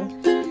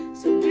 Depressing.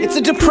 It's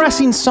a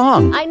depressing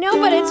song. I know,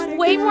 but it's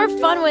way more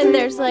fun when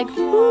there's like.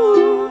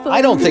 Ooh,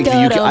 I don't think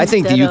I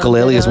think the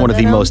ukulele is one of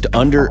the most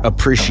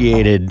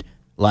underappreciated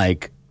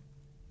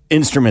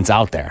instruments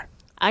out there.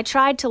 I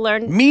tried to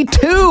learn. Me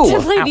too.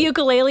 To play the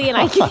ukulele, and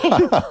I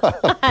can't.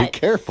 Be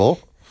careful.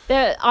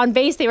 On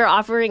base, they were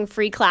offering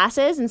free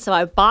classes, and so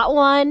I bought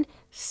one.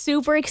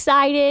 Super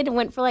excited.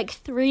 Went for like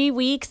 3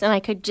 weeks, and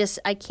I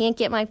can't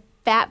get my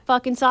fat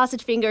fucking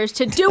sausage fingers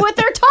to do what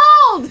they're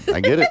told.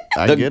 I get it.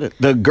 I get it.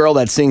 The girl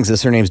that sings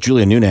this, her name's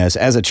Julia Nunez.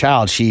 As a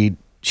child, she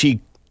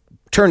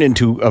turned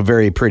into a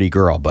very pretty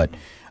girl, but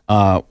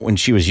when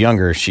she was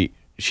younger, she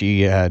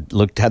had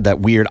that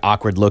weird,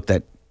 awkward look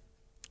that.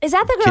 Is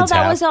that the girl kids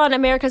that have. was on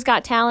America's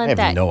Got Talent?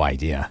 I have no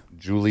idea.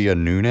 Julia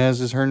Nunez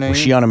is her name? Was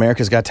she on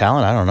America's Got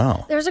Talent? I don't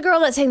know. There's a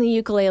girl that sang the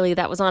ukulele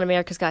that was on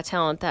America's Got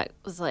Talent that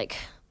was like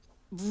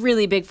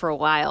really big for a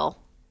while.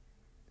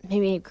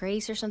 Maybe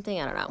Grace or something.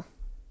 I don't know.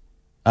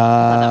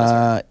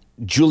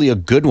 Julia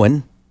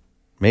Goodwin,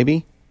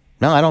 maybe?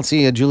 No, I don't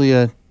see a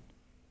Julia.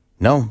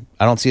 No,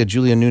 I don't see a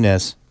Julia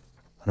Nunez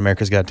on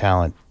America's Got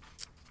Talent.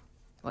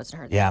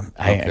 Wasn't her. Yeah,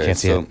 I can't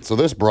see it. So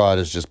this broad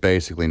is just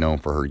basically known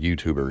for her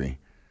YouTubery.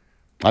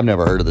 I've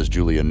never heard of this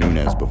Julia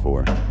Nunez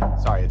before.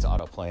 Sorry, it's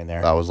autoplaying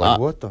there. I was like,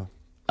 what the?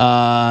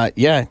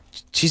 Yeah,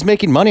 she's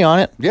making money on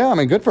it. Yeah, I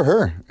mean, good for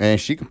her. And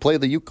she can play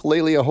the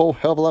ukulele a whole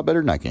hell of a lot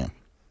better than I can.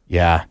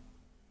 Yeah.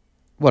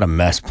 What a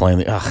mess playing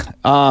the.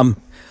 Ugh.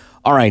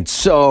 All right,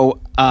 so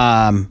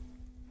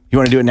you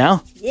want to do it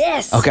now?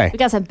 Yes. Okay. We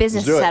got some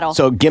business to settle.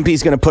 So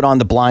Gimpy's going to put on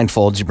the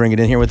blindfold. Did you bring it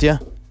in here with you?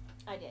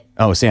 I did.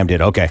 Oh, Sam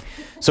did. Okay.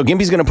 So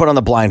Gimpy's going to put on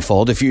the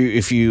blindfold. If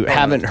you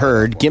haven't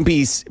heard,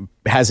 Gimpy's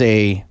has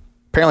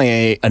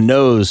apparently a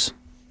nose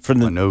for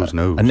the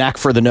a knack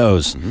for the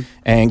nose,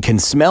 and can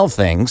smell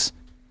things,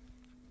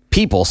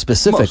 people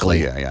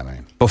specifically. Mostly, yeah,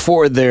 man.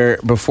 Before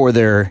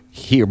they're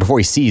here, before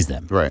he sees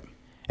them. Right.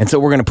 And so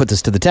we're going to put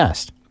this to the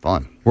test.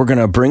 Fun. We're going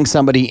to bring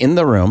somebody in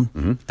the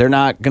room. They're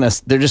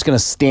just going to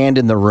stand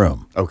in the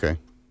room. Okay.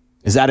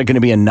 Is that going to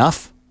be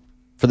enough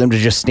for them to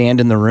just stand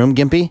in the room,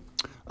 Gimpy?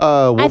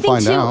 We'll I think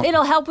find too, out.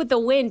 it'll help with the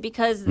wind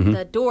because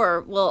the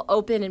door will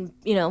open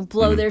and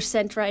blow their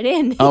scent right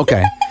in.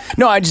 Okay.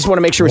 No, I just want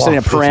to make sure we're setting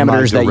up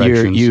parameters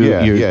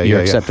that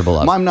you're acceptable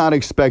of. I'm not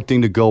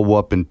expecting to go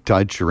up and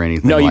touch or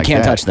anything. No, you like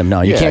can't that. touch them.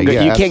 No, you can't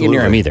get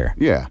near them either.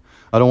 Yeah.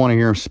 I don't want to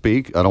hear him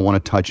speak. I don't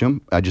want to touch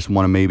him. I just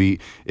want to maybe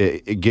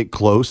get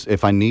close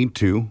if I need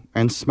to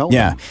and smell them.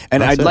 Yeah,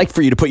 and I'd like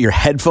for you to put your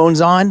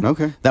headphones on.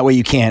 Okay. That way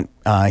you can't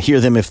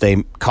hear them if they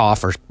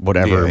cough or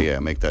whatever. Yeah,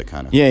 make that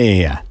kind of.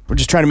 Yeah. We're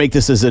just trying to make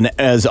this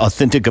as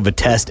authentic of a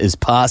test as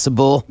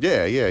possible.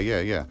 Yeah.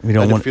 We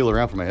don't I want to feel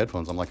around for my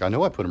headphones. I'm like, I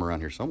know I put them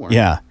around here somewhere.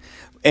 Yeah,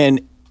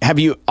 and have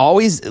you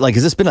always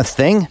has this been a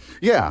thing?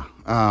 Yeah.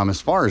 As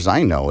far as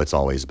I know, it's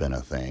always been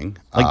a thing.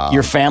 Like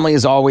your family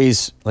is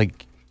always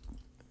like.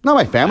 No,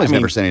 my family's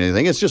never said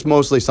anything. It's just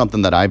mostly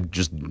something that I've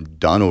just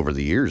done over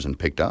the years and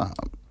picked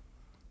up.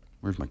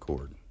 Where's my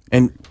cord?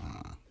 And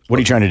what are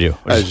you trying to do?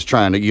 I was just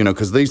trying to,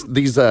 because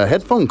these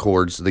headphone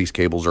cords, these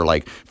cables are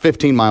like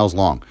 15 miles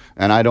long,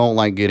 and I don't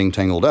like getting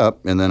tangled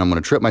up, and then I'm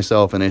going to trip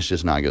myself, and it's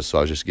just not good. So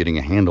I was just getting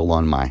a handle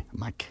on my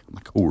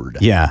cord.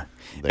 Yeah,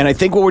 and I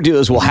think what we'll do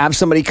is we'll have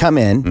somebody come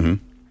in.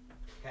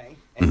 Okay,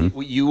 and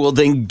you will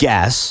then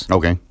guess.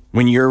 Okay.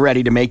 When you're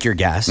ready to make your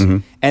guess,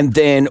 and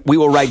then I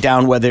will write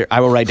down whether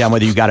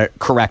you got it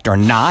correct or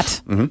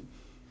not,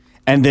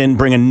 and then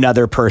bring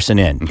another person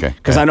in. Okay.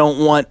 Because I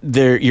don't want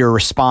your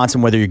response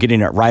and whether you're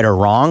getting it right or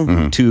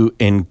wrong to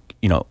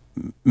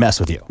mess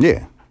with you.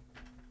 Yeah.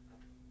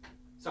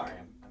 Sorry.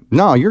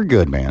 No, you're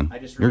good, man.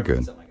 You're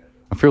good.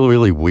 I feel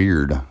really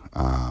weird.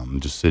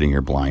 Just sitting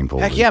here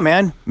blindfolded. Heck yeah,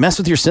 man. Mess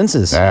with your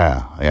senses.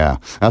 Yeah.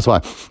 That's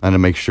why I had to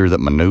make sure that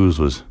my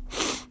nose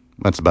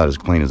that's about as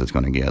clean as it's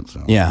going to get.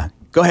 So. Yeah.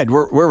 Go ahead.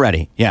 We're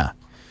ready. Yeah.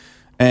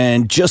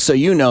 And just so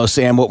you know,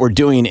 Sam, what we're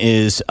doing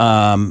is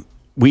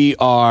we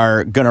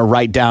are going to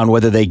write down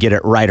whether they get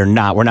it right or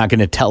not. We're not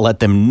going to let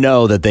them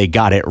know that they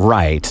got it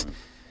right.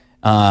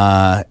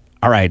 All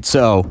right.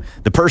 So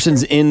the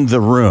person's in the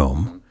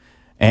room,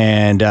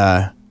 and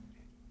I'm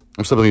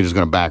simply just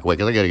going to back away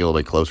because I got to get a little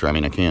bit closer. I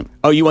mean, I can't.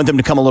 Oh, you want them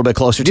to come a little bit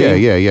closer to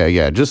you?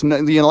 Yeah. Just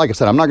like I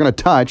said, I'm not going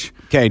to touch.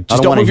 Okay.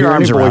 Just don't move your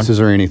arms around.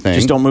 Voices or anything.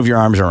 Just don't move your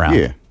arms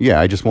around.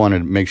 Yeah. I just wanted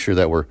to make sure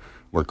that we're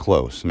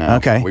close now.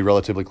 Okay. Are we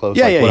relatively close?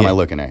 Yeah, What am I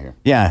looking at here?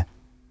 Yeah.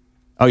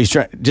 Oh, he's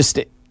trying. Just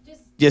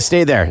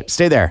stay there.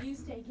 Stay there.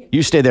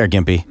 You stay there,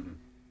 Gimpy.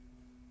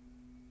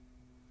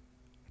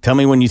 Tell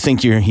me when you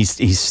think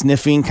he's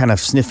sniffing, kind of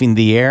sniffing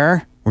the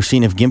air. We're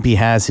seeing if Gimpy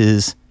has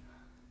his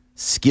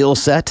skill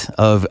set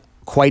of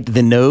quite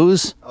the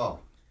nose.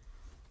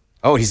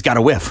 Oh, he's got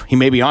a whiff. He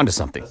may be onto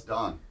something. That's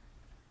done.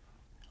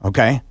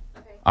 Okay.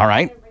 All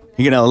right.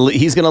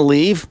 He's gonna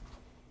leave,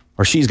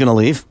 or she's gonna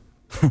leave.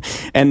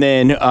 And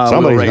then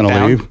somebody's we'll going to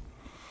down. leave.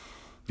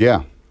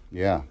 Yeah.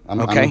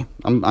 Okay.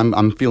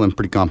 I'm feeling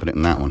pretty confident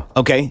in that one.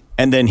 Okay.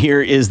 And then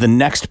here is the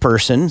next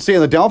person. See,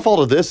 the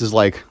downfall of this is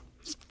like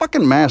this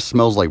fucking mask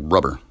smells like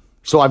rubber.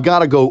 So I've got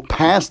to go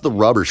past the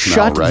rubber smell.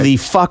 Shut right? the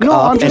fuck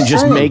up and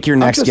just make your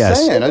next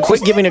guess.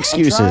 Quit giving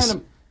excuses.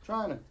 I'm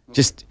trying to.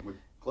 Just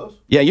close.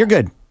 Yeah, you're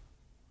good.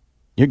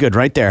 You're good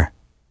right there.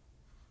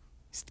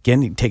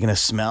 Again, taking a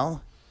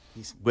smell.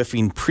 He's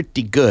whiffing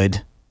pretty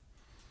good.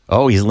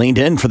 Oh, he's leaned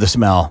in for the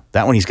smell.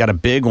 That one, he's got a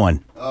big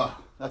one. Oh,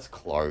 that's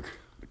Clark.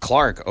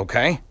 Clark,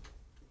 okay.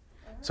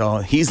 So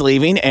he's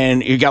leaving,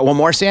 and you got one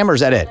more, Sam, or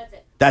is that it?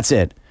 That's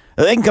it.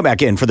 They can come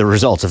back in for the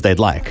results if they'd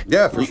like.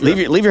 Yeah, for sure.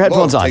 Leave your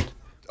headphones on.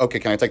 Okay,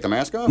 can I take the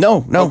mask off?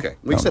 No. Okay,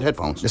 we said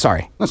headphones.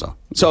 Sorry. That's all.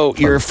 So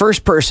your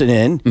first person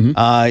in,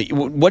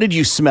 what did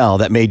you smell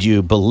that made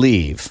you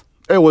believe?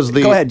 It was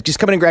the... Go ahead, just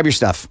come in and grab your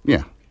stuff.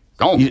 Yeah.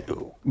 Go.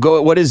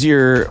 What did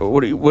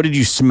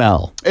you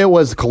smell? It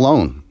was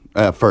cologne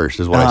at first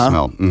is what I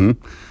smelled.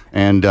 Mm-hmm.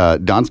 And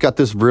Don's got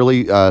this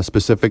really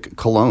specific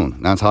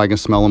cologne. That's how I can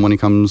smell him when he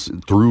comes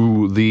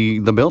through the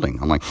building.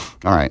 I'm like,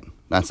 all right,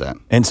 that's it.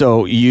 And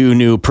so you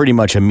knew pretty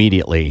much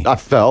immediately. I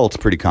felt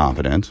pretty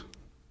confident.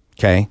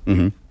 Okay.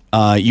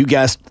 Mm-hmm. You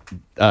guessed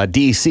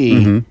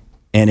DC,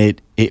 and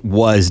it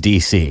was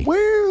DC.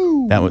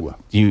 Woo! That was,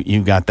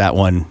 you got that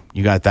one.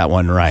 You got that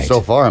one right.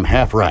 So far, I'm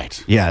half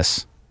right.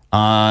 Yes.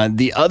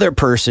 The other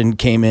person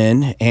came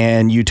in,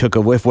 and you took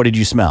a whiff. What did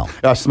you smell?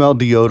 I smelled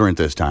deodorant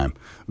this time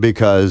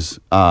because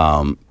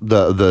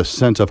the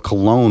scent of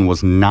cologne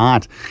was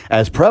not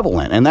as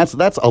prevalent, and that's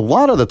a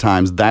lot of the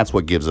times that's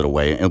what gives it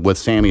away. And with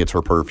Sammy, it's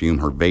her perfume,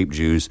 her vape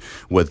juice.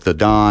 With the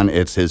Don,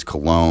 it's his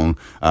cologne.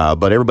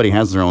 But everybody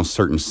has their own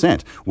certain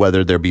scent,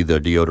 whether there be the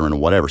deodorant or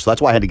whatever. So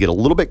that's why I had to get a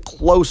little bit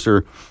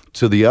closer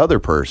to the other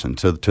person,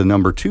 to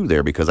number 2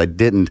 there, because I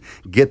didn't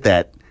get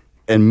that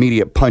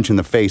immediate punch in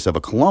the face of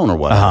a cologne or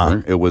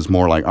whatever. It was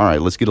more like, all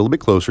right, let's get a little bit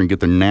closer and get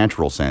the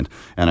natural scent.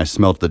 And I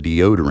smelt the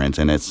deodorant,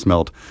 and it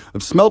smelt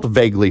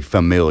vaguely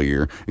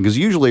familiar, because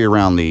usually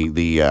around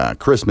the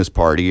Christmas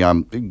party, I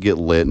get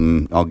lit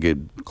and I'll get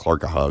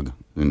Clark a hug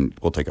and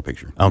we'll take a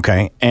picture.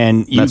 Okay,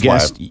 and you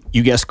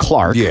guessed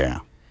Clark. Yeah.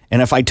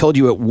 And if I told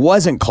you it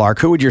wasn't Clark,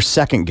 who would your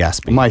second guess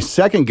be? My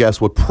second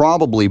guess would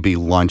probably be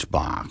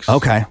Lunchbox.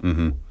 Okay.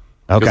 Mm-hmm.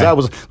 Okay.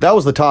 That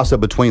was the toss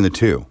up between the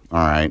two. All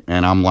right,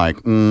 and I'm like,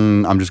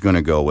 I'm just going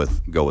to go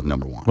with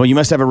number 1. Well, you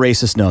must have a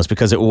racist nose,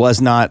 because it was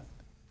not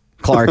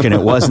Clark and it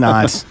was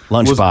not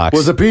Lunchbox.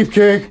 Was it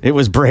Beefcake? It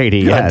was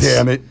Brady. God yes.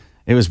 damn it!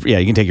 It was. Yeah,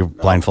 you can take your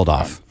blindfold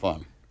off.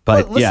 Fun.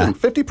 But listen,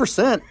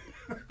 50%.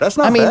 That's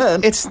not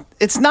bad.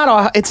 It's not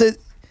a. It's a.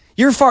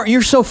 You're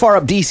so far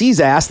up DC's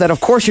ass that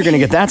of course you're going to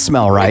get that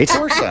smell right. Of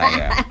course I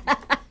am.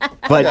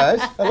 But Hi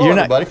guys. Hello,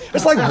 everybody.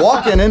 It's like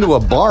walking into a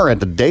bar at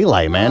the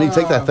daylight, man. You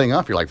take that thing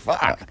off, you're like, fuck,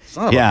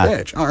 son of a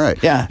bitch. All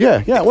right. Yeah.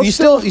 Well, you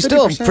still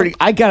pretty.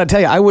 I gotta tell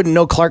you, I wouldn't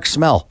know Clark's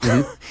smell.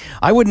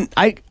 I wouldn't.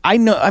 I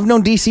know. I've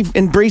known DC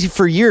and Brady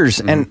for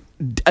years and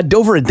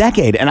over a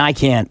decade, and I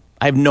can't.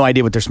 I have no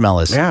idea what their smell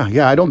is.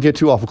 Yeah. I don't get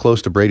too awful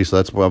close to Brady, so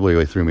that's probably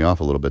what threw me off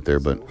a little bit there.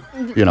 But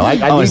you know,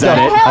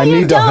 I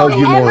need to hug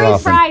you more Every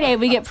often. Friday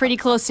we get pretty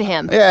close to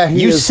him. Yeah,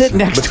 you sit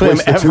next to him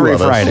betwixt the two every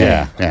of us. Friday.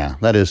 Yeah,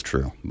 that is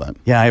true. But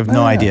yeah, I have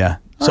no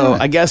idea. So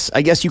right. I guess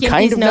you Gimpy's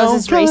kind of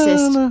nose know. is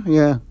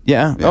racist.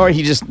 Yeah. Or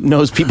he just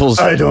knows people's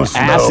I don't ass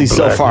smell is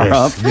so far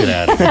up. blackness. Get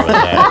out of here with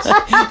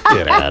that.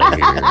 Get out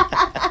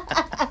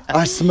of here.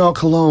 I smell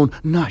cologne,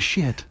 not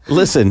shit.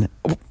 Listen,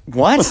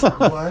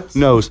 what?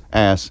 Nose,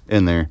 ass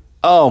in there.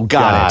 Oh,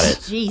 got it.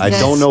 Jesus. I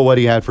don't know what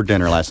he had for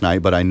dinner last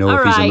night, but I know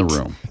if he's in the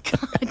room.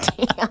 God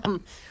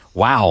damn.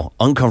 Wow,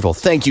 uncomfortable.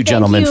 Thank you,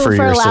 gentlemen, Thank you for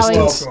your allowing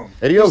assistance.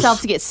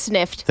 yourself to get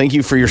sniffed. Thank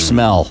you for your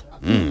smell.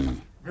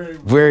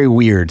 Very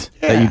weird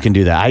that you can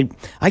do that.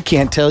 I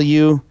can't tell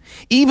you.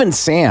 Even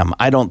Sam,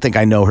 I don't think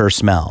I know her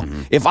smell.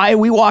 If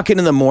we walk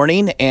in the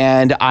morning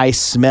and I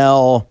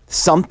smell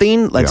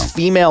something that's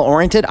female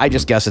oriented, I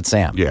just guess it's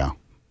Sam.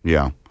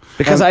 Yeah.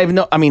 Because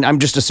I'm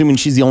just assuming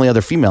she's the only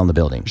other female in the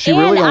building.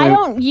 I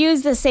don't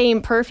use the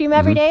same perfume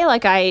every day.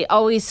 Like I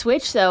always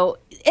switch. So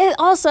it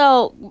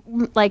also,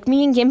 like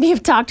me and Gimpy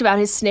have talked about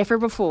his sniffer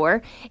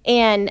before,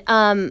 and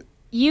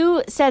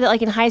you said that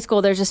like in high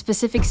school there's a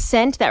specific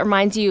scent that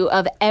reminds you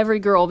of every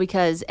girl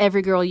because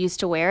every girl used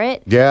to wear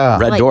it. Yeah.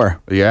 Red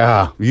Door.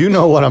 Yeah. You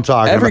know what I'm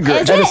talking Every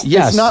about. girl.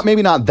 It's not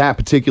maybe not that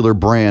particular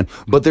brand,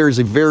 but there's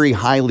a very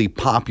highly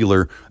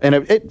popular, and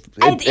it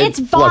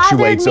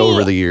fluctuates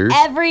over the years.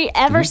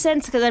 Ever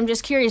since, because I'm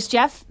just curious,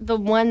 Jeff, the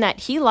one that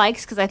he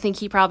likes, because I think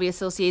he probably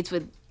associates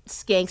with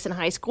skanks in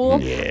high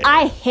school. Yeah.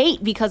 I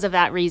hate because of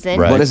that reason.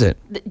 Right. What is it?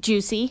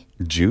 Juicy.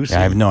 Juicy.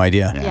 I have no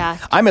idea. Yeah.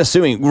 I'm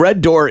assuming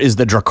Red Door is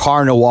the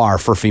Dracar Noir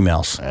for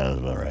females. That's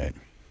about right.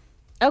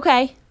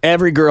 Okay.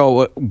 Every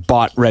girl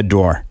bought Red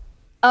Door.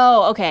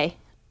 Oh, okay.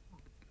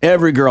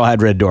 Every girl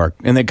had Red Door,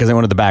 and because they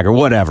wanted the bag or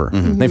whatever.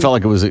 They felt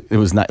like it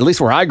was not, at least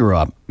where I grew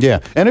up. Yeah,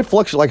 and it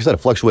fluctuates. Like I said,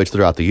 it fluctuates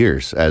throughout the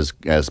years as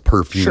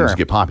perfumes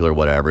get popular, or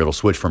whatever. It'll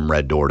switch from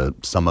Red Door to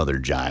some other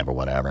jive or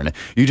whatever. And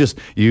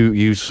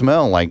you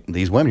smell like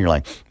these women. You're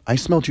like, I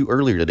smelled you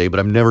earlier today, but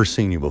I've never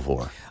seen you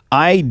before.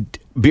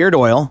 Beard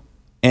oil,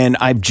 and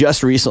I've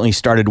just recently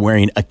started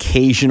wearing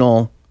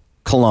occasional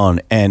cologne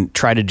and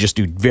try to just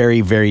do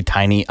very, very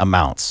tiny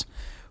amounts.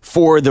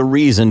 For the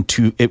reason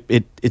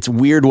it's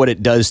weird what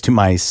it does to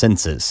my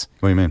senses.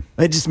 What do you mean?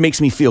 It just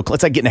makes me feel,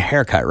 it's like getting a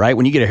haircut, right?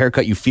 When you get a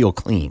haircut, you feel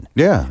clean.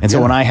 Yeah. And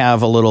so when I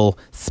have a little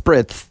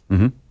spritz,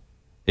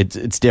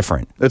 It's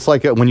different. It's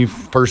like when you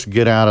first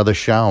get out of the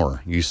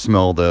shower, you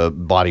smell the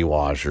body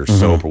wash or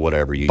soap or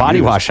whatever you Body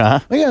use. wash, huh?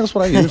 Oh, yeah, that's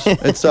what I use.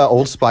 It's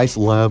Old Spice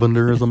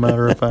lavender, as a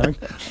matter of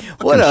fact.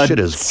 What a shit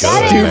is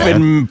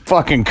stupid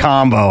fucking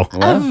combo.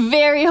 A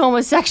very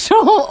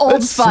homosexual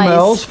Old Spice.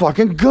 Smells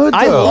fucking good. Though.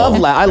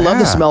 I love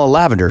the smell of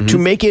lavender. To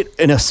make it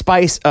in a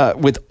spice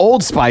with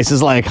Old Spice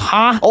is like,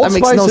 Old that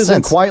makes Spice no isn't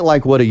sense. quite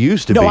like what it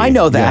used to be. No, I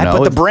know that,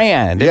 but the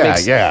brand.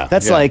 Yeah.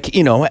 That's like,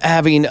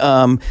 having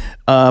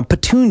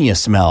petunia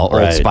smell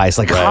Old Spice.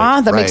 Like,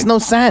 that makes no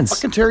sense.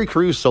 Fucking Terry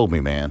Crews sold me,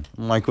 man.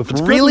 I'm like, if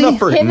it's Really? good enough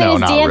for Him no,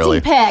 and his not dancing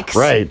really. pecs.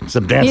 Right,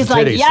 some dancing He's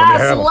like, titties.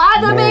 yes,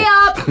 lather me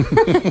up.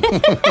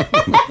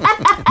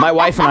 My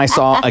wife and I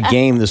saw a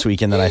game this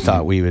weekend that I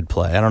thought we would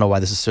play. I don't know why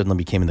this is suddenly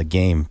became in the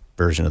game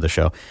version of the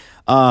show.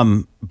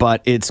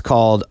 But it's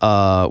called,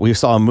 we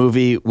saw a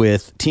movie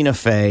with Tina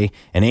Fey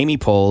and Amy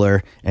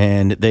Poehler,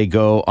 and they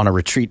go on a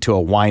retreat to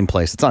a wine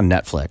place. It's on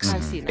Netflix.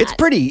 I've seen that.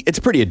 It's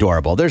pretty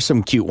adorable. There's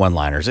some cute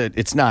one-liners.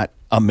 It's not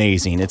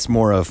amazing. It's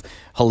more of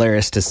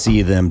hilarious to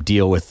see them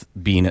deal with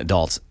being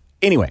adults.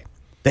 Anyway,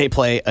 they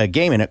play a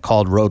game in it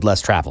called Road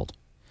Less Traveled.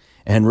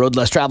 And Road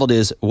Less Traveled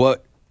is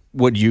what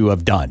would you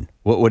have done?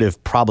 What would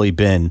have probably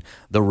been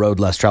the road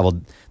less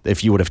traveled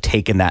if you would have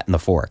taken that in the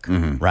fork,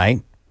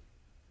 right?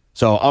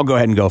 So I'll go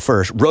ahead and go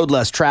first. Road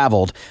less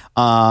traveled,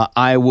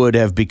 I would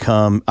have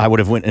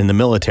went in the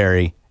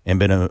military and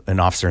been an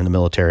officer in the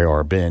military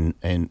or been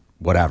in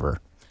whatever.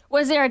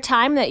 Was there a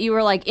time that you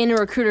were like in a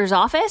recruiter's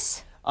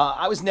office?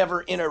 I was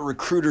never in a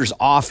recruiter's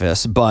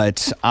office,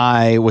 but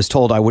I was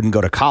told I wouldn't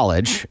go to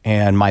college,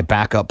 and my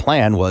backup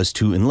plan was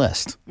to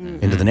enlist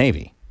into the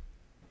Navy.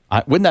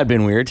 Wouldn't that have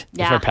been weird if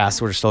Yeah. our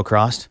paths were still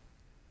crossed?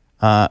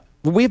 Would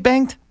we have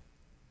banged?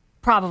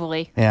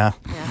 Probably. Yeah.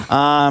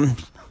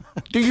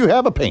 Do you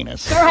have a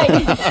penis? Right.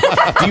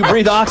 Do you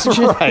breathe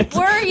oxygen? Right.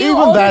 Were you Even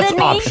older that's than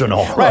me?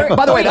 optional. Right.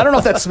 By the way, I don't know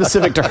if that's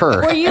specific to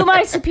her. Were you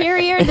my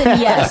superior? Then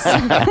yes.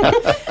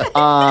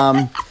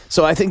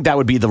 So I think that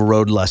would be the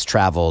road less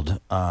traveled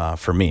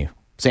for me.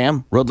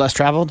 Sam, road less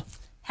traveled?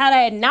 Had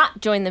I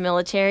not joined the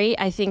military,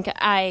 I think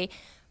I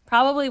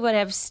probably would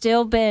have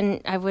still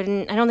been, I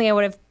don't think I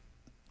would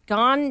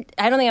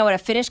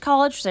have finished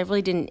college, which I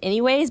really didn't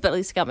anyways, but at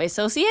least got my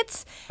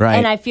associates. Right.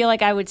 And I feel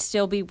like I would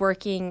still be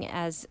working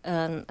as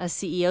a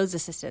CEO's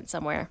assistant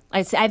somewhere.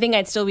 I think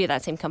I'd still be at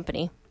that same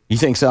company. You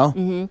think so?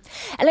 Mm-hmm. And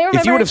I remember,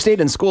 If you would have stayed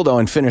in school, though,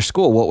 and finished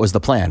school, what was the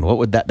plan? What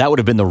would that would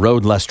have been the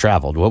road less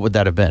traveled. What would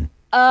that have been?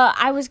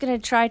 I was going to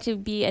try to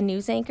be a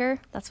news anchor.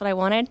 That's what I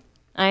wanted.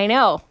 I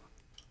know.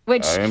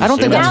 Which I don't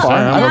think that's far.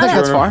 I don't think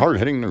that's far.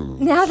 Hard-hitting news.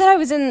 Now that I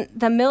was in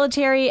the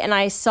military and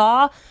I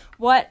saw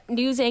what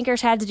news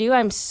anchors had to do,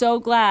 I'm so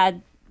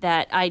glad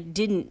that I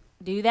didn't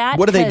do that.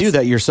 What do they do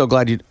that you're so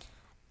glad you...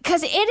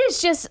 Because it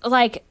is just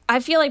like, I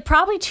feel like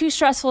probably too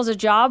stressful as a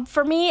job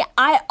for me.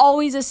 I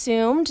always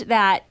assumed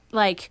that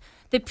like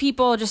the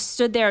people just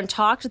stood there and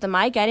talked with the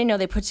mic. I didn't know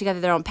they put together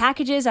their own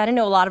packages. I didn't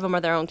know a lot of them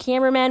are their own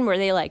cameramen where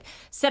they like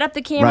set up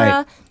the camera,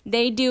 Right.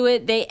 they do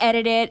it, they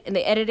edit it, and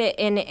they edit it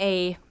in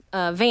a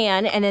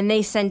van, and then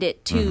they send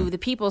it to the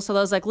people. So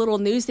those like little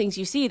news things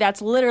you see,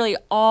 that's literally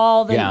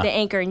all the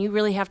anchor, and you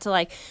really have to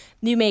like,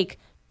 you make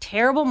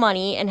terrible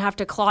money and have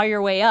to claw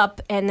your way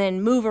up and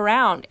then move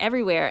around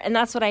everywhere. And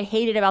that's what I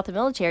hated about the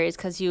military is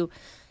because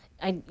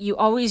I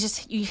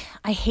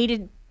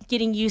hated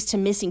getting used to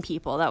missing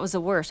people. That was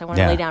the worst. I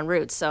wanted to lay down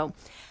roots. So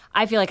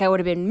I feel like I would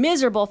have been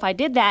miserable if I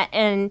did that.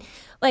 And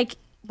like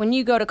when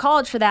you go to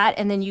college for that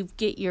and then you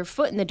get your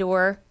foot in the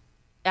door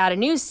at a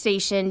news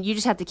station, you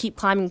just have to keep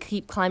climbing,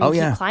 keep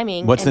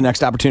climbing. What's the And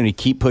next opportunity?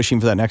 Keep pushing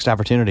for that next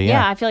opportunity.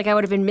 yeah, I feel like I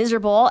would have been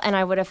miserable and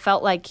I would have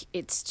felt like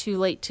it's too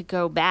late to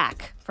go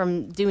back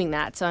from doing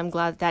that. So I'm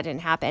glad that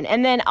didn't happen.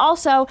 And then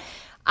also,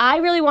 I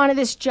really wanted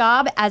this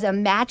job as a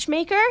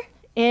matchmaker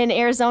in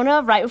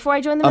Arizona right before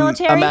I joined the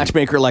military. A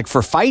matchmaker like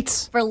for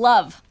fights? For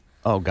love.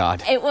 Oh,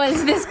 God. It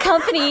was this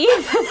company.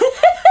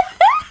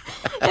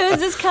 It was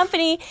this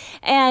company,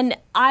 and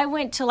I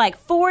went to like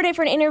 4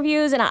 different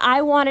interviews, and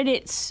I wanted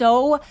it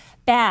so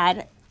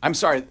bad. I'm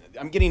sorry.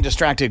 I'm getting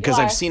distracted because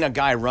Why? I've seen a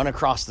guy run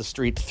across the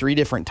street 3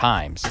 different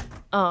times.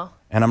 Oh.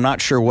 And I'm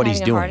not sure what he's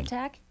Having a doing. heart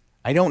attack?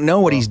 I don't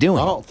know what he's doing.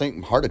 I don't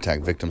think heart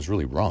attack victims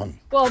really run.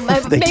 Well,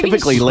 They maybe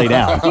typically lay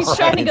down. He's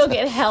trying to go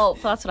get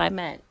help. That's what I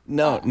meant.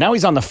 No, now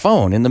he's on the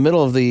phone in the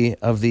middle of the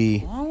I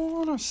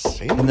want to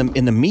see.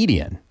 in the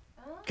median.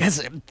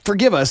 Guys,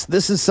 forgive us.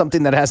 This is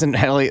something that hasn't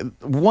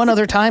one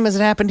other time has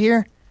it happened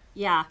here?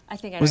 Yeah, I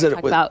think I know Was what it you're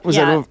talking about. was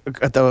Yeah. it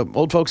at the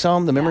old folks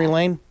home, the memory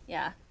lane?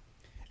 Yeah.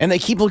 And they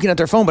keep looking at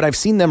their phone, but I've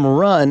seen them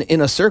run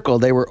in a circle.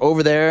 They were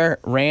over there,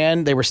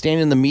 they were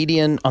standing in the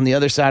median on the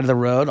other side of the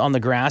road on the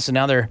grass, and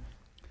now they're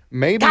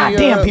Maybe,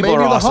 goddamn, people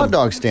maybe are the awesome. hot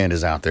dog stand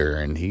is out there,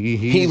 and He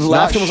he's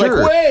left not and was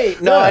sure. like, "Wait,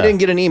 no, Yeah. I didn't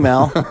get an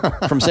email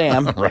from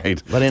Sam,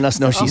 Right. letting us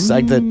know she's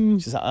psyched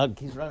that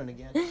she's running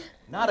again."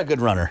 Not a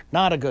good runner.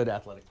 Not a good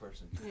athletic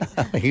person.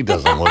 He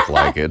doesn't look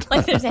like it.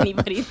 Like there's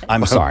anybody.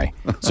 I'm sorry.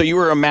 So you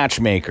were a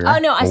matchmaker. Oh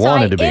no! So I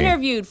Wanted to be.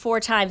 interviewed 4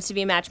 times to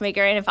be a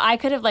matchmaker, and if I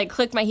could have like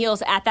clicked my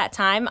heels at that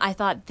time, I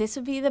thought this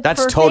would be the. That's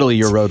perfect, totally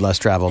your road less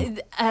traveled.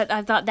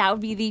 I thought that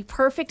would be the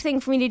perfect thing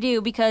for me to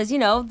do because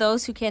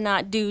those who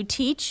cannot do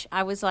teach.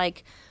 I was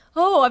like,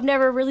 oh, I've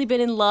never really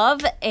been in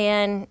love,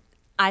 and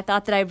I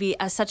thought that I'd be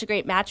such a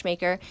great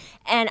matchmaker,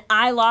 and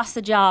I lost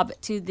the job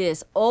to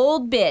this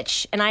old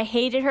bitch, and I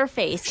hated her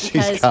face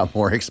because She's got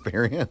more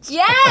experience.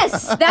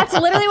 yes, that's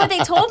literally what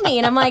they told me,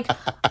 and I'm like,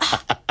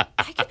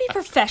 I could be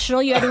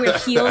professional. You had to wear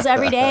heels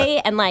every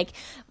day, and like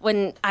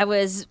when I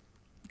was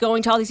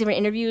going to all these different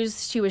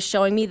interviews, she was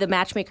showing me the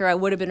matchmaker I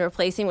would have been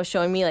replacing was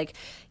showing me like,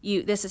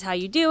 this is how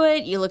you do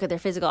it. You look at their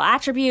physical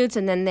attributes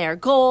and then their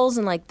goals,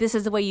 and like this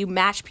is the way you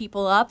match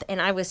people up.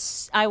 And I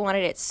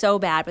wanted it so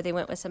bad, but they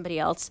went with somebody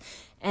else.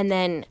 And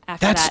then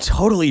after That's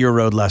totally your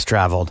road less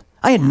traveled.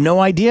 I had no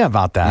idea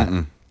about that.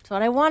 that's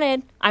what I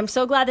wanted. I'm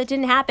so glad that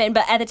didn't happen.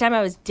 But at the time,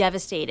 I was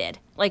devastated,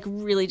 like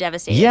really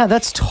devastated. Yeah,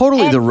 that's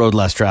totally And the road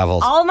less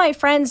traveled. all my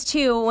friends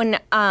too,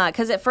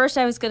 because at first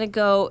I was going to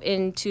go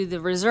into the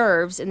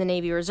reserves, in the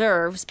Navy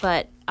Reserves,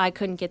 but I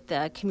couldn't get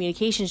the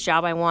communications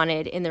job I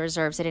wanted in the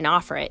reserves. They didn't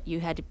offer it. You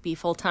had to be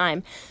full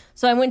time.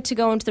 So I went to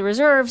go into the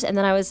reserves, and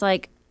then I was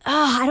like,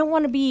 I don't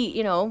want to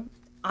be,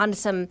 on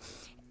some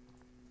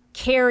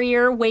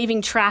carrier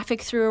waving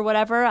traffic through or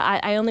whatever.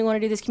 I only want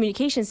to do this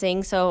communications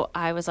thing. So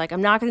I was like,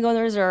 I'm not going to go in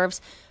the reserves.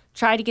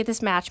 Try to get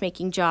this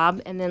matchmaking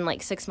job, and then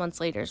like 6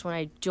 months later is when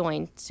I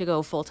joined to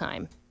go full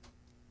time.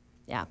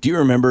 Yeah. Do you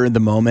remember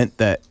the moment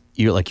that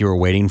you were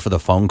waiting for the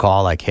phone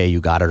call, like, hey, you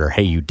got it, or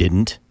hey, you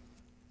didn't?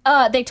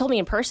 They told me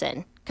in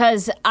person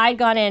because I'd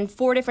gone in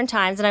 4 different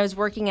times and I was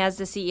working as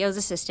the CEO's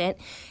assistant.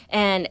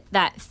 And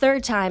that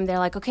third time, they're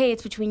like, okay,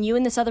 it's between you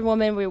and this other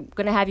woman. We're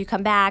going to have you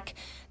come back.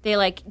 They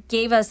like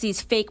gave us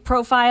these fake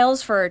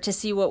profiles to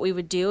see what we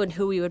would do and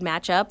who we would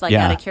match up, like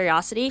out of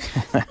curiosity.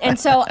 And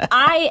so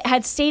I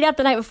had stayed up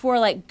the night before,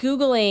 like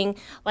Googling,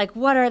 like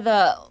what are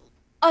the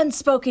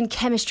unspoken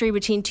chemistry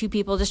between 2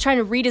 people, just trying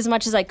to read as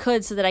much as I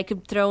could so that I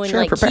could throw in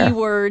prepare.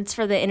 keywords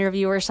for the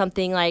interview or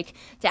something like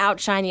to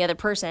outshine the other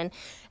person.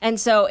 And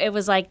so it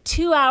was like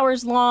 2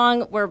 hours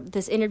long where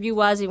this interview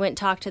was. We went and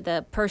talked to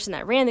the person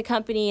that ran the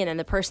company and then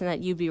the person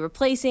that you'd be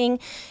replacing.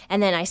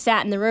 And then I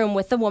sat in the room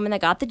with the woman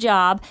that got the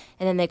job,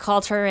 and then they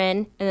called her in,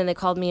 and then they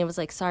called me and was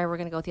like, sorry, we're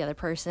going to go with the other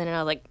person. And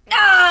I was like,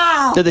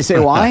 no! Did they say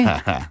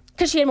why?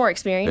 Because she had more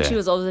experience. Yeah. She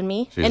was older than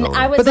me. She's and older.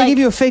 I was But they like, give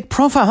you a fake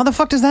profile. How the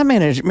fuck does that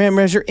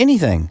measure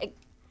anything?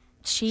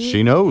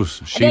 She knows.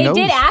 They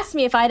did ask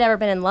me if I'd ever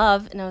been in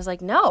love, and I was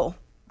like, no.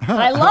 But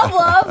I love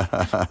love.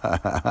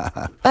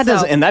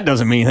 That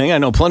doesn't mean anything. I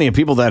know plenty of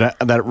people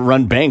that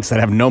run banks that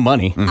have no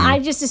money. I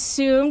just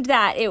assumed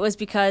that it was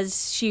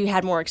because she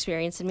had more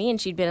experience than me and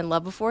she'd been in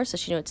love before, so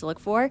she knew what to look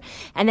for.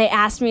 And they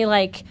asked me,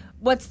 like,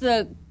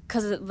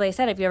 because they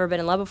said, have you ever been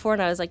in love before?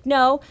 And I was like,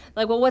 no.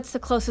 Like, well, what's the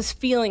closest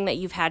feeling that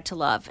you've had to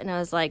love? And I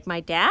was like, my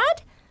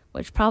dad?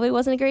 Which probably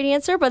wasn't a great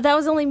answer, but that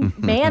was the only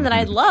man that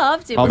I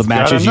loved. All the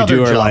matches you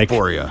do are like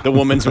for you. the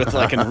woman's with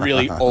like a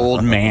really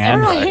old man.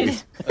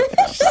 Right.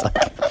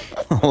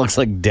 Looks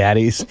like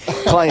daddy's.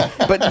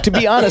 But to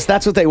be honest,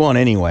 that's what they want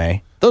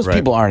anyway. Those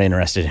people aren't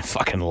interested in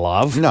fucking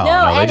love. No, they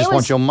and just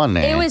want your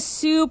money. It was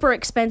super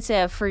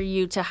expensive for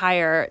you to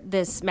hire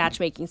this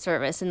matchmaking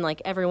service, and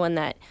like everyone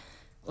that,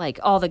 like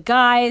all the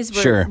guys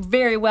were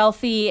very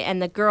wealthy,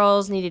 and the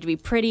girls needed to be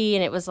pretty,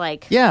 and it was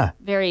like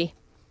very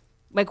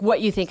like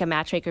what you think a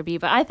matchmaker would be.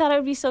 But I thought I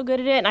would be so good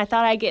at it, and I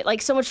thought I'd get like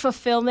so much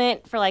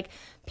fulfillment for like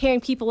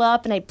pairing people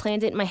up, and I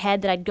planned it in my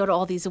head that I'd go to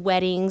all these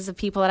weddings of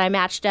people that I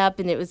matched up,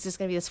 and it was just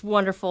going to be this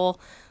wonderful,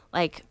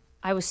 like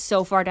I was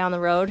so far down the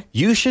road.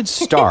 You should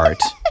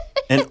start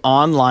an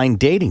online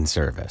dating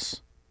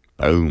service.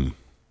 Boom.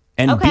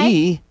 And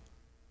be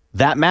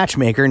that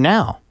matchmaker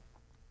now.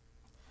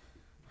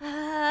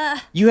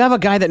 You have a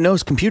guy that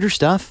knows computer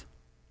stuff.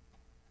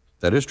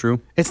 That is true.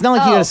 It's not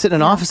like you got to sit in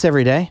an office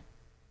every day.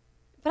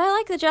 But I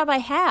like the job I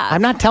have.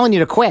 I'm not telling you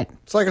to quit.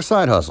 It's like a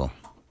side hustle.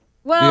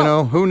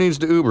 Well, who needs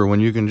to Uber when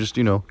you can just,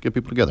 get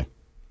people together?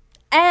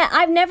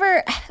 I've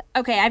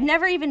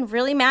never even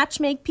really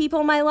matchmake people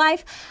in my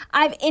life.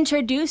 I've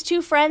introduced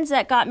 2 friends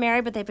that got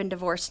married, but they've been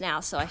divorced now,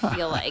 so I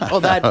feel like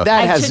Well, that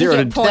has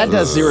zero. That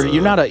does zero.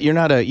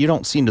 You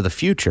don't see into the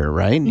future,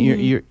 right?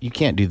 Mm-hmm. You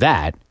can't do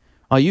that.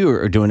 All you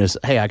are doing is,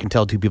 hey, I can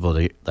tell 2 people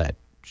that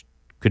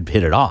could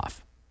hit it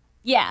off.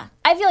 Yeah,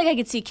 I feel like I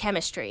could see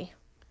chemistry.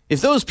 If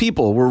those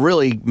people were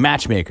really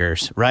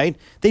matchmakers, right?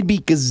 They'd be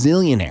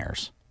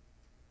gazillionaires.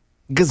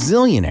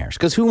 Gazillionaires,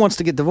 because who wants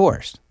to get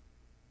divorced?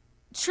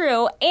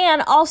 True,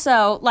 and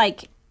also,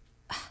 like,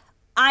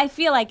 I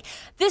feel like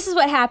this is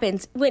what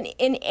happens when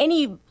in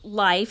any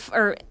life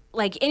or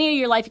like any of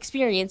your life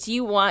experience,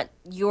 you want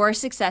your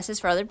successes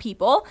for other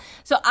people.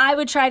 So I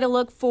would try to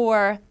look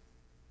for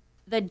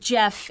the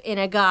Jeff in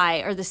a guy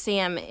or the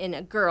Sam in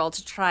a girl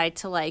to try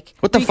to like.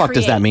 What the fuck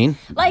does that mean?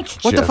 Like,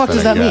 what the fuck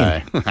does that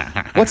mean?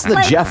 What's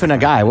the Jeff in a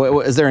guy?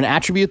 Is there an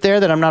attribute there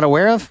that I'm not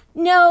aware of?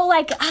 No,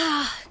 like,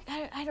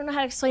 I don't know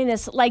how to explain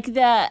this. Like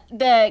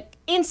the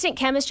instant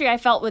chemistry I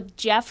felt with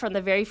Jeff from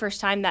the very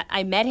first time that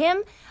I met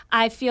him,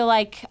 I feel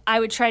like I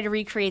would try to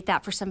recreate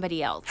that for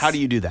somebody else. How do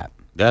you do that?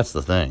 That's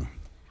the thing.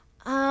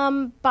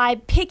 By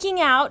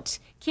picking out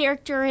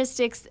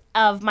characteristics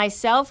of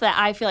myself that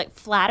I feel like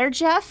flatter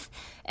Jeff,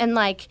 and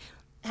like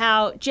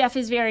how Jeff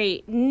is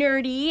very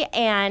nerdy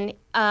and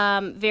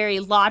very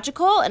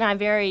logical, and I'm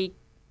very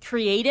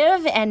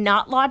creative and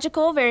not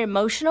logical, very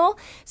emotional.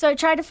 So I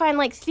tried to find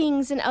like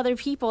things in other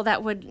people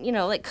that would,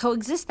 like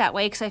coexist that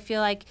way, because I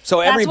feel like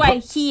that's why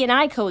he and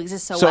I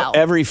coexist so well. So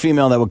every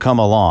female that would come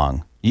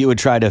along, you would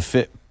try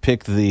to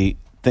pick the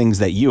things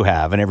that you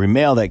have, and every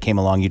male that came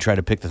along, you try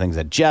to pick the things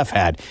that Jeff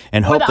had,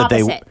 and hope that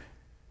they.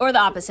 Or the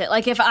opposite.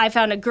 Like if I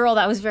found a girl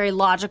that was very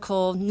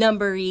logical,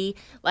 numbery,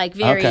 like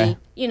very,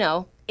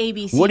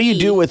 ABC. What do you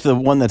do with the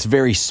one that's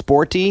very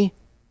sporty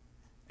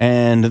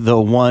and the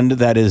one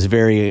that is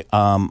very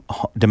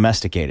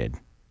domesticated?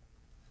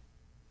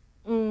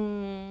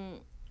 I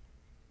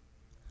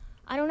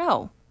don't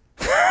know.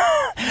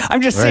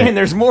 I'm just saying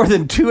there's more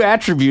than 2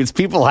 attributes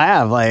people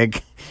have.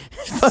 Like,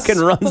 fucking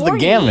runs the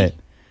gamut.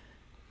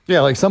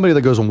 Yeah, like somebody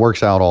that goes and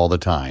works out all the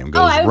time. Goes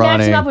I would match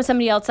running. him up with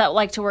somebody else that would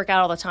like to work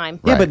out all the time.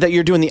 Yeah, but that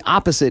you're doing the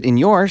opposite in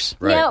yours.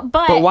 Right. Yeah,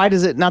 but why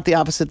does it not the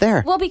opposite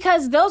there? Well,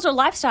 because those are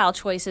lifestyle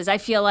choices. I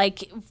feel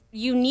like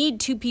you need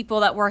 2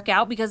 people that work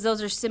out because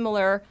those are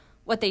similar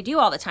what they do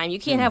all the time. You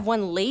can't have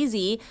one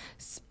lazy,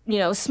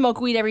 smoke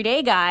weed every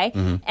day guy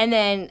and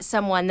then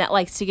someone that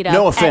likes to get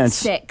up at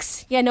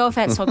 6. Yeah, no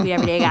offense, smoke weed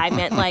every day guy. I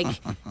meant like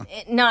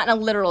not in a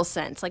literal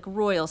sense, like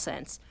royal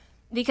sense.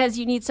 Because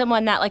you need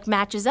someone that like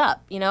matches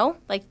up,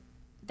 like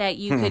that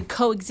you could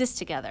coexist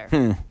together.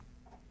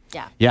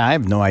 Yeah. Yeah, I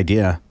have no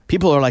idea.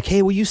 People are like,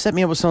 "Hey, will you set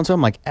me up with so and so?"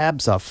 I'm like,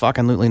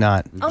 "Abso-fucking-lutely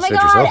not." Oh my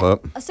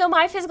God. So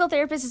my physical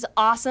therapist is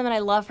awesome, and I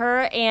love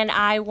her, and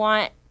I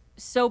want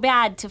so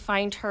bad to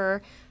find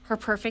her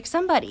perfect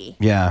somebody.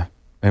 Yeah.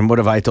 And what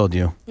have I told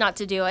you? Not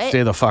to do it.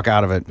 Stay the fuck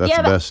out of it. That's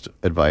the best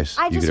advice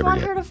I you just could ever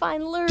want get. her to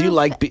find love. Do you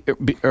like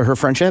her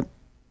friendship?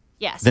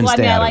 Yes. Then Well, I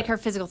stay mean, I out of like it. her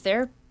physical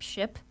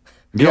therapist.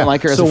 You don't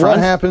like her as so a friend? what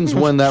happens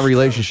when that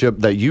relationship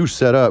that you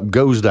set up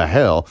goes to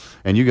hell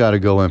and you got to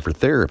go in for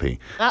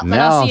therapy? But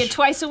I'll see you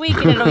twice a week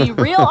and it'll be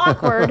real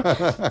awkward.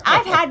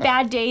 I've had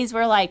bad days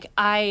where like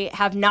I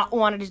have not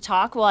wanted to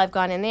talk while I've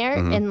gone in there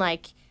and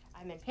like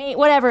I'm in pain,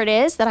 whatever it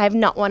is that I have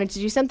not wanted to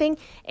do something,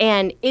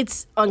 and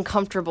it's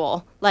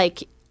uncomfortable.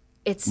 Like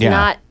it's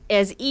not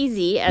as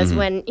easy as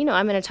when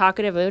I'm in a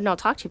talkative mood and I'll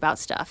talk to you about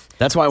stuff.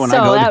 That's why when so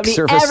I go that to would be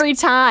service every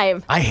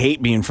time. I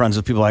hate being friends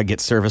with people I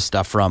get service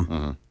stuff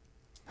from.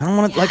 I don't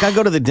want to, like I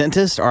go to the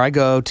dentist or I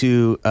go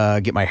to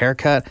get my hair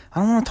cut. I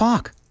don't want to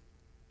talk.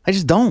 I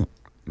just don't.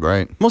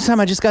 Right. Most of the time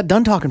I just got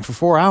done talking for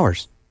 4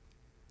 hours.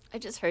 I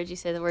just heard you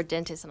say the word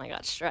dentist and I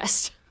got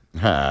stressed.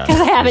 Because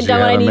I haven't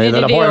done what I needed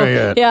to do.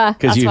 Yeah,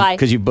 that's why.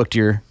 Because you booked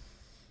your...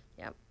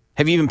 Yep.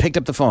 Have you even picked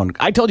up the phone?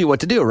 I told you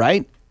what to do,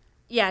 right?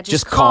 Yeah,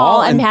 just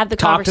call and have the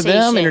talk conversation.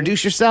 to them,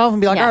 introduce yourself, and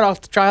be like, Yeah. all right, I'll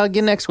try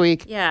again next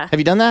week. Yeah. Have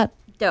you done that?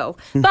 No.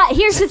 But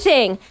here's the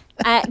thing.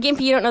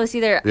 Gimpy, you don't know this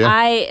either. Yeah.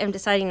 I am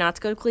deciding not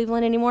to go to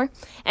Cleveland anymore.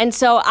 And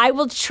so I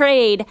will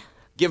trade.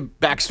 Give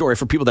backstory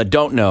for people that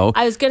don't know.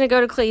 I was going to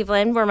go to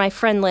Cleveland where my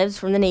friend lives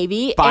from the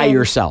Navy. By and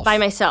yourself. By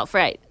myself,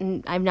 right.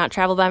 And I've not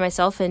traveled by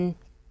myself in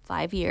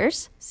 5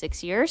 years,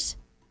 6 years.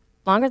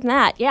 Longer than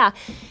that, yeah.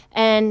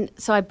 And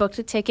so I booked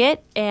a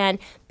ticket and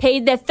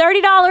paid the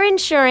 $30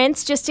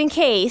 insurance just in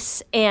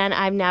case, and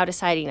I'm now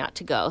deciding not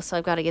to go. So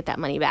I've got to get that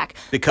money back.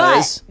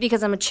 Because?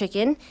 Because I'm a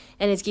chicken,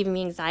 and it's giving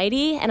me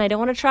anxiety, and I don't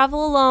want to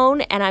travel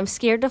alone, and I'm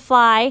scared to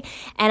fly,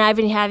 and I've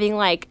been having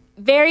like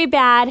very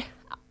bad,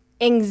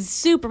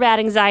 super bad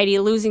anxiety,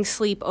 losing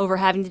sleep over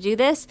having to do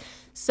this.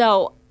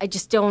 So I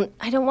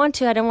don't want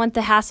to. I don't want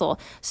the hassle.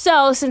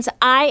 So since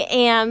I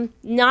am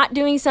not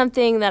doing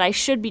something that I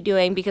should be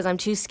doing because I'm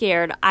too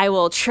scared, I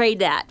will trade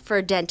that for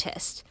a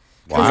dentist.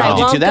 Because I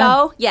won't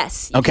go.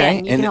 Yes, you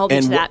can. You can hold me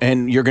to that.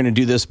 And you're going to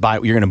do this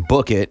you're going to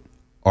book it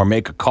or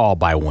make a call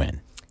by when?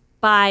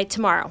 By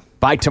tomorrow.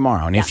 By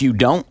tomorrow. And if you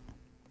don't?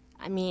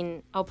 I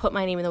mean, I'll put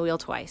my name in the wheel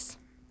twice.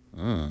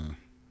 Done.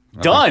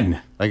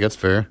 I think that's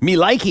fair. Me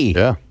likey.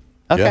 Yeah.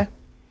 Okay. Yeah.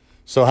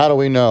 So how do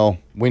we know?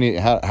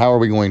 How are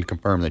we going to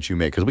confirm that you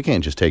make? Because we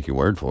can't just take your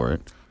word for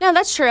it. No,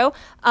 that's true.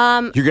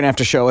 You're going to have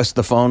to show us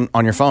the phone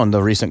on your phone,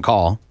 the recent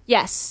call.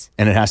 Yes.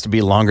 And it has to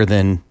be longer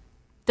than...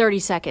 30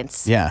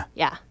 seconds. Yeah.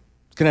 Yeah.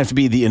 It's going to have to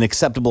be an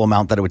acceptable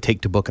amount that it would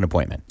take to book an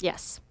appointment.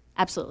 Yes.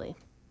 Absolutely.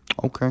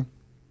 Okay.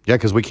 Yeah,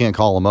 because we can't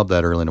call them up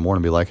that early in the morning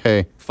and be like,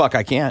 hey. Fuck,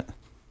 I can't.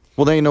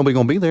 Well, there ain't nobody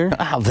going to be there.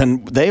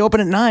 Then they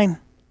open at 9.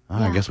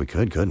 I guess we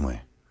couldn't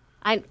we?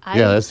 Yeah,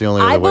 that's the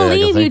only I other way I can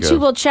believe you think two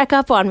of. will check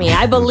up on me.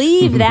 I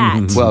believe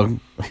that. Well,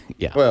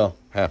 yeah. Well,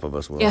 half of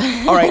us will.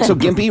 Yeah. All right, so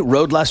Gimpy,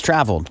 road less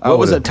traveled. What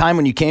was a time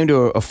when you came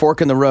to a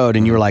fork in the road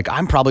and you were like,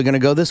 I'm probably going to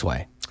go this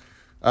way?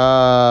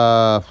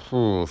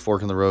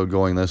 Fork in the road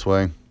going this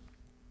way.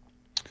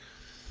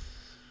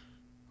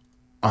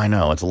 I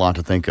know, it's a lot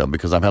to think of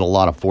because I've had a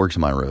lot of forks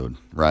in my road.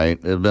 right?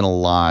 It'd have been a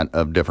lot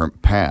of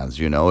different paths,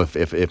 you know.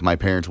 If my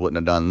parents wouldn't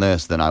have done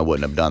this, then I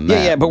wouldn't have done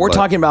that. Yeah, but we're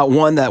talking about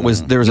one that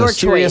was there was Your a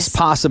serious choice.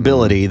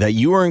 possibility that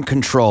you were in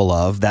control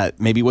of, that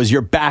maybe was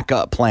your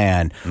backup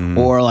plan,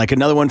 or like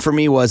another one for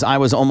me was I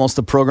was almost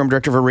the program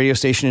director of a radio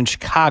station in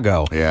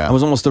Chicago. Yeah. I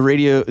was almost the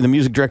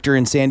music director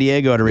in San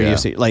Diego at a radio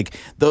station. Like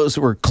those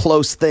were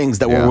close things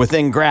that were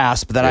within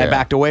grasp that I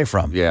backed away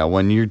from. Yeah,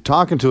 when you're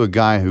talking to a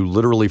guy who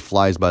literally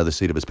flies by the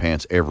seat of his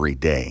pants every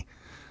day,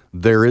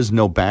 there is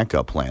no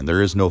backup plan.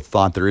 There is no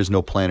thought. There is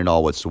no plan at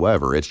all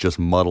whatsoever. It's just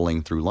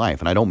muddling through life.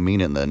 And I don't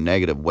mean it in the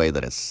negative way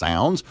that it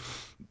sounds.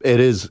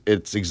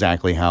 It's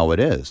exactly how it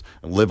is.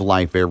 Live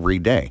life every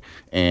day.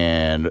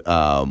 And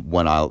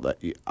when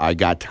I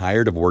got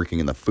tired of working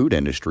in the food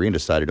industry and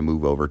decided to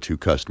move over to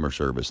customer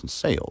service and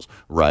sales,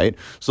 right?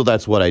 So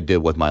that's what I did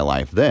with my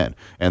life then.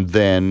 And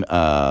then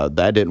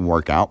that didn't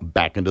work out.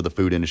 Back into the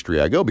food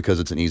industry I go because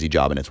it's an easy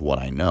job and it's what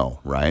I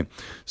know, right?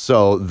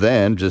 So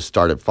then just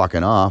started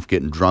fucking off,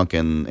 getting drunk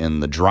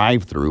in the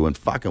drive-thru and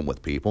fucking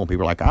with people. And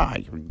people are like,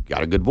 you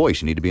got a good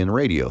voice. You need to be in the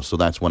radio. So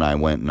that's when I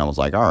went and I was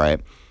like, all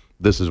right,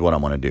 this is what I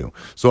want to do.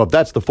 So if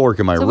that's the fork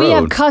in my road. So we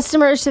have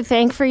customers to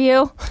thank for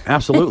you?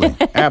 Absolutely.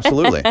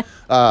 Absolutely.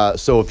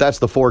 So if that's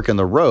the fork in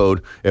the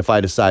road, if I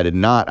decided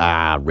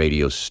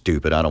radio's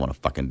stupid, I don't want to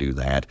fucking do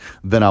that,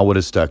 then I would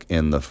have stuck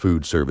in the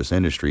food service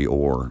industry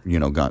or,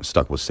 got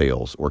stuck with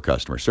sales or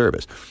customer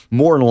service.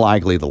 More than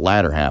likely the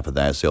latter half of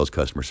that is sales,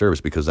 customer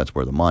service, because that's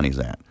where the money's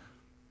at.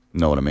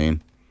 Know what I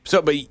mean?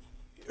 So, but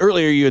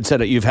earlier you had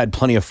said that you've had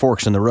plenty of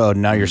forks in the road,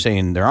 and now you're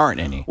saying there aren't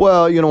any.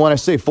 Well, when I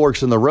say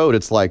forks in the road,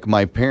 it's like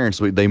my parents,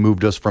 they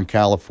moved us from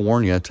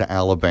California to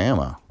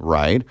Alabama,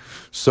 right?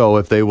 So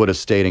if they would have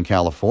stayed in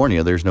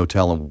California, there's no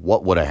telling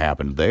what would have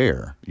happened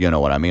there. You know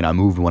what I mean? I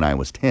moved when I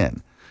was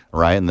 10.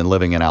 Right. And then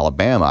living in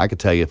Alabama, I could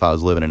tell you if I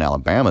was living in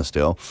Alabama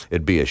still,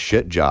 it'd be a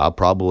shit job,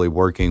 probably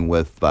working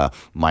with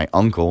my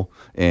uncle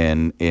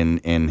in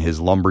his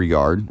lumber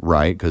yard,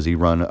 right? Because he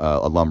run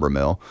a lumber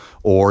mill.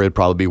 Or it'd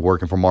probably be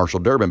working for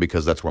Marshall Durbin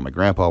because that's where my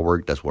grandpa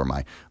worked. That's where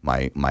my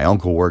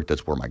uncle worked.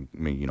 That's where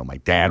my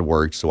dad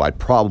worked. So I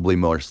probably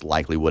most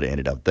likely would have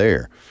ended up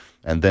there.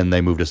 And then they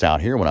moved us out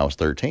here when I was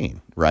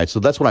 13, right? So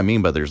that's what I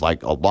mean by there's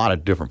like a lot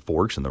of different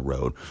forks in the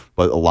road,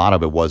 but a lot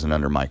of it wasn't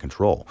under my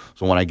control.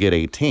 So when I get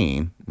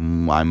 18,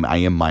 I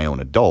am my own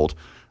adult.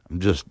 I'm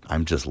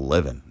just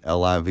living.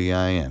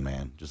 Livin,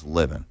 man. Just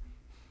living.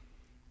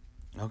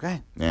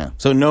 Okay. Yeah.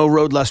 So no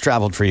road less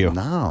traveled for you?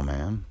 No,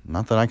 man.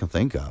 Not that I can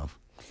think of.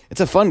 It's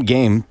a fun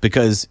game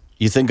because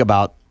you think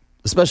about,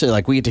 especially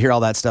like we get to hear all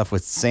that stuff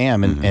with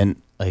Sam and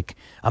like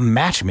a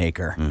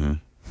matchmaker. Mm-hmm.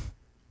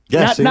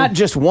 Yeah, not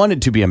just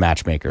wanted to be a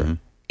matchmaker,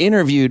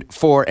 interviewed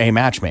for a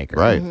matchmaker.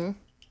 Right. Had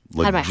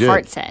my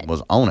heart set.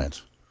 Was on it.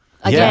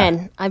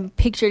 Again, I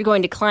pictured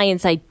going to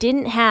clients I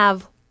didn't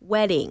have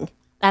wedding.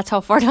 That's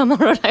how far down the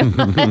road I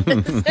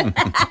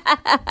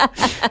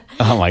was.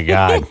 Oh my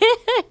God.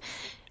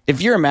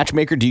 If you're a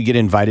matchmaker, do you get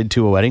invited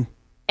to a wedding?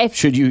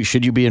 Should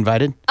you be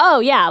invited?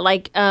 Oh, yeah.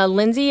 Like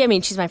Lindsay, I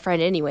mean, she's my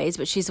friend anyways,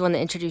 but she's the one that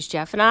introduced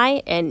Jeff and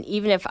I. And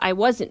even if I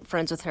wasn't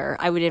friends with her,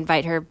 I would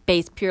invite her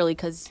based purely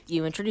because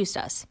you introduced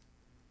us.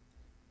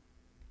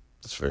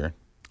 That's fair.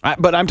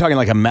 But I'm talking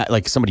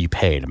like somebody you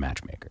paid, a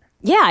matchmaker.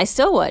 Yeah, I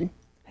still would.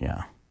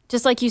 Yeah.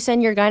 Just like you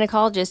send your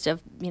gynecologist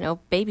a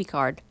baby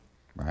card.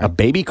 Right. A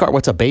baby card?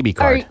 What's a baby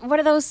card? Or what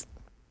are those?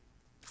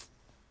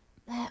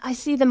 I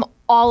see them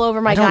all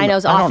over my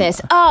gyno's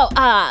office.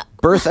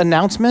 Birth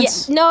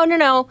announcements? Yeah,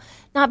 no.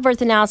 Not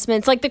birth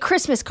announcements. Like the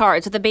Christmas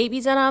cards with the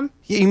babies in them.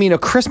 You mean a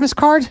Christmas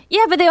card?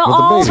 Yeah, but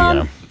all of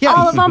them. Yeah,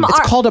 all of them it's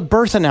are called a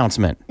birth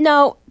announcement.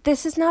 No,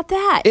 this is not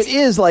that. It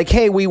is like,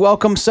 hey, we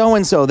welcome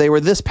so-and-so. They were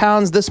this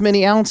pounds, this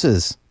many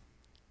ounces.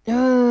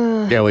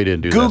 Yeah, we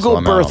didn't do that.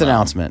 Google birth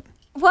announcement.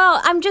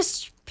 Well, I'm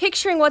just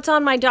picturing what's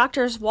on my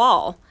doctor's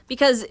wall.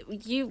 Because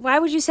why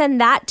would you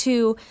send that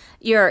to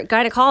your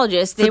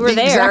gynecologist? They were there.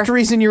 The exact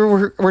reason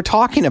you were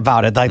talking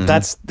about it. Like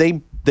that's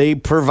they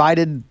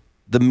provided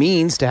the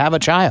means to have a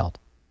child.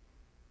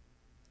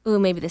 Ooh,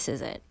 maybe this is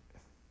it.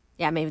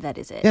 Yeah, maybe that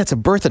is it. Yeah, it's a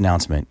birth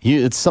announcement.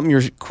 It's something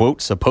you're,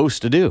 quote,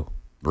 supposed to do.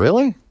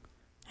 Really?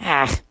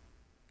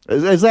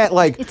 Is that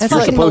like it's that's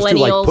like supposed to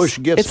like push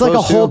gifts? It's like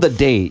a hold the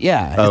date.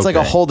 Yeah, Okay. It's like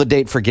a hold the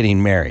date for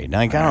getting married.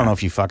 Like I don't know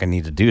if you fucking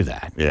need to do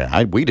that.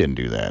 Yeah, we didn't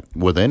do that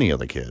with any of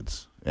the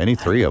kids. Any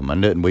three of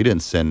them, and we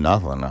didn't send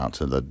nothing out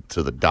to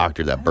the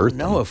doctor that birthed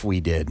them. I don't know if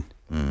we did.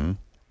 Mm-hmm.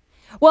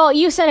 Well,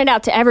 you sent it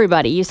out to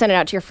everybody. You sent it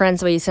out to your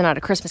friends the way you sent out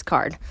a Christmas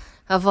card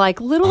of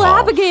like, little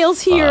Abigail's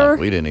here.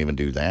 We didn't even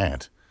do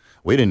that.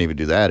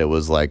 It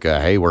was like,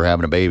 hey, we're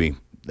having a baby.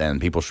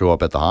 And people show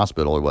up at the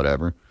hospital or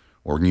whatever,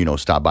 or,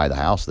 stop by the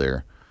house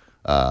there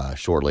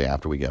shortly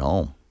after we get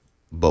home.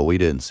 But we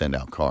didn't send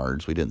out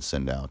cards. We didn't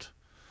send out.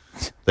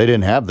 They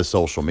didn't have the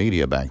social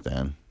media back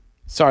then.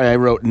 Sorry, I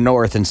wrote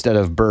north instead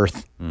of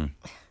birth.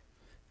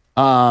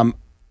 I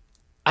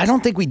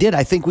don't think we did.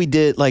 I think we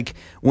did, like,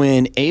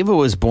 when Ava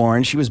was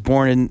born, she was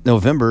born in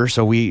November,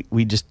 so we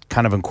just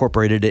kind of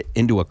incorporated it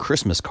into a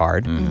Christmas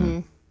card. Mm-hmm.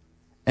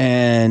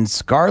 And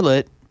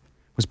Scarlett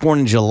was born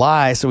in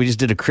July, so we just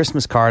did a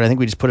Christmas card. I think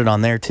we just put it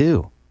on there,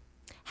 too.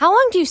 How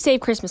long do you save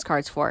Christmas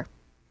cards for?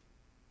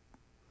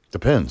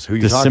 Depends. Who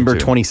you December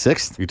talking to?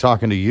 26th. You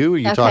talking to you? Or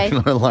you Okay.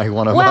 talking to like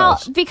one of Well,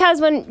 us? because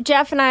when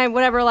Jeff and I,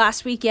 whatever,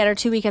 last weekend or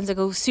 2 weekends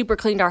ago, super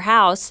cleaned our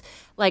house,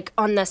 like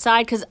on the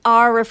side, because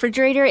our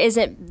refrigerator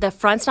isn't, the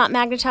front's not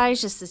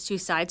magnetized, just the two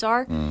sides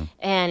are.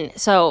 And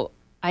so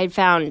I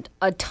found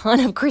a ton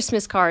of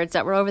Christmas cards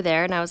that were over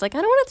there, and I was like, I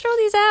don't want to throw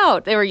these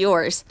out. They were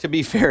yours. To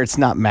be fair, it's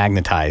not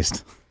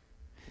magnetized.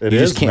 It You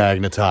is just can't-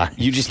 magnetized.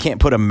 You just can't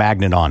put a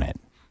magnet on it.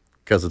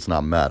 Because it's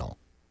not metal.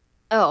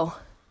 Oh.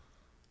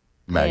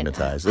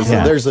 Magnetized.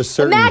 Yeah. There's a The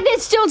certain...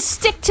 magnets don't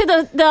stick to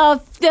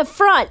the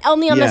front,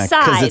 only on the Yeah,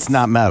 side. because it's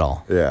not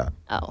metal. Yeah.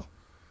 Oh.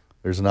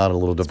 There's not a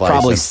little device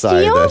Probably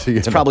inside steel? that.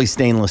 It's probably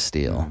stainless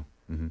steel.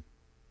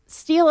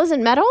 Steel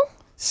isn't metal?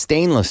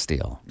 Stainless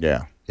steel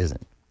Yeah.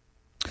 isn't.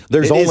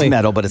 There's It is only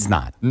metal, but it's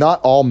not. Not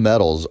all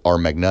metals are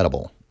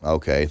magnetable.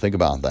 Okay, think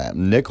about that.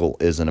 Nickel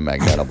isn't a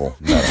magnetable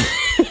metal.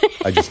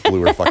 I just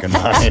blew her fucking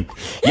mind.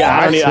 Yeah,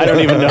 I don't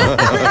even know.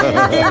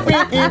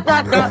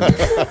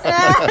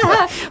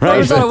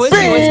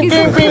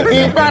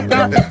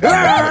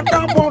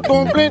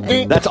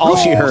 That's all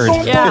she heard.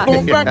 Yeah.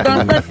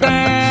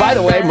 By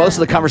the way, most of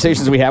the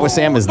conversations we have with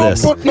Sam is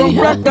this.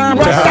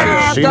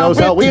 She knows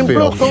how we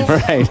feel.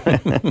 Right.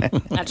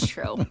 That's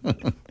true.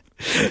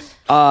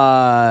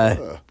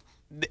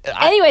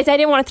 Anyways, I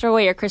didn't want to throw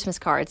away your Christmas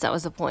cards. That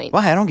was the point.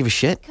 Why? I don't give a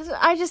shit. Because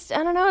I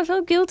don't know. I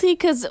felt guilty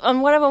because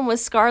one of them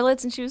was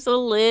Scarlett's and she was so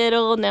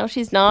little. Now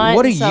she's not.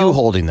 What are so- you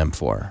holding them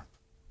for?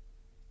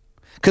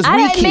 Because I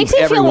we don't- it keep makes me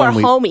feel everyone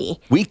more homey.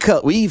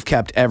 We've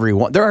kept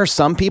everyone. There are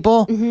some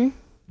people Mm-hmm.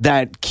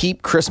 that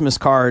keep Christmas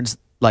cards,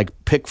 like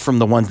pick from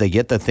the ones they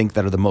get that think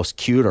that are the most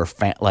cute or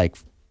like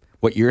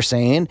what you're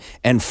saying,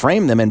 and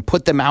frame them and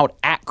put them out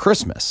at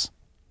Christmas.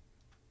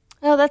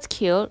 Oh, that's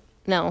cute.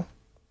 No.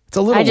 It's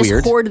a little I just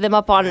weird. hoard them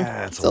up on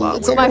It's a my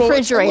little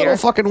refrigerator.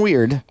 fucking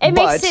weird.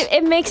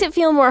 It makes it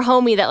feel more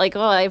homey that like,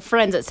 oh, I have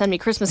friends that send me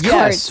Christmas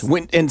Yes,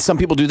 cards. and some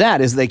people do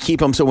that is they keep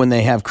them so when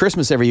they have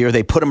Christmas every year,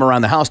 they put them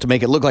around the house to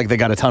make it look like they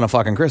got a ton of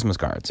fucking Christmas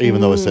cards. Even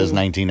though it says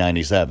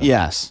 1997.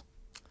 Yes.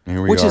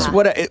 Here we Which are.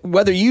 is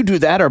whether you do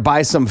that or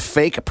buy some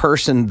fake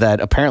person that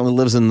apparently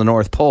lives in the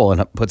North Pole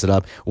and puts it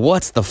up,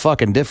 what's the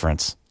fucking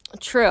difference?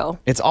 True.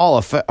 It's all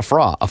a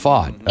fraud,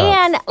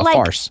 And a like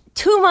farce.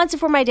 2 months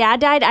before my dad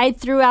died, I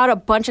threw out a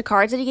bunch of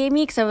cards that he gave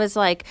me because I was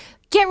like,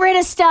 get rid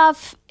of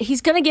stuff.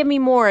 He's going to give me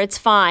more. It's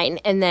fine.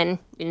 And then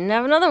we didn't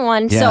have another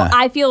one. Yeah. So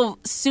I feel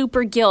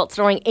super guilt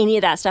throwing any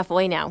of that stuff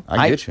away now.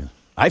 I get you.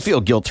 I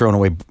feel guilt throwing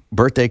away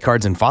birthday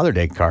cards and Father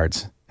Day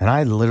cards, and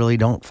I literally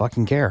don't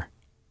fucking care.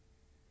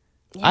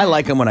 I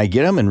like them when I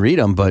get them and read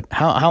them, but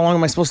how long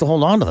am I supposed to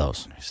hold on to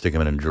those? Stick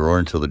them in a drawer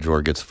until the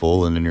drawer gets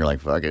full, and then you're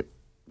like, fuck it.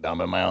 Dump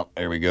them out.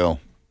 There we go.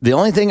 The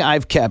only thing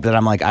I've kept that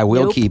I'm like, I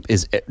will Nope. keep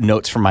is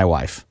notes from my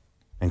wife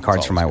and cards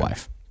It's from my always good.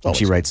 wife. And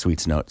she writes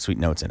sweet notes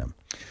in them.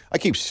 I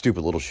keep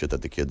stupid little shit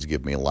that the kids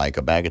give me, like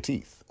a bag of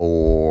teeth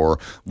or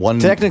one.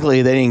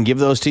 Technically, they didn't give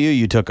those to you.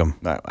 You took them.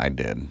 I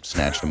did.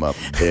 Snatched them up,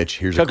 bitch.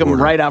 Here's Took a them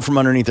quarter. right out from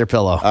underneath their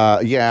pillow.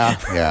 Yeah.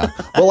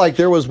 Well, like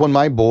there was when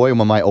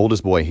my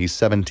oldest boy, he's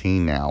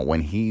 17 now.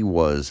 When he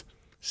was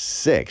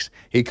 6,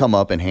 he come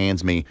up and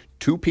hands me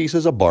 2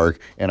 pieces of bark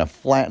and a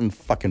flattened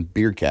fucking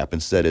beer cap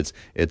and said it's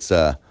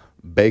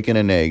bacon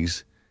and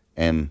eggs,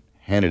 and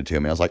handed it to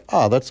me. I was like,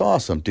 oh, that's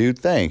awesome, dude.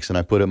 Thanks. And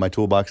I put it in my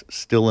toolbox.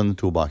 Still in the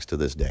toolbox to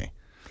this day.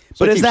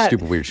 So But I is keep that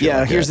stupid weird shit? Yeah,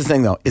 like here's that. the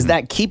thing though: is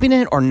that keeping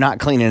it or not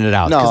cleaning it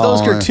out? No. Because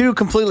those are two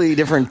completely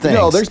different things.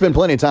 No, there's been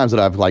plenty of times that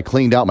I've like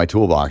cleaned out my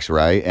toolbox,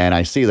 right? And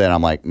I see that and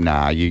I'm like,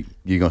 nah, you're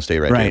gonna stay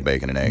right there,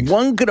 bacon and eggs.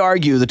 One could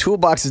argue the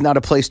toolbox is not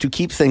a place to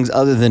keep things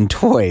other than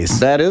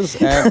toys. That is,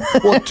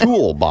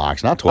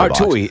 toolbox, not toy box.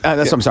 Toy.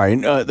 That's what I'm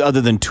sorry.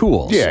 Other than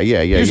tools. Yeah.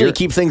 Usually You're-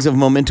 keep things of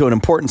memento and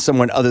importance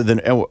somewhere other than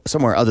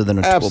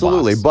a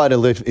Absolutely, toolbox.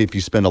 but if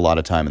you spend a lot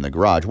of time in the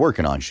garage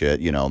working on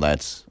shit,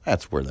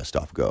 that's where that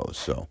stuff goes.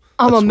 So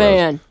I'm a that's where-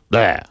 man.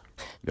 Yeah,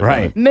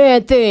 Right.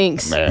 Man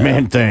things.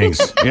 Man things.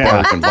 Yeah.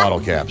 Bark and bottle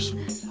caps.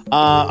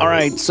 All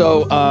right,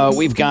 so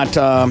we've got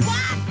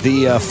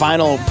the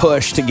final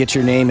push to get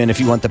your name in if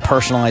you want the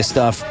personalized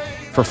stuff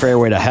for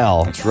Fairway to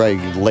Hell. That's right.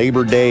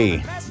 Labor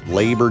Day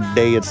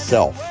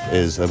itself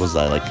was the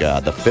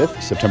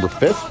 5th, September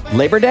 5th.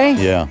 Labor Day?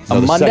 Yeah. A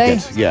the Monday?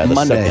 2nd. Yeah, the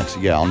Monday.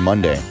 2nd. Yeah, on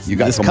Monday. You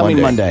got This till coming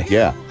Monday.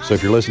 Yeah. So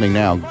if you're listening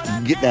now,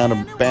 get down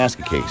to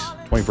Basket Case,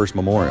 21st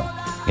Memorial.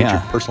 Get Yeah.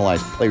 your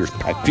personalized players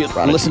pack. If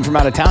you listen from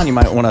out of town, you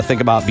might want to think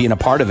about being a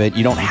part of it.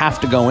 You don't have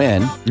to go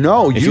in.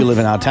 No, if you live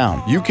in out of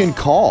town. You can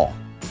call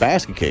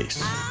Basket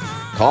Case.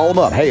 Call them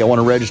up. Hey, I want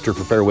to register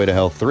for Fairway to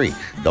Hell 3.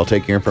 They'll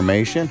take your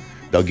information.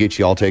 They'll get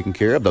you all taken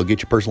care of. They'll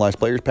get your personalized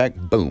players pack.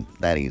 Boom.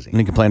 That easy. And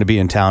you can plan to be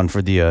in town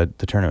for the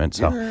tournament.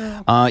 So,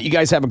 you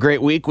guys have a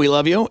great week. We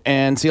love you,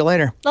 and see you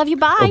later. Love you.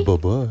 Bye.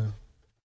 Bye-bye.